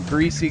 man,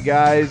 greasy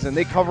guys, and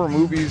they cover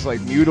movies like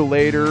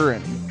Mutilator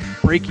and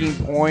Breaking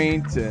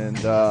Point and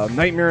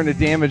Nightmare in a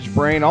Damaged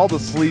Brain, all the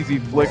sleazy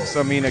flicks.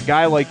 I mean, a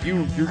guy like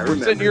you, we're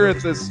sitting here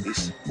at this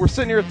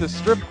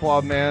strip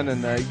club, man,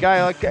 and a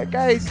guy like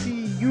I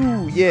see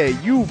you, yeah,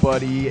 you,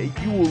 buddy,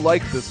 you will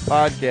like this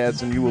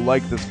podcast and you will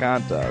like this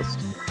contest.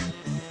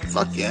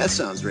 Fuck yeah, that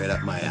sounds right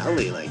up my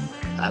alley. Like,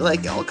 I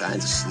like all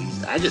kinds of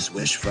sleaze. I just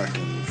wish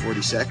fucking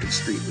 42nd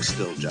Street was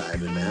still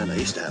jiving, man. I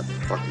used to have a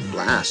fucking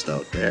blast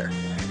out there.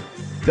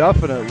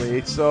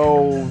 Definitely.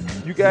 So,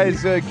 you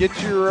guys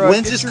get your...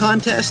 When's this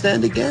contest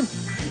end again?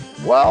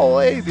 Well,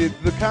 hey,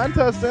 the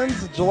contest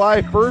ends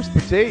July 1st,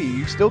 but hey,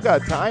 you still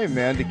got time,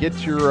 man, to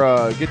get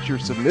your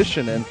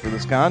submission in for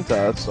this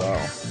contest,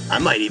 so... I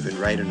might even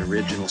write an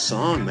original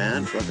song,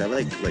 man. Fuck, I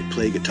like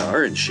play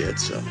guitar and shit,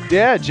 so...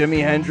 Yeah,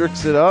 Jimi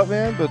Hendrix it up,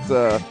 man,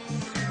 but,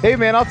 hey,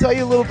 man, I'll tell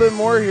you a little bit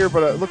more here,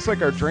 but it looks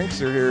like our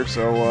drinks are here,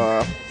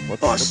 so,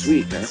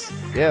 sweet, man.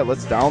 Yeah,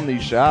 let's down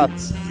these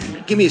shots.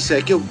 Give me a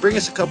sec. Yo, bring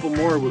us a couple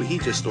more of what he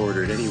just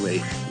ordered, anyway.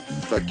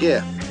 Fuck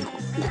yeah.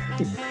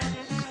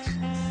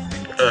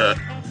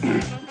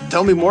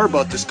 Tell me more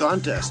about this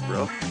contest,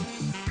 bro.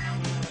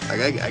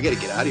 I gotta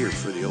get out of here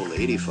before the old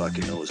lady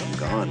fucking knows I'm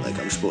gone. Like,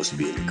 I'm supposed to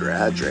be in the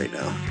garage right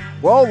now.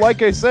 Well,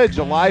 like I said,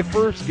 July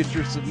 1st, get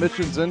your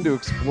submissions into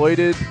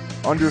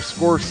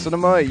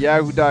exploited_cinema at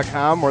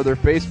yahoo.com or their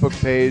Facebook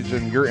page,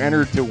 and you're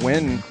entered to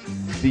win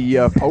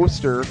the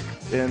poster,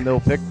 and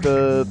they'll pick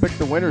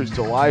the winners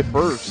July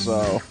 1st,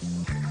 so...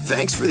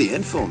 Thanks for the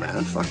info,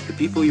 man. Fuck the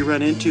people you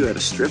run into at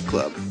a strip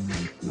club.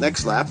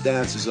 Next lap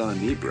dance is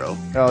on me, bro.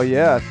 Hell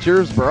yeah.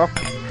 Cheers, bro.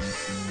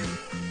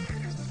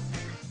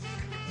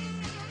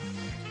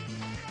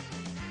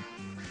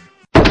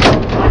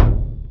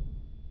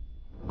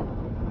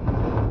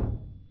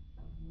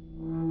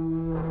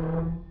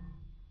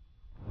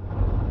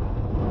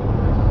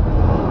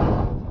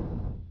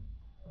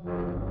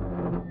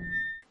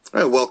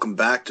 All right, welcome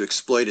back to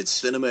Exploited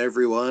Cinema,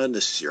 everyone.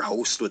 This is your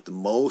host with the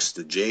most,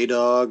 the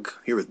J-Dog,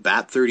 here with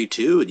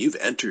Bat32, and you've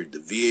entered the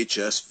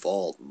VHS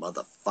vault,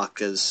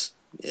 motherfuckers.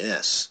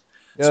 Yes.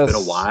 It's been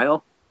a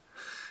while.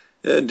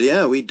 And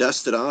yeah, we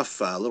dusted off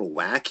a little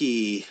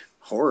wacky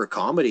horror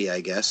comedy,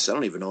 I guess. I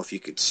don't even know if you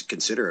could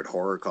consider it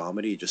horror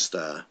comedy, just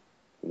a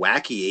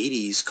wacky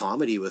 80s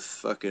comedy with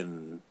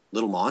fucking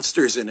little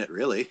monsters in it,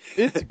 really.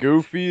 It's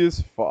goofy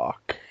as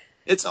fuck.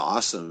 It's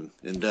awesome.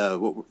 And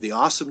the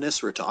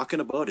awesomeness we're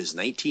talking about is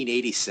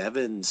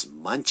 1987's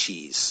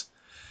Munchies.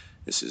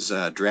 This is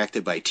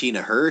directed by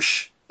Tina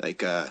Hirsch. I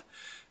think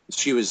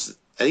she was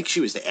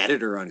the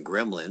editor on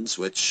Gremlins,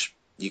 which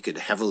you could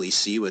heavily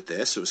see with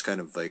this. It was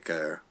kind of like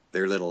their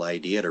little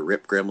idea to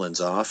rip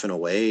Gremlins off in a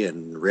way,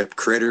 and rip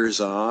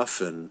Critters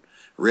off, and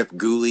rip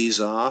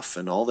Ghoulies off,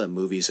 and all them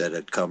movies that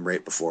had come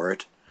right before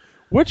it.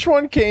 Which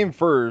one came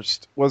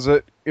first? Was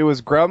it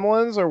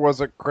Gremlins or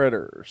was it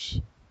Critters?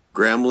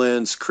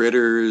 Gremlins,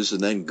 Critters,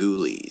 and then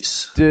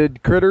Ghoulies.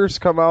 Did Critters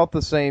come out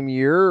the same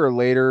year or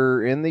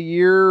later in the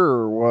year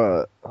or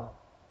what? A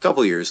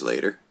couple years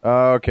later.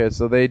 Okay,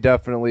 so they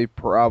definitely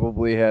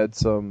probably had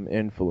some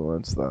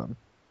influence then.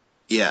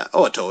 Yeah,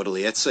 oh,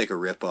 totally. It's like a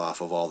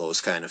ripoff of all those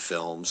kind of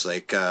films.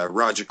 Like,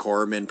 Roger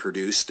Corman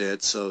produced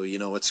it, so, you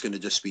know, it's going to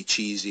just be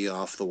cheesy,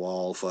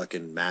 off-the-wall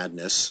fucking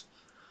madness.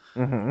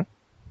 Mm-hmm.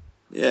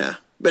 Yeah.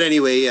 But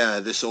anyway,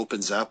 this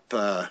opens up.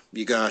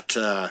 You got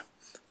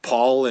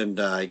Paul, and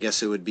I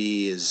guess it would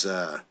be his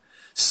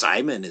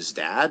Simon, his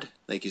dad.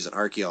 Like, he's an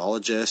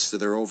archaeologist.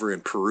 They're over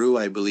in Peru,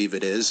 I believe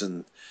it is,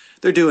 and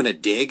they're doing a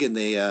dig, and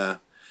they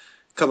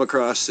come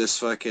across this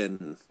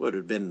fucking, what would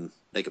have been,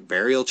 like a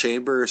burial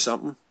chamber or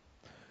something.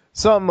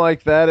 Something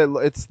like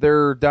that.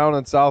 They're down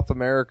in South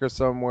America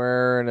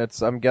somewhere, and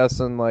it's, I'm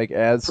guessing, like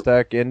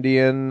Aztec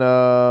Indian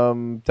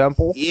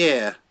temple.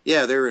 Yeah,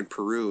 they're in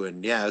Peru,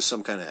 and yeah, it's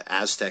some kind of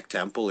Aztec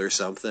temple or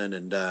something,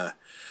 and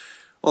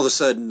all of a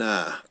sudden,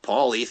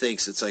 Paul, he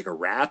thinks it's like a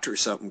rat or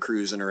something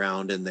cruising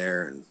around in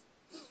there, and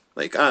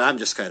like, I'm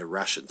just kind of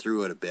rushing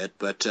through it a bit,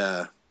 but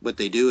what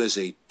they do is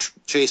they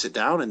chase it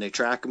down, and they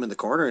track him in the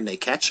corner, and they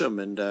catch him,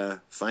 and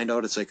find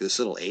out it's like this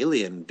little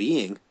alien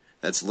being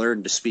that's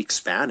learned to speak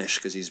Spanish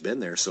because he's been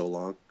there so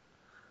long.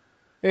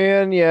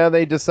 And yeah,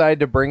 they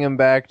decide to bring him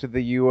back to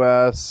the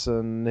U.S.,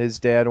 and his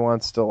dad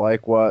wants to,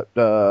 like, what?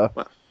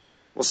 Well,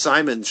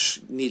 Simon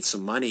needs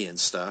some money and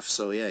stuff,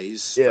 so yeah,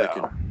 he's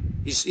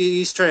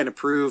trying to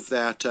prove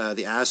that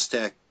the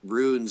Aztec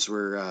runes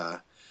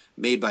were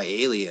made by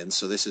aliens,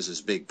 so this is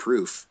his big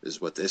proof, is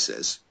what this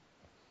is.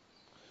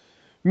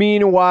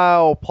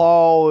 Meanwhile,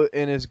 Paul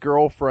and his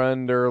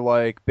girlfriend are,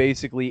 like,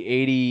 basically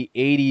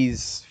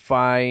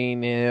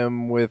 80s-fying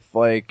him with,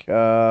 like,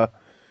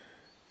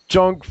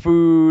 junk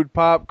food,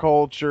 pop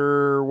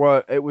culture,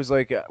 was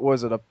it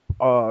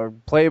a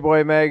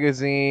Playboy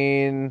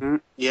magazine?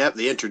 Yeah,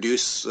 they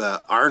introduce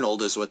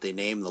Arnold is what they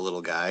name the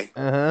little guy.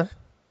 Uh-huh.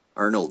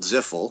 Arnold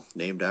Ziffel,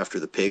 named after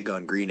the pig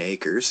on Green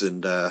Acres,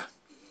 and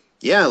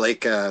yeah,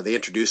 like, they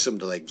introduce him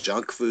to, like,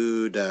 junk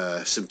food,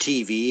 some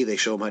TV. They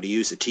show him how to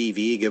use the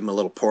TV, give him a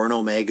little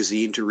porno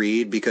magazine to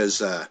read,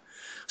 because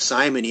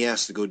Simon, he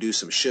has to go do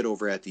some shit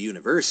over at the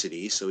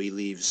university, so he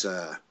leaves,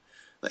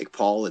 like,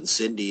 Paul and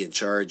Cindy in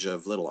charge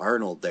of little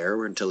Arnold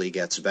there until he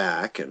gets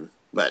back.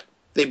 But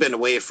they've been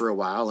away for a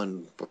while,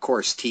 and, of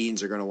course,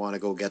 teens are going to want to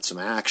go get some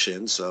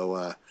action,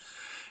 so,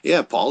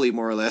 yeah, Paulie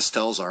more or less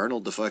tells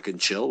Arnold to fucking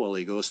chill while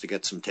he goes to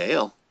get some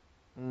tail.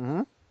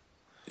 Mm-hmm.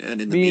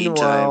 And in the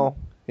meantime...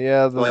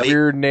 Yeah, the Well,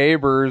 weird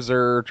neighbors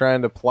are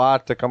trying to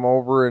plot to come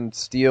over and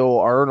steal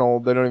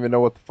Arnold. They don't even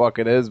know what the fuck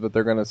it is, but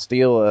they're gonna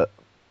steal it.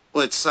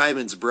 Well, it's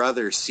Simon's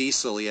brother,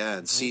 Cecil, yeah,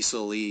 and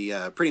Cecil, he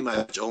pretty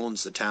much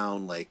owns the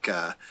town. Like,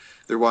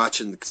 they're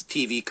watching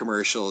TV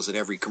commercials, and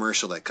every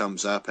commercial that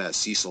comes up has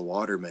Cecil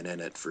Waterman in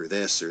it for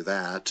this or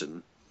that,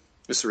 and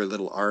this where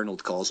little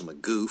Arnold calls him a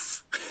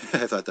goof.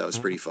 I thought that was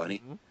pretty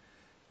funny.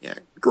 Yeah,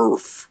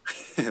 goof.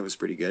 It was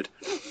pretty good.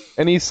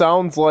 And he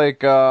sounds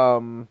like,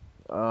 what's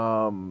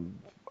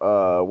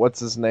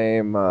his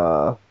name?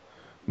 Mogwai,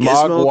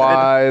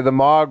 kinda? the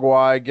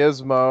Mogwai,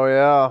 Gizmo,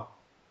 yeah.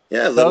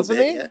 Yeah, a little Doesn't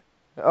bit, he? yeah.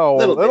 Oh,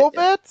 a little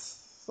yeah. bit?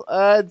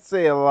 I'd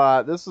say a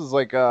lot. This is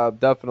like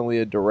definitely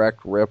a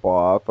direct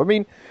rip-off. I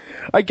mean,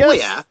 I guess... Well,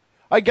 yeah.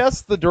 I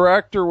guess the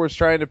director was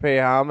trying to pay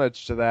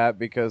homage to that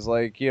because,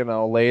 like, you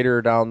know,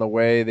 later down the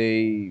way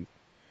they,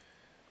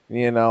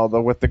 you know,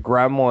 with the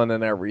gremlin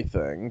and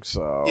everything.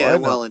 So Yeah,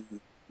 well, and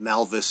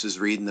Malvis is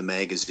reading the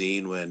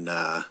magazine when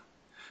the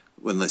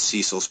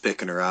Cecil's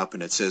picking her up,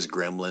 and it says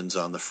Gremlins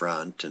on the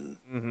front and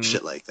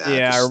shit like that.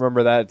 Yeah, I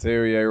remember that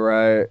too. Yeah, you're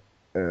right.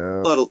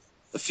 Yeah.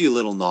 A few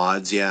little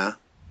nods, yeah.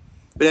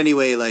 But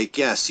anyway, like,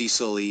 yeah,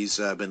 Cecil, he's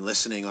been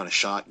listening on a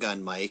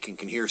shotgun mic and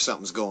can hear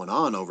something's going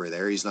on over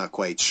there. He's not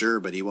quite sure,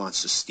 but he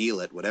wants to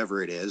steal it,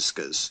 whatever it is,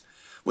 because,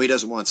 well, he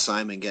doesn't want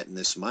Simon getting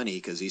this money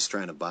because he's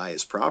trying to buy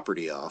his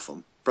property off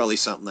him. Probably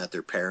something that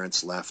their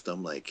parents left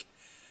him. Like,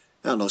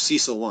 I don't know,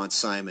 Cecil wants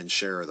Simon's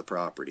share of the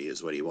property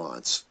is what he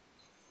wants.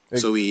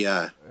 So he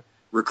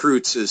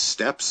recruits his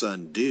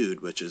stepson, Dude,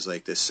 which is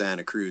like this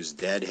Santa Cruz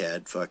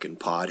deadhead, fucking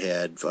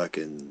pothead,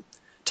 fucking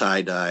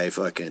tie-dye,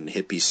 fucking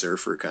hippie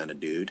surfer kind of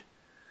dude.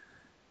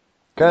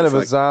 Kind of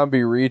a zombie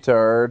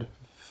retard.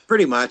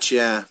 Pretty much,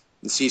 yeah.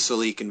 And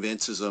Cecil, he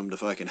convinces them to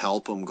fucking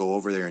help him go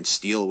over there and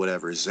steal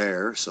whatever's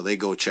there. So they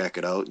go check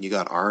it out. And you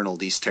got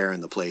Arnold, he's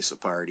tearing the place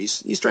apart.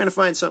 He's trying to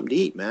find something to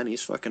eat, man.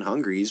 He's fucking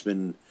hungry. He's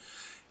been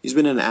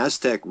in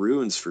Aztec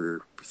ruins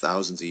for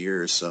thousands of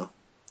years, so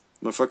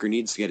motherfucker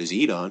needs to get his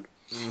eat on.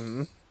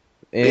 Mm-hmm.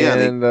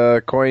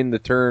 And coined the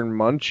term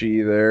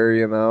munchie there,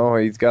 you know.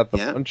 He's got the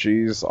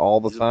munchies all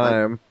the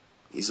time.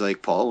 He's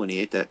like Paul when he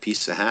ate that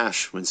piece of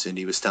hash when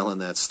Cindy was telling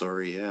that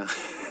story, yeah.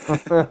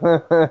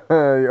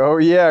 Oh,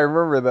 yeah, I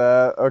remember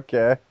that.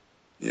 Okay.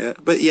 Yeah,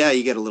 but yeah,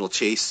 you get a little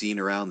chase scene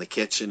around the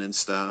kitchen and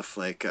stuff.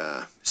 Like,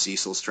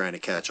 Cecil's trying to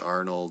catch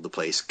Arnold. The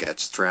place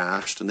gets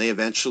trashed, and they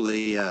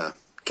eventually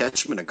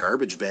catch him in a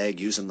garbage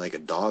bag using like a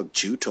dog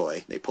chew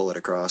toy. They pull it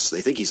across.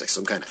 They think he's like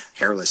some kind of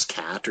hairless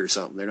cat or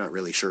something. They're not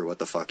really sure what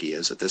the fuck he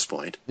is at this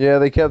point. Yeah,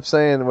 they kept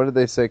saying, what did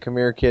they say? Come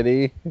here,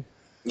 kitty.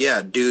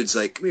 Yeah, Dude's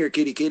like, come here,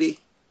 kitty, kitty.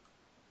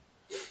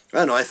 I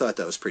don't know, I thought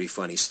that was pretty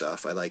funny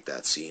stuff. I like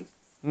that scene.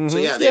 Mm-hmm. So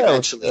yeah, they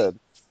eventually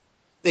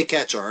they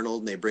catch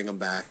Arnold and they bring him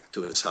back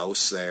to his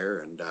house there,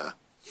 and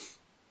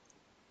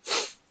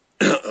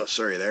oh,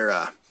 sorry,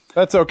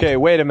 That's okay.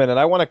 Wait a minute.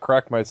 I want to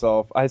correct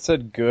myself. I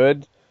said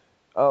good.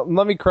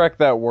 Let me correct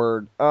that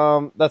word.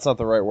 That's not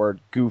the right word.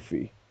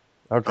 Goofy.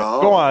 Okay,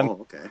 go on.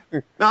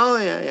 Okay. Oh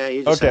yeah.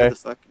 You just had the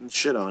fucking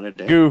shit on it.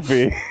 Damn.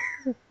 Goofy.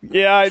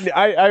 Yeah,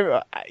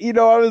 I you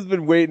know, I was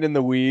been waiting in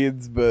the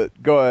weeds,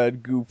 but go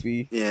ahead,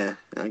 Goofy. Yeah.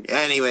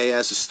 Anyway,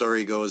 as the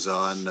story goes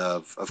on,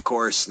 of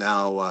course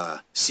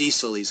now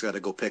Cecil, he's got to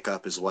go pick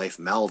up his wife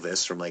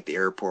Malvis from like the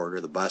airport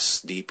or the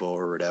bus depot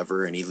or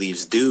whatever, and he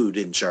leaves Dude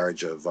in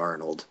charge of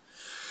Arnold.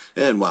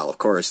 And well, of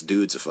course,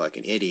 Dude's a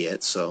fucking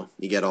idiot, so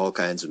you get all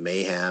kinds of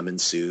mayhem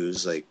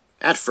ensues. Like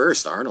at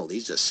first, Arnold,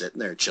 he's just sitting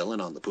there chilling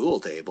on the pool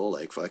table,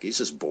 like fuck, he's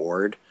just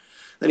bored.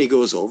 Then he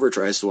goes over,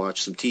 tries to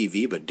watch some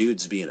TV, but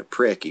Dude's being a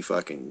prick. He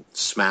fucking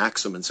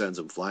smacks him and sends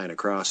him flying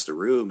across the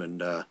room.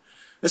 And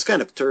this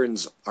kind of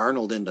turns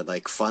Arnold into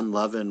like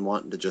fun-loving,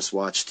 wanting to just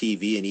watch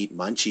TV and eat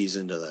munchies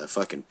into the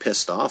fucking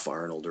pissed-off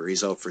Arnold, or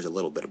he's out for a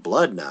little bit of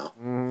blood now.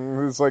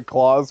 His like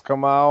claws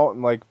come out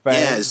and like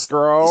fangs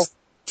grow. His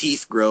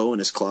teeth grow and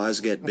his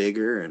claws get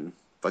bigger, and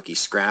fuck, he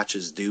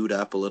scratches Dude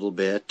up a little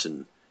bit,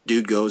 and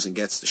Dude goes and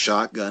gets the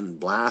shotgun and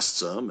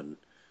blasts him and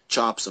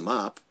chops him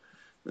up.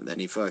 And then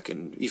he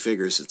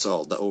figures it's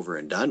all over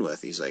and done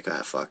with. He's like,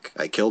 fuck,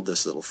 I killed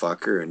this little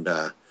fucker, and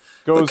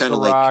goes to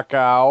rock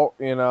out,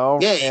 you know.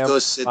 Yeah, he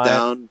goes sit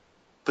down,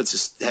 puts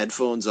his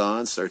headphones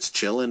on, starts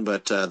chilling.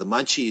 But the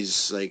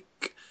munchies,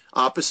 like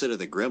opposite of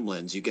the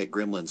gremlins, you get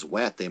gremlins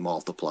wet, they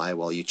multiply,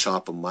 while you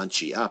chop a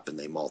munchie up and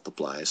they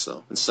multiply.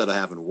 So instead of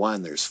having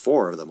one, there's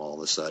four of them all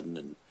of a sudden.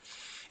 And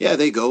yeah,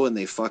 they go and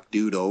they fuck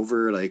Dude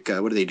over. Like,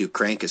 what do they do?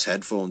 Crank his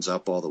headphones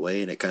up all the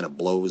way, and it kind of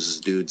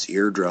blows Dude's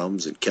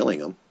eardrums and killing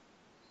him.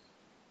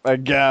 I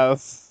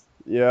guess.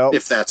 Yeah.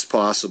 If that's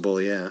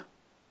possible, yeah.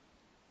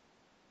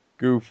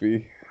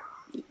 Goofy.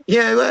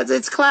 Yeah,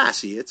 it's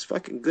classy. It's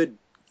fucking good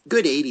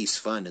 80s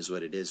fun is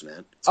what it is,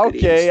 man.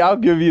 Okay, I'll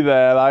give you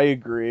that. I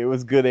agree. It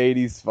was good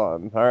 80s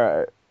fun. All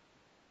right.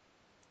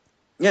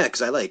 Yeah,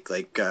 because I like,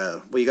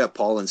 well, you got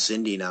Paul and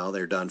Cindy now.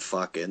 They're done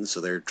fucking, so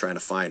they're trying to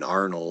find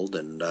Arnold,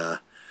 and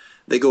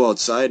they go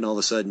outside, and all of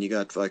a sudden you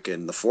got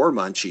fucking the four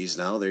munchies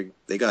now.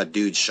 They got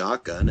Dude's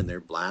shotgun, and they're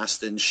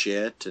blasting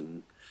shit,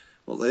 and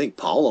Well, I think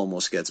Paul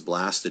almost gets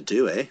blasted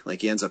too, eh?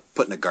 Like he ends up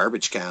putting a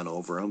garbage can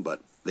over him, but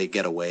they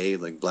get away,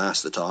 like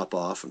blast the top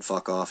off and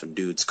fuck off in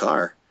dude's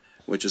car,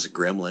 which is a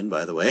gremlin,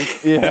 by the way.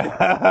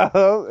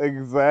 Yeah,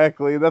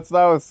 exactly. That's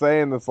what I was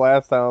saying this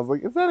last time. I was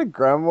like, is that a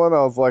gremlin?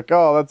 I was like,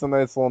 oh, that's a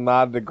nice little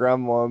nod to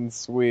gremlins.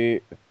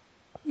 Sweet.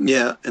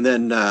 Yeah, and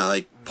then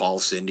like Paul,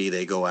 Cindy,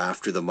 they go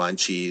after the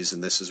Munchies,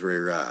 and this is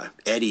where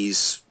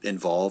Eddie's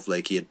involved.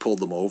 Like he had pulled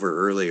them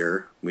over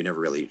earlier. We never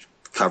really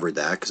covered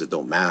that because it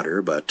don't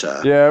matter. But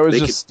yeah, it was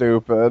just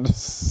stupid.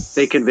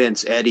 They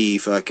convince Eddie,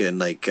 fucking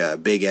like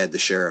Big Ed, the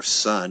sheriff's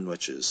son,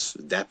 which is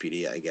a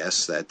deputy, I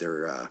guess, that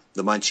they're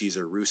the Munchies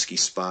are Ruski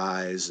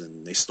spies,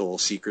 and they stole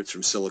secrets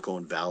from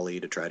Silicon Valley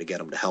to try to get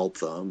them to help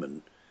them.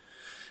 And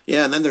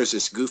yeah, and then there's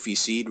this goofy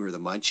scene where the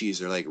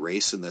Munchies are like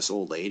racing this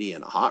old lady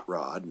in a hot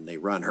rod, and they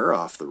run her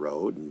off the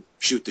road and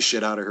shoot the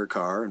shit out of her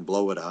car and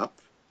blow it up.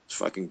 It's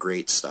fucking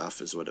great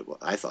stuff, is what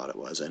I thought it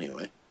was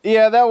anyway.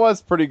 Yeah, that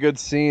was a pretty good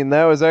scene.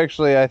 That was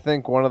actually, I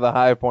think, one of the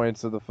high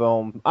points of the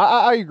film.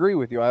 I agree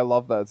with you. I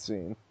love that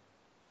scene.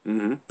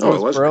 Mm-hmm.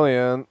 It was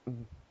brilliant.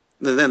 And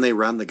then they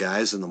run the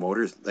guys in the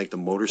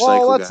motorcycle.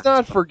 Well, let's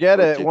not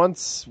forget it.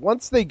 Once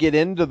they get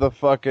into the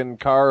fucking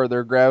car,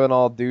 they're grabbing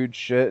all dude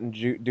shit, and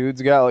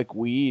dude's got like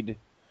weed.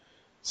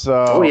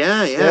 So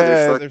yeah,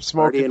 they're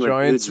smoking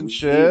joints and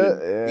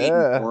shit.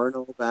 Yeah,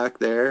 porno back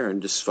there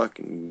and just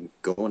fucking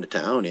going to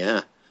town.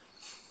 Yeah,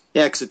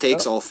 because it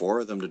takes all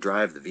four of them to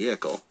drive the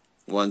vehicle.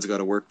 One's got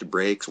to work the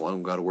brakes,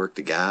 one got to work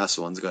the gas,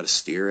 one's got to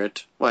steer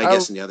it. Well, I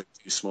guess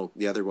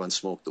the other one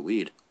smoked the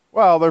weed.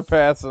 Well, they're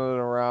passing it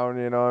around,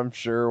 I'm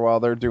sure, while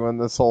they're doing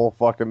this whole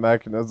fucking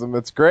mechanism.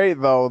 It's great,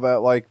 though,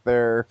 that, like,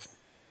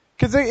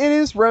 because it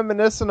is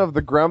reminiscent of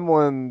the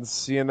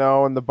Gremlins,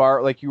 in the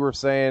bar, like you were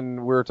saying,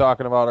 we were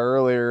talking about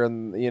earlier,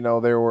 and, they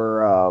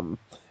were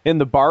in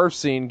the bar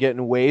scene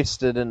getting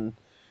wasted, and,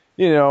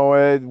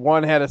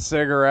 one had a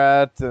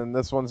cigarette, and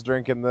this one's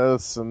drinking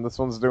this, and this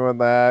one's doing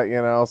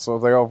that, so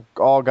they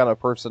all got a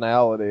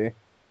personality.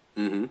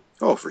 Mm-hmm.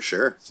 Oh, for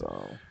sure.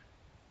 So...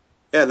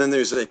 Yeah, then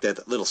there's like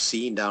that little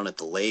scene down at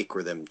the lake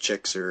where them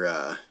chicks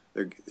are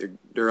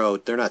they're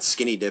out. They're not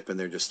skinny dipping.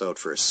 They're just out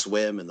for a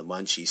swim, and the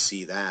Munchies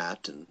see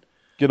that and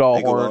get all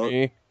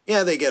horny.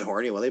 Yeah, they get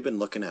horny. Well, they've been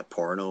looking at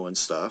porno and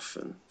stuff,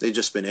 and they've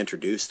just been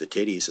introduced to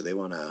titties,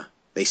 so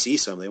they see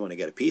some, they want to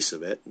get a piece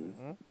of it.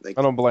 And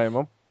I don't blame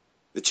them.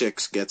 The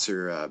chicks gets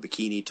her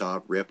bikini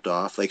top ripped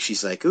off, like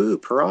she's like, "Ooh,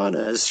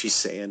 piranhas!" She's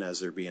saying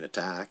as they're being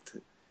attacked.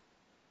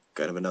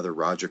 Kind of another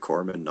Roger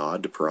Corman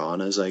nod to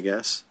piranhas, I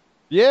guess.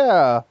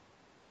 Yeah.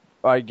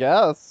 I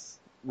guess.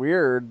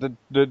 Weird.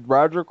 Did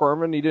Roger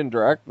Corman, he didn't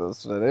direct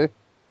this, did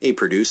he? He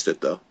produced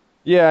it, though.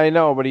 Yeah, I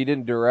know, but he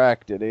didn't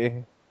direct, did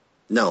he?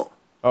 No.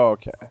 Oh,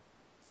 okay.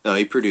 No,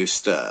 he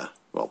produced,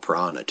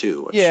 Piranha,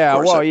 too. Yeah,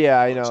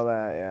 I know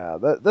that,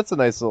 yeah. That's a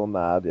nice little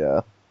nod,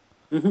 yeah.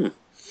 Mm-hmm.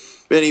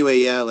 But anyway,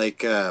 yeah,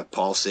 like,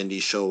 Paul,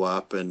 Cindy show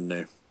up,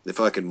 and the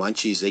fucking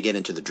Munchies, they get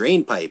into the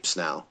drain pipes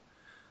now.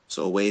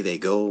 So away they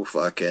go,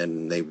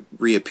 fucking, they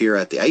reappear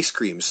at the ice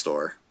cream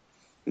store.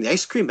 And the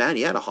ice cream man,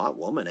 he had a hot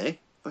woman, eh?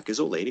 Fuck, his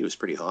old lady was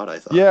pretty hot, I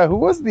thought. Yeah, who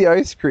was the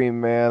ice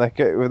cream man?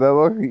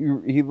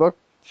 He looked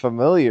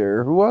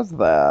familiar. Who was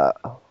that?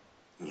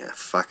 Yeah,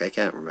 fuck, I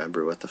can't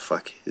remember what the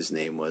fuck his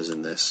name was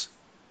in this.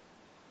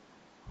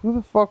 Who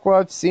the fuck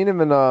was? I've seen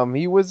him in,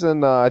 he was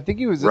in, I think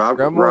he was in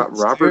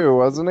Gremlins too,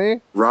 wasn't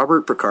he?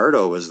 Robert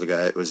Picardo was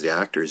the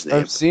actor's name.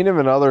 I've seen him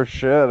in other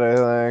shit,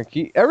 I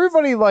think.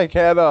 Everybody, like,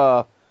 had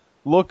a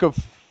look of,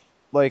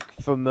 like,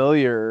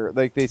 familiar.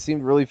 Like, they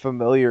seemed really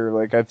familiar.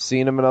 Like, I've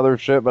seen him in other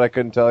shit, but I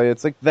couldn't tell you.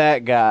 It's like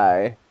that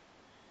guy.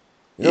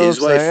 You know his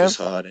wife was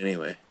hot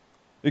anyway.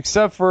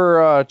 Except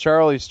for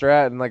Charlie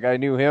Stratton. Like, I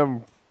knew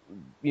him,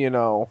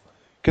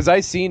 because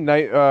I seen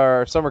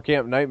Summer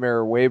Camp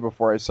Nightmare way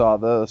before I saw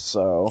this,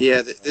 so...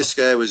 Yeah, this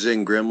guy was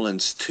in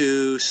Gremlins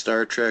 2,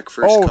 Star Trek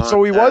First Contact,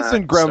 so he was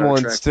in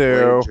Gremlins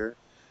 2.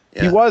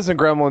 Yeah. He was in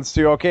Gremlins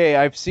 2. Okay,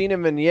 I've seen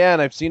him and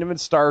I've seen him in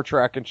Star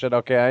Trek and shit.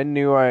 Okay, I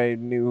knew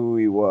who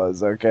he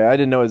was. Okay, I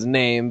didn't know his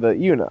name, but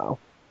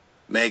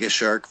Mega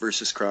Shark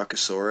versus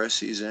Crocosaurus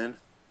he's in.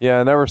 Yeah,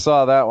 I never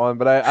saw that one,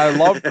 but I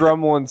love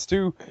Gremlins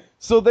 2.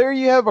 So there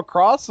you have a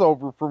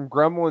crossover from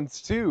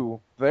Gremlins 2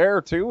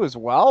 there too as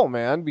well,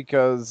 man,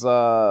 because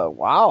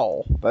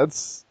wow,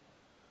 that's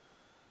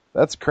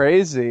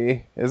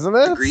crazy, isn't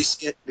it?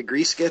 The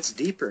grease gets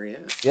deeper, yeah.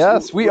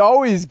 Yes, we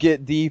always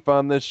get deep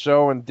on this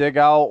show and dig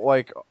out,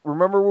 like,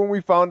 remember when we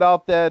found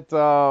out that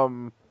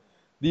the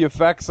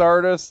effects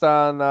artist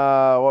on,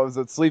 what was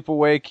it,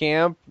 Sleepaway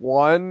Camp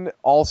 1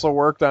 also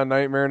worked on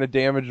Nightmare and a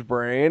Damaged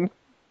Brain?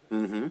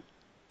 Mm-hmm.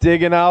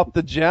 Digging out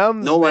the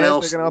gems, no one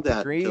else digging knew out that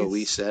the grease. until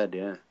we said,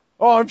 yeah.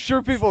 Oh, I'm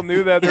sure people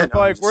knew that. They're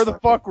like, where the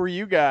fuck were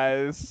you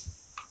guys?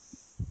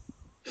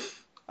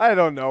 I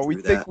don't know. We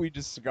think we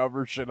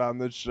discover shit on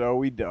this show.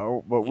 We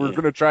don't, but we're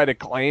gonna try to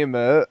claim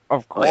it.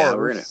 Of course. Oh,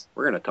 yeah,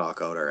 we're gonna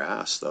talk out our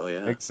ass, though.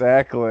 Yeah.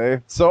 Exactly.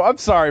 So I'm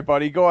sorry,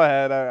 buddy. Go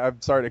ahead.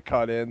 I'm sorry to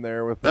cut in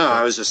there with. No,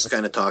 I was just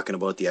kind of talking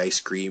about the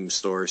ice cream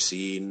store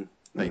scene.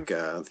 Like,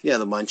 the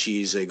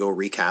Munchies, they go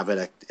wreak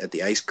havoc at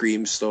the ice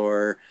cream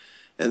store,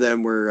 And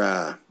then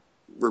we're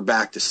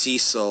back to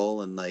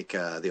Cecil and like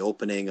the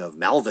opening of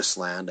Malvis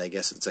Land. I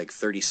guess it's like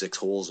 36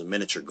 holes in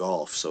miniature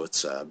golf, so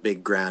it's a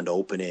big grand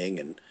opening.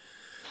 And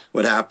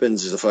what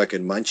happens is the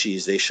fucking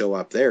Munchies, they show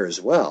up there as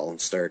well and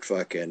start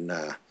fucking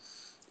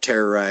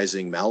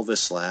terrorizing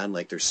Malvis Land,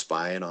 like they're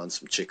spying on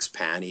some chicks'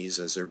 panties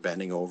as they're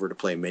bending over to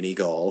play mini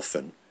golf.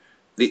 And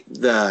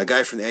the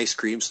guy from the ice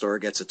cream store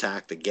gets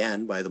attacked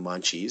again by the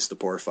Munchies, the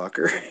poor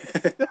fucker.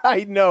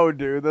 I know,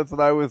 dude. That's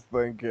what I was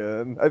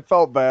thinking. I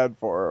felt bad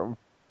for him.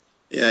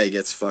 Yeah, he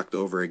gets fucked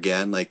over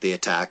again. Like they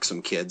attack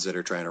some kids that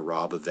are trying to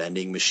rob a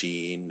vending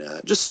machine.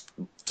 Just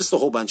a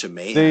whole bunch of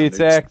mayhem. They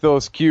attack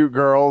those cute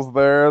girls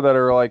there that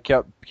are like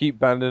keep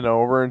bending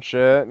over and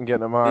shit and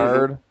getting them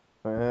hard.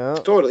 Yeah.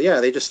 Totally, yeah.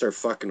 They just start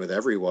fucking with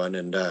everyone,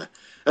 and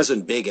that's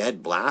when Big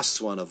Ed blasts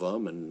one of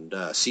them, and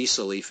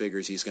Cecil, he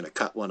figures he's going to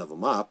cut one of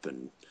them up,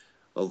 and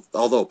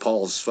although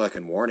Paul's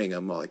fucking warning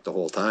him like the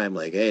whole time,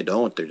 like, hey,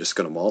 don't, they're just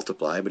going to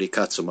multiply, but he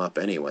cuts them up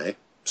anyway.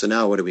 So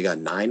now what do we got,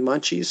 9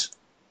 Munchies?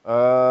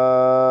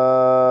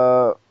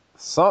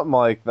 Something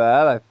like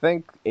that. I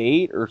think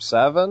 8 or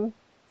 7.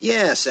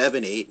 Yeah,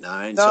 7, 8,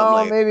 9. No, something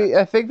like maybe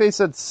that. I think they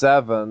said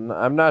 7.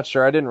 I'm not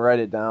sure. I didn't write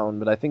it down,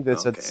 but I think they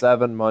said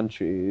 7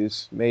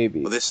 Munchies. Maybe.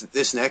 Well,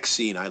 this next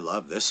scene, I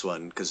love this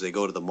one because they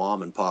go to the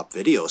mom and pop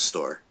video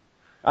store.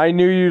 I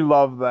knew you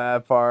loved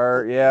that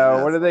part.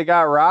 Yeah, what did they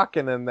got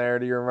rocking in there?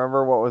 Do you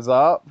remember what was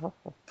up?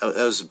 That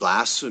was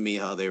blasphemy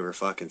how they were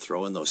fucking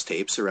throwing those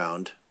tapes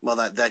around. Well,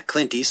 that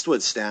Clint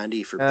Eastwood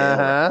standee for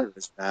Pale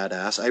was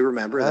badass. I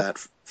remember that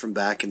from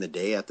back in the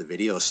day at the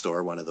video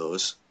store, one of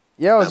those.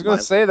 Yeah, I was going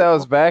to say that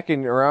was back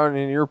around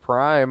in your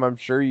prime. I'm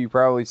sure you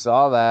probably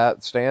saw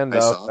that stand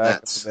up back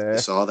in the day. I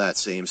saw that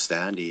same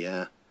standee,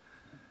 yeah.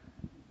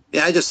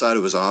 Yeah, I just thought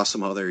it was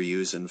awesome how they're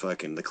using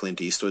fucking the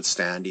Clint Eastwood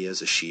standee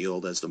as a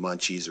shield as the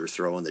Munchies were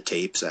throwing the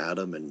tapes at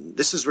them. And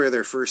this is where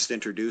they're first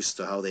introduced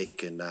to how they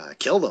can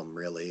kill them,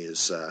 really,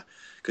 is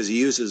because he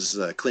uses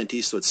Clint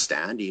Eastwood's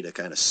standee to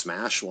kind of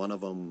smash one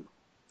of them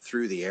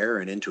through the air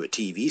and into a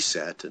TV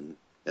set, and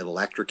it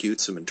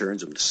electrocutes him and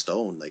turns him to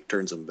stone, like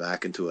turns him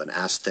back into an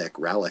Aztec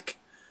relic,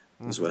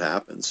 is what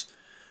happens.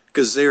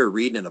 Because they were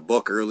reading in a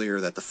book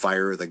earlier that the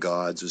fire of the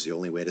gods was the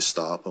only way to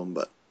stop him,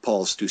 but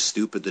Paul's too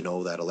stupid to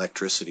know that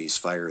electricity's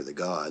fire of the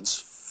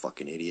gods.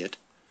 Fucking idiot.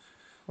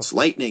 It's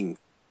lightning.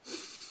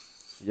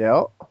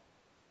 Yeah.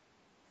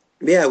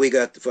 Yeah, we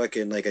got the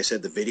fucking, like I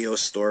said, the video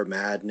store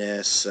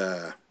madness.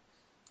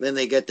 Then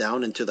they get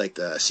down into like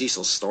the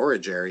Cecil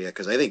storage area,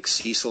 because I think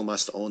Cecil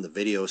must own the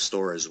video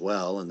store as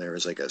well, and there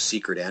was like a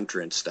secret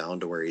entrance down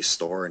to where he's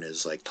storing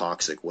his like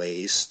toxic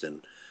waste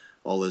and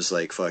all his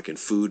like fucking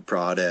food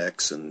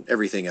products and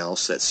everything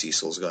else that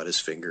Cecil's got his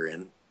finger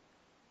in.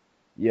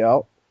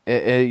 Yep.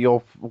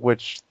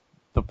 Which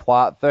the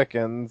plot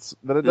thickens,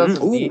 but it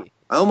doesn't mean...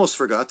 I almost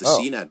forgot the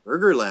scene at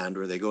Burgerland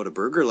where they go to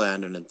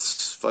Burgerland and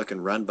it's fucking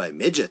run by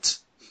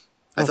midgets.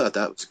 I thought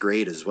that was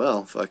great as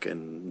well.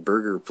 Fucking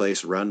burger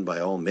place run by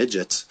all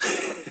midgets.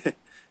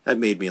 That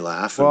made me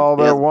laugh. Well,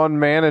 their one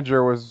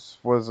manager was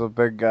a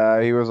big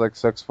guy. He was like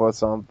 6 foot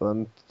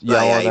something,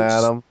 yelling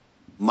at him.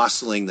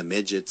 Muscling the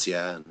midgets,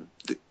 yeah. And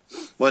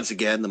once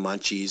again, the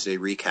Munchies, they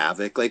wreak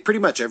havoc. Like, pretty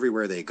much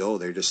everywhere they go,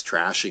 they're just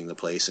trashing the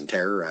place and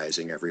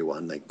terrorizing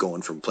everyone. Like,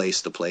 going from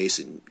place to place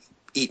and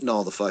eating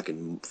all the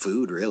fucking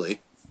food, really.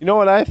 You know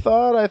what I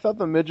thought? I thought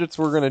the midgets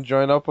were going to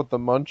join up with the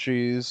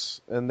Munchies,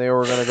 and they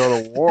were going to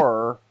go to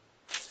war.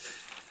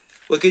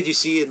 What could you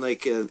see in,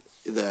 like, in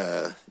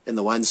the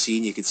one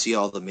scene, you could see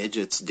all the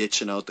midgets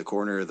ditching out the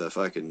corner of the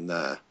fucking,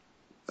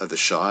 of the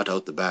shot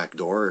out the back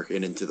door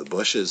and into the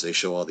bushes. They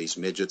show all these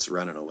midgets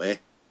running away.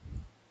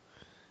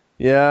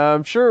 Yeah,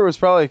 I'm sure it was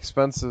probably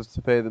expensive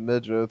to pay the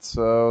midgets,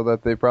 so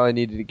that they probably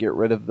needed to get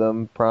rid of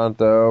them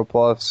pronto.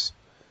 Plus,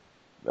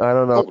 I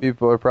don't know,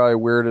 people are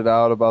probably weirded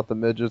out about the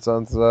midgets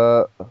on set.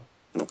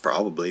 Well,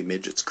 probably.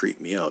 Midgets creep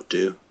me out,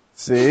 too.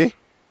 See?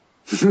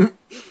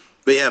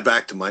 But yeah,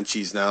 back to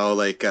Munchies now.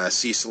 Like,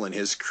 Cecil and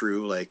his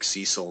crew, like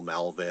Cecil,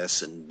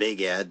 Malvis, and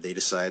Big Ed, they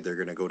decide they're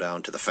going to go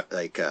down to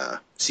the,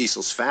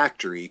 Cecil's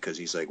factory, because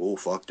he's like, oh,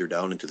 fuck, they're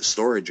down into the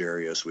storage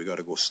area, so we got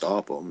to go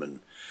stop them. And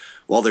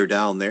while they're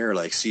down there,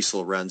 like,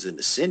 Cecil runs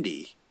into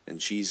Cindy,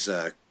 and she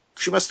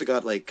must have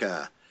got, like,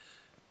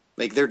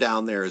 they're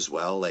down there as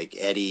well, like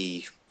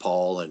Eddie,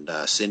 Paul, and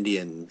Cindy,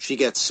 and she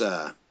gets,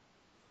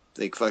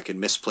 like, fucking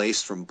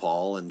misplaced from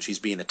Paul, and she's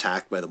being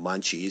attacked by the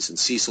Munchies, and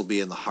Cecil,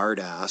 being the hard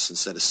ass,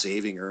 instead of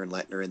saving her and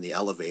letting her in the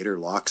elevator,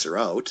 locks her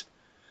out.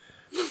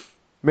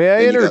 May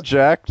I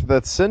interject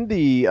that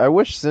Cindy, I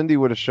wish Cindy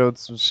would have showed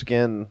some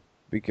skin,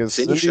 because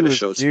Cindy should have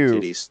showed cute.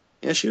 some titties.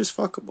 Yeah, she was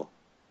fuckable.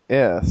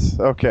 Yes,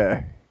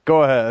 okay.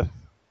 Go ahead.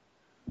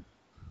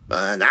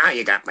 Now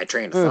you got my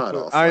train of thought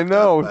all I fucked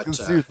know, up, but,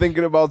 because you're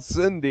thinking about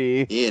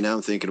Cindy. Yeah, now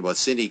I'm thinking about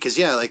Cindy. Because,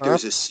 yeah, like,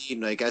 there's a scene,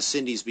 like, as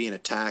Cindy's being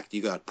attacked,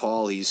 you got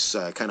Paul, he's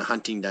kind of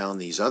hunting down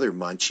these other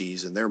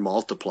Munchies, and they're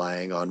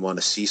multiplying on one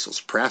of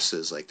Cecil's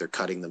presses. Like, they're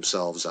cutting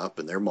themselves up,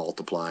 and they're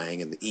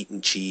multiplying, and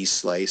eating cheese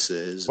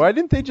slices. Why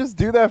didn't they just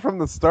do that from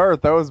the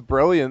start? That was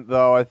brilliant,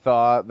 though, I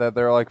thought, that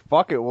they're like,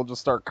 fuck it, we'll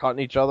just start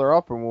cutting each other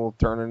up, and we'll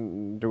turn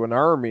into an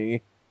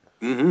army.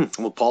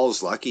 Mm-hmm. Well,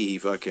 Paul's lucky he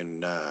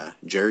fucking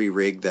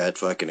jerry-rigged that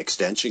fucking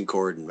extension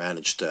cord and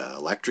managed to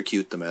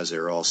electrocute them as they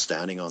were all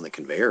standing on the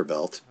conveyor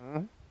belt.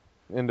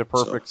 Into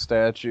perfect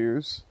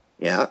statues.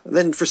 Yeah, and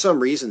then for some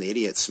reason the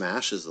idiot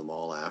smashes them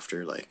all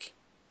after, like,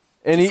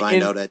 and you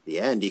find out at the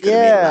end he could have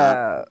made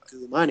a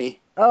lot of money.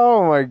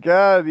 Oh my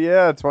god,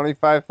 yeah,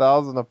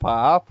 $25,000 a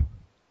pop.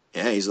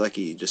 Yeah, he's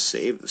lucky he just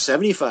saved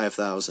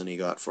 $75,000 he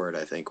got for it,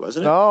 I think,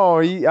 wasn't it? No,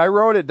 I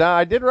wrote it down.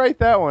 I did write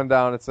that one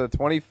down. It said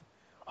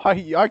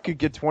I could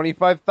get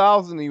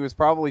 $25,000. He was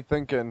probably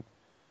thinking,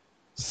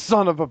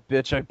 son of a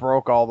bitch, I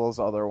broke all those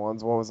other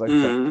ones. What was I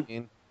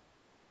thinking?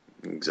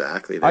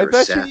 Exactly. I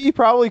bet you he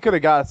probably could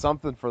have got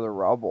something for the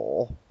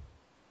rubble.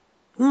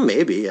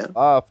 Maybe, yeah.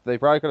 They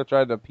probably could have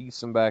tried to piece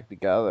them back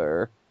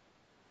together.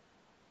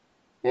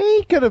 Yeah,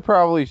 he could have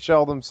probably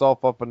shelled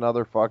himself up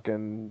another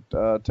fucking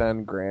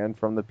 $10,000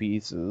 from the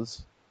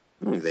pieces.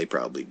 They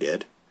probably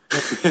did.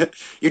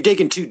 You're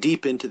digging too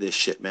deep into this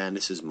shit, man.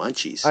 This is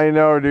Munchies. I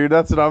know, dude.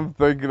 That's what I'm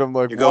thinking. I'm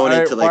like, you're going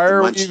into like the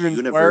Munchie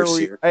universe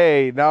here.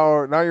 Hey,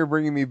 now you're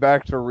bringing me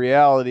back to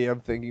reality. I'm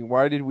thinking,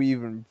 why did we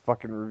even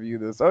fucking review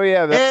this? Oh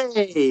yeah,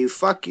 hey,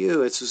 fuck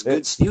you. It's just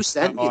good. You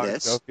sent me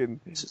this.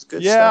 This is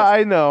good stuff. Yeah,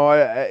 I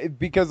know.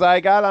 Because I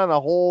got on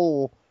a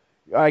whole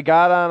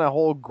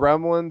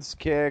Gremlins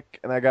kick,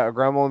 and I got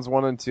Gremlins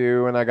 1 and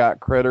 2, and I got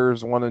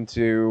Critters 1 and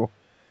 2.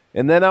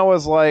 And then I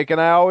was like,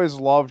 and I always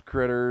loved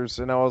Critters,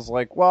 and I was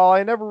like, well,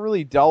 I never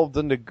really delved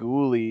into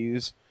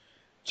Ghoulies.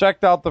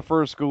 Checked out the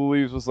first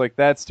Ghoulies, was like,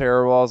 that's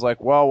terrible. I was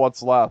like, well,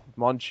 what's left?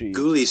 Munchies.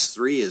 Ghoulies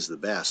 3 is the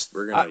best.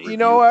 We're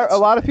gonna a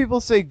lot of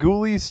people say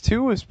Ghoulies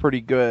 2 is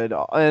pretty good,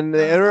 and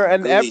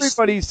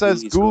everybody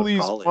says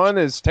Ghoulies 1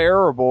 is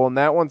terrible, and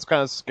that one's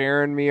kind of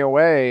scaring me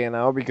away,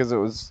 because it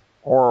was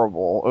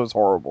horrible. It was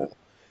horrible.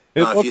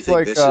 If you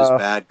think this is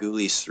bad,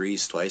 Ghoulies 3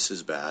 is twice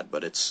as bad,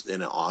 but it's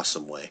in an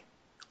awesome way.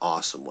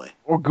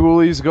 Or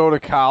Ghoulies go to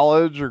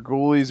college, or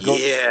Ghoulies go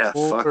to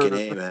school, fucking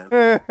A, man.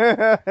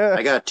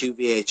 I got 2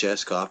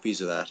 VHS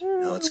copies of that.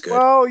 No, it's good.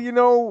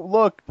 Well,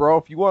 look, bro,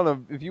 if you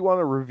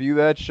wanna review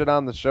that shit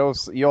on the show,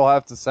 you'll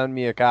have to send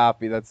me a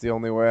copy. That's the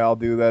only way I'll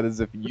do that, is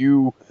if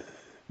you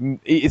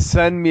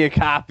send me a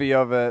copy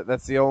of it.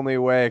 That's the only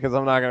way, because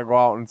I'm not gonna go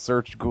out and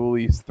search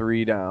Ghoulies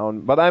 3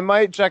 down. But I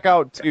might check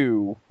out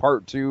 2,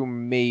 part 2,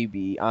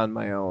 maybe, on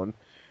my own.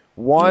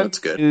 1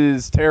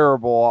 is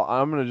terrible.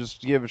 I'm going to just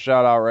give a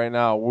shout out right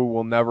now. We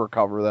will never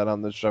cover that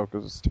on this show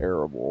because it's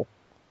terrible.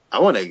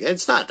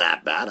 It's not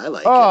that bad. I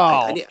like it.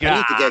 I need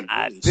to get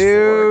Ghoulies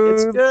 4.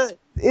 It's good.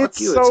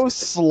 It's so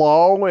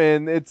slow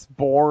and it's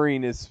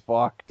boring as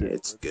fuck, dude.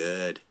 It's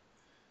good.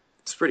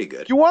 It's pretty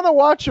good. You want to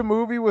watch a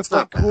movie with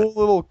cool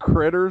little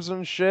critters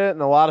and shit,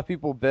 and a lot of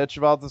people bitch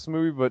about this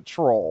movie, but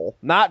Troll.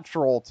 Not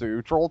Troll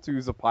 2. Troll 2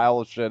 is a pile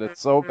of shit.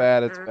 It's so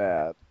bad, it's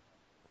bad.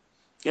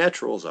 Yeah,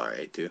 Troll's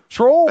alright too.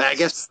 Troll, I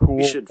guess cool.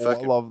 We should I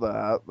love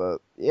that,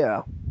 but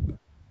yeah.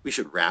 We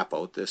should wrap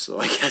out this, so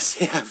I guess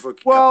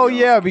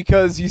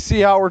because you see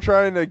how we're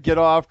trying to get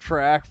off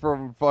track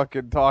from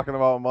fucking talking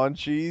about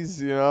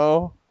Munchies,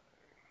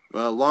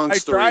 Well, long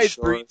story I tried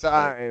short, 3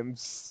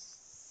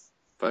 times.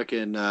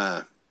 Fucking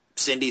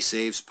Cindy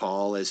saves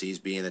Paul as he's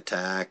being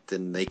attacked,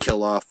 and they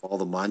kill off all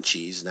the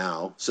Munchies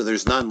now, so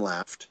there's none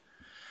left.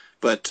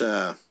 But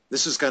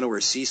this is kind of where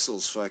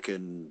Cecil's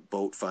fucking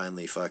boat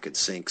finally fucking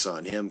sinks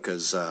on him,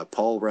 because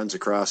Paul runs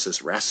across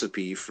this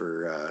recipe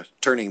for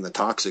turning the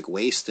toxic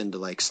waste into,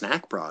 like,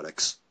 snack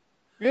products.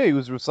 Yeah, he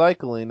was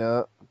recycling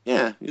it.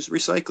 Yeah, he was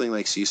recycling,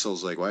 like,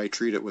 Cecil's like, why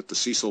treat it with the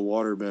Cecil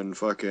Waterman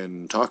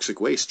fucking toxic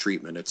waste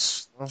treatment?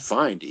 It's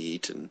fine to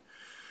eat, and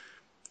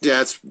yeah,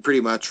 it's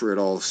pretty much where it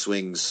all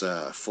swings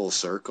full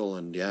circle,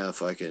 and yeah,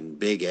 fucking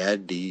Big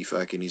Ed,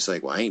 he's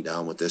like, well, I ain't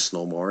down with this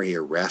no more. He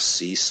arrests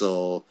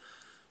Cecil.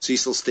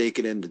 Cecil's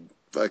taken into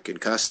fucking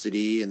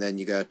custody, and then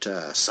you got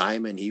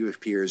Simon. He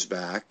appears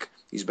back.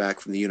 He's back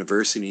from the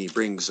university, and he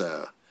brings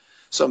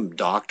some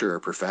doctor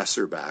or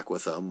professor back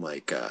with him,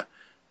 like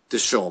to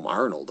show him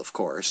Arnold, of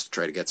course, to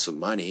try to get some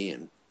money.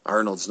 And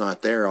Arnold's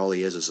not there. All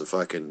he is a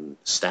fucking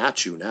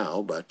statue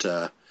now. But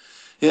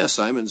yeah,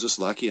 Simon's just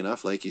lucky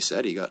enough, like you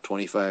said, he got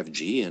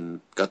 25G and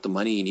got the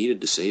money he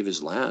needed to save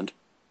his land.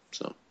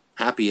 So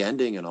happy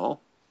ending and all.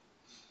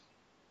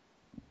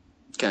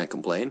 Can't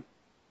complain.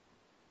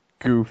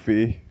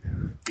 Goofy.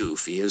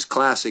 It was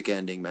classic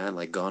ending, man,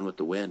 like Gone with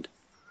the Wind.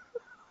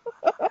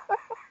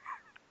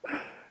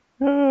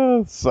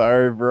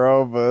 Sorry,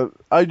 bro, but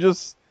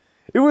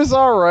it was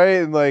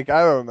alright, and like,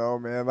 I don't know,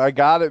 man. I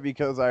got it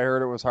because I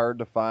heard it was hard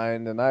to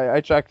find, and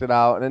I checked it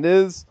out, and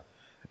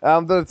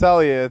I'm gonna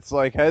tell you, it's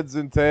like Heads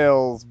and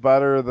Tails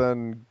better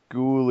than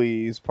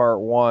Ghoulies Part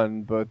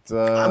 1, but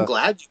I'm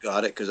glad you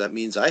got it, because that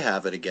means I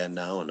have it again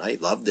now, and I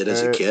loved it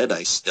as a kid.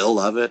 I still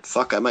love it.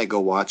 Fuck, I might go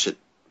watch it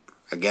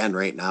again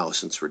right now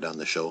since we're done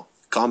the show.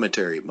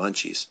 Commentary,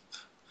 Munchies.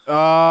 No.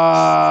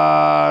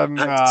 I'm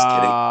just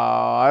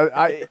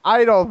kidding.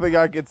 I don't think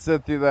I could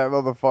sit through that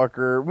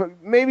motherfucker.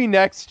 Maybe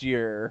next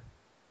year.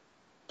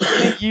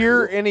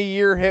 In a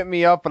year, hit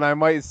me up and I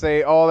might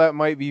say, oh, that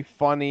might be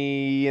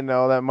funny,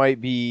 that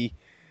might be,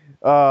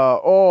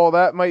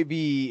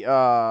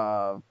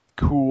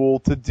 cool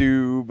to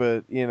do,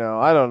 but,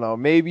 I don't know.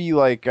 Maybe,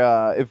 like,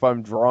 if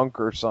I'm drunk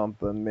or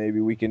something,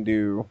 maybe we can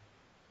do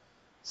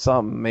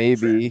something,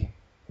 maybe,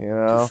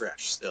 Too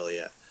fresh still,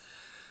 yeah.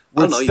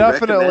 Which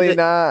definitely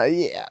not.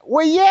 Yeah.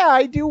 Well, yeah,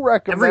 I do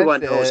recommend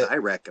Everyone it. knows I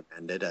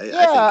recommend it.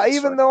 I think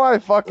even though I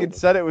fucking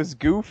said it was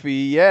goofy,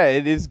 yeah,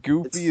 it is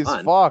goofy as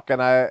fuck, but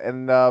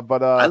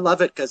I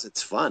love it because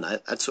it's fun.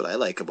 That's what I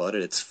like about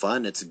it. It's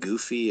fun. It's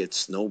goofy.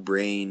 It's no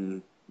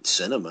brain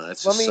cinema.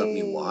 It's just something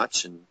you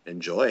watch and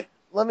enjoy.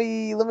 Let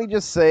me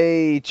just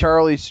say,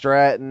 Charlie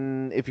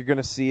Stratton, if you're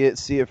gonna see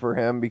it for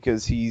him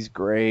because he's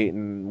great.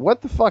 And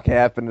what the fuck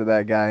happened to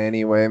that guy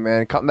anyway,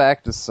 man? Come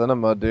back to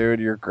cinema, dude.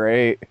 You're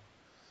great.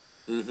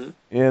 Mm-hmm.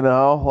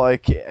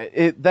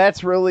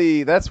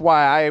 That's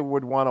why I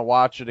would want to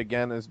watch it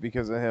again, is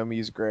because of him.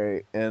 He's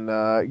great. And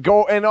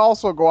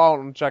also go out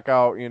and check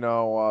out,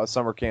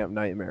 Summer Camp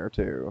Nightmare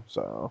too.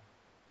 So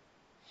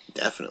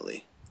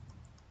definitely.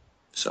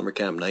 Summer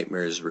Camp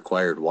Nightmare is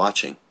required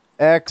watching.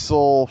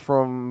 Axel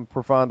from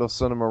Profondo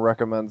Cinema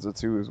recommends it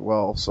too as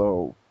well.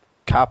 So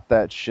cop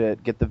that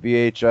shit. Get the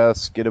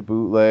VHS, get a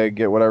bootleg,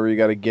 get whatever you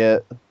gotta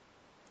get.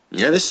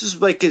 Yeah, this is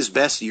like his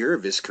best year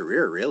of his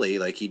career, really.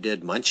 Like, he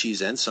did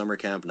Munchies and Summer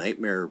Camp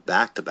Nightmare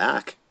back to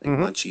back. Like,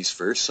 Munchies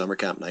first, Summer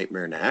Camp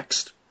Nightmare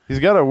next. He's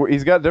got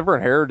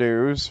different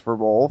hairdos for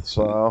both,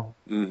 so.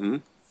 Mm-hmm.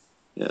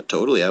 Yeah,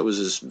 totally. That was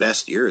his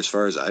best year as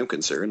far as I'm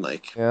concerned.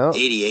 Like,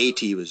 88,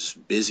 he was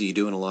busy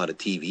doing a lot of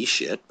TV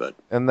shit, but...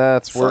 And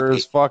that's where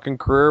his fucking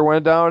career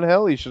went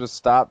downhill. He should have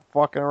stopped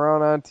fucking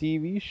around on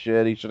TV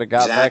shit. He should have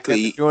got back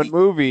into doing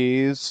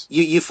movies.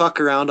 You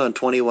fuck around on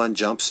 21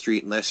 Jump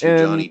Street unless you're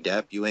Johnny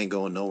Depp, you ain't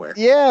going nowhere.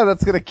 Yeah,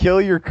 that's gonna kill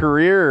your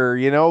career,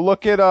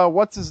 Look at,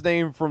 what's his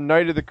name from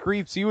Night of the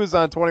Creeps? He was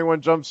on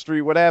 21 Jump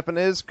Street. What happened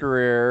to his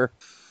career?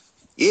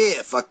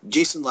 Yeah, fuck.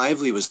 Jason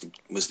Lively was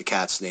the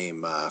cat's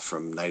name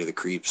from Night of the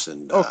Creeps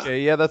and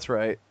okay, yeah, that's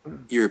right.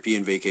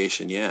 European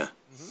Vacation, yeah.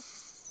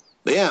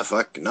 But yeah,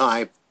 fuck. No,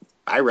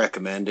 I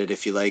recommend it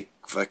if you like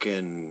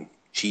fucking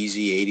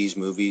cheesy 80s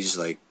movies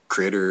like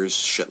Critters,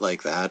 shit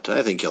like that.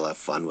 I think you'll have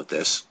fun with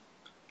this.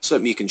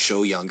 Something you can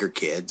show younger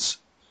kids.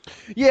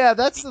 Yeah,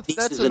 that's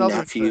another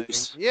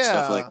nephews, thing. Yeah,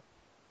 stuff like.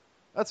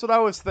 That's what I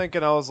was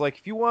thinking. I was like,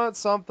 if you want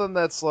something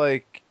that's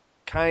like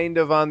kind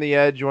of on the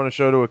edge you want to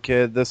show to a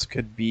kid, this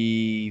could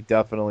be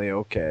definitely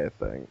okay, I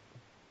think.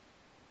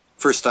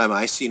 First time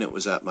I seen it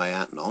was at my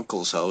aunt and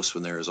uncle's house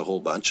when there was a whole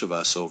bunch of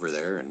us over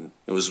there, and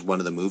it was one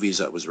of the movies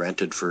that was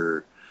rented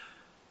for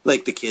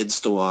like the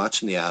kids to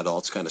watch, and the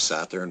adults kind of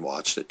sat there and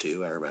watched it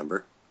too. I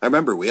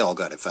remember we all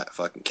got a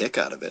fucking kick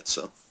out of it.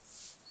 So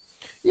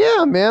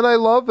yeah, man, I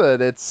love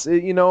it. It's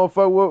if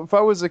I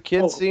was a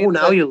kid seeing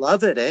now you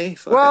love it, eh?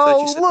 Fuck,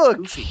 well,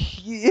 look,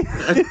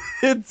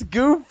 it's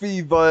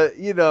goofy, but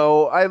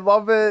I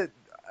love it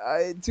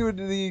to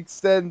the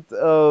extent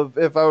of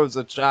if I was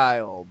a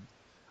child,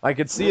 I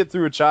could see it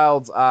through a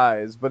child's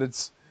eyes. But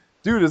as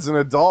an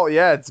adult,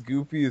 yeah, it's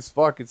goofy as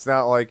fuck. It's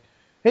not like,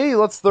 hey,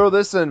 let's throw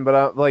this in.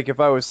 But like if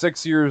I was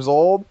 6 years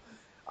old,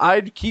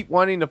 I'd keep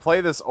wanting to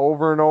play this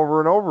over and over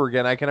and over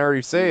again. I can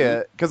already say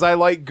it because I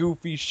like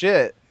goofy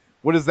shit.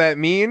 What does that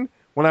mean?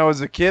 When I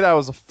was a kid, I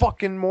was a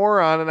fucking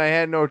moron and I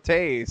had no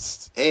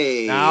taste.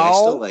 Hey, I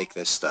still like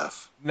this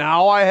stuff.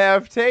 Now I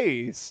have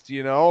taste,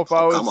 If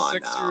I was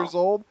 6 years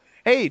old.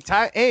 Hey,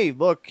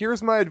 look,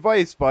 here's my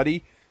advice,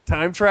 buddy.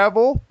 Time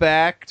travel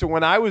back to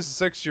when I was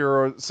 6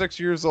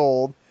 years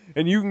old,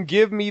 and you can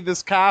give me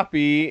this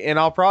copy, and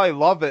I'll probably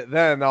love it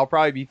then. I'll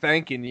probably be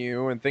thanking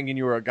you and thinking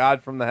you were a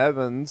god from the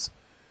heavens.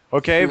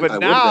 Okay,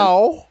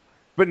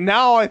 but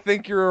now I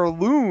think you're a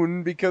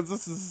loon because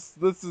this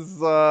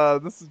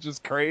is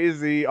just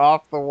crazy,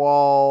 off the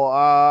wall.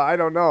 I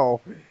don't know.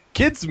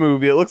 Kids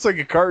movie. It looks like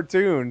a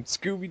cartoon.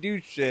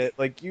 Scooby-Doo shit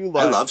like you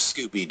like. I love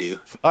Scooby-Doo.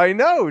 I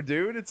know,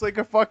 dude. It's like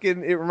it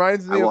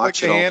reminds me of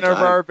like a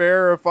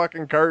Hanna-Barbera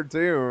fucking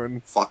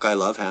cartoon. Fuck, I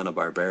love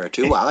Hanna-Barbera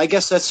too. Well, I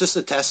guess that's just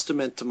a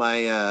testament to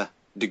my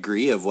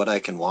degree of what I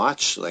can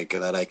watch, like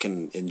that I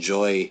can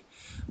enjoy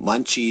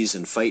Munchies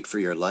and Fight for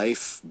Your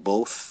Life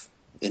both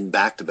in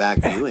back-to-back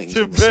viewings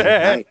in the same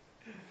night.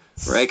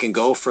 Where I can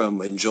go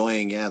from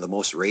enjoying, the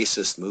most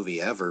racist movie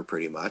ever,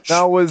 pretty much.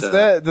 Now,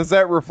 does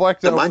that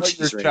reflect on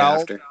Munchies your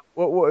child?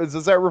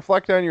 Does that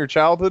reflect on your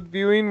childhood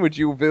viewing? Would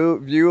you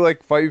view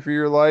like Fight for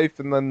Your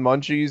Life and then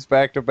Munchies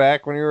back to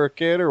back when you were a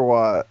kid, or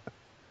what?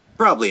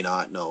 Probably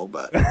not, no.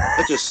 But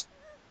it just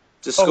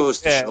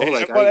goes to show.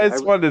 Like,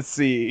 it's fun to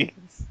see.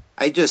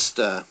 I just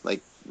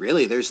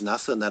really, there's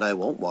nothing that I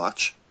won't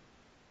watch.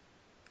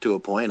 to a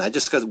point. I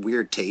just got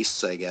weird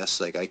tastes, I guess.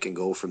 Like, I can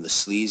go from the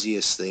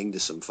sleaziest thing to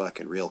some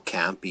fucking real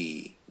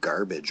campy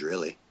garbage,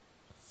 really.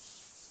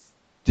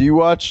 Do you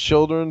watch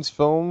children's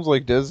films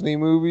like Disney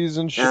movies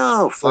and shit?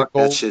 No, fuck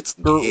like that shit's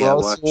Kurt gay. I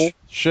Russell watch...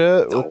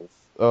 shit? No,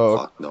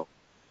 fuck no.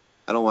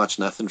 I don't watch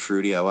nothing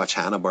fruity. I watch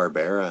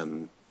Hanna-Barbera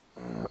and...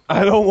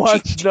 I don't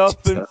watch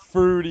nothing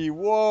fruity.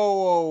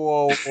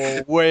 Whoa.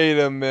 Wait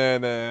a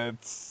minute.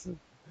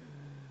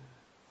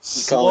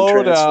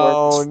 Slow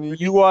down.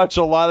 You watch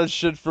a lot of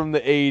shit from the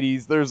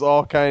 80s. There's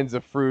all kinds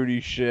of fruity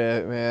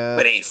shit, man.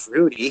 But it ain't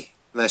fruity,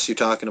 unless you're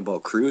talking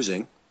about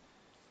cruising.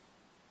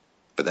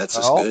 But that's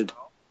just good.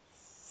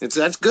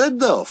 That's good,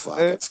 though. Fuck,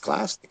 it's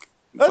classic.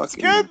 That's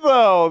good,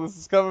 though. This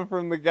is coming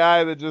from the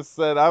guy that just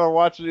said, I don't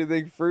watch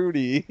anything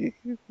fruity.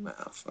 Nah,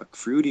 fuck.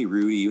 Fruity,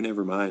 Rudy, you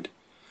never mind.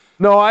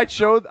 No, I'm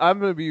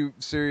going to be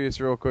serious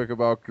real quick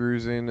about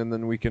cruising, and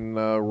then we can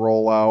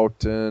roll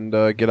out and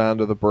get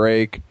onto the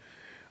break.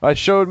 I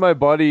showed my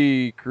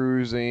buddy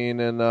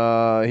cruising, and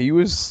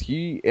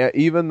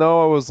even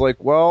though I was like,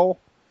 well,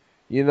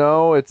 you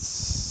know,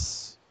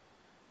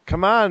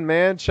 come on,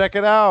 man, check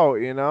it out.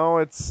 You know,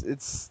 I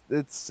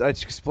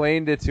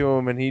explained it to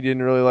him, and he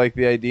didn't really like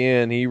the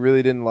idea, and he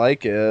really didn't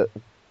like it.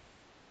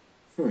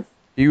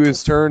 He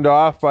was turned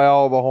off by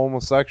all the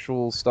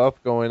homosexual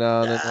stuff going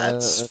on.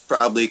 That's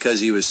probably because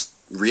he was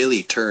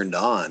really turned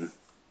on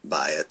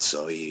by it,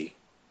 so he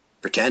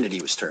pretended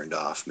he was turned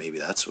off. Maybe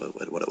that's what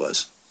it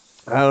was.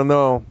 I don't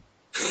know.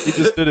 He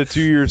just did a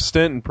 2-year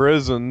stint in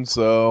prison,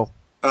 so...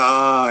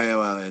 Oh, yeah,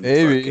 well,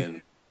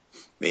 maybe.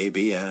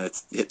 Maybe, yeah.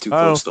 It's hit too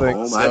close to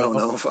home. So. I don't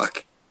know,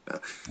 fuck.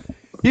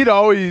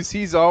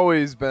 He's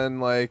always been,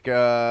 like,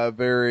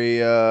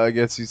 very, I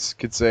guess you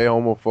could say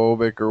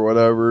homophobic or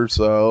whatever,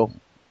 so...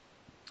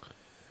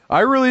 I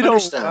really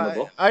don't.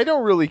 I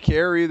don't really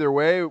care either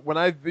way. When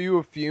I view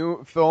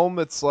a film,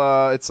 it's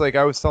like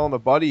I was telling a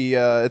buddy.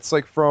 It's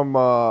like from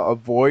a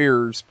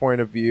voyeur's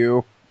point of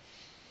view.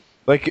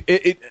 Like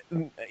it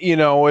you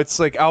know, it's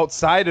like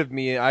outside of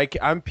me.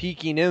 I'm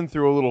peeking in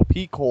through a little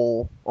peek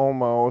hole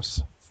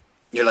almost.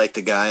 You're like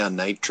the guy on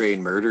Night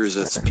Train Murders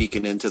that's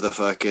peeking into the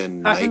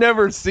fucking... I've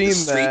never seen that.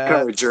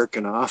 Streetcar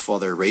jerking off while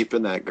they're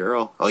raping that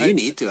girl. Oh, you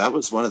need to. That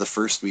was one of the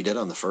first we did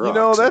on the Fur You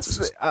know,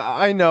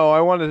 I know. I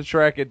wanted to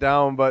track it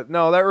down, but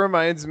no, that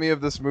reminds me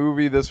of this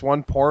movie, this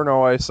one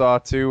porno I saw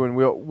too, and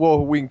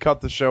we can cut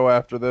the show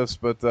after this,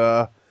 but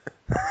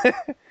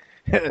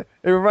it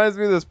reminds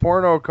me of this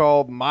porno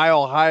called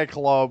Mile High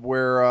Club,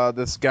 where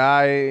this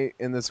guy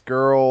and this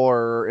girl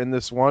are in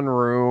this one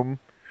room.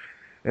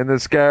 And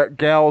this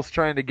gal's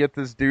trying to get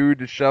this dude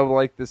to shove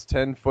like this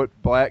 10-foot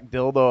black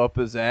dildo up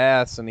his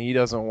ass, and he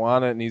doesn't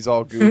want it, and he's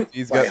all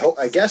goofy.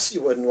 I guess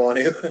you wouldn't want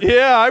to.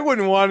 Yeah, I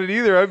wouldn't want it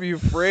either. I'd be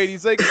afraid.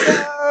 He's like,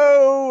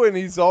 no! And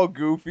he's all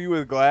goofy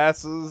with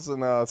glasses,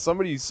 and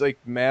somebody's like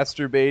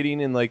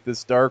masturbating in like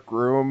this dark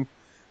room,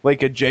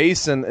 like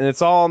adjacent, and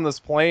it's all on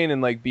this plane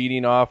and like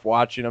beating off,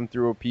 watching him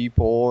through a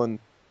peephole, and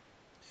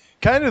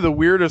kind of the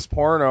weirdest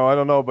porno. I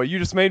don't know, but you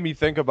just made me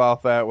think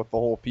about that with the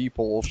whole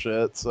peephole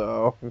shit,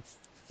 so...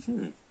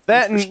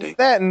 That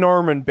and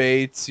Norman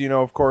Bates, you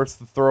know, of course,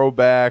 the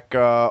throwback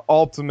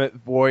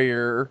ultimate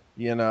voyeur,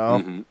 you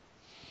know. Mm-hmm.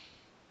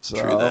 So.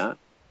 True that.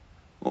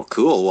 Well,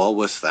 cool. Well,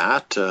 with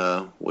that,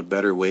 what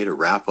better way to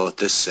wrap out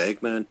this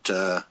segment?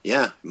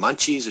 Yeah,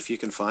 Munchies, if you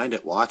can find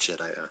it, watch it.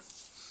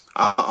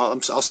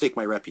 I'll stake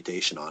my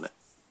reputation on it.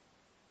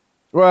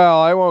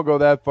 Well, I won't go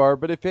that far,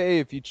 but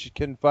if you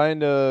can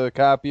find a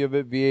copy of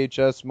it,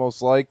 VHS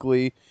most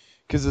likely.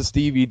 Because this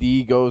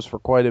DVD goes for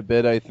quite a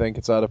bit, I think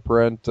it's out of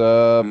print.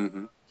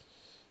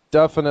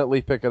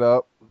 Definitely pick it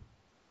up.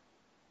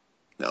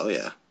 Oh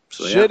yeah.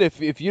 So shit,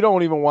 if you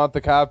don't even want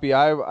the copy,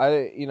 I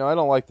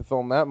don't like the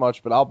film that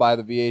much, but I'll buy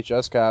the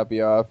VHS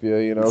copy off you.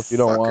 You know, if you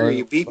don't want it.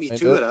 You beat me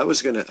to it. I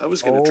was gonna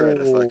try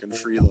to fucking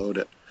freeload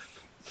it.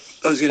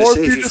 I was gonna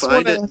say if you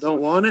find it and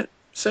don't want it,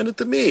 send it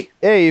to me.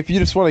 Hey, if you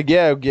just want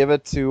to give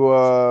it to,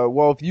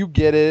 well, if you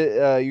get it,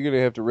 you're going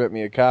to have to rip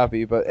me a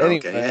copy, but anyway.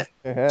 Okay.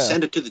 Yeah.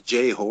 Send it to the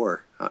J whore.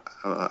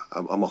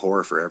 I'm a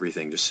whore for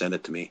everything. Just send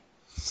it to me.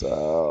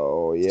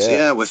 So, yeah. So,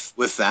 yeah,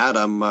 with that,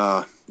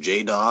 I'm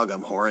J-Dog.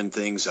 I'm whoring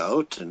things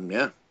out, and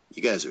yeah,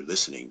 you guys are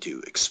listening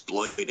to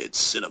Exploited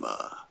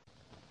Cinema.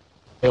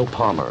 Dale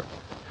Palmer,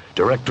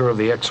 director of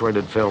the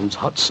X-rated films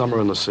Hot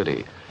Summer in the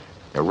City,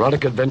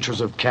 Erotic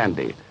Adventures of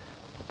Candy,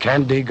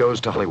 Candy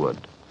Goes to Hollywood.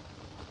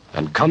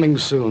 And coming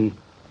soon,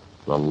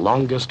 The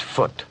Longest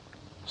Foot,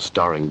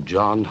 starring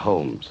John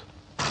Holmes.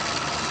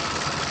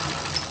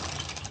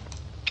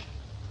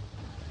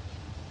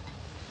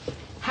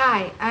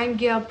 Hi, I'm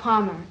Gail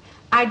Palmer.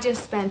 I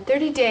just spent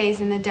 30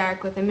 days in the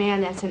dark with a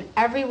man that's in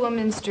every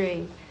woman's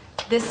dream.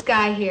 This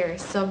guy here,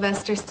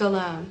 Sylvester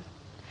Stallone.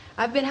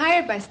 I've been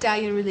hired by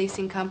Stallion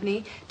Releasing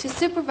Company to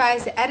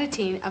supervise the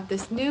editing of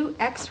this new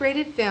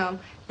X-rated film,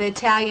 The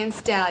Italian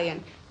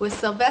Stallion, with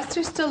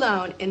Sylvester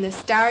Stallone in the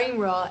starring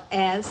role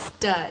as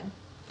Stud.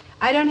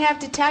 I don't have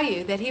to tell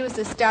you that he was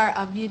the star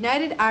of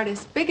United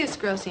Artists' biggest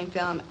grossing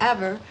film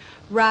ever,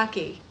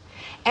 Rocky.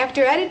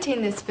 After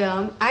editing this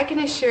film, I can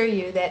assure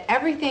you that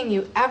everything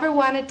you ever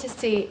wanted to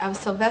see of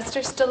Sylvester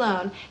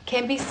Stallone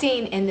can be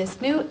seen in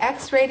this new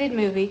X-rated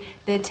movie,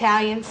 The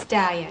Italian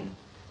Stallion.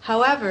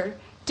 However,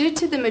 due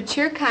to the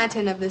mature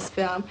content of this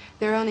film,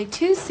 there are only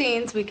 2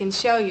 scenes we can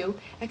show you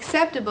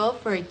acceptable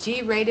for a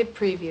G-rated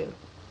preview.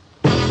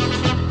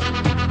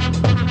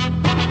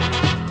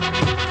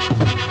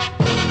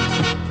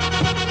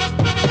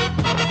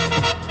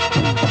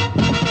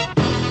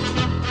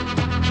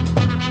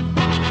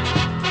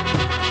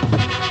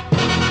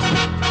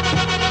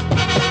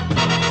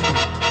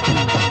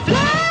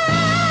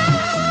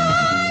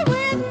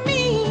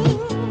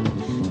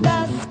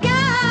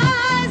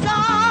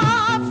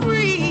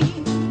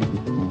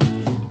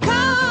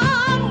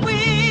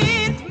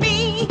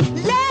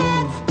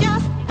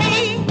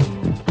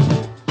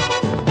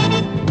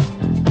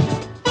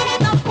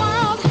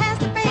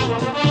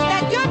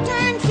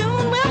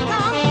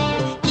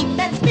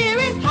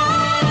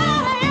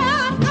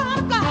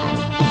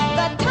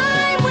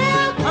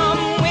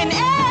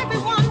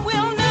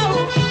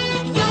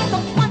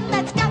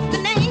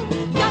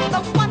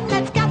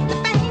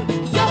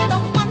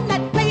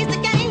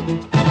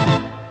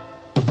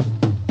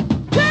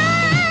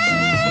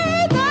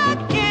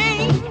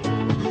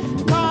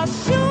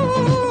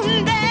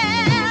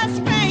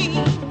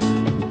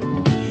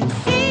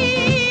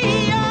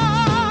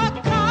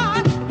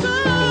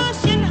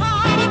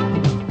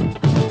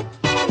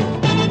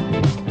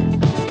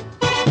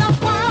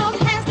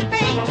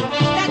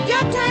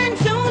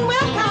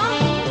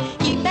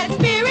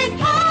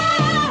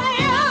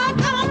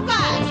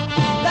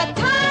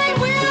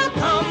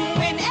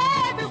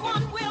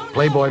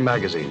 Playboy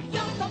magazine,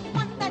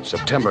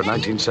 September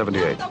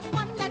 1978.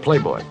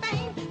 Playboy.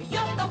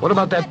 What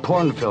about that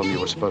porn film you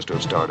were supposed to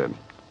have starred in?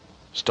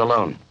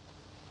 Stallone.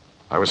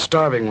 I was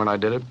starving when I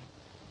did it.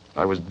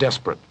 I was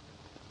desperate.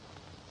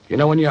 You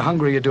know, when you're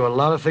hungry, you do a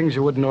lot of things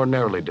you wouldn't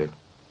ordinarily do.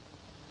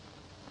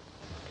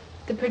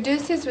 The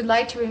producers would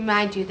like to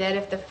remind you that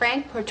if the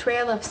frank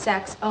portrayal of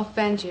sex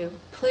offends you,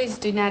 please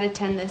do not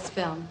attend this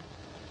film.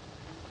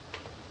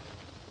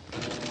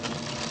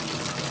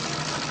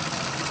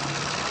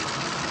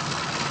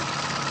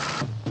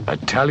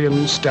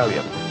 Italian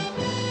Stallion,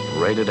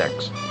 rated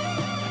X.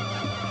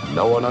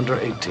 No one under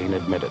 18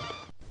 admitted.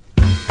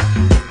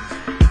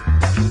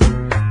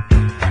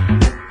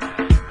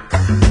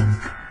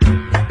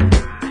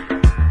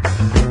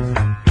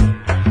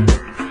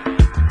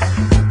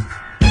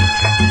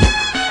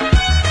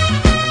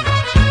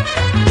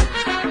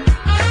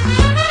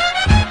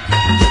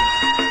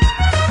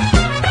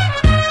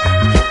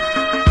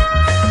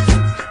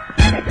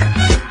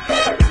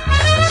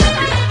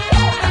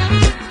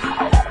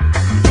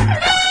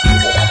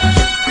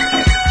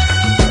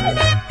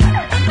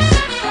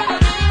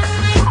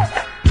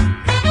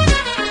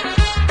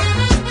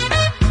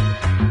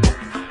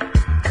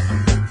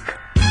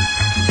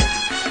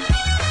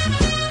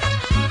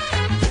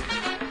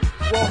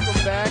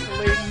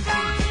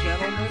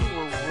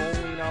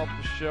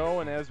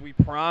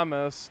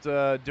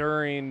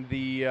 During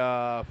the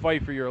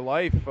Fight for Your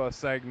Life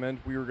segment,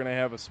 we were going to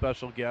have a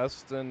special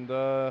guest, and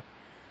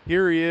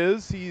here he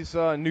is. He's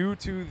new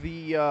to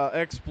the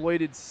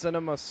Exploited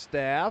Cinema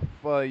staff.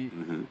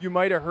 You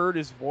might have heard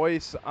his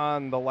voice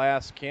on the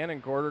last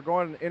Cannon Quarter. Go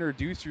ahead and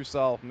introduce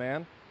yourself,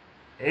 man.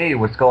 Hey,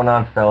 what's going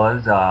on,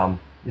 fellas?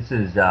 This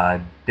is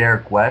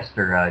Derek West,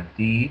 or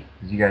D,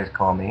 as you guys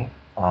call me.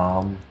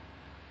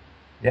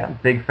 Yeah,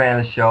 big fan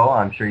of the show.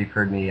 I'm sure you've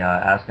heard me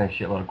asking a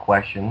shitload of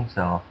questions,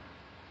 so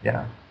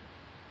yeah.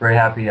 Very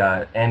happy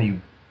Andy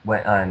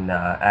went and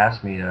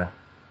asked me to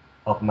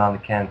help him out in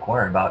the Cannon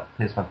Corner about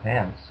Piss My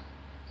Pants.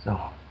 So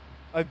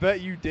I bet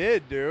you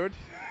did, dude.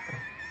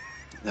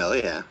 Hell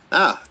yeah.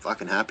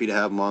 Fucking happy to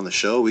have him on the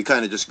show. We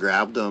kind of just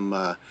grabbed him.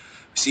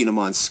 We seen him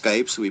on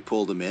Skype, so we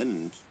pulled him in,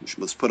 and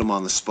let's put him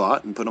on the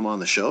spot and put him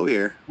on the show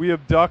here. We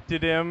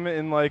abducted him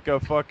in like a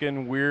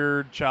fucking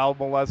weird child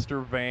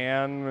molester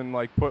van, and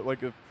like put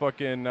like a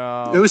fucking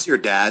it was your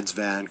dad's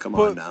van, come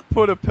on now.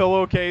 Put a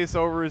pillowcase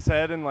over his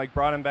head and like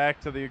brought him back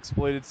to the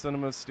Exploited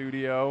Cinema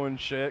studio and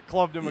shit.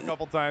 Clubbed him a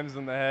couple times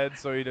in the head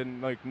so he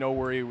didn't like know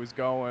where he was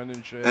going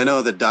and shit. I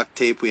know the duct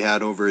tape we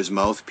had over his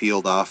mouth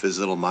peeled off his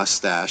little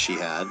mustache he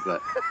had,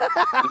 but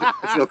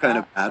I feel kind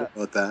of bad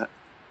about that.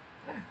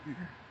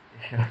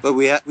 But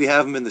we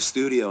have him in the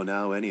studio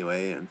now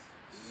anyway, and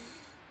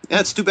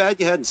yeah, it's too bad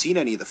you hadn't seen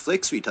any of the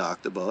flicks we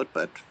talked about,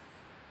 but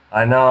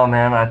I know,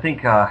 man. I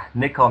think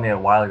Nick called me a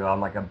while ago.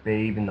 I'm like a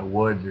babe in the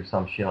woods or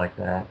some shit like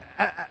that.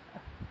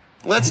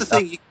 Well, that's the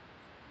thing.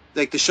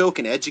 Like the show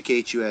can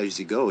educate you as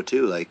you go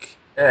too. Like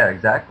yeah,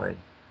 exactly.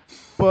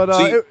 But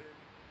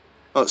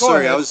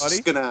sorry, ahead, I was buddy.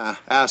 just gonna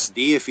ask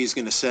D if he's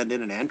gonna send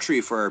in an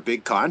entry for our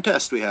big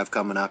contest we have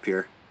coming up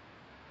here.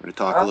 We're gonna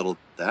talk a little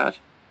about that.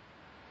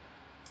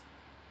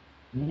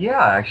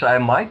 Yeah, actually, I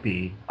might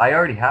be. I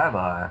already have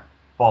a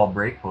Fall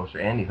Break poster.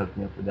 Andy hooked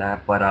me up with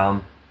that. But,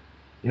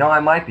 you know, I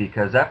might be,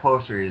 because that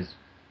poster is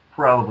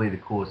probably the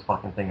coolest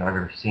fucking thing I've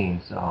ever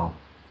seen. So,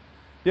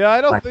 Yeah,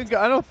 I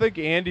don't think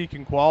Andy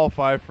can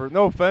qualify for.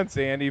 No offense,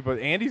 Andy, but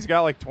Andy's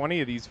got like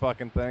 20 of these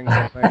fucking things,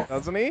 I think,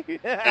 doesn't he?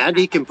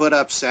 Andy can put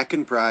up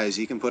second prize.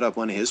 He can put up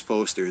one of his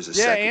posters.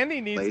 Yeah,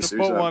 Andy needs to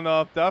put one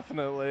up,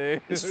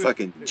 definitely. This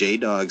fucking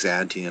J-Dog's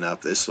anteing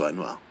up this one.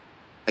 Well,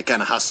 I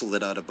kind of hustled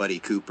it out of Buddy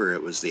Cooper.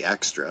 It was the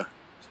extra,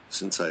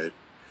 since I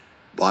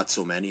bought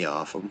so many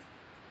off him.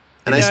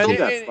 And I still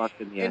got fucked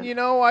in the end. And you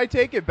know, I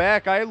take it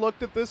back. I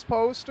looked at this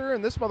poster,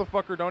 and this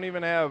motherfucker don't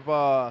even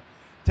have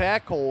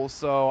tack holes,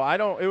 so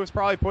it was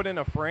probably put in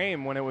a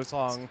frame when it was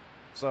hung.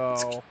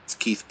 So it's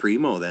Keith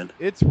Primo then.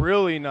 It's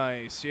really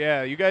nice.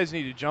 Yeah, you guys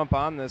need to jump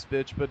on this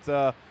bitch. But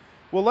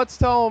well, let's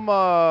tell them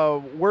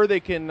where they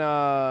can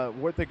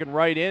what they can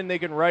write in. They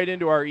can write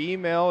into our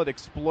email at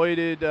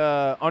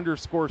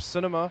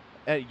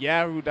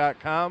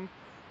exploited_cinema@yahoo.com,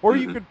 or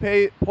you could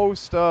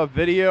post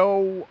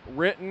video,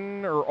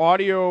 written, or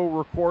audio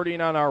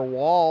recording on our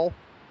wall.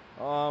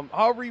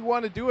 However you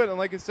want to do it. And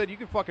like I said, you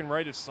can fucking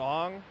write a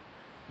song.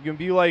 You can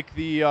be like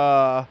the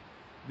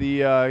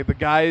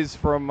guys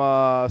from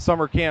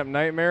Summer Camp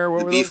Nightmare.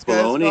 What were those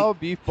guys called?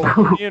 Beef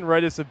Bologna, and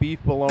write us a Beef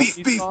Bologna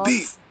song.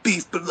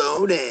 Beef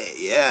Bologna.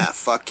 Yeah,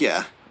 fuck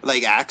yeah.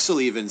 Like Axel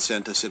even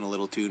sent us in a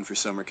little tune for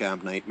Summer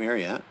Camp Nightmare.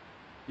 Yeah.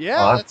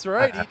 Yeah, that's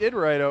right. He did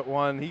write out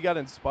one. He got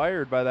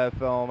inspired by that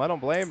film. I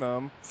don't blame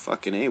him.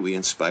 Fucking A, we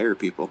inspire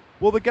people.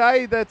 Well, the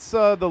guy that's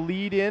the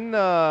lead in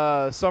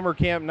Summer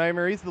Camp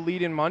Nightmare, he's the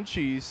lead in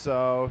Munchies,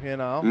 so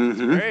it's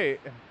great.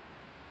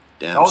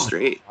 Damn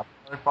straight.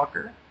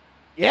 Motherfucker.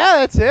 Yeah,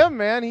 that's him,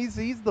 man. He's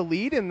the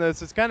lead in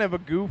this. It's kind of a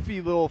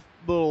goofy little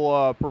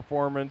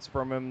performance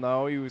from him,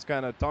 though. He was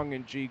kind of tongue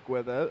in cheek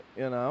with it,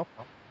 Yeah,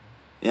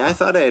 I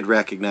thought I had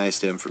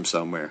recognized him from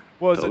somewhere.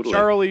 Was it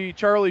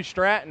Charlie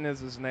Stratton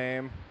is his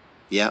name?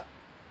 Yeah,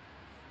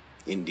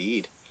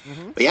 indeed.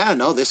 But yeah,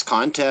 no, this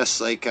contest,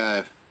 like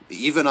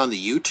even on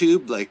the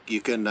YouTube, like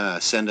you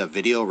can send a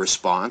video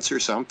response or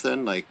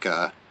something, like.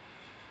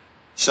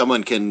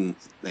 Someone can,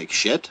 like,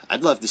 shit.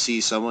 I'd love to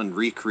see someone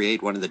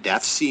recreate one of the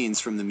death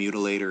scenes from The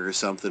Mutilator or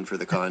something for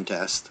the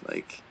contest.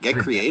 Like, get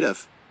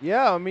creative.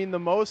 Yeah, I mean, the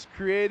most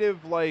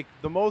creative, like,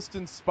 the most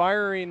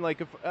inspiring,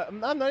 like, if I'm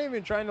not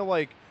even trying to,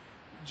 like,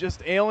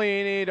 just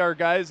alienate our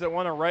guys that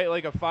want to write,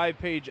 like, a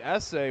 5-page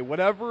essay.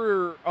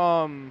 Whatever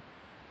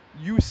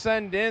you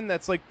send in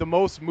that's, like, the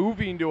most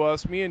moving to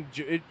us, me and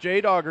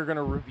J-Dog are going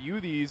to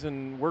review these,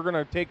 and we're going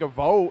to take a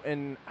vote,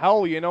 and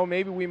hell,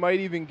 maybe we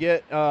might even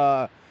get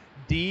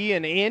D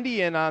and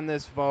Andy in on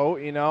this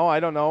vote. I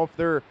don't know if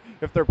they're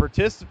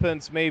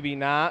participants, maybe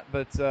not,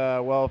 but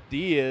well, if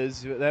D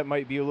is, that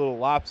might be a little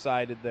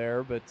lopsided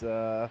there, but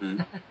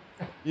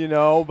we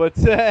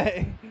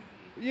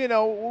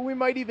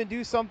might even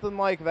do something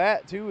like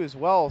that too as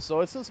well.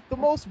 So it's just the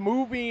most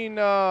moving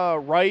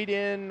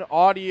write-in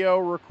audio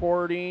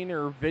recording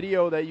or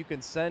video that you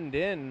can send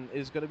in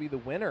is going to be the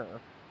winner.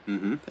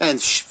 And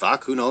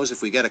fuck, who knows,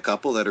 if we get a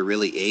couple that are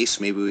really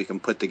ace, maybe we can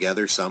put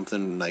together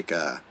something like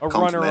a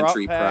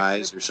complimentary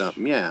prize or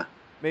something. Yeah,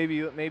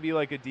 maybe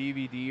like a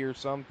DVD or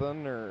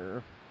something,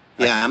 or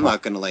yeah, I'm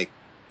not gonna like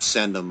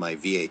send them my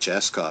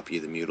VHS copy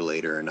of The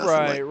Mutilator or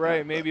nothing.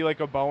 Right. Maybe like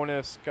a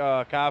bonus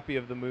copy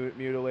of The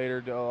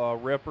Mutilator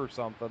rip or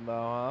something, though,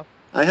 huh?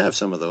 I have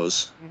some of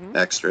those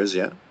extras,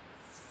 yeah.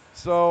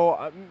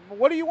 So,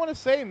 what do you want to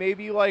say?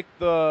 Maybe like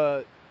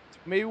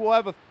maybe we'll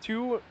have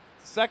two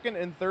second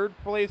and third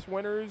place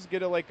winners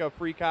get a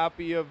free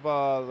copy of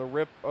the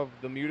rip of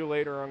The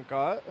Mutilator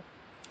uncut.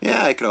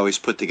 Yeah, I could always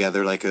put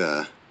together like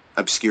a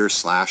obscure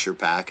slasher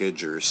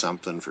package or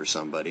something for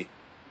somebody.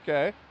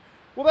 Okay,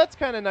 well that's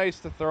kind of nice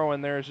to throw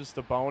in there as just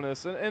a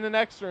bonus and an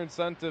extra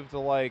incentive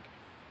to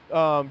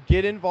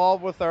get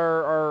involved with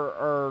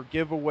our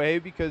giveaway,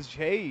 because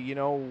hey,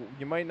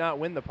 you might not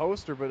win the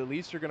poster, but at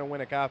least you're gonna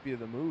win a copy of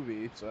the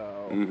movie.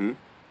 So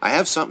I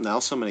have something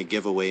else I'm gonna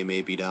give away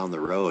maybe down the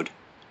road.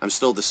 I'm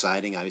still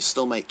deciding. I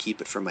still might keep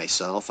it for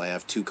myself. I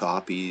have 2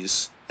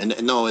 copies. And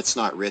no, it's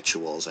not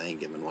Rituals. I ain't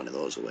giving one of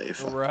those away.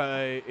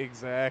 Right,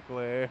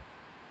 exactly.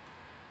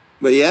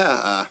 But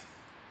yeah,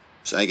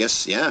 so I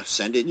guess, yeah,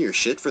 send in your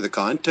shit for the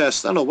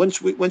contest. I don't know, when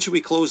should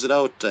we close it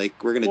out?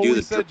 Like, we're going to do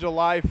we said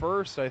July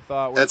 1st, I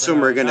thought. That's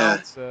when we're going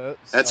to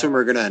That's when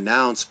we're going to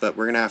announce, but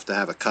we're going to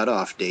have a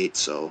cutoff date,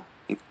 so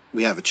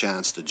we have a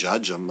chance to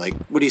judge them. Like,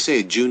 what do you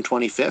say, June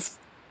 25th?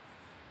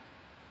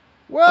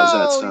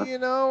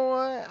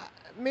 Well,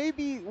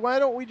 maybe, why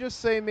don't we just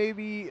say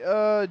maybe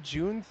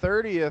June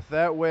 30th?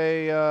 That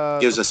way...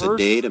 gives us a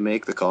day to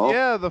make the call?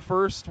 Yeah, the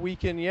first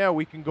weekend,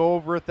 we can go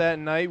over it that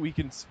night. We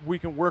can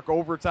work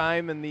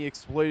overtime in the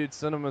Exploited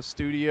Cinema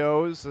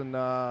Studios. And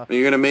you're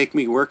going to make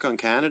me work on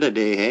Canada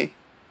Day, hey?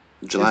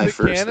 July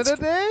 1st. Canada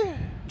Day?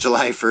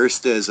 July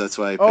 1st is, that's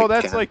why I picked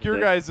that's Canada like your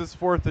Day. guys'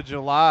 4th of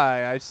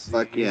July, I see.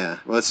 Fuck yeah.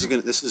 Well,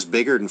 this is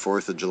bigger than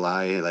 4th of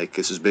July. Like,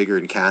 this is bigger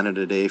than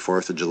Canada Day,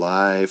 4th of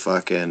July,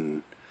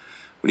 fucking...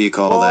 What do you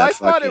call that? I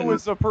thought it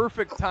was a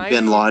perfect time.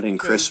 Bin Laden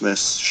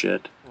Christmas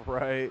shit.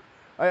 Right.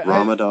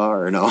 Ramadan,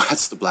 or no,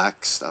 that's the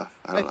black stuff.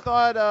 I don't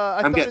know.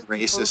 I'm getting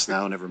racist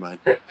now. Never mind.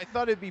 I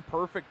thought it'd be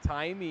perfect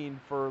timing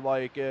for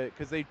like,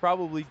 because they'd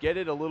probably get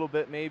it a little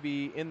bit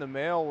maybe in the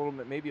mail,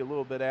 maybe a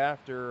little bit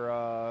after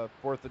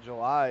 4th of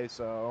July.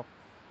 So.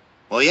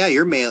 Well, yeah,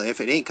 your mail. If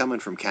it ain't coming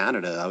from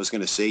Canada, I was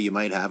gonna say you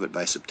might have it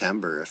by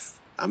September if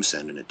I'm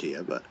sending it to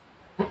you, but.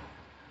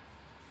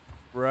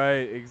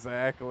 Right.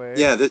 Exactly.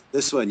 Yeah,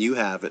 this one you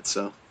have it,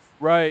 so.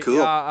 Right. Cool.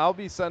 Yeah, I'll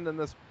be sending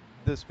this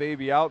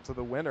baby out to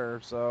the winner.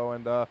 So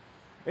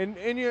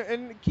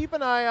and keep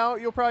an eye out.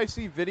 You'll probably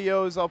see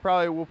videos. We'll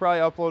probably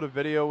upload a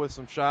video with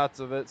some shots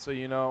of it, so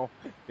you know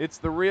it's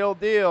the real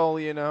deal.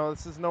 You know,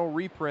 this is no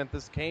reprint.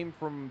 This came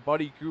from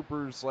Buddy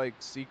Cooper's like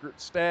secret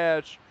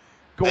stash.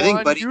 I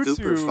think Buddy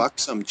Cooper fucked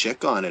some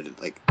chick on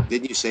it. Like,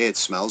 didn't you say it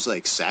smells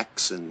like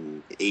sex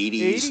and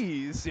 80s?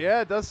 80s,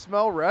 yeah, it does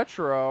smell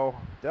retro,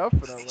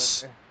 definitely.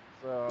 Nice.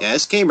 So. Yeah,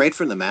 this came right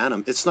from the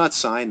man. It's not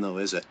signed though,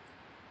 is it?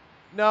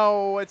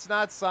 No, it's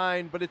not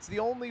signed, but it's the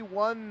only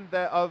one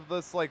that of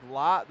this like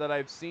lot that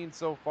I've seen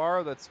so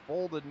far that's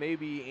folded.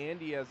 Maybe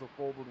Andy has a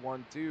folded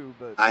one too,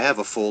 but I have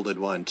a folded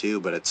one too,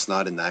 but it's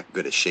not in that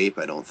good a shape,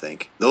 I don't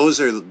think. Those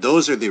are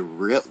the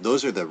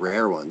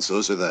rare ones.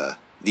 Those are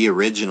the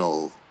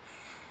original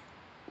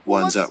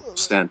ones that were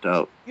sent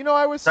out. You know,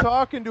 I was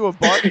talking to a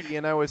buddy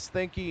and I was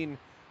thinking,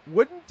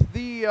 wouldn't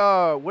the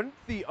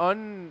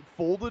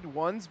unfolded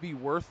ones be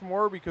worth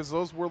more because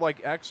those were like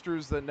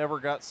extras that never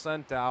got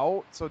sent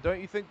out? So don't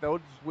you think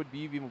those would be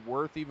even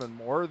worth even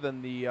more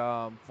than the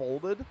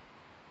folded?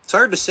 It's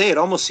hard to say. It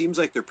almost seems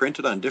like they're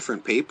printed on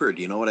different paper.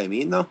 Do you know what I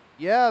mean, though?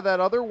 Yeah,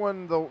 that other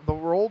one, the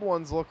rolled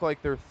ones look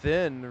like they're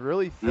thin,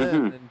 really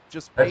thin, and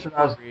just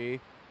papery.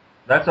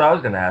 That's what I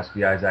was going to ask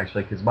you guys,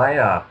 actually, because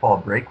my Fall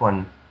Break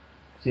one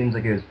seems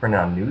like it was printed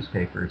on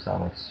newspaper or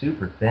something, like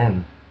super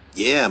thin.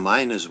 Yeah,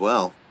 mine as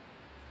well.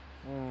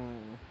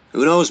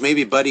 Who knows?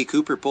 Maybe Buddy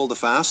Cooper pulled a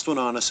fast one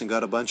on us and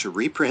got a bunch of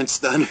reprints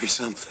done or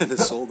something and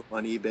sold them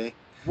on eBay.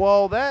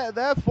 Well,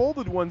 that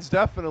folded one's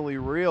definitely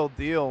real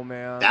deal,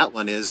 man. That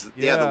one is.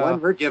 Yeah, the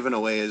one we're giving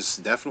away is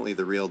definitely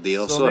the real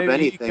deal. So if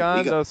anything, we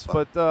got us,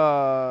 but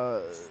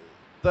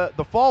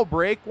the Fall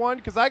Break one,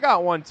 because I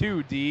got one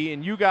too, D,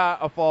 and you got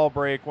a Fall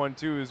Break one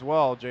too as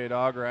well,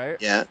 J-Dog, right?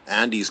 Yeah,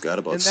 Andy's got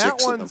about and 6 of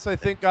them. And that one's, I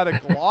think, got a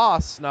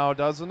gloss now,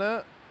 doesn't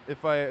it?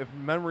 If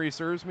memory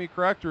serves me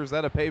correct, or is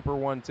that a paper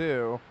one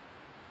too?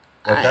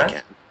 I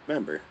can't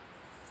remember.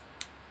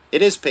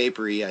 It is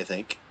papery, I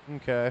think.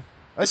 Okay.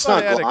 It's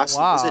not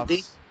gloss, is it,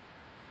 D?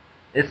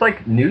 It's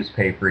like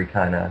newspapery,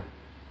 kind of.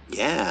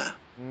 Yeah.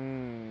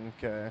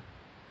 Okay.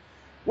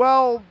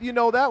 Well, you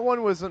know, that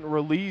one wasn't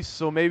released,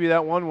 so maybe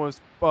that one was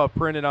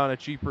printed on a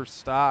cheaper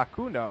stock.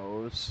 Who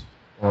knows?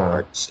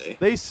 Hard to say.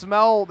 They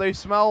smell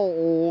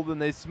old,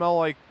 and they smell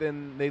like,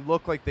 then they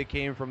look like they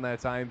came from that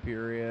time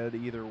period.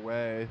 Either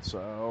way,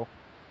 so.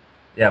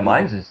 Yeah,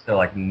 mine's is still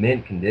like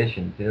mint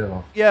condition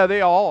too. Yeah, they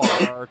all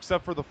are,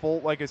 except for the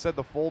like I said,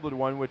 the folded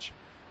one, which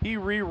he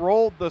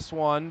re-rolled this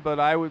one, but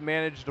I would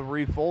manage to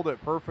refold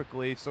it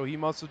perfectly, so he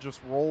must have just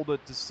rolled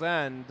it to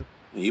send.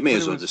 You may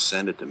as well just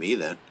send it to me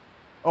then.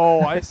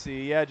 Oh, I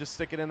see. Yeah, just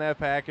stick it in that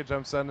package.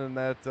 I'm sending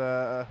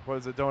that, what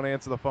is it, don't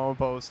answer the phone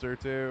poster,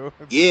 too.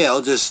 Yeah,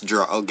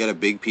 I'll get a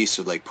big piece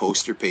of, like,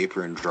 poster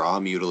paper and draw a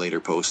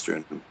mutilator poster,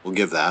 and we'll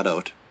give that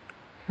out.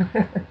 You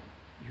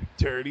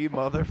dirty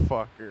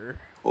motherfucker.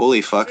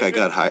 Holy fuck, I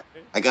got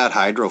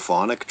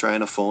hydrophonic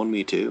trying to phone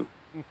me, too.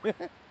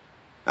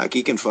 Like,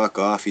 he can fuck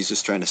off. He's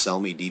just trying to sell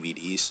me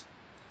DVDs.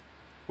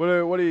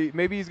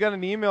 Maybe he's got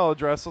an email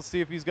address. Let's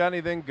see if he's got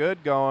anything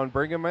good going.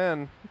 Bring him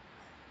in.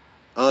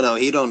 Oh, no,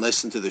 he don't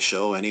listen to the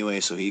show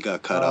anyway, so he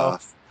got cut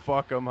off.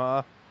 Fuck him,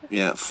 huh?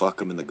 Yeah, fuck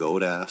him in the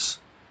goat ass.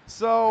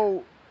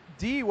 So,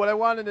 D, what I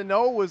wanted to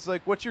know was,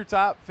 like, what's your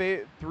top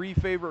 3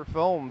 favorite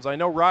films? I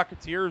know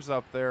Rocketeer's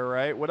up there,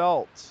 right? What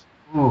else?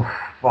 Ooh,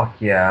 fuck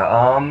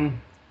yeah.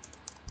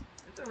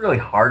 It's a really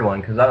hard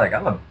one, because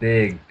I'm a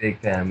big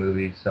fan of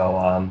movies, so,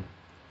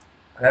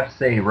 I'd have to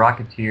say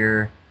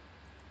Rocketeer.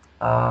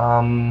 If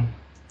I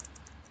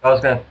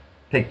was going to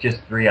pick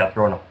just 3, I'd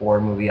throw in a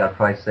 4 movie. I'd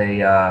probably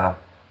say,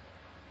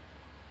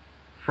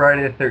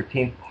 Friday the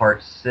 13th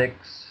Part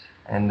 6,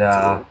 and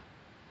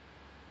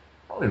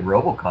probably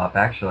RoboCop,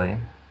 actually.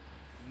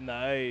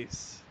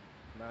 Nice.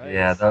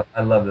 Yeah,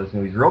 I love those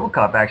movies.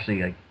 RoboCop,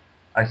 actually, like,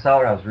 I saw it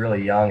when I was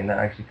really young, and that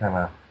actually kind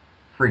of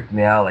freaked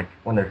me out, like,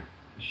 when they're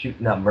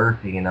shooting up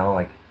Murphy, you know,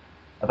 like,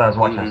 I thought I was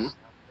watching a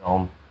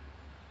film.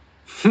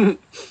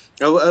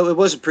 It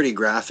was a pretty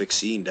graphic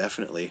scene,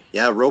 definitely.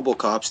 Yeah,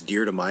 RoboCop's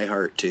dear to my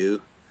heart,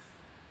 too.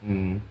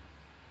 Yeah,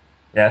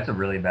 it's a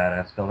really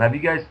badass film.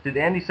 Did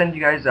Andy send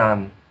you guys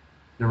the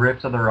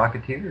rips of the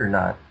Rocketeer or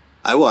not?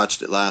 I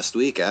watched it last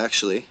week,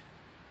 actually.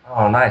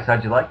 Oh, nice.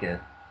 How'd you like it?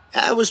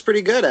 Yeah, it was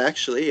pretty good,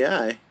 actually.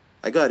 Yeah,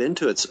 I got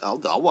into it. I'll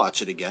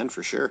watch it again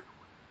for sure.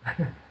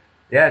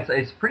 Yeah,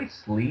 it's pretty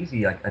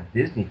sleazy, like a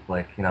Disney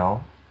flick, you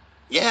know?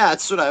 Yeah,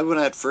 that's what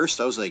at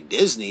first I was like,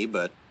 Disney,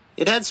 but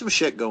it had some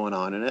shit going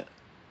on in it.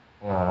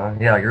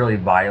 Yeah, like a really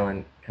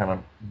violent kind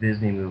of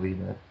Disney movie.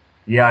 But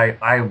yeah,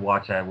 I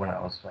watched that when I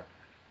was like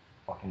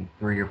fucking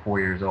 3 or 4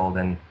 years old,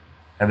 and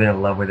I've been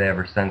in love with it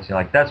ever since. You know,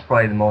 like that's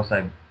probably the most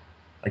I've.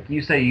 Like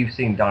you say, you've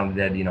seen Dawn of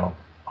the Dead,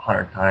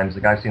 100 times.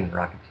 Like I've seen The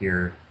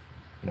Rocketeer,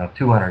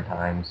 200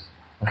 times.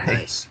 Like,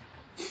 Nice.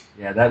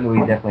 Yeah, that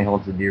movie definitely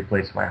holds a dear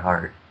place in my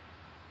heart.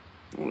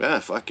 Yeah,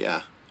 fuck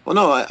yeah. Well,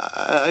 no,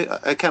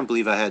 I can't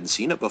believe I hadn't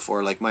seen it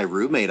before. Like my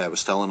roommate, I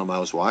was telling him I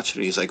was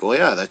watching it. He's like, "Oh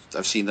yeah,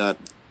 I've seen that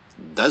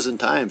a dozen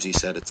times." He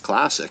said it's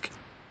classic.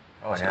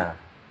 Oh yeah.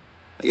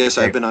 I guess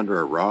I've been under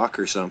a rock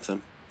or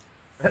something.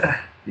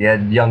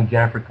 Yeah, young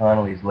Jennifer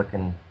Connelly's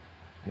looking,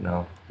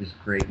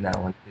 just great in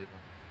that one too.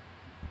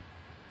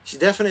 She's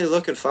definitely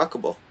looking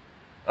fuckable.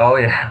 Oh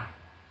yeah.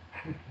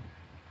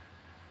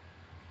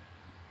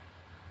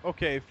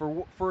 Okay,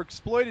 for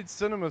exploited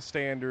cinema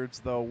standards,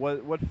 though,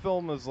 what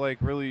film has like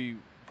really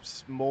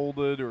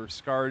molded or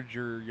scarred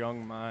your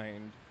young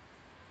mind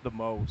the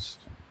most?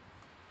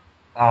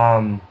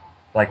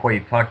 Like what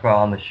you talked about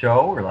on the show,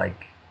 or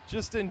like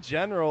just in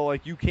general,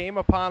 like you came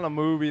upon a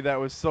movie that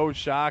was so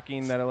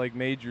shocking that it like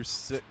made you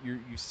sick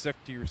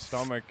to your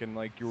stomach, and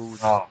like you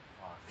were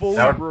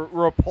fully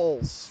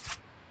repulsed.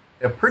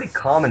 A pretty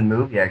common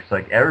movie,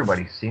 actually. Like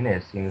everybody's seen it,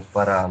 it seems.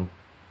 But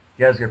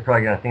you guys are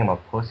probably gonna think I'm a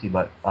pussy,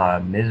 but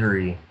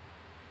Misery,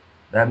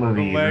 that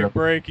movie. The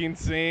leg-breaking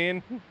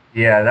scene.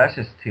 Yeah, that's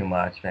just too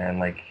much, man.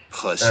 Like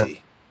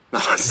pussy. No,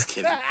 I'm just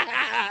kidding.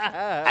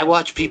 I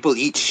watch people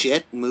eat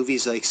shit in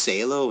movies like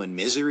Salo and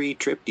Misery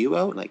tripped you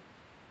out, like.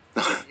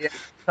 Yeah,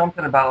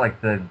 something about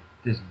like the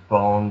just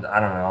bones. I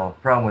don't know.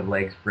 Problem with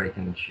legs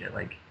breaking and shit.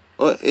 Like.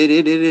 Well, it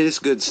is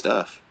good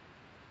stuff.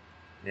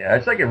 Yeah,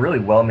 it's like a really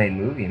well-made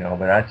movie, but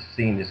that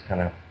scene just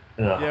kind of.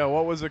 Yeah,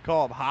 what was it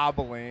called?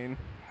 Hobbling.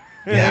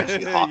 Yeah,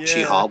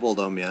 she hobbled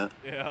him. Yeah.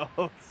 Yeah.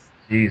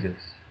 Jesus.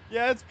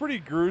 Yeah, it's pretty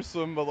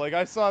gruesome, but like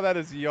I saw that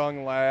as a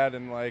young lad,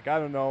 and like I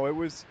don't know, it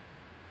was.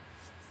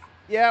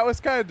 Yeah, it was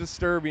kind of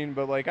disturbing,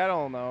 but like I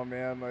don't know,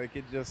 man. Like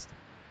it just.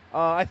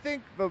 I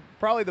think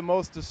probably the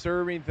most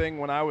disturbing thing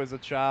when I was a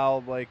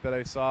child, like that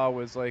I saw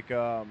was like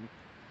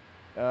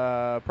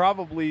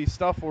probably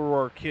stuff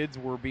where kids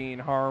were being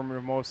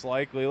harmed, most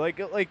likely. Like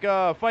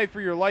Fight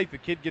for Your Life, a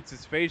kid gets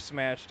his face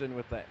smashed in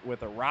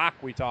with a rock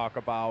we talk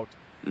about.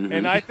 Mm-hmm.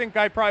 And I think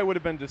I probably would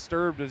have been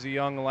disturbed as a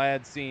young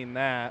lad seeing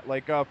that.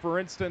 Like, for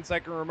instance, I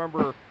can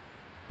remember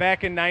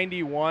back in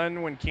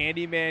 91 when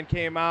Candyman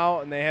came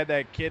out and they had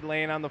that kid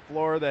laying on the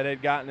floor that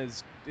had gotten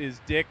his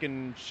dick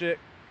and shit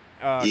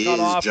cut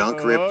off. His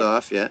junk ripped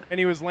off, yeah. And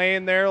he was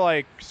laying there,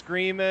 like,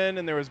 screaming,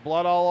 and there was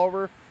blood all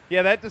over.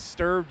 Yeah, that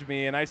disturbed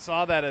me, and I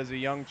saw that as a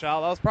young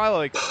child. I was probably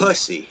like...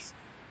 Pussy.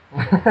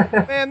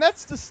 Man,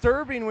 that's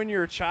disturbing when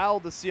you're a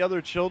child to see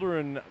other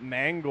children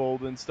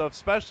mangled and stuff,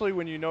 especially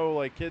when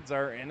like, kids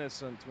are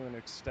innocent to an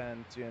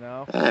extent,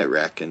 I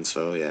reckon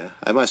so, yeah.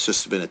 I must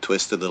just have been a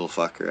twisted little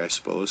fucker, I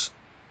suppose.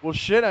 Well,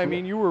 shit, I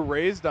mean, you were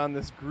raised on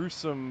this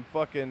gruesome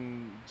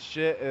fucking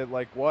shit at,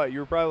 like, what? You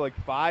were probably,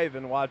 like, 5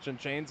 and watching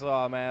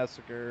Chainsaw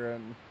Massacre,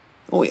 and...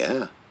 Oh,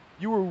 yeah.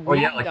 You were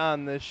weak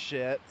on this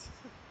shit.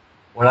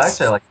 When I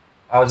say, like,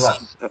 I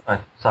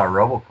saw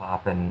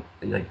RoboCop, and,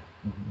 like,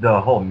 the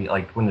whole,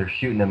 like, when they're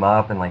shooting him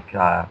up, and, like,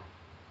 I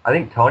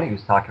think Tony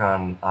was talking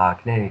on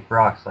Canadian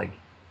Frogs, like,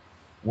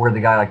 where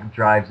the guy, like,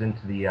 drives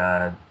into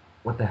the,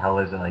 what the hell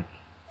is it, like,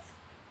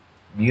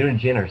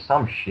 mutagen or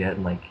some shit,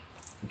 and, like,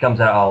 he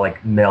comes out all,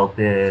 like,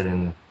 melted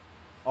and...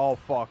 all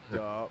fucked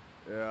up,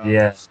 yeah.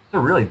 Yeah, it's a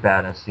really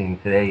badass scene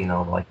today,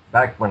 like,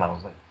 back when I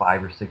was, like,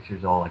 5 or 6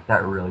 years old, like,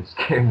 that really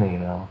scared me,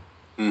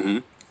 Mm-hmm.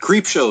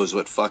 Creepshow is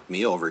what fucked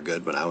me over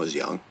good when I was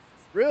young.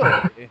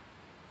 Really?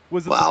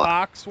 Was it the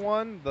box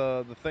one?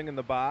 The thing in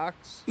the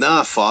box?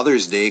 Nah,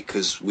 Father's Day,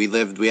 because we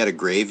had a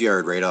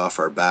graveyard right off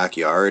our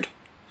backyard.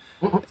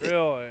 Really?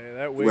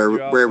 That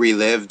where we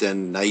lived,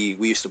 and we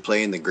used to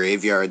play in the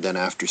graveyard. Then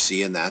after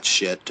seeing that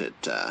shit,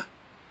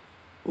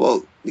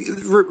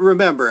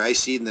 remember I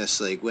seen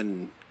this like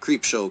when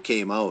Creepshow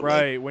came out.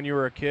 Right, when you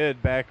were a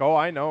kid back. Oh,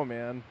 I know,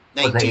 man.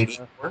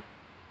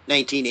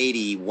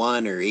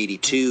 1981 or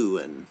 82,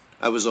 and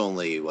I was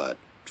only 4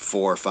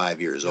 or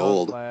 5 years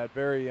old. Lad,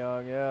 very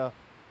young, yeah.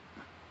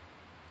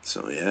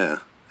 So yeah,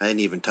 I hadn't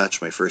even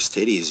touched my first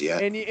titties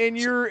yet. And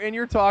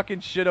you're talking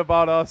shit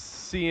about us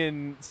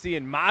seeing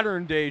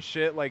modern day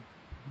shit like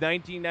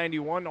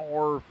 1991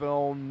 horror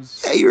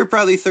films. Yeah, you were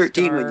probably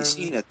 13 when you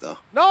seen it though.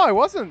 No, I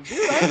wasn't,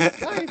 dude.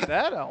 I ain't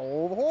that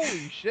old.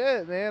 Holy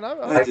shit, man! I'm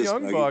a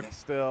young buck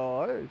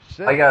still.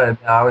 Shit.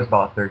 I was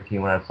about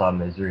 13 when I saw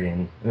Misery,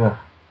 and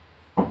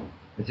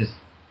it's just.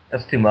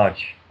 That's too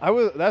much.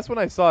 That's when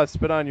I saw it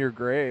Spit on Your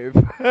Grave.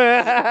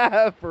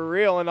 For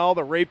real, and all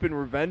the rape and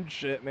revenge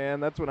shit, man.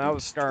 That's when I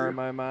was scarring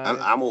my mind.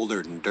 I'm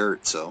older than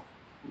dirt, so.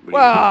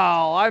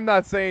 Well, I'm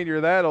not saying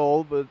you're that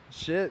old, but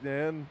shit,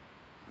 man.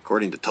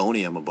 According to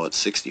Tony, I'm about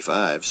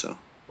 65, so.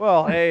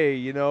 Well, hey,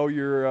 you're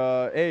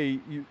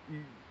you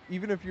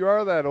even if you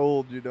are that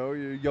old, you're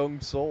a young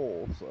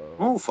soul, so.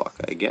 Oh, fuck,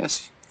 I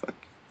guess.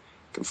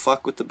 Can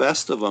fuck with the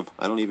best of them.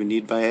 I don't even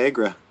need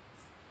Viagra.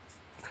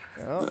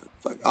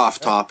 Off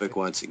topic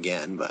once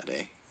again, but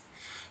hey.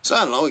 So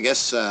I don't know. I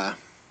guess I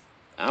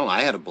I don't know,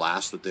 I had a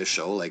blast with this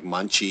show, like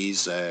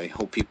Munchies. I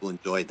hope people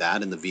enjoyed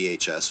that in the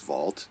VHS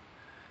vault.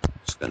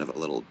 It's kind of a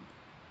little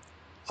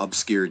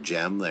obscure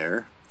gem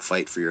there.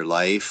 Fight for Your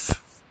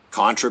Life,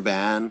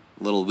 Contraband,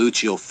 little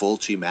Lucio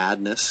Fulci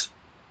madness.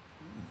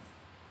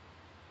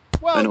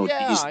 Well, I know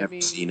yeah, he's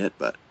never seen it,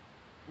 but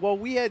well,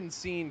 we hadn't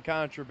seen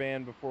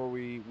Contraband before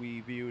we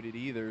viewed it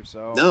either,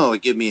 so no,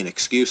 it gave me an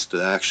excuse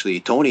to actually.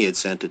 Tony had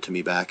sent it to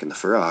me back in the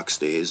Furox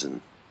days,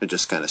 and it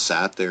just kind of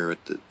sat there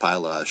with the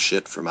pile of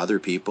shit from other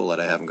people that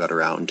I haven't got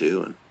around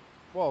to. And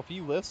well, if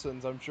he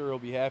listens, I'm sure he'll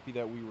be happy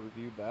that we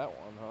reviewed that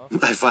one, huh?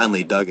 I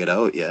finally dug it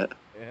out yet.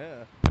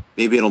 Yeah.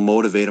 Maybe it'll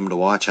motivate him to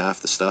watch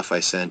half the stuff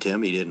I sent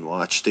him he didn't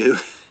watch too.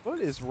 What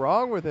is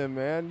wrong with him,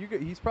 man?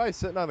 He's probably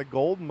sitting on a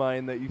gold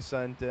mine that you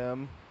sent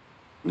him.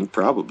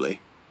 Probably.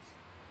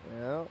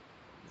 Yeah,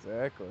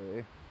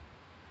 exactly.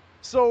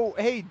 So,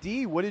 hey,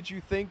 D, what did you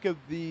think of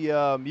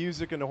the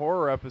music and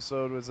horror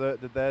episode?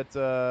 Did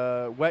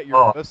that wet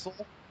your whistle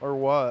or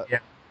what? Yeah,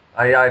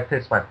 I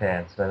pissed my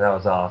pants. That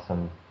was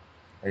awesome.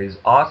 It was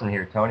awesome to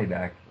hear Tony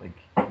back. Like,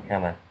 he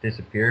kind of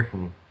disappeared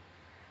from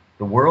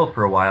the world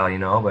for a while, you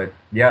know. But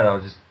yeah, that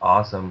was just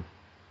awesome.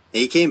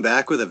 He came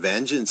back with a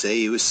vengeance.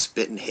 He was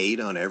spitting hate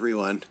on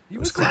everyone. It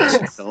was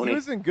classic Tony. He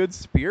was in good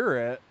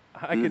spirit.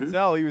 I could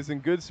tell he was in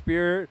good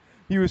spirit.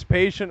 He was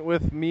patient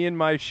with me and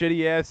my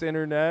shitty ass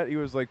internet. He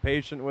was like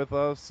patient with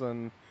us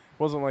and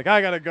wasn't like,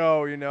 I gotta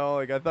go, you know.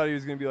 Like I thought he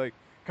was gonna be like,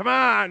 come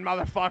on,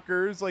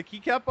 motherfuckers. Like he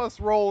kept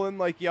us rolling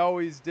like he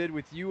always did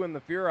with you in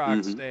the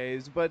Furox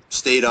days, but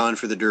stayed on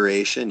for the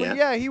duration.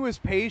 Yeah, he was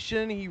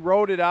patient. He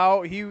wrote it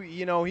out.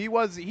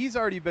 He's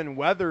already been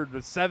weathered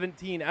with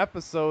 17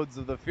 episodes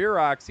of the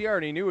Furox. He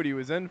already knew what he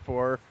was in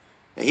for.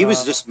 He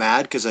was just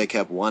mad because I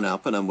kept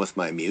one-upping him with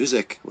my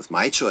music, with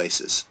my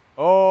choices.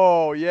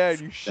 Oh, yeah,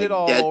 you shit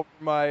all over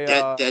my...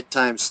 Dead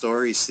Time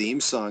Stories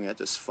theme song. I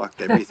just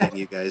fucked everything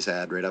you guys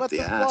had right up the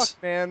ass.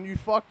 Fuck, man? You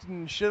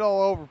fucking shit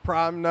all over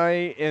Prom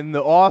Night and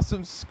the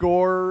awesome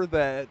score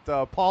that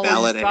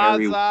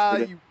Paulie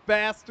Zaza, you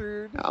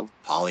bastard.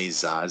 Paulie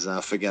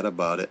Zaza, forget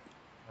about it.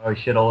 Oh,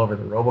 shit all over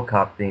the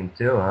RoboCop theme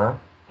too, huh?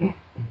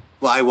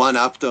 Well, I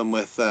one-upped him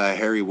with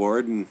Harry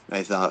Warden,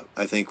 I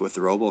think with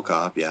the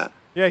RoboCop, yeah.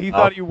 Yeah, he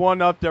thought he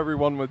one-upped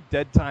everyone with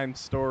Dead Time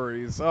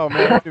Stories. Oh, man,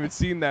 I haven't even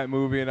seen that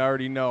movie and I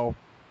already know.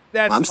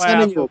 I'm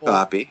sending you a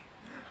copy.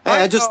 Hey,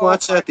 I just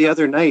watched that the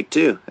other night,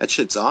 too. That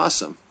shit's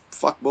awesome.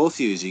 Fuck both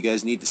of you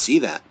guys need to see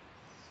that.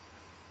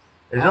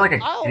 Is it like a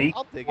kiddie?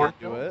 I'll dig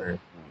into it.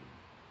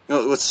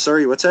 Oh, what's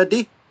that,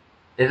 D?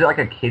 Is it like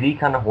a kiddie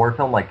kind of horror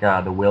film, like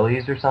the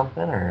Willies or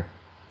something, or?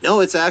 No,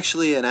 it's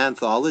actually an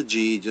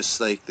anthology,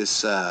 just like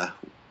this,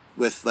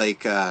 with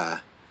like...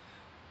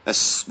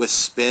 with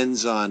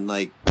spins on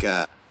like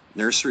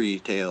nursery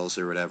tales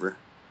or whatever,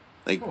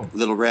 like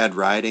Little Red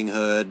Riding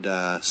Hood,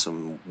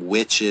 some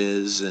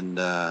witches, and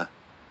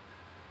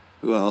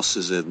who else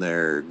is in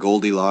there?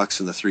 Goldilocks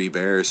and the Three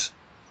Bears.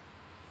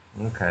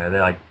 Okay,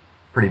 they're like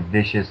pretty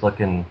vicious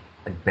looking,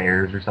 like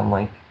bears or something,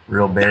 like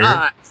real bears.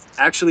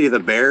 Actually, the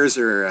bears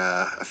are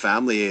a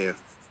family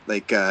of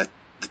like.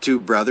 The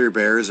two brother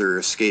bears are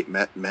escaped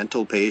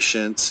mental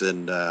patients,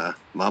 and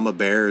Mama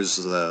Bear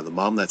is the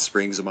mom that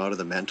springs them out of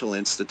the mental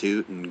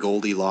institute, and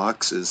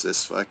Goldilocks is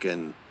this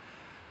fucking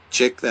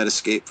chick that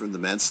escaped from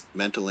the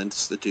mental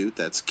institute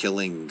that's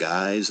killing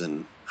guys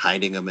and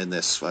hiding them in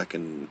this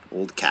fucking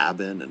old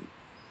cabin, and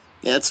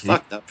yeah, it's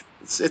fucked up.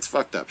 It's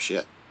fucked up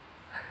shit.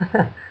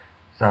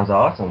 Sounds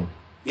awesome.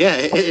 Yeah,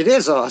 it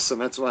is awesome.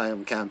 That's why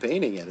I'm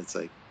campaigning it. It's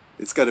like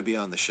it's got to be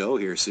on the show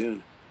here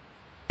soon.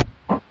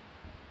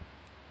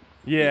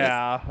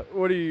 Yeah,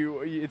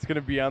 it's going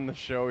to be on the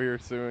show here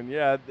soon.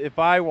 Yeah, if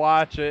I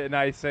watch it and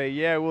I say,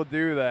 yeah, we'll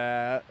do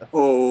that.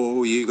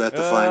 Oh, you got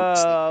to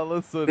find...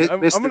 Listen,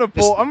 I'm going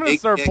to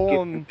start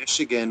pulling...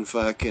 Michigan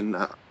fucking...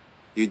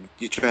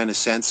 You trying to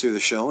censor the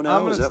show now?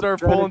 I'm going to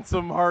start pulling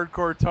some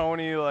hardcore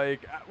Tony,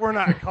 like, we're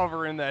not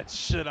covering that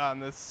shit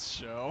on this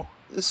show.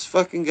 This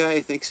fucking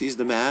guy thinks he's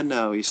the man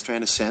now. He's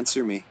trying to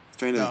censor me.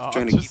 Trying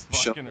to keep the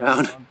show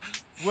down.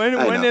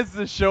 When has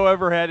the show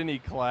ever had any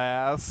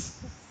class?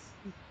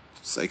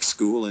 It's like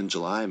school in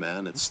July,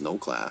 man. It's no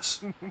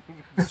class.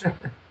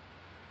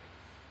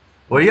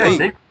 Well, you guys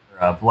did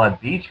Blood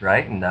Beach,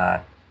 right? And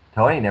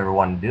Tony never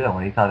wanted to do that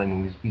one. He thought that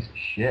movie was a piece of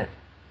shit.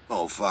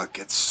 Oh, fuck.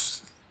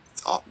 It's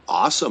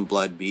awesome,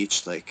 Blood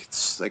Beach. Like,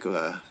 it's like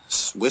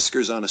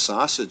whiskers on a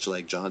sausage,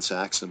 like John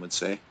Saxon would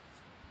say.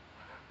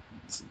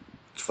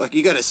 Fuck,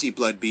 you gotta see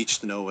Blood Beach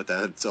to know what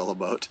that's all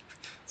about.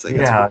 It's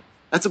like,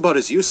 that's about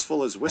as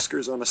useful as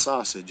whiskers on a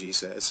sausage, he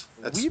says.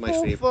 That's my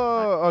favorite. We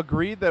both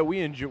agreed that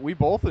we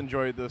both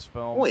enjoyed this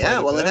film. Oh, yeah,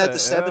 well, it had the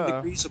 7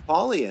 Degrees of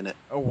Polly in it.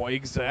 Oh,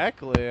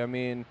 exactly. I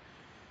mean,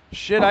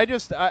 shit,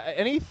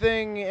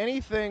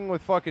 anything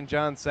with fucking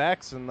John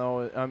Saxon,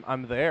 though,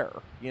 I'm there.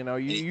 You know,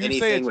 you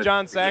say it's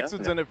John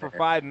Saxon's in it for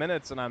 5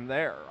 minutes, and I'm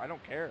there. I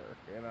don't care,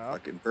 you know?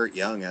 Fucking Burt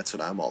Young, that's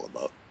what I'm all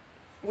about.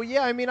 Well,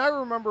 yeah, I mean, I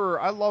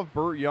love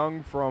Burt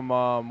Young from,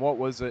 what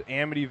was it,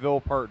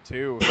 Amityville Part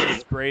 2. He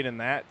was great in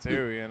that,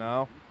 too, you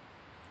know?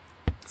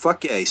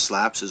 Fuck yeah, he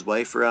slaps his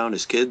wife around,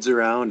 his kids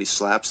around, he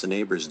slaps the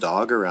neighbor's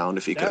dog around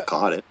if he could have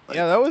caught it. Like,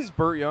 yeah, that was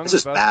Burt Young's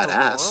just best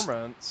badass.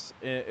 performance.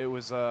 It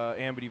was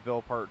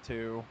Amityville Part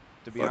 2.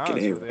 To be Fucking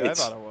honest A, with you, I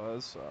thought it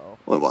was. So.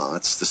 Well,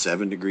 it's the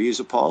 7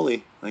 degrees of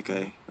Polly, like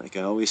I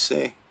always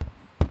say.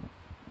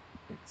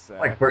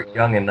 Exactly. Like Burt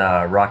Young in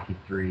Rocky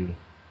 3.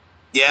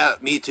 Yeah,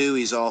 me too.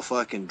 He's all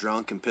fucking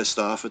drunk and pissed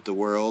off at the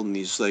world, and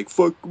he's like,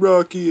 "Fuck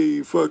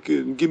Rocky,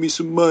 fucking give me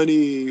some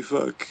money,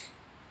 fuck."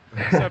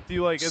 Except he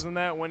isn't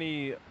that when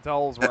he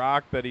tells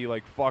Rock that he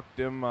fucked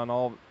him on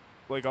all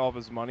of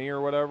his money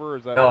or whatever? Or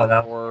is that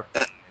before?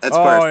 That's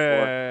part 4.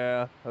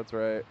 Yeah, that's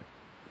right.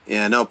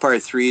 Yeah, no,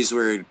 part 3 is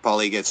where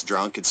Polly gets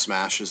drunk and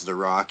smashes the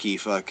Rocky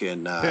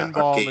fucking pinball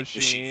arcade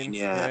machine.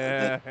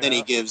 Yeah, then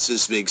he gives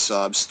this big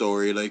sob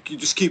story like, "You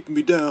just keeping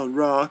me down,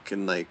 Rock,"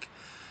 and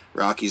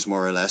Rocky's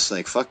more or less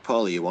like, "Fuck,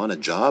 Polly, you want a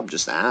job?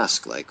 Just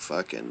ask.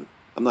 Fucking,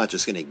 I'm not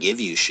just gonna give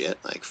you shit.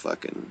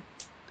 Fucking,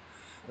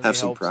 have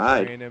some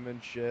pride." Train him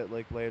and shit,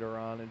 later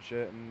on and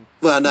shit. And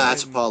well, no,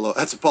 that's Apollo.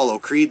 That's Apollo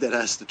Creed that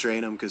has to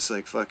train him because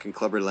fucking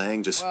Clubber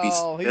Lang just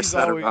beats the piss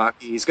out of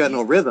Rocky. He's got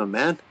no rhythm,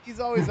 man. He's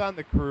always on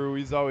the crew.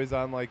 He's always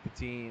on the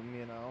team,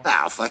 you know.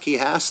 Ah, fuck, he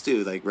has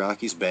to.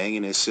 Rocky's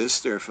banging his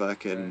sister.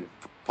 Fucking, right.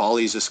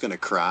 Paulie's just gonna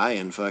cry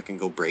and fucking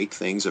go break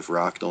things if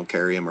Rock don't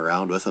carry him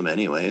around with him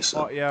anyway.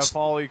 So yeah,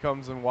 Paulie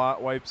comes and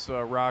wipes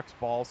Rock's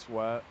ball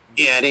sweat.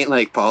 Yeah, it ain't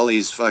like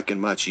Paulie's fucking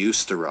much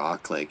used to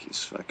Rock.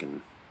 He's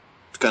fucking.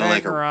 Kind of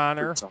like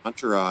a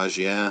entourage,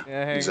 yeah.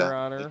 Yeah, hanger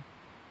on her.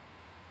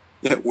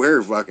 Yeah,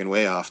 we're fucking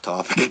way off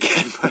topic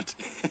again, but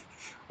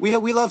we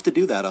love to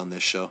do that on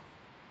this show.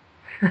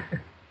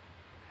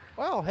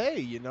 Well,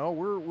 hey,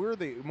 we're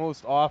the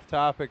most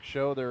off-topic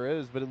show there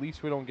is, but at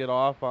least we don't get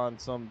off on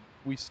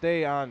we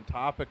stay on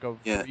topic of.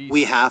 Yeah,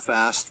 we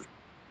half-assed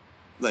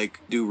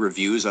do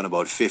reviews on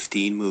about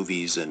 15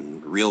 movies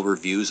and real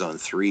reviews on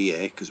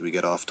 3, because we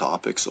get off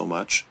topic so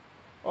much.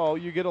 Oh,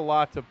 you get a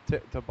lot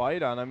to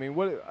bite on. I mean,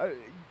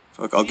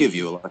 I'll give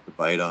you a lot to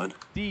bite on.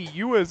 D,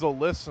 you as a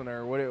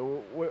listener,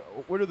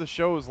 what are the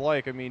shows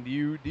like? I mean, do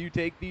you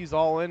take these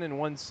all in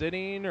one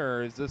sitting,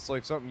 or is this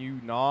something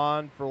you gnaw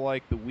on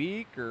for the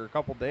week or a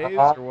couple days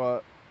or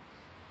what?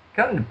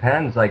 Kind of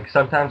depends.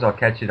 Sometimes I'll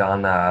catch it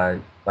on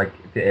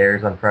if it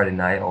airs on Friday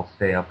night, I'll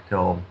stay up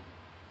till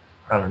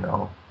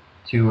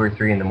 2 or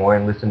 3 in the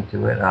morning, listen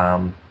to it.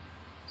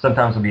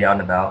 Sometimes I'll be out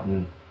and about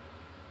and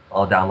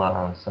I'll download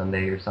on a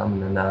Sunday or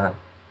something, and I'll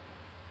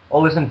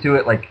listen to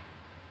it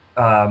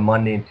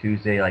Monday and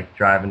Tuesday,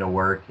 driving to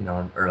work,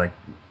 or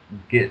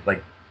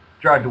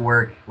drive to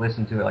work,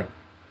 listen to it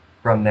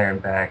from there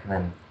and back,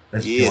 and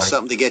then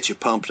something to get you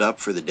pumped up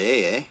for the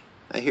day, eh?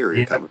 I hear where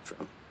you're coming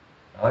from.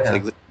 Oh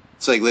yeah,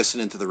 it's like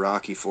listening to the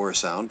Rocky 4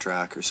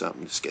 soundtrack or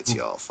something. Just gets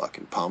you all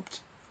fucking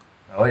pumped.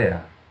 Oh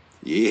yeah.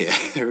 Yeah,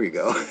 there we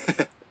go.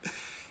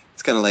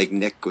 It's kind of like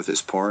Nick with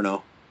his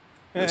porno.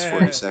 His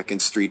 42nd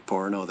Street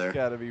porno there.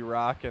 Gotta be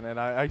rocking it.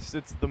 It's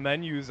the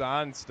menu's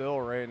on still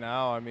right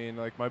now. I mean,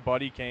 my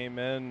buddy came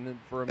in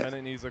for a minute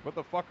and he's like, "What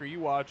the fuck are you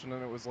watching?"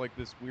 And it was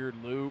this weird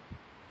loop.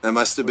 That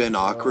must have been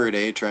awkward,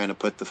 trying to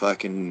put the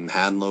fucking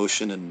hand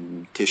lotion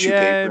and tissue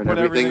paper and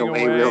everything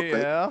away real quick.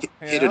 Yeah,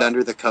 Hid it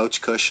under the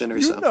couch cushion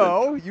or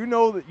something. You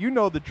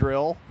know the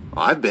drill.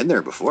 Oh, I've been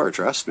there before,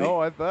 trust me. Oh,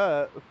 I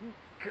bet.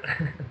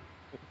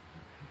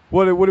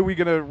 What are we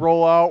gonna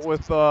roll out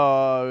with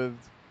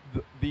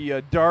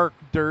the dark,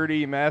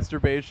 dirty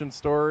masturbation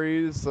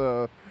stories?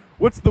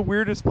 What's the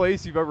weirdest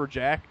place you've ever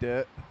jacked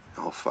it?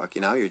 Oh fuck!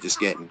 Now you're just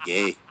getting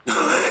gay.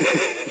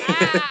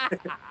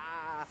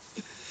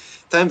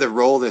 Time to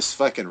roll this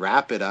fucking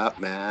wrap it up,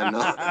 man.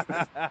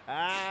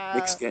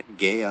 Nick's getting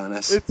gay on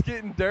us. It's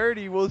getting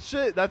dirty. Well,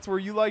 shit, that's where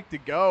you like to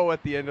go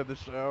at the end of the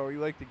show. You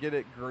like to get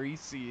it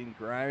greasy and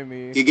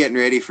grimy. You getting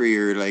ready for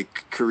your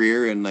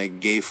career in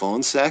gay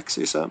phone sex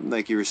or something,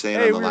 like you were saying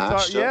on the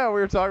last show? Yeah,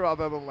 we were talking about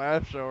that on the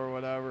last show or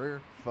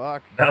whatever.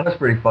 Fuck. That was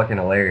pretty fucking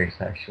hilarious,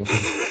 actually.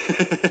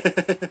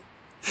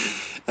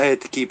 I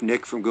had to keep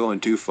Nick from going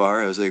too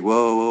far. I was like,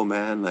 whoa,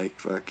 man,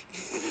 fuck.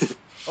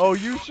 Oh,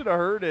 you should have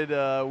heard it.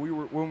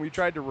 When we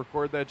tried to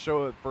record that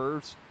show at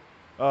first.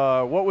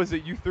 What was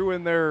it? You threw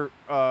in there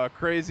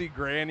crazy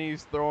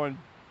grannies throwing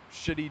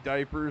shitty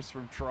diapers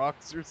from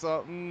trucks or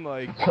something.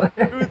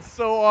 It was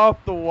so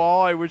off the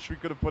wall. I wish we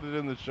could have put it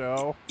in the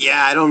show.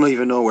 Yeah, I don't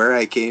even know where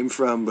I came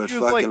from, but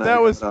fucking that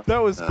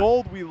was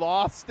gold. We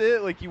lost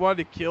it. He wanted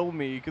to kill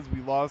me because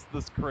we lost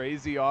this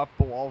crazy off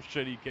the wall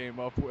shit he came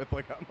up with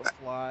on the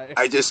fly.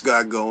 I just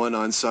got going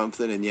on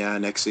something,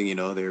 and next thing you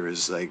know, there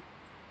was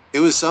it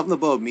was something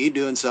about me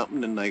doing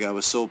something, and I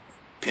was so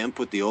pimp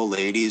with the old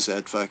ladies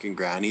at fucking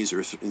grannies,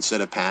 or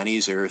instead of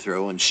panties, they were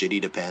throwing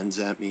shitty Depends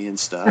at me and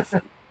stuff.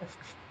 And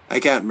I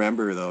can't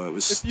remember though. It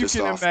was if you just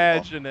can off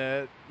imagine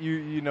it,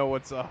 you know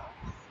what's up.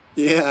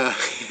 Yeah,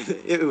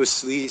 it was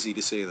sleazy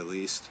to say the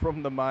least.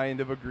 From the mind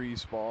of a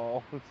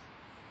greaseball.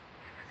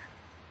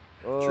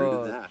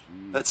 True to that.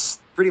 Geez. That's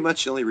pretty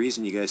much the only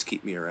reason you guys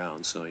keep me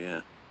around. So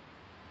yeah.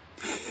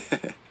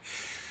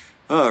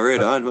 Oh,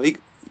 right on. Well,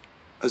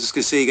 I was just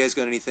gonna say, you guys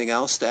got anything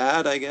else to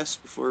add? I guess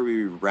before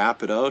we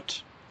wrap it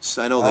out.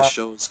 So I know this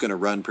show's going to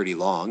run pretty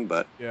long,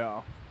 but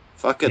yeah,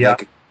 fuck it. Yeah.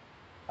 Like,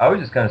 I was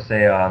just gonna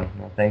say,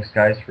 thanks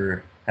guys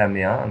for having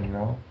me on. You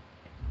know.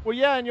 Well,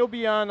 yeah, and you'll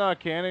be on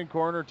Cannon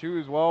Corner too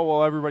as well.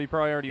 Well, everybody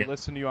probably already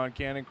listened to you on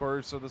Cannon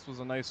Corner, so this was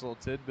a nice little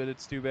tidbit.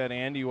 It's too bad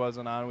Andy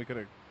wasn't on. We could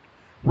have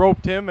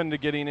roped him into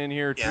getting in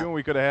here too, and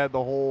we could have had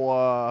the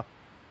whole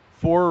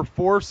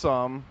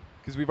foursome,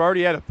 because we've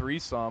already had a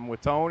threesome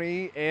with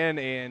Tony and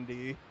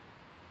Andy.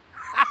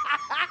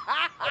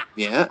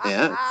 yeah,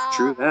 it's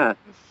true that.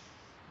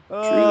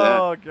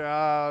 Oh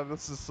god,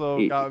 this is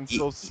gotten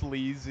so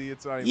sleazy.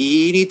 It's not even.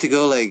 You need to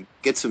go like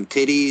get some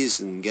titties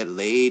and get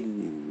laid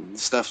and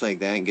stuff like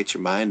that, and get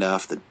your mind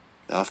off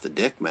the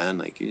dick, man.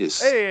 Like you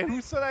just. Hey,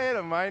 who said I had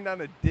a mind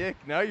on a dick?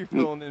 Now you're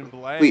filling in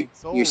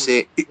blanks. You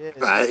say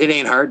it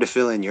ain't hard to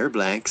fill in your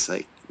blanks.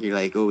 Like you're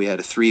like, oh, we had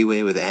a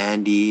 3-way with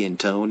Andy and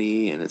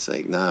Tony, and it's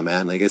like, nah,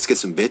 man. Like let's get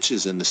some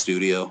bitches in the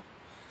studio.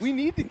 We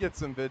need to get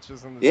some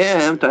bitches in the studio.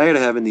 studio. I'm tired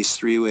of having these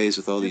 3-ways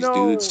with all these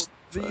dudes.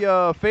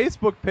 The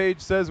Facebook page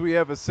says we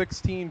have a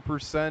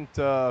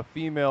 16%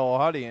 female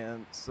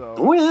audience. So.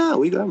 Oh yeah,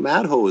 we got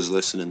mad hoes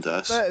listening to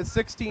us.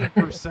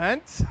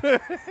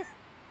 16%?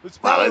 It's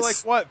probably like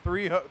what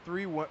three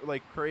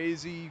like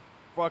crazy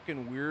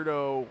fucking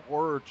weirdo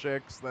horror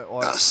chicks that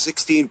like.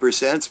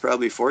 16% is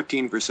probably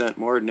 14%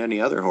 more than any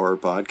other horror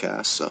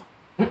podcast. So.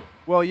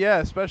 Well, yeah,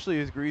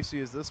 especially as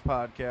greasy as this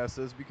podcast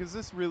is, because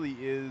this really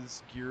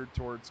is geared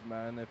towards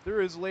men. If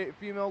there is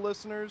female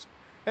listeners.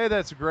 Hey,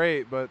 that's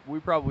great, but we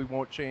probably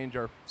won't change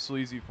our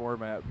sleazy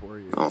format for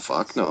you. Oh,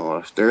 fuck no.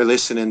 If they're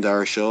listening to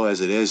our show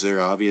as it is,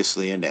 they're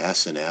obviously into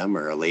S&M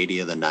or a Lady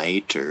of the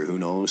Night or who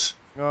knows.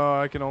 Oh,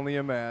 I can only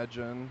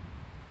imagine.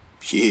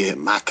 Yeah,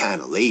 my kind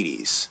of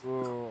ladies.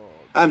 Oh.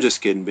 I'm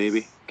just kidding, baby,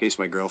 in case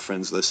my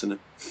girlfriend's listening.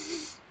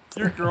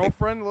 Your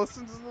girlfriend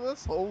listens to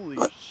this? Holy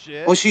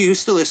shit. Well, she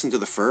used to listen to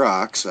the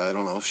Furox. I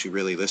don't know if she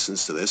really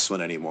listens to this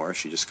one anymore.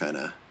 She just kind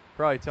of...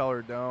 Probably tell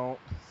her don't.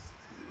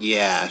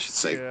 Yeah,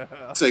 it's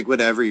like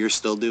whatever. You're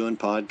still doing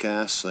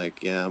podcasts.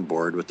 Like, yeah, I'm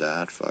bored with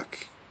that.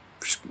 Fuck.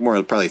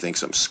 More probably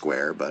thinks I'm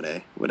square, but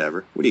hey,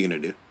 whatever. What are you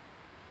gonna do?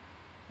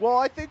 Well,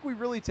 I think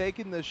we've really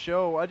taken this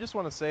show. I just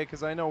want to say,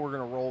 because I know we're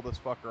gonna roll this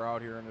fucker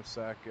out here in a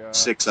sec.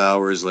 6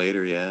 hours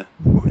later, yeah,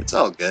 it's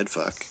all good.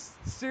 Fuck.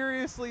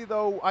 Seriously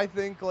though, I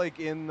think like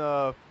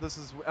this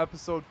is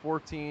episode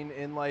 14,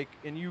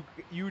 and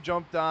you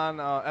jumped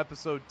on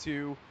episode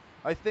 2.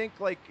 I think,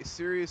 like,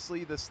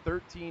 seriously, this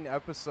 13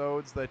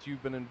 episodes that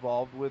you've been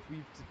involved with,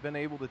 we've been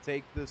able to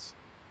take this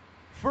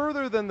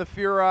further than the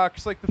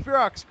Furox. Like, the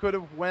Furox could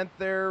have went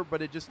there,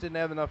 but it just didn't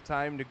have enough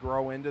time to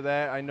grow into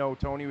that. I know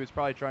Tony was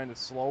probably trying to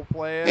slow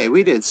play it. Hey,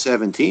 we did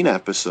 17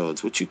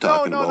 episodes. What you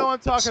talking about? No, I'm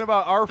talking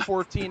about our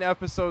 14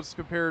 episodes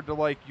compared to,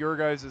 like, your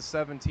guys'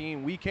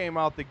 17. We came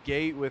out the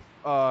gate with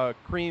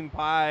cream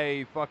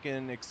pie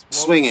fucking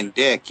explosion. Swinging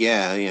dick,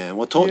 yeah.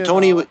 Well,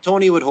 Tony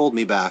would hold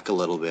me back a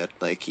little bit.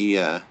 Like, he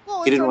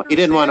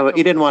didn't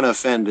want to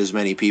offend as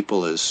many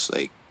people as,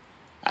 like,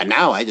 and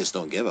now I just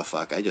don't give a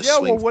fuck. I just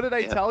swing. Well, what did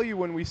I tell you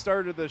when we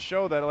started the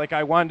show? That, like,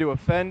 I wanted to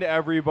offend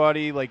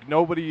everybody. Like,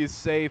 nobody is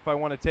safe. I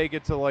want to take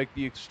it to, like,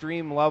 the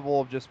extreme level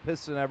of just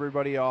pissing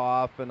everybody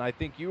off. And I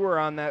think you were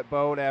on that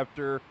boat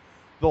after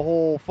the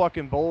whole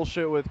fucking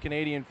bullshit with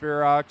Canadian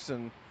Furox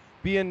and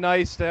being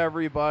nice to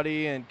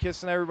everybody and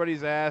kissing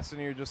everybody's ass. And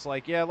you're just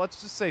like, yeah,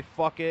 let's just say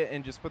fuck it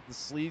and just put the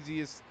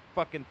sleaziest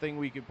fucking thing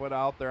we could put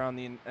out there on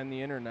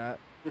the internet.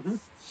 Mm-hmm.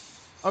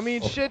 I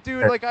mean, shit,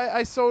 dude, like,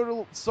 I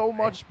so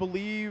much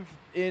believe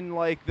in,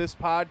 like, this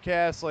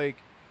podcast, like,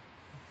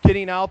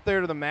 getting out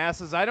there to the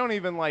masses. I don't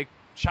even, like,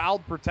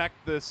 child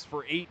protect this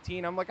for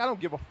 18. I'm like, I don't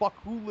give a fuck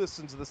who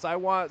listens to this. I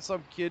want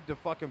some kid to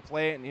fucking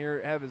play it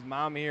and have his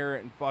mom hear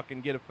it and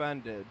fucking get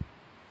offended.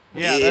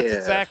 Yeah, that's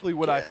exactly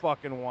what I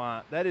fucking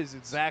want. That is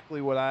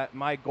exactly what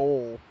my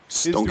goal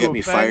is. Don't get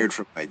me fired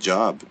from my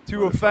job.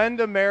 To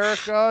offend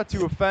America,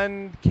 to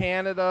offend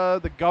Canada,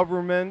 the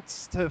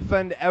governments, to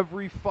offend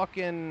every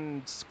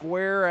fucking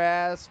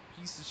square-ass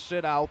piece of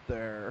shit out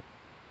there.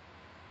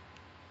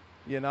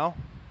 You know?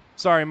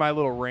 Sorry, my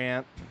little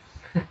rant.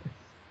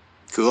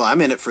 Cool,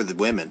 I'm in it for the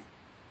women.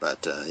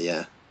 But,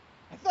 yeah.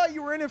 I thought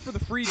you were in it for the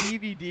free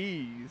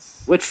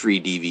DVDs. What free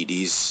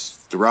DVDs?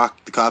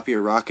 The copy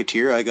of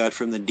Rocketeer I got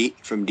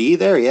from D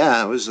there.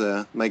 Yeah, it was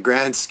my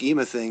grand scheme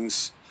of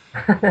things.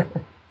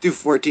 Do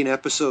 14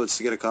 episodes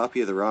to get a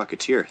copy of the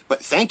Rocketeer.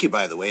 But thank you,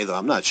 by the way, though.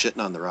 I'm not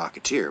shitting on the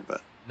Rocketeer,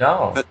 but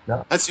no.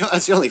 That's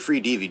the only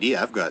free DVD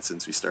I've got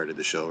since we started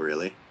the show,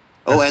 really.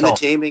 Oh, and The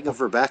Taming of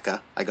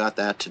Rebecca. I got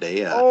that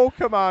today. Oh,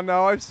 come on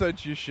now. I've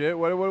sent you shit.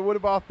 What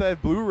about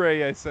that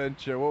Blu-ray I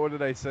sent you? What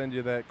did I send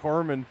you? That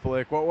Corman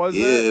flick. What was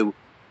it?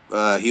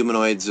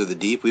 Humanoids of the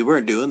Deep. We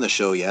weren't doing the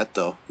show yet,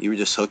 though. You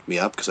just hooked me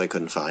up because I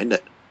couldn't find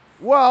it.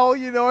 Well,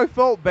 you know, I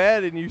felt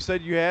bad, and you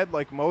said you had,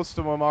 like, most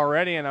of them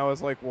already, and I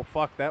was like, well,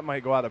 fuck, that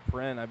might go out of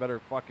print. I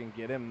better fucking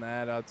get him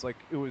that. It's like,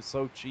 it was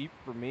so cheap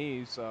for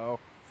me, so...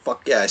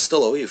 Fuck yeah, I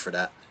still owe you for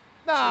that.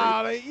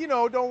 Nah, you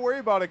know, don't worry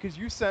about it, because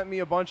you sent me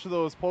a bunch of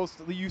those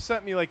you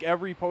sent me like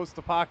every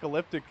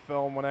post-apocalyptic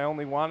film when I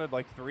only wanted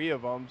like 3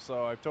 of them,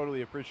 so I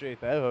totally appreciate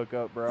that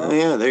hookup, bro. Oh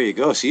yeah, there you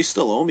go. So you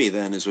still owe me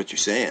then, is what you're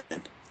saying.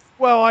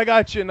 Well, I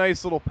got you a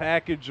nice little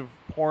package of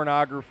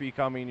pornography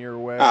coming your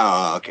way.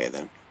 Oh, okay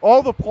then.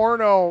 All the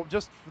porno,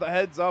 just the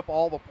heads up,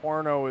 all the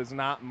porno is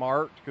not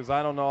marked, because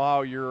I don't know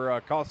how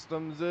your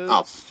customs is.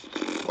 Oh,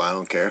 well, I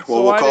don't care. So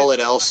Well, we'll call it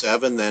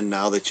L7 then.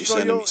 Now that you're So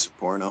sending me some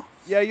porno.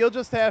 Yeah, you'll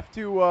just have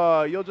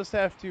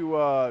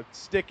to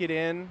stick it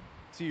in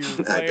to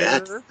your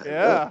player.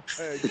 Yeah,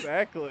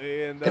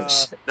 exactly. And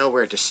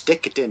nowhere to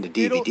stick it in the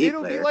DVD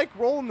it'll player. be like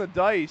rolling the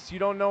dice. You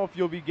don't know if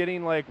you'll be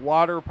getting like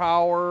water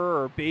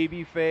power or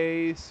baby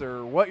face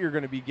or what you're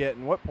going to be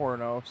getting, what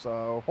porno.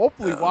 So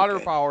hopefully water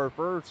power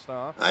first,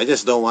 huh? I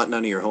just don't want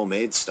none of your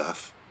homemade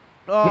stuff.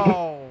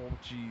 Oh,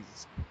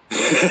 jeez.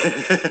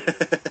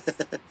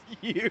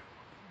 You.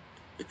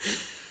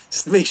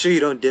 Just make sure you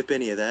don't dip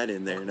any of that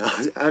in there. No,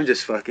 I'm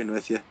just fucking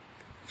with you.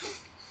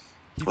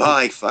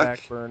 Oh, fuck.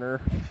 Back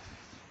burner.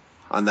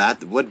 On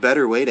that, what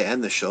better way to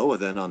end the show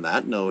than on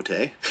that note,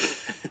 eh?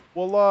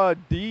 Well,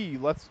 D,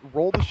 let's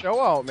roll the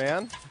show out,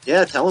 man.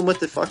 Yeah, tell them what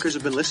the fuckers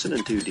have been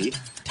listening to, D.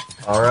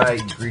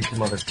 Alright, greasy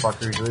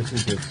motherfuckers, listen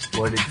to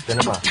Exploited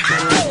Cinema.